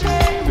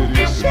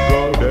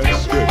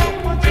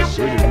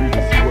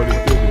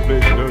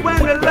 When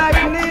the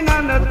lightning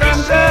and the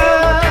thunder,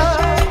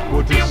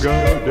 what is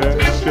God that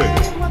shit?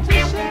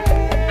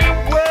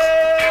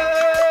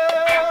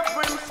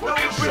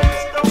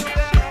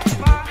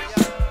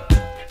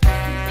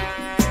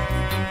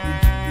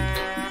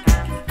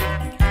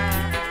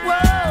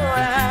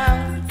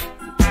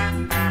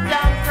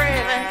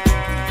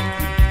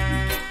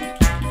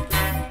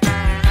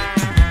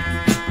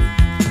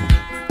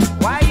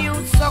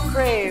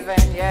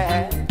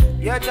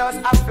 You just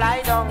a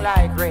fly down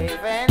like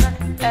raven,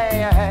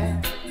 hey.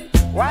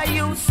 Why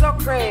you so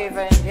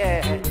craven,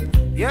 yeah?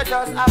 You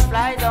just a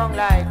fly down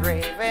like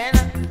raven.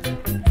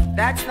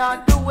 That's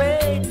not the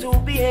way to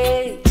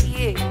behave.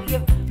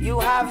 You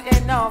have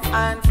enough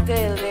and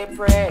still they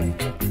pray.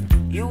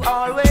 You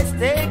always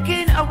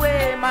taking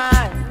away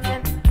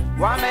mine.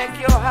 Why make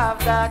you have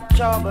that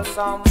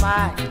troublesome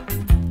mind?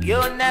 You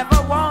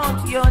never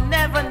want, you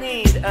never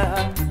need.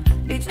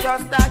 It's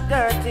just that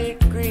dirty,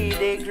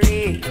 greedy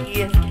greed.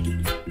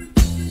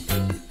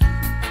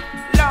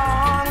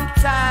 Long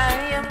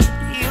time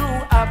you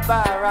are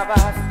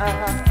Barabbas.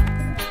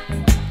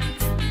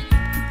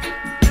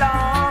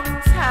 Long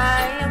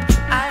time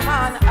I'm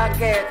on a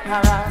get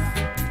harassed.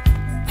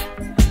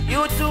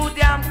 You too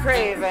damn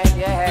craven,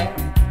 yeah.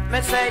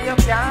 Me say you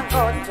can't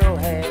go to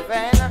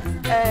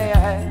heaven,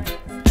 yeah.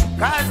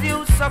 Cause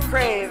you so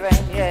craven,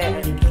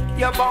 yeah.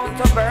 You're bound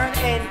to burn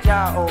in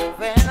your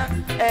oven,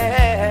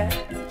 yeah.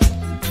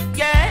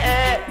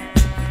 Yeah.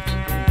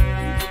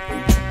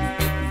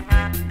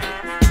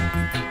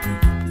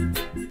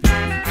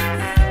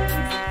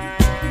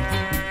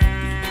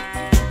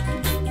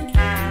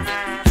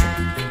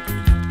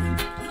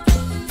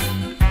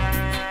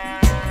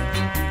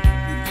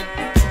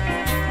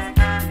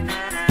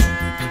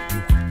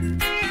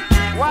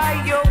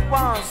 Why you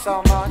want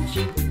so much?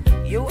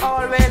 You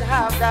always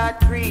have that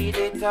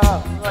greedy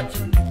touch.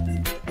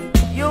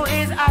 You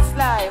is a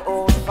sly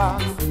old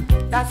fox.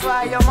 That's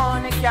why your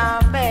money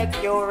can't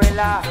make you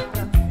relax.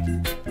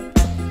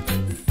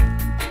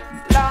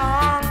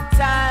 Long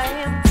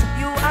time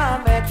you are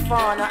make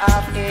fun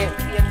of it.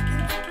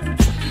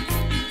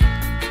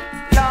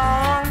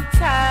 Long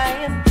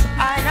time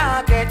I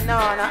not get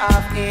none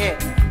of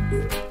it.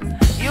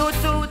 You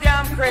too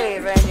damn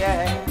craven,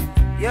 yeah.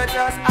 You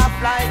just a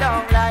fly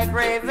down like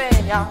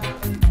raven, yeah.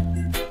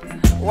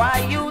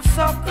 Why you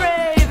so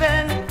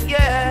craven,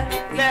 yeah,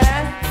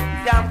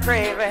 yeah, damn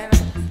craven.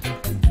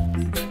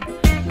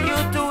 You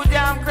too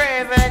damn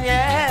craven,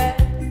 yeah.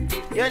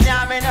 You're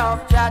jamming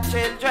up your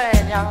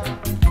children, yeah.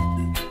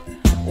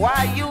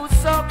 Why you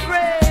so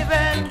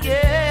craven,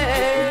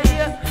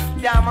 yeah,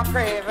 damn a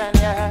craven,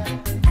 yeah.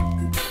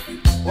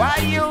 Why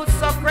you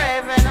so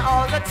craven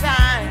all the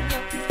time,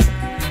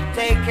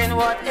 taking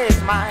what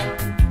is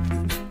mine?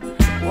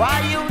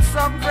 Why you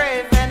so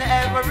craven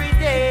every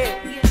day?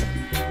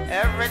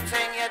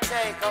 Everything you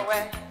take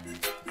away.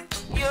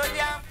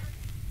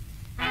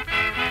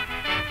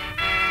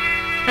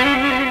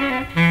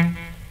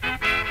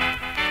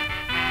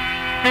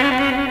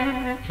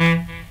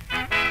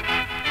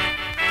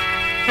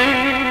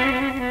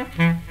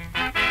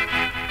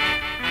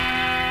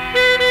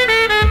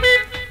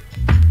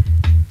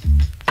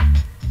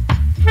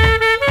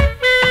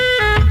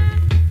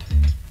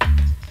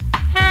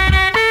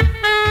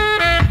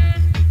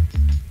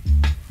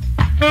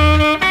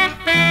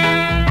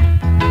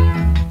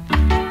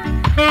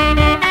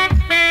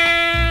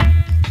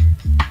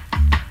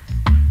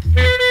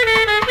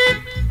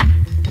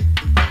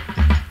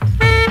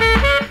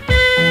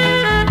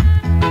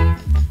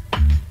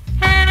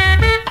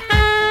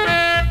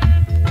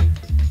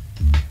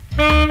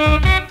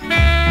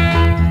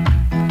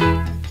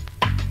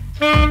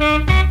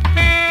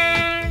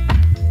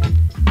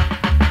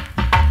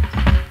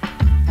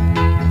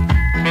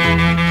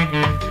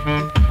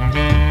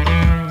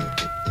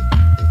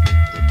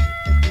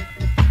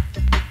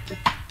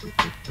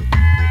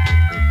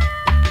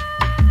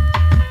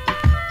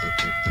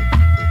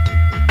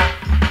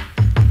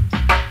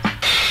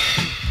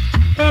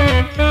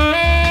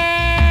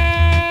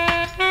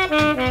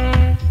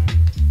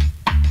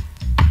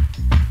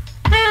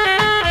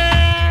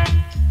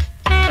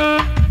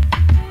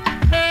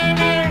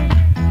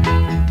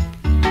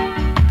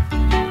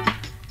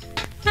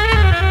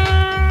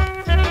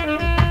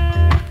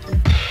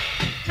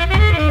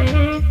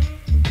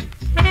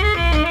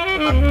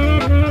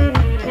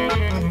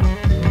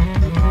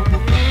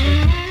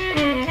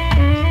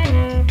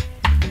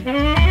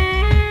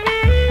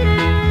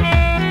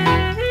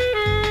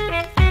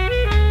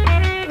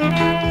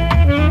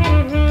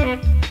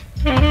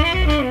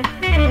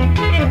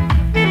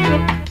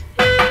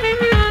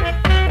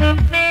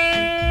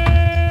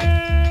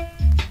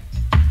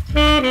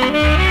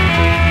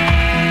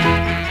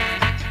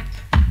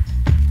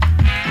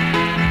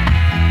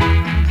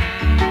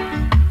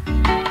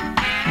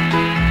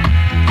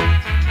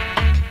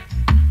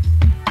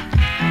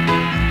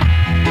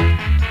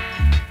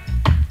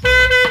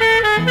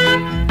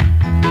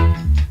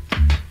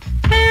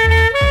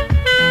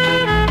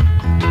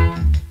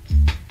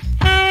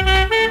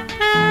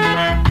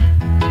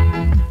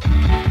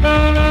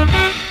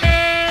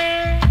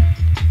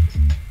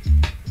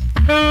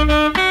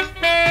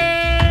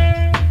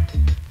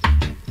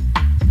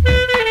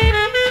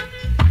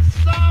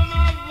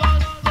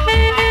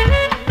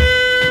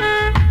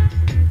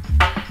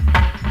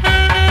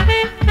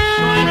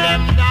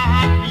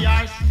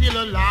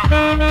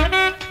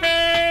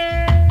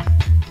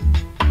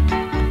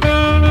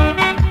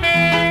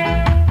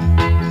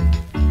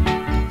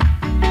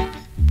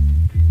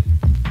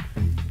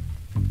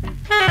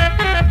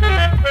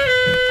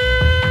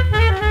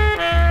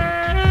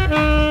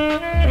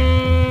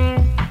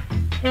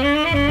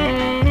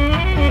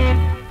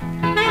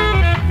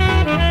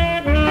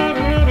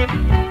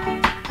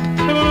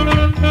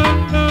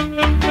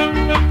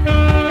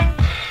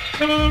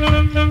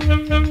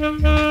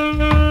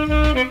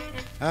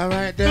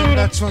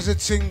 That was a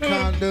thing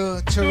called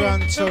the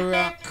Toronto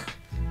Rock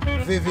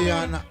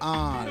Vivian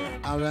Hall.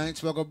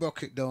 Alright, we're gonna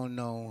break it down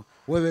now.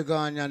 Where we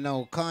going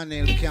now?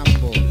 Cornell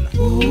Campbell.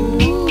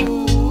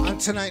 Ooh. And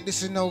tonight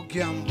this is no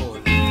gamble.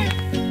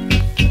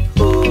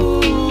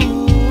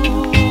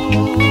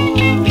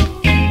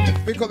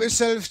 Pick up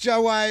yourself,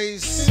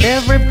 Jawise.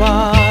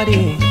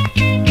 Everybody,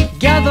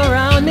 gather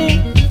around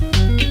me.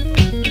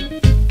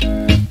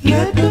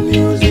 Let the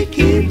music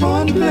keep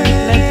on playing.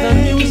 Let the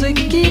music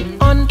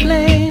keep on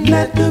playing.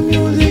 Let the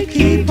music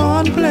keep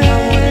on playing.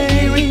 I wanna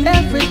hear it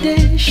every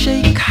day.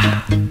 Shake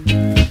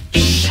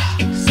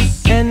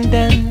and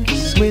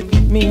dance with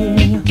me.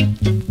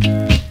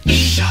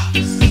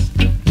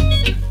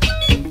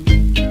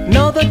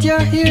 Know that you're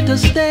here to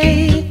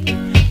stay.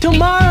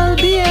 Tomorrow'll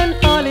be an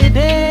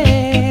holiday.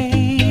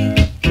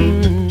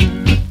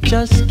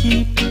 Just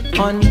keep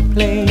on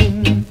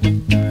playing.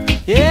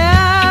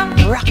 Yeah,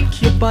 rock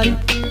your body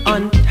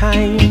on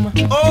time.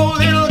 Oh,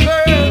 little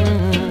girl,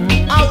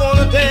 I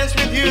wanna dance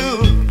with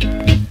you.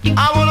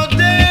 I wanna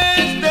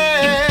dance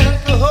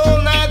the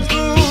whole night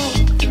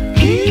through.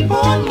 Keep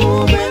on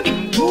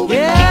moving, moving.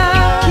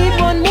 Yeah,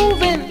 keep on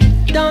moving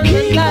down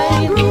the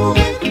line.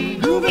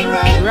 Moving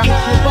right. Rock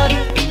your body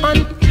on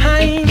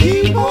time.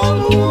 Keep on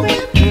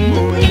moving,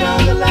 moving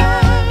down the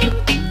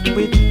line.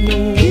 With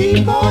me.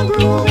 Keep on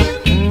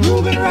grooving,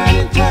 moving right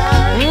in time.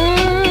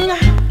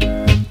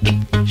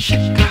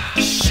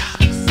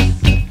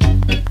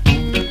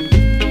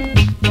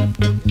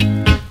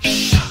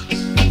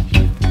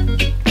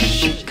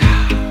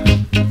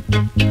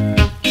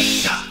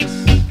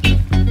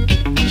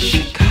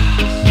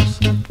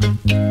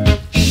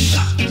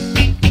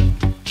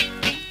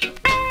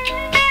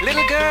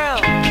 Little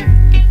girl,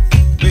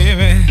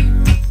 baby,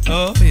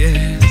 oh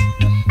yeah.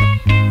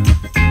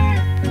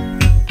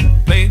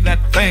 Play that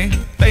thing,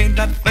 play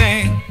that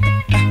thing.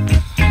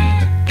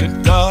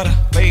 Good God,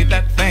 play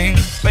that thing,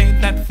 play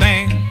that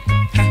thing.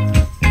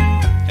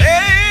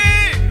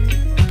 Hey,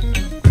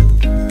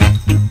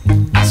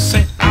 I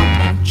said I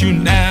want you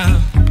now,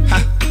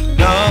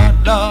 Lord,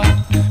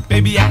 Lord,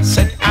 baby, I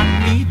said I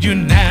need you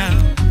now.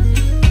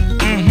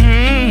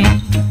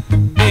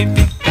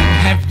 Baby, I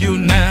have you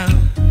now.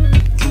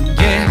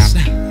 Yes,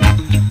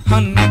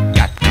 honey,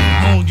 got to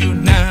hold you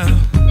now.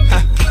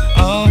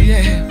 Oh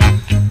yeah,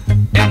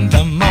 in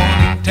the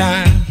morning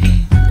time,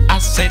 I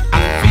said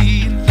I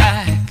feel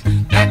like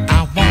that I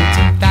want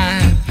some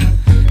time.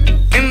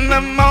 In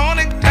the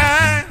morning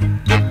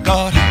time, good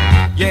God,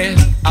 yes,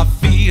 I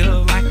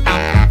feel like I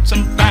want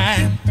some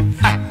time.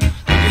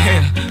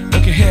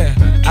 Look at here,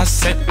 I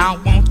said I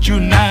want you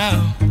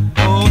now.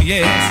 Oh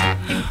yes,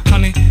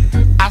 honey,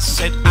 I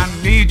said I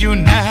need you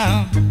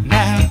now,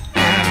 now,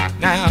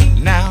 now,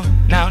 now,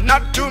 now,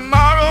 not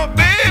tomorrow,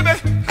 baby.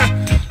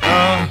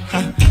 Oh,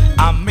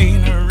 I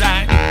mean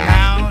right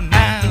now,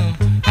 now.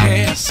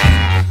 Yes,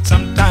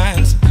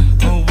 sometimes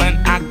when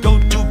I go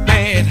to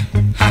bed,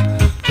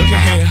 look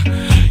at here,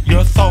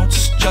 your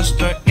thoughts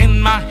just are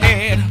in my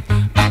head.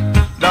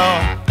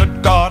 Lord,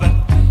 good God,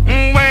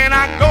 when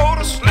I go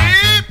to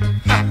sleep,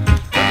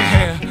 look at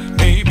here,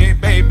 baby,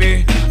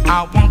 baby,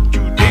 I want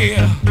you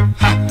dear.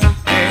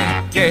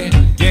 Yeah, yeah,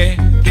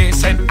 yeah, they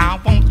said I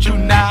want you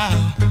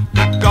now.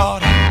 Good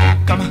God,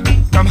 come on,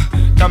 come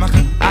on, come on,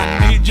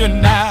 I need you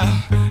now.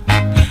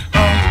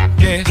 Oh,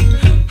 yes,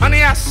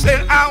 honey, I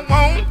said I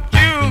want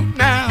you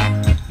now,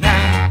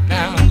 now,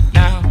 now,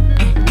 now.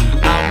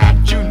 I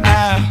want you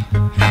now.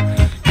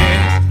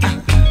 Yes,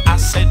 I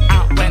said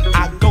when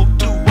I go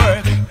to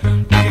work,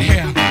 look at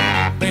here,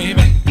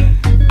 baby,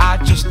 I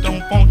just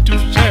don't want to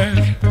shirk.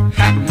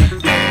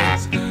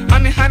 Yes,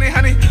 honey, honey,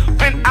 honey,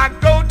 when I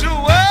go to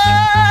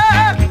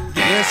work.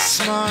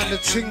 Yes, man, the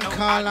thing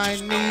call I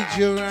need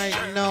you right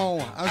now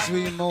as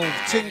we move.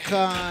 Thing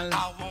call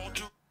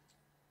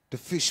the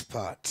fish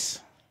pot.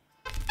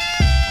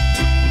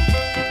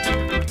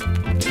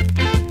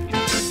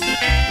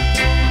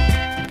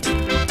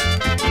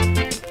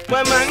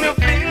 when man you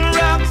fling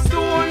rock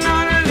stone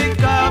and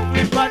lick off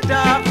me pot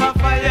off a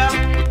fire.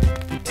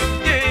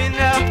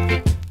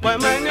 Yeah,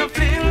 when man you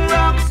fling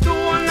rock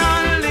stone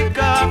and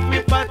lick off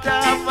me pot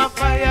off a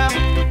fire.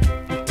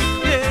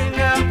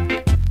 Yeah,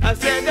 I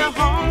said the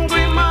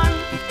hungry man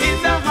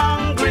is a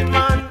hungry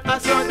man. I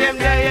saw them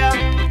there.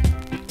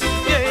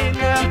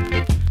 Yeah,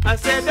 I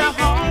said the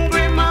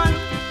hungry man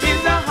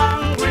is a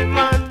hungry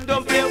man.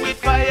 Don't play with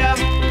fire.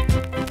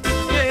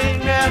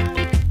 Yeah,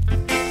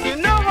 you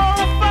know how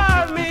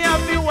far me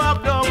have to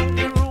walk down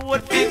the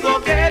road to go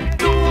get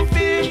two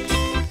fish.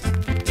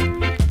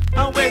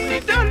 And when me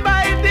done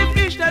by the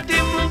fish that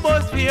even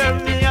bus fear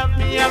me have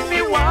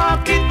to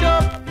walk it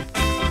up.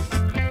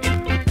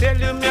 Tell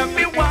you me have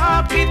to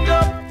walk it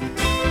up.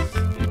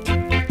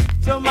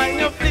 So mind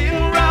you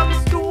fling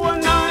rock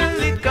stone and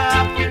lick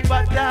off the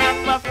pot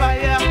off a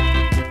fire.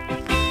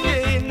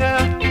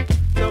 Yeah,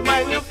 so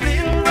mind you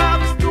fling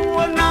rock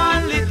stone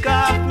and lick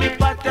off me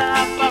pot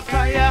off a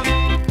fire.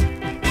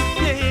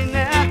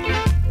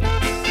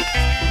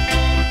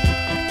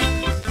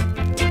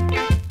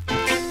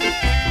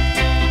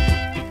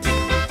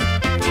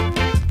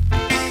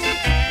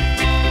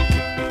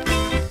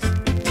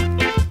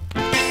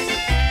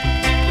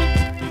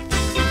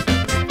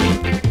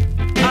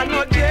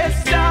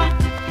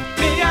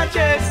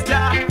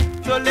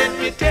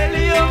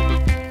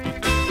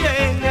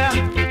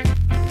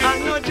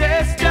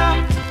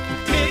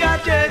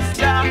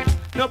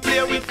 no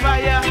play with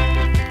fire.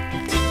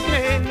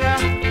 Yeah.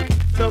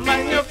 So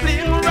mind you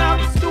fling rock,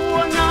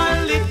 stone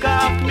and lick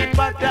off me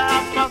pot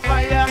off a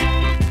fire.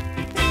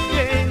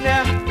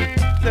 Yeah.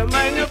 So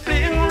mind you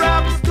fling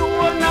rock,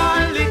 stone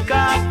and lick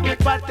off me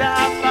pot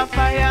off a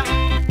fire.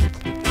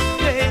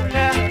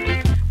 Yeah.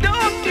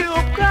 Don't you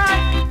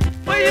cry,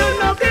 but you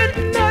no get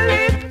no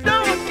lick.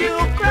 Don't you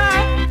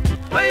cry,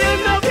 but you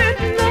no get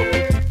no.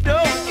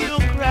 Don't you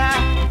cry,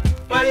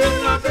 but you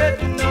no get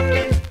no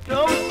lick.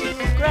 Don't you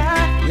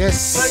cry, yes,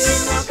 but you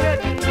no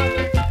get no.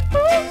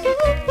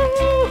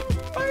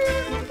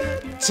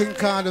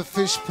 Think on the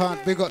fish pot,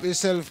 big up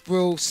yourself,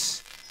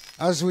 Bruce,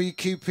 as we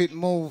keep it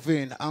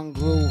moving and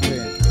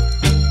grooving.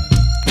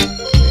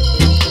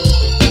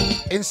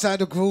 Inside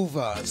the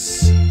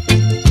groovers.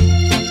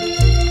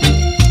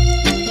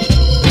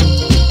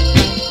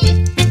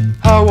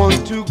 I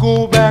want to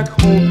go back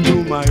home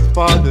to my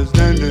father's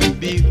land and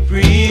be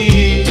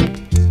free.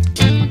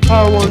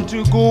 I want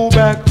to go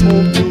back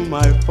home to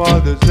my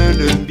father's land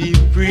and be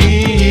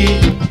free.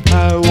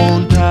 I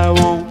want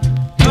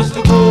just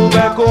to go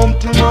back home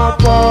to my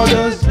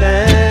father's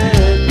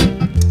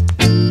land.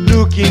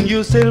 Look in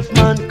yourself,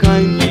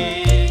 mankind,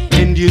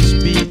 and you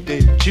speak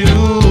the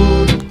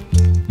truth.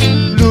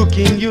 Look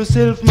in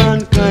yourself,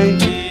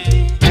 mankind,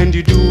 and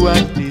you do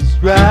what is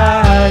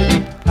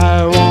right.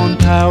 I want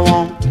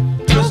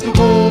just to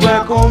go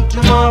back home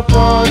to my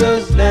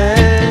father's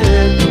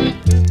land.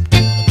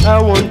 I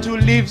want to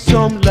live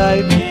some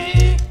life,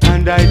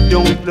 and I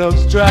don't love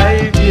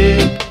strife,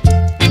 yeah.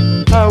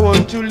 I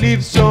want to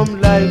live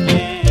some life,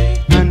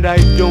 and I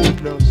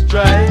don't love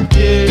strife,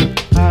 yeah.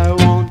 I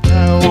want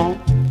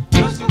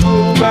just to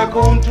go back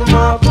home to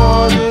my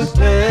father's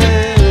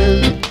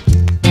land.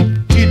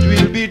 It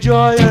will be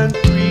joy and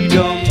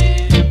freedom,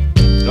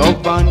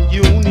 love and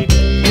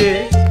unity,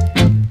 yeah.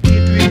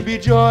 It will be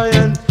joy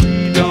and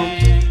freedom,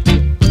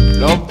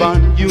 love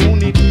and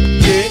unity,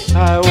 yeah.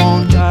 I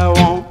want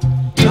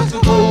just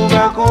to go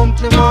back home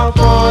to my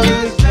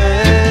father's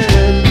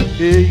land,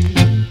 yeah.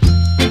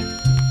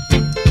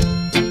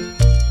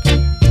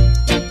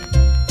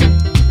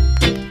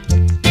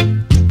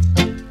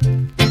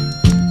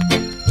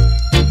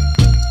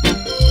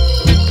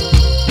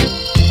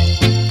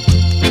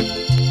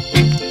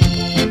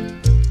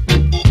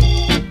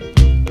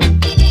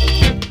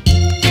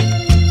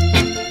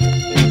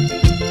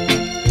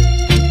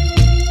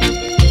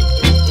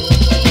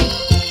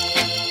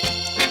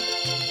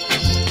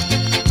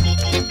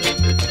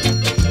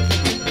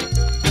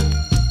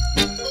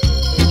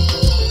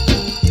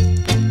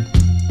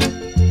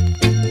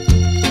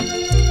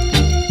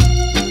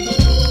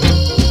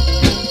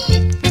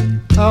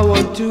 I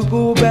want to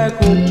go back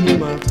home to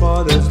my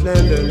father's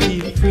land and be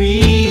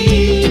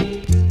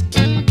free.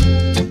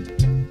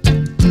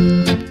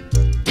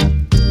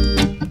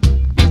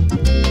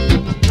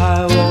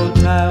 I want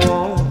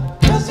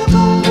just to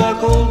go back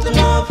home to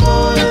my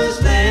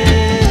father's land.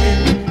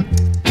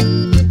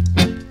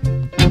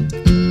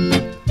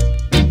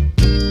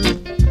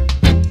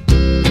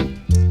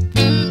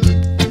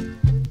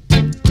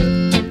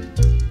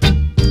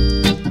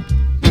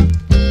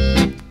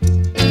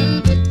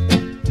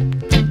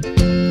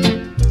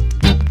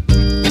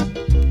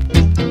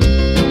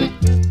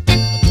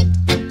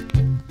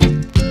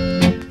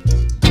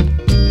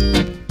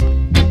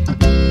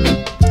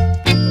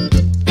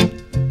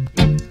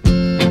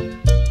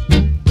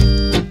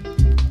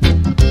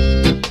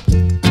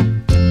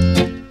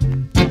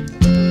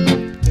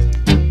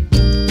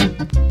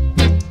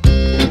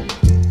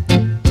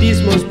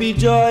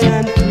 Joy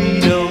and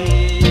freedom,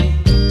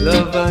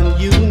 love and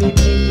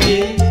unity,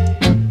 yeah.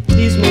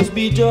 This must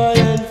be joy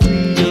and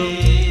freedom,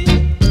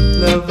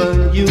 love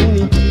and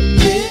unity,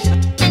 yeah.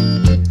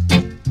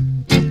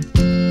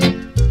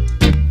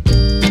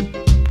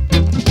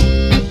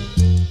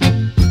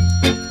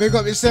 Big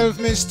up yourself,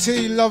 Miss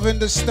T, loving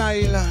the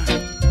style.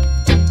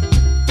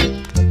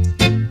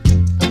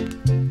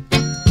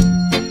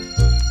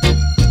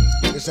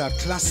 It's a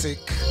classic.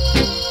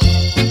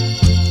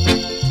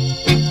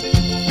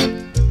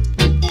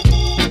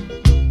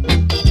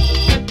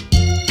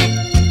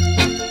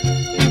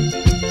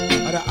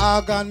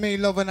 Argan me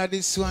loving at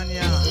this one,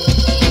 yeah.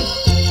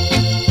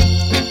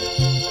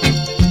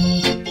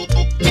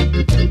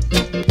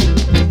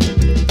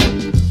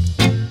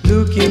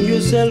 Look in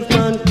yourself,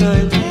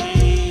 mankind,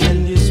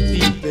 and you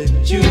speak the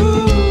truth.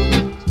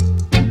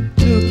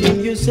 Look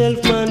in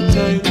yourself,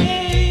 mankind,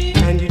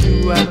 and you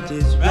do what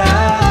is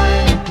right.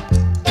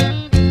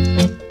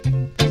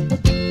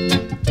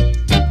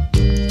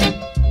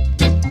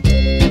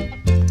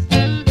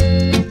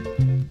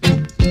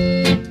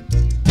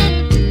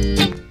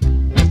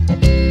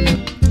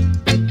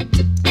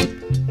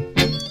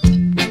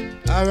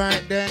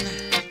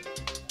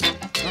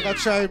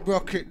 Try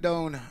broke it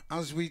down.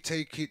 As we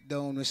take it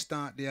down, we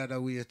start the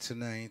other way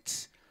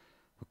tonight.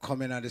 We're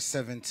coming out of the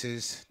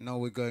 70s. Now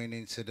we're going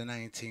into the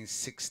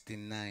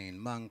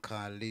 1969. Man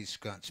called Lee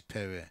Scratch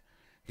Perry.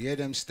 Hear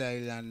them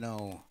style and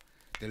now.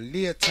 The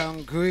late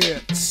and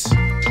greats.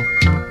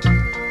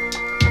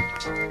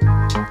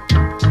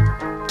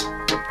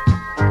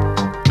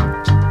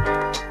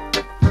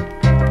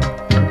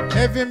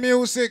 Every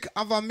music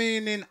have a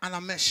meaning and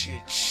a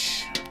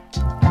message.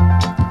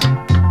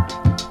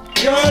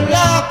 Your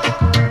luck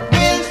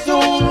will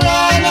soon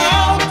run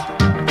out,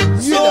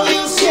 so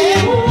you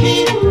can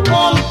keep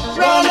on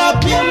run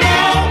up your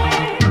mouth.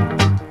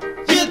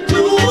 You're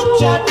too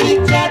chatty,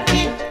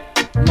 chatty,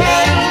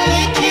 man,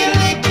 licky,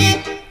 licky.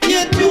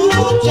 You're too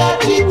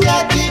chatty,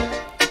 chatty,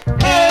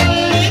 man,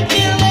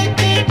 licky,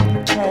 licky.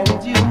 And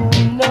you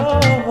know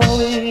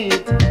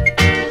it.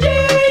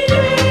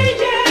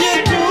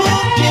 You're too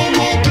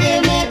gimme,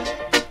 gimme,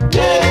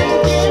 gimme,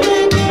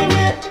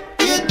 gimme.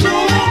 You're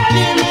too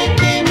gimme,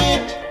 gimme.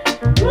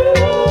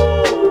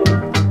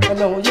 I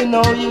know you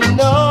know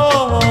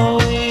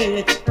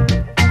it.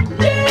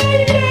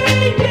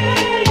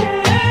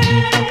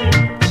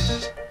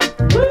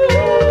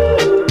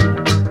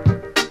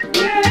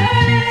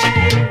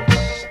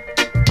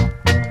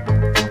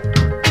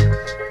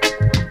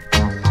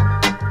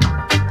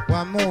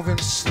 We're moving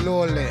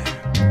slowly.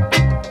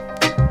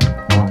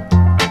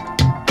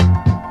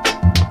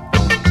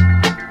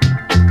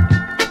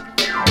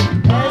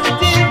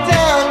 Still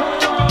down,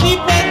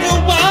 keep it to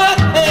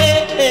one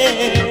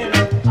hand.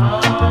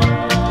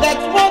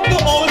 That's what the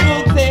old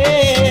will say.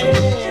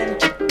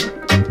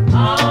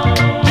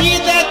 He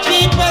that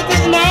keepeth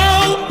his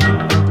mouth,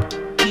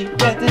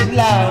 keepeth his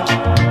life.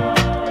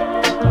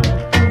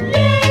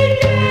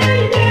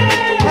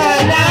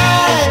 And I,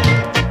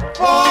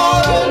 for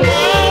the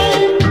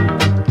night,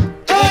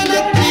 and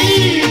a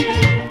thief,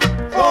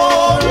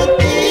 for a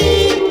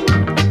thief.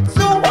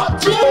 So what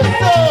you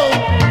sow,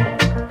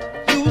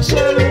 you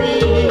shall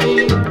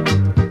reap,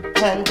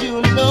 and you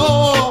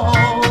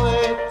know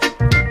it.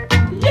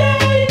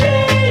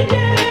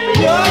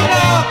 Your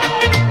luck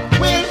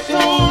will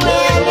soon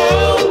run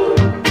out,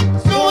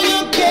 so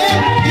you can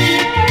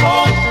keep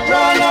on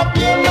run up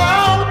your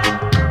mouth.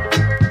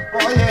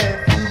 Oh yeah.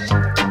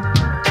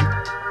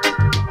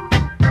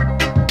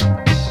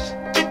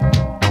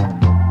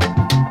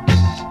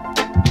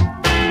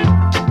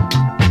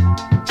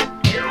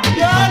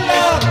 Your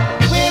luck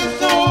will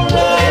soon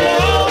run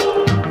out,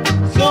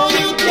 so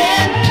you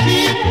can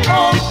keep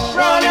on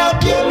run up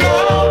your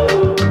mouth.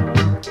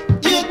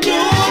 You're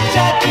too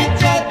chatty,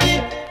 chatty.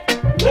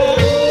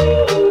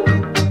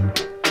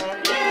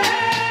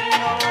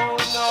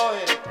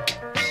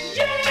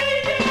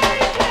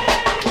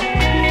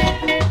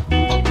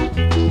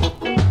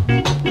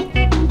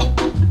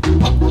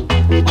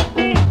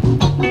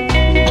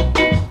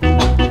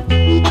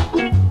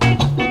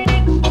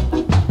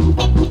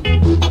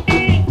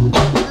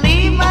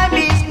 Leave my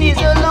business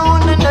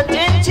alone and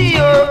attend to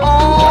your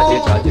own.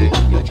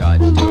 You chat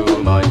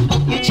too much.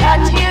 You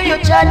chat here, you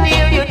chat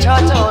there, you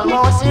chat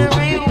almost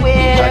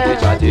everywhere.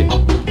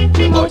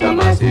 You mouth a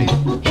massy.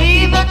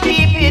 He that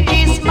keepeth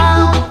his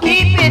mouth,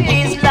 keepeth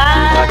his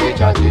life. You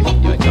chat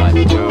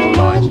too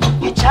much.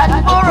 You chat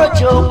for a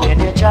joke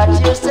and you chat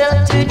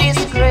yourself to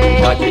disgrace.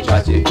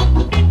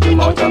 You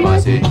mouth a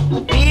massy.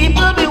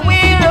 People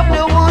beware of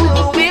the one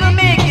who will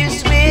make you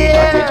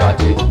swear.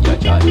 You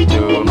chat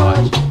too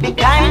much. Be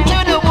kind to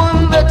the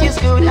one that is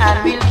good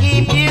and will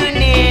keep you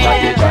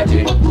near.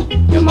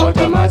 You mouth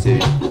a massy.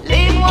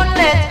 Live one,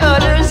 let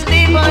others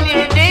live, on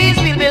your days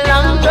will be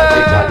longer.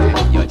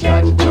 You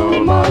chat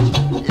too much.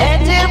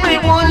 Let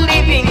everyone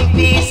live in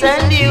peace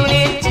and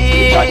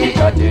unity.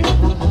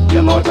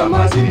 You mouth a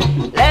massy.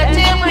 Let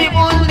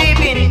everyone live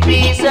in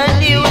peace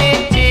and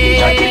unity.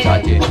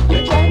 You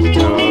chat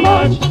too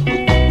much.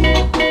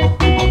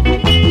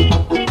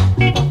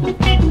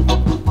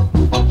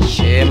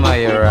 Shame on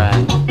your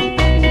run.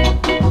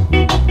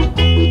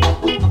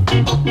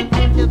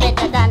 Do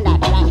better than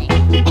that, Ronnie.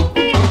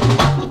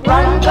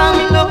 Run,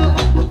 come look,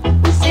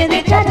 see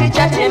the chatty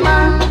chatty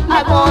man,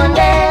 I go on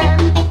there.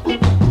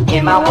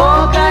 Him a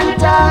walk and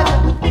talk,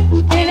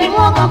 till him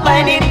walk and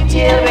find him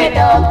tail with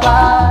a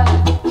bar.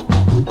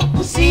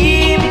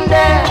 See him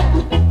there,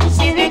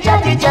 see the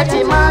chatty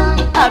chatty man,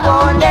 I go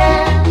on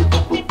there.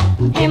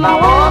 Him a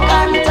walk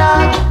and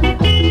talk,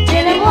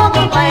 till him walk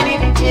and find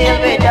him tail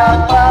with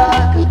a bar.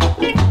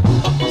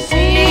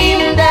 See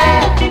him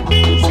there,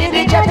 see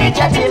the chatty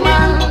chatty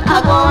man,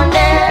 I go on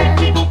there.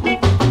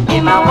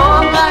 Him a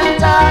walk and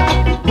talk,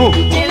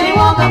 till he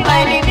walk and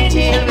find him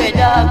tail with a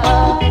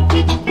bar.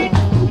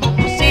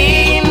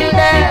 See him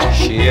there,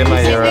 Shame on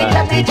see your the run.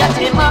 chatty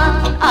chatty man,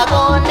 I go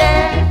on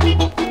there.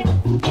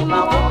 Him a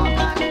walk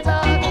and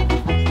talk,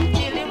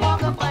 till he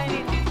walk and find him.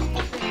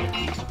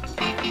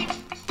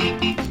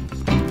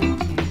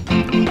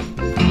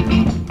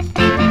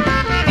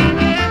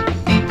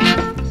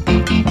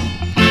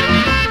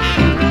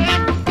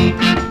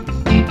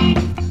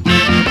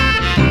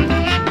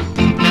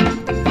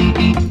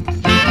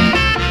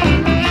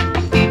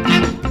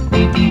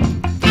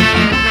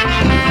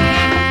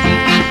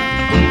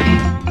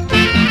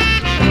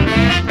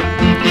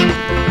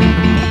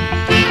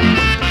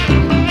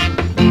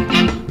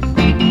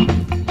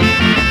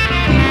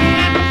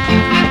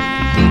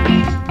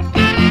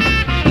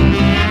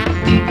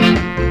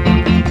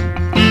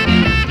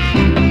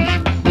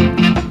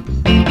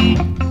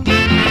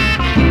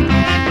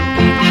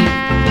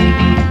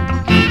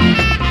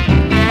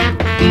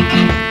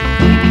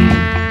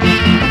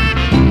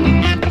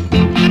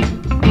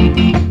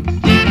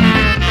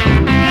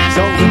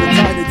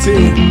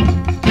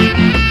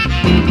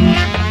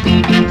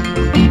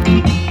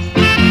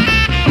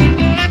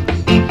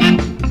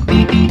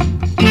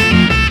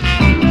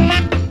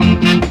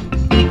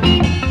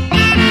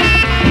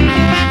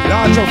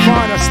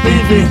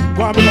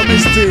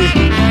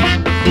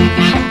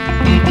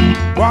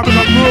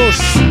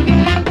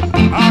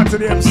 to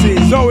the MC.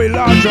 Zoe,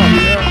 large up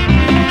here.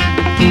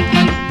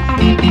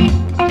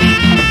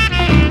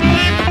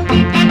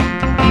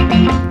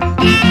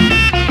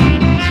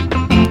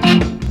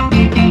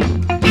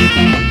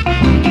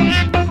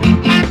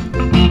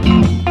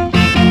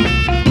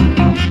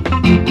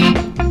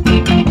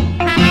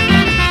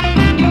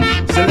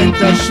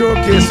 Selector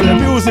Showcase with a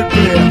music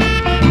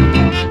player.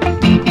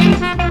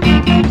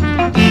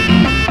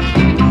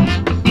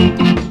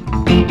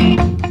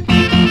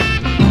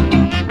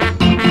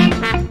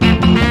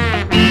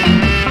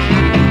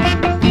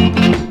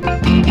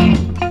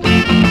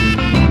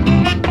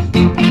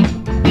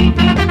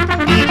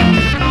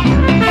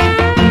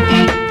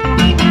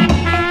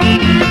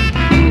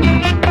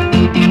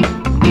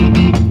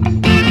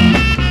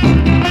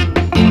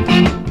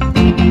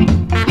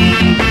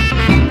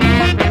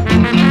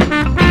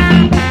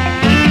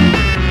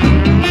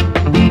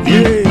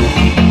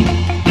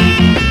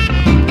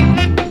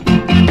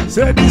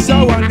 Say this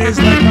a one is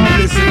like a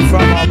blessing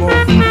from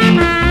above.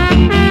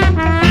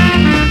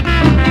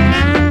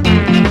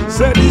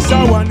 Say this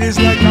a one is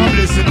like a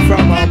blessing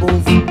from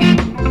above.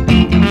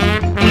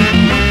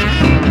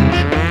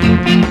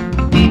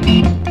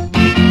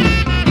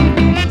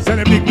 Send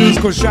a big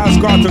musical shots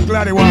go out to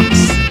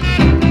Gladdywax.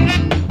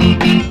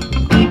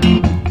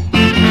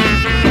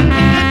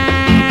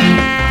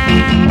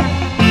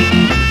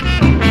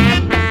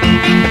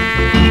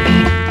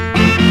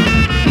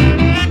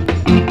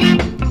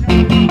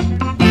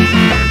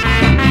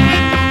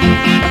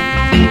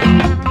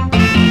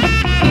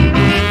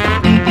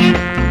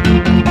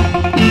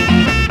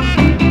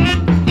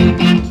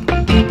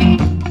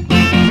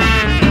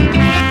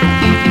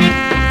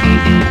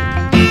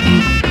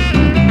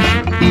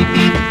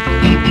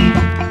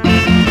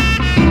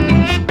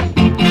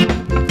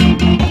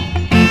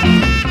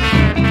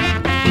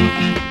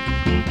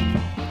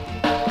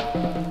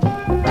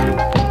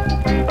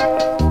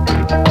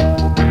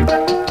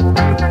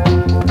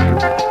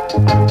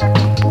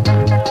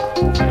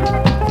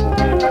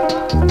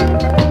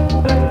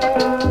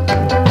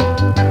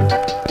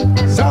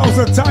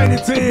 Tiny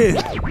T.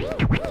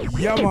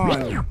 Yeah,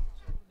 man.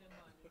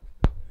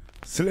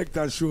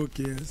 Selector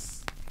Showcase.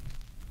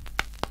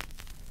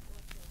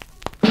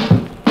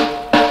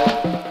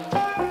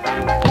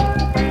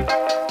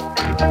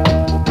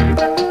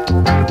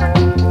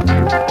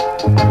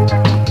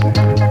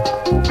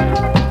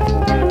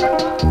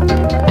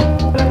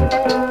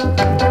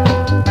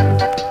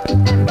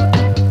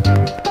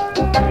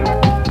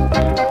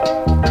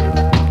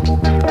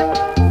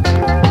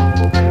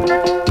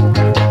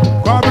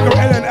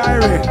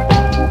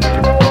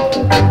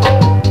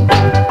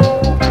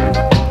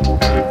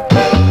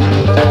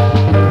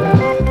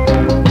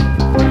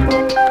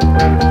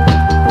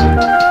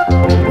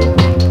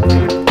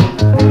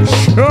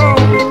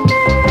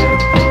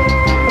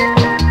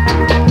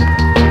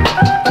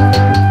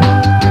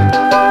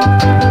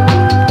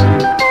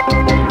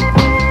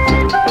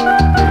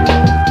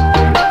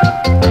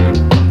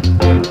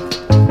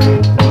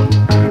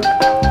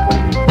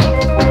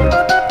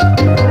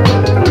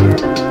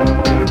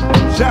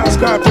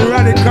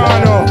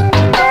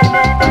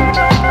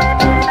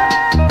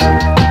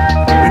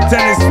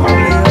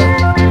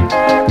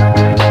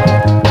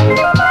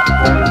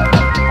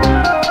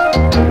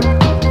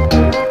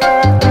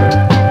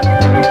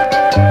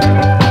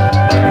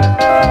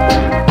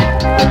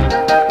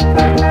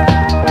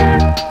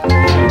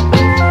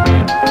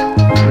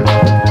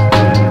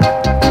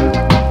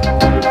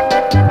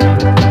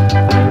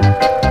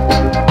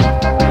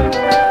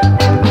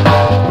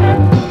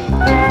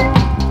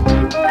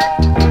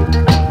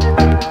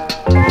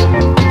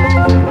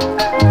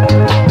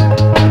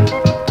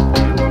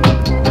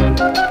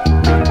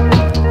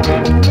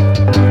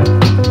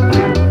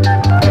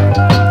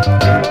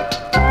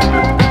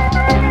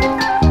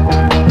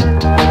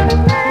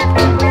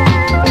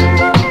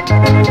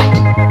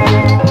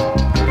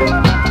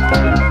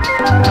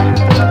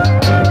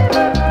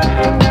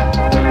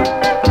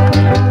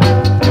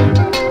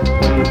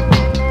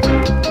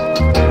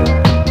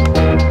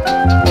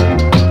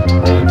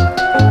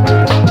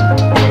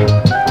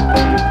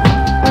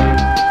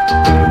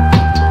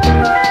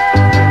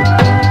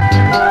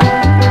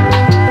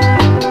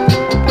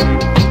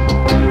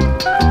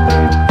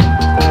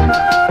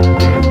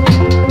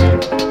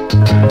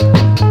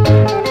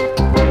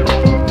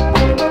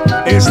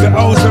 It's the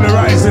house of the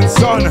rising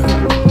sun.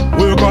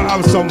 We're gonna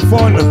have some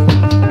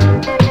fun.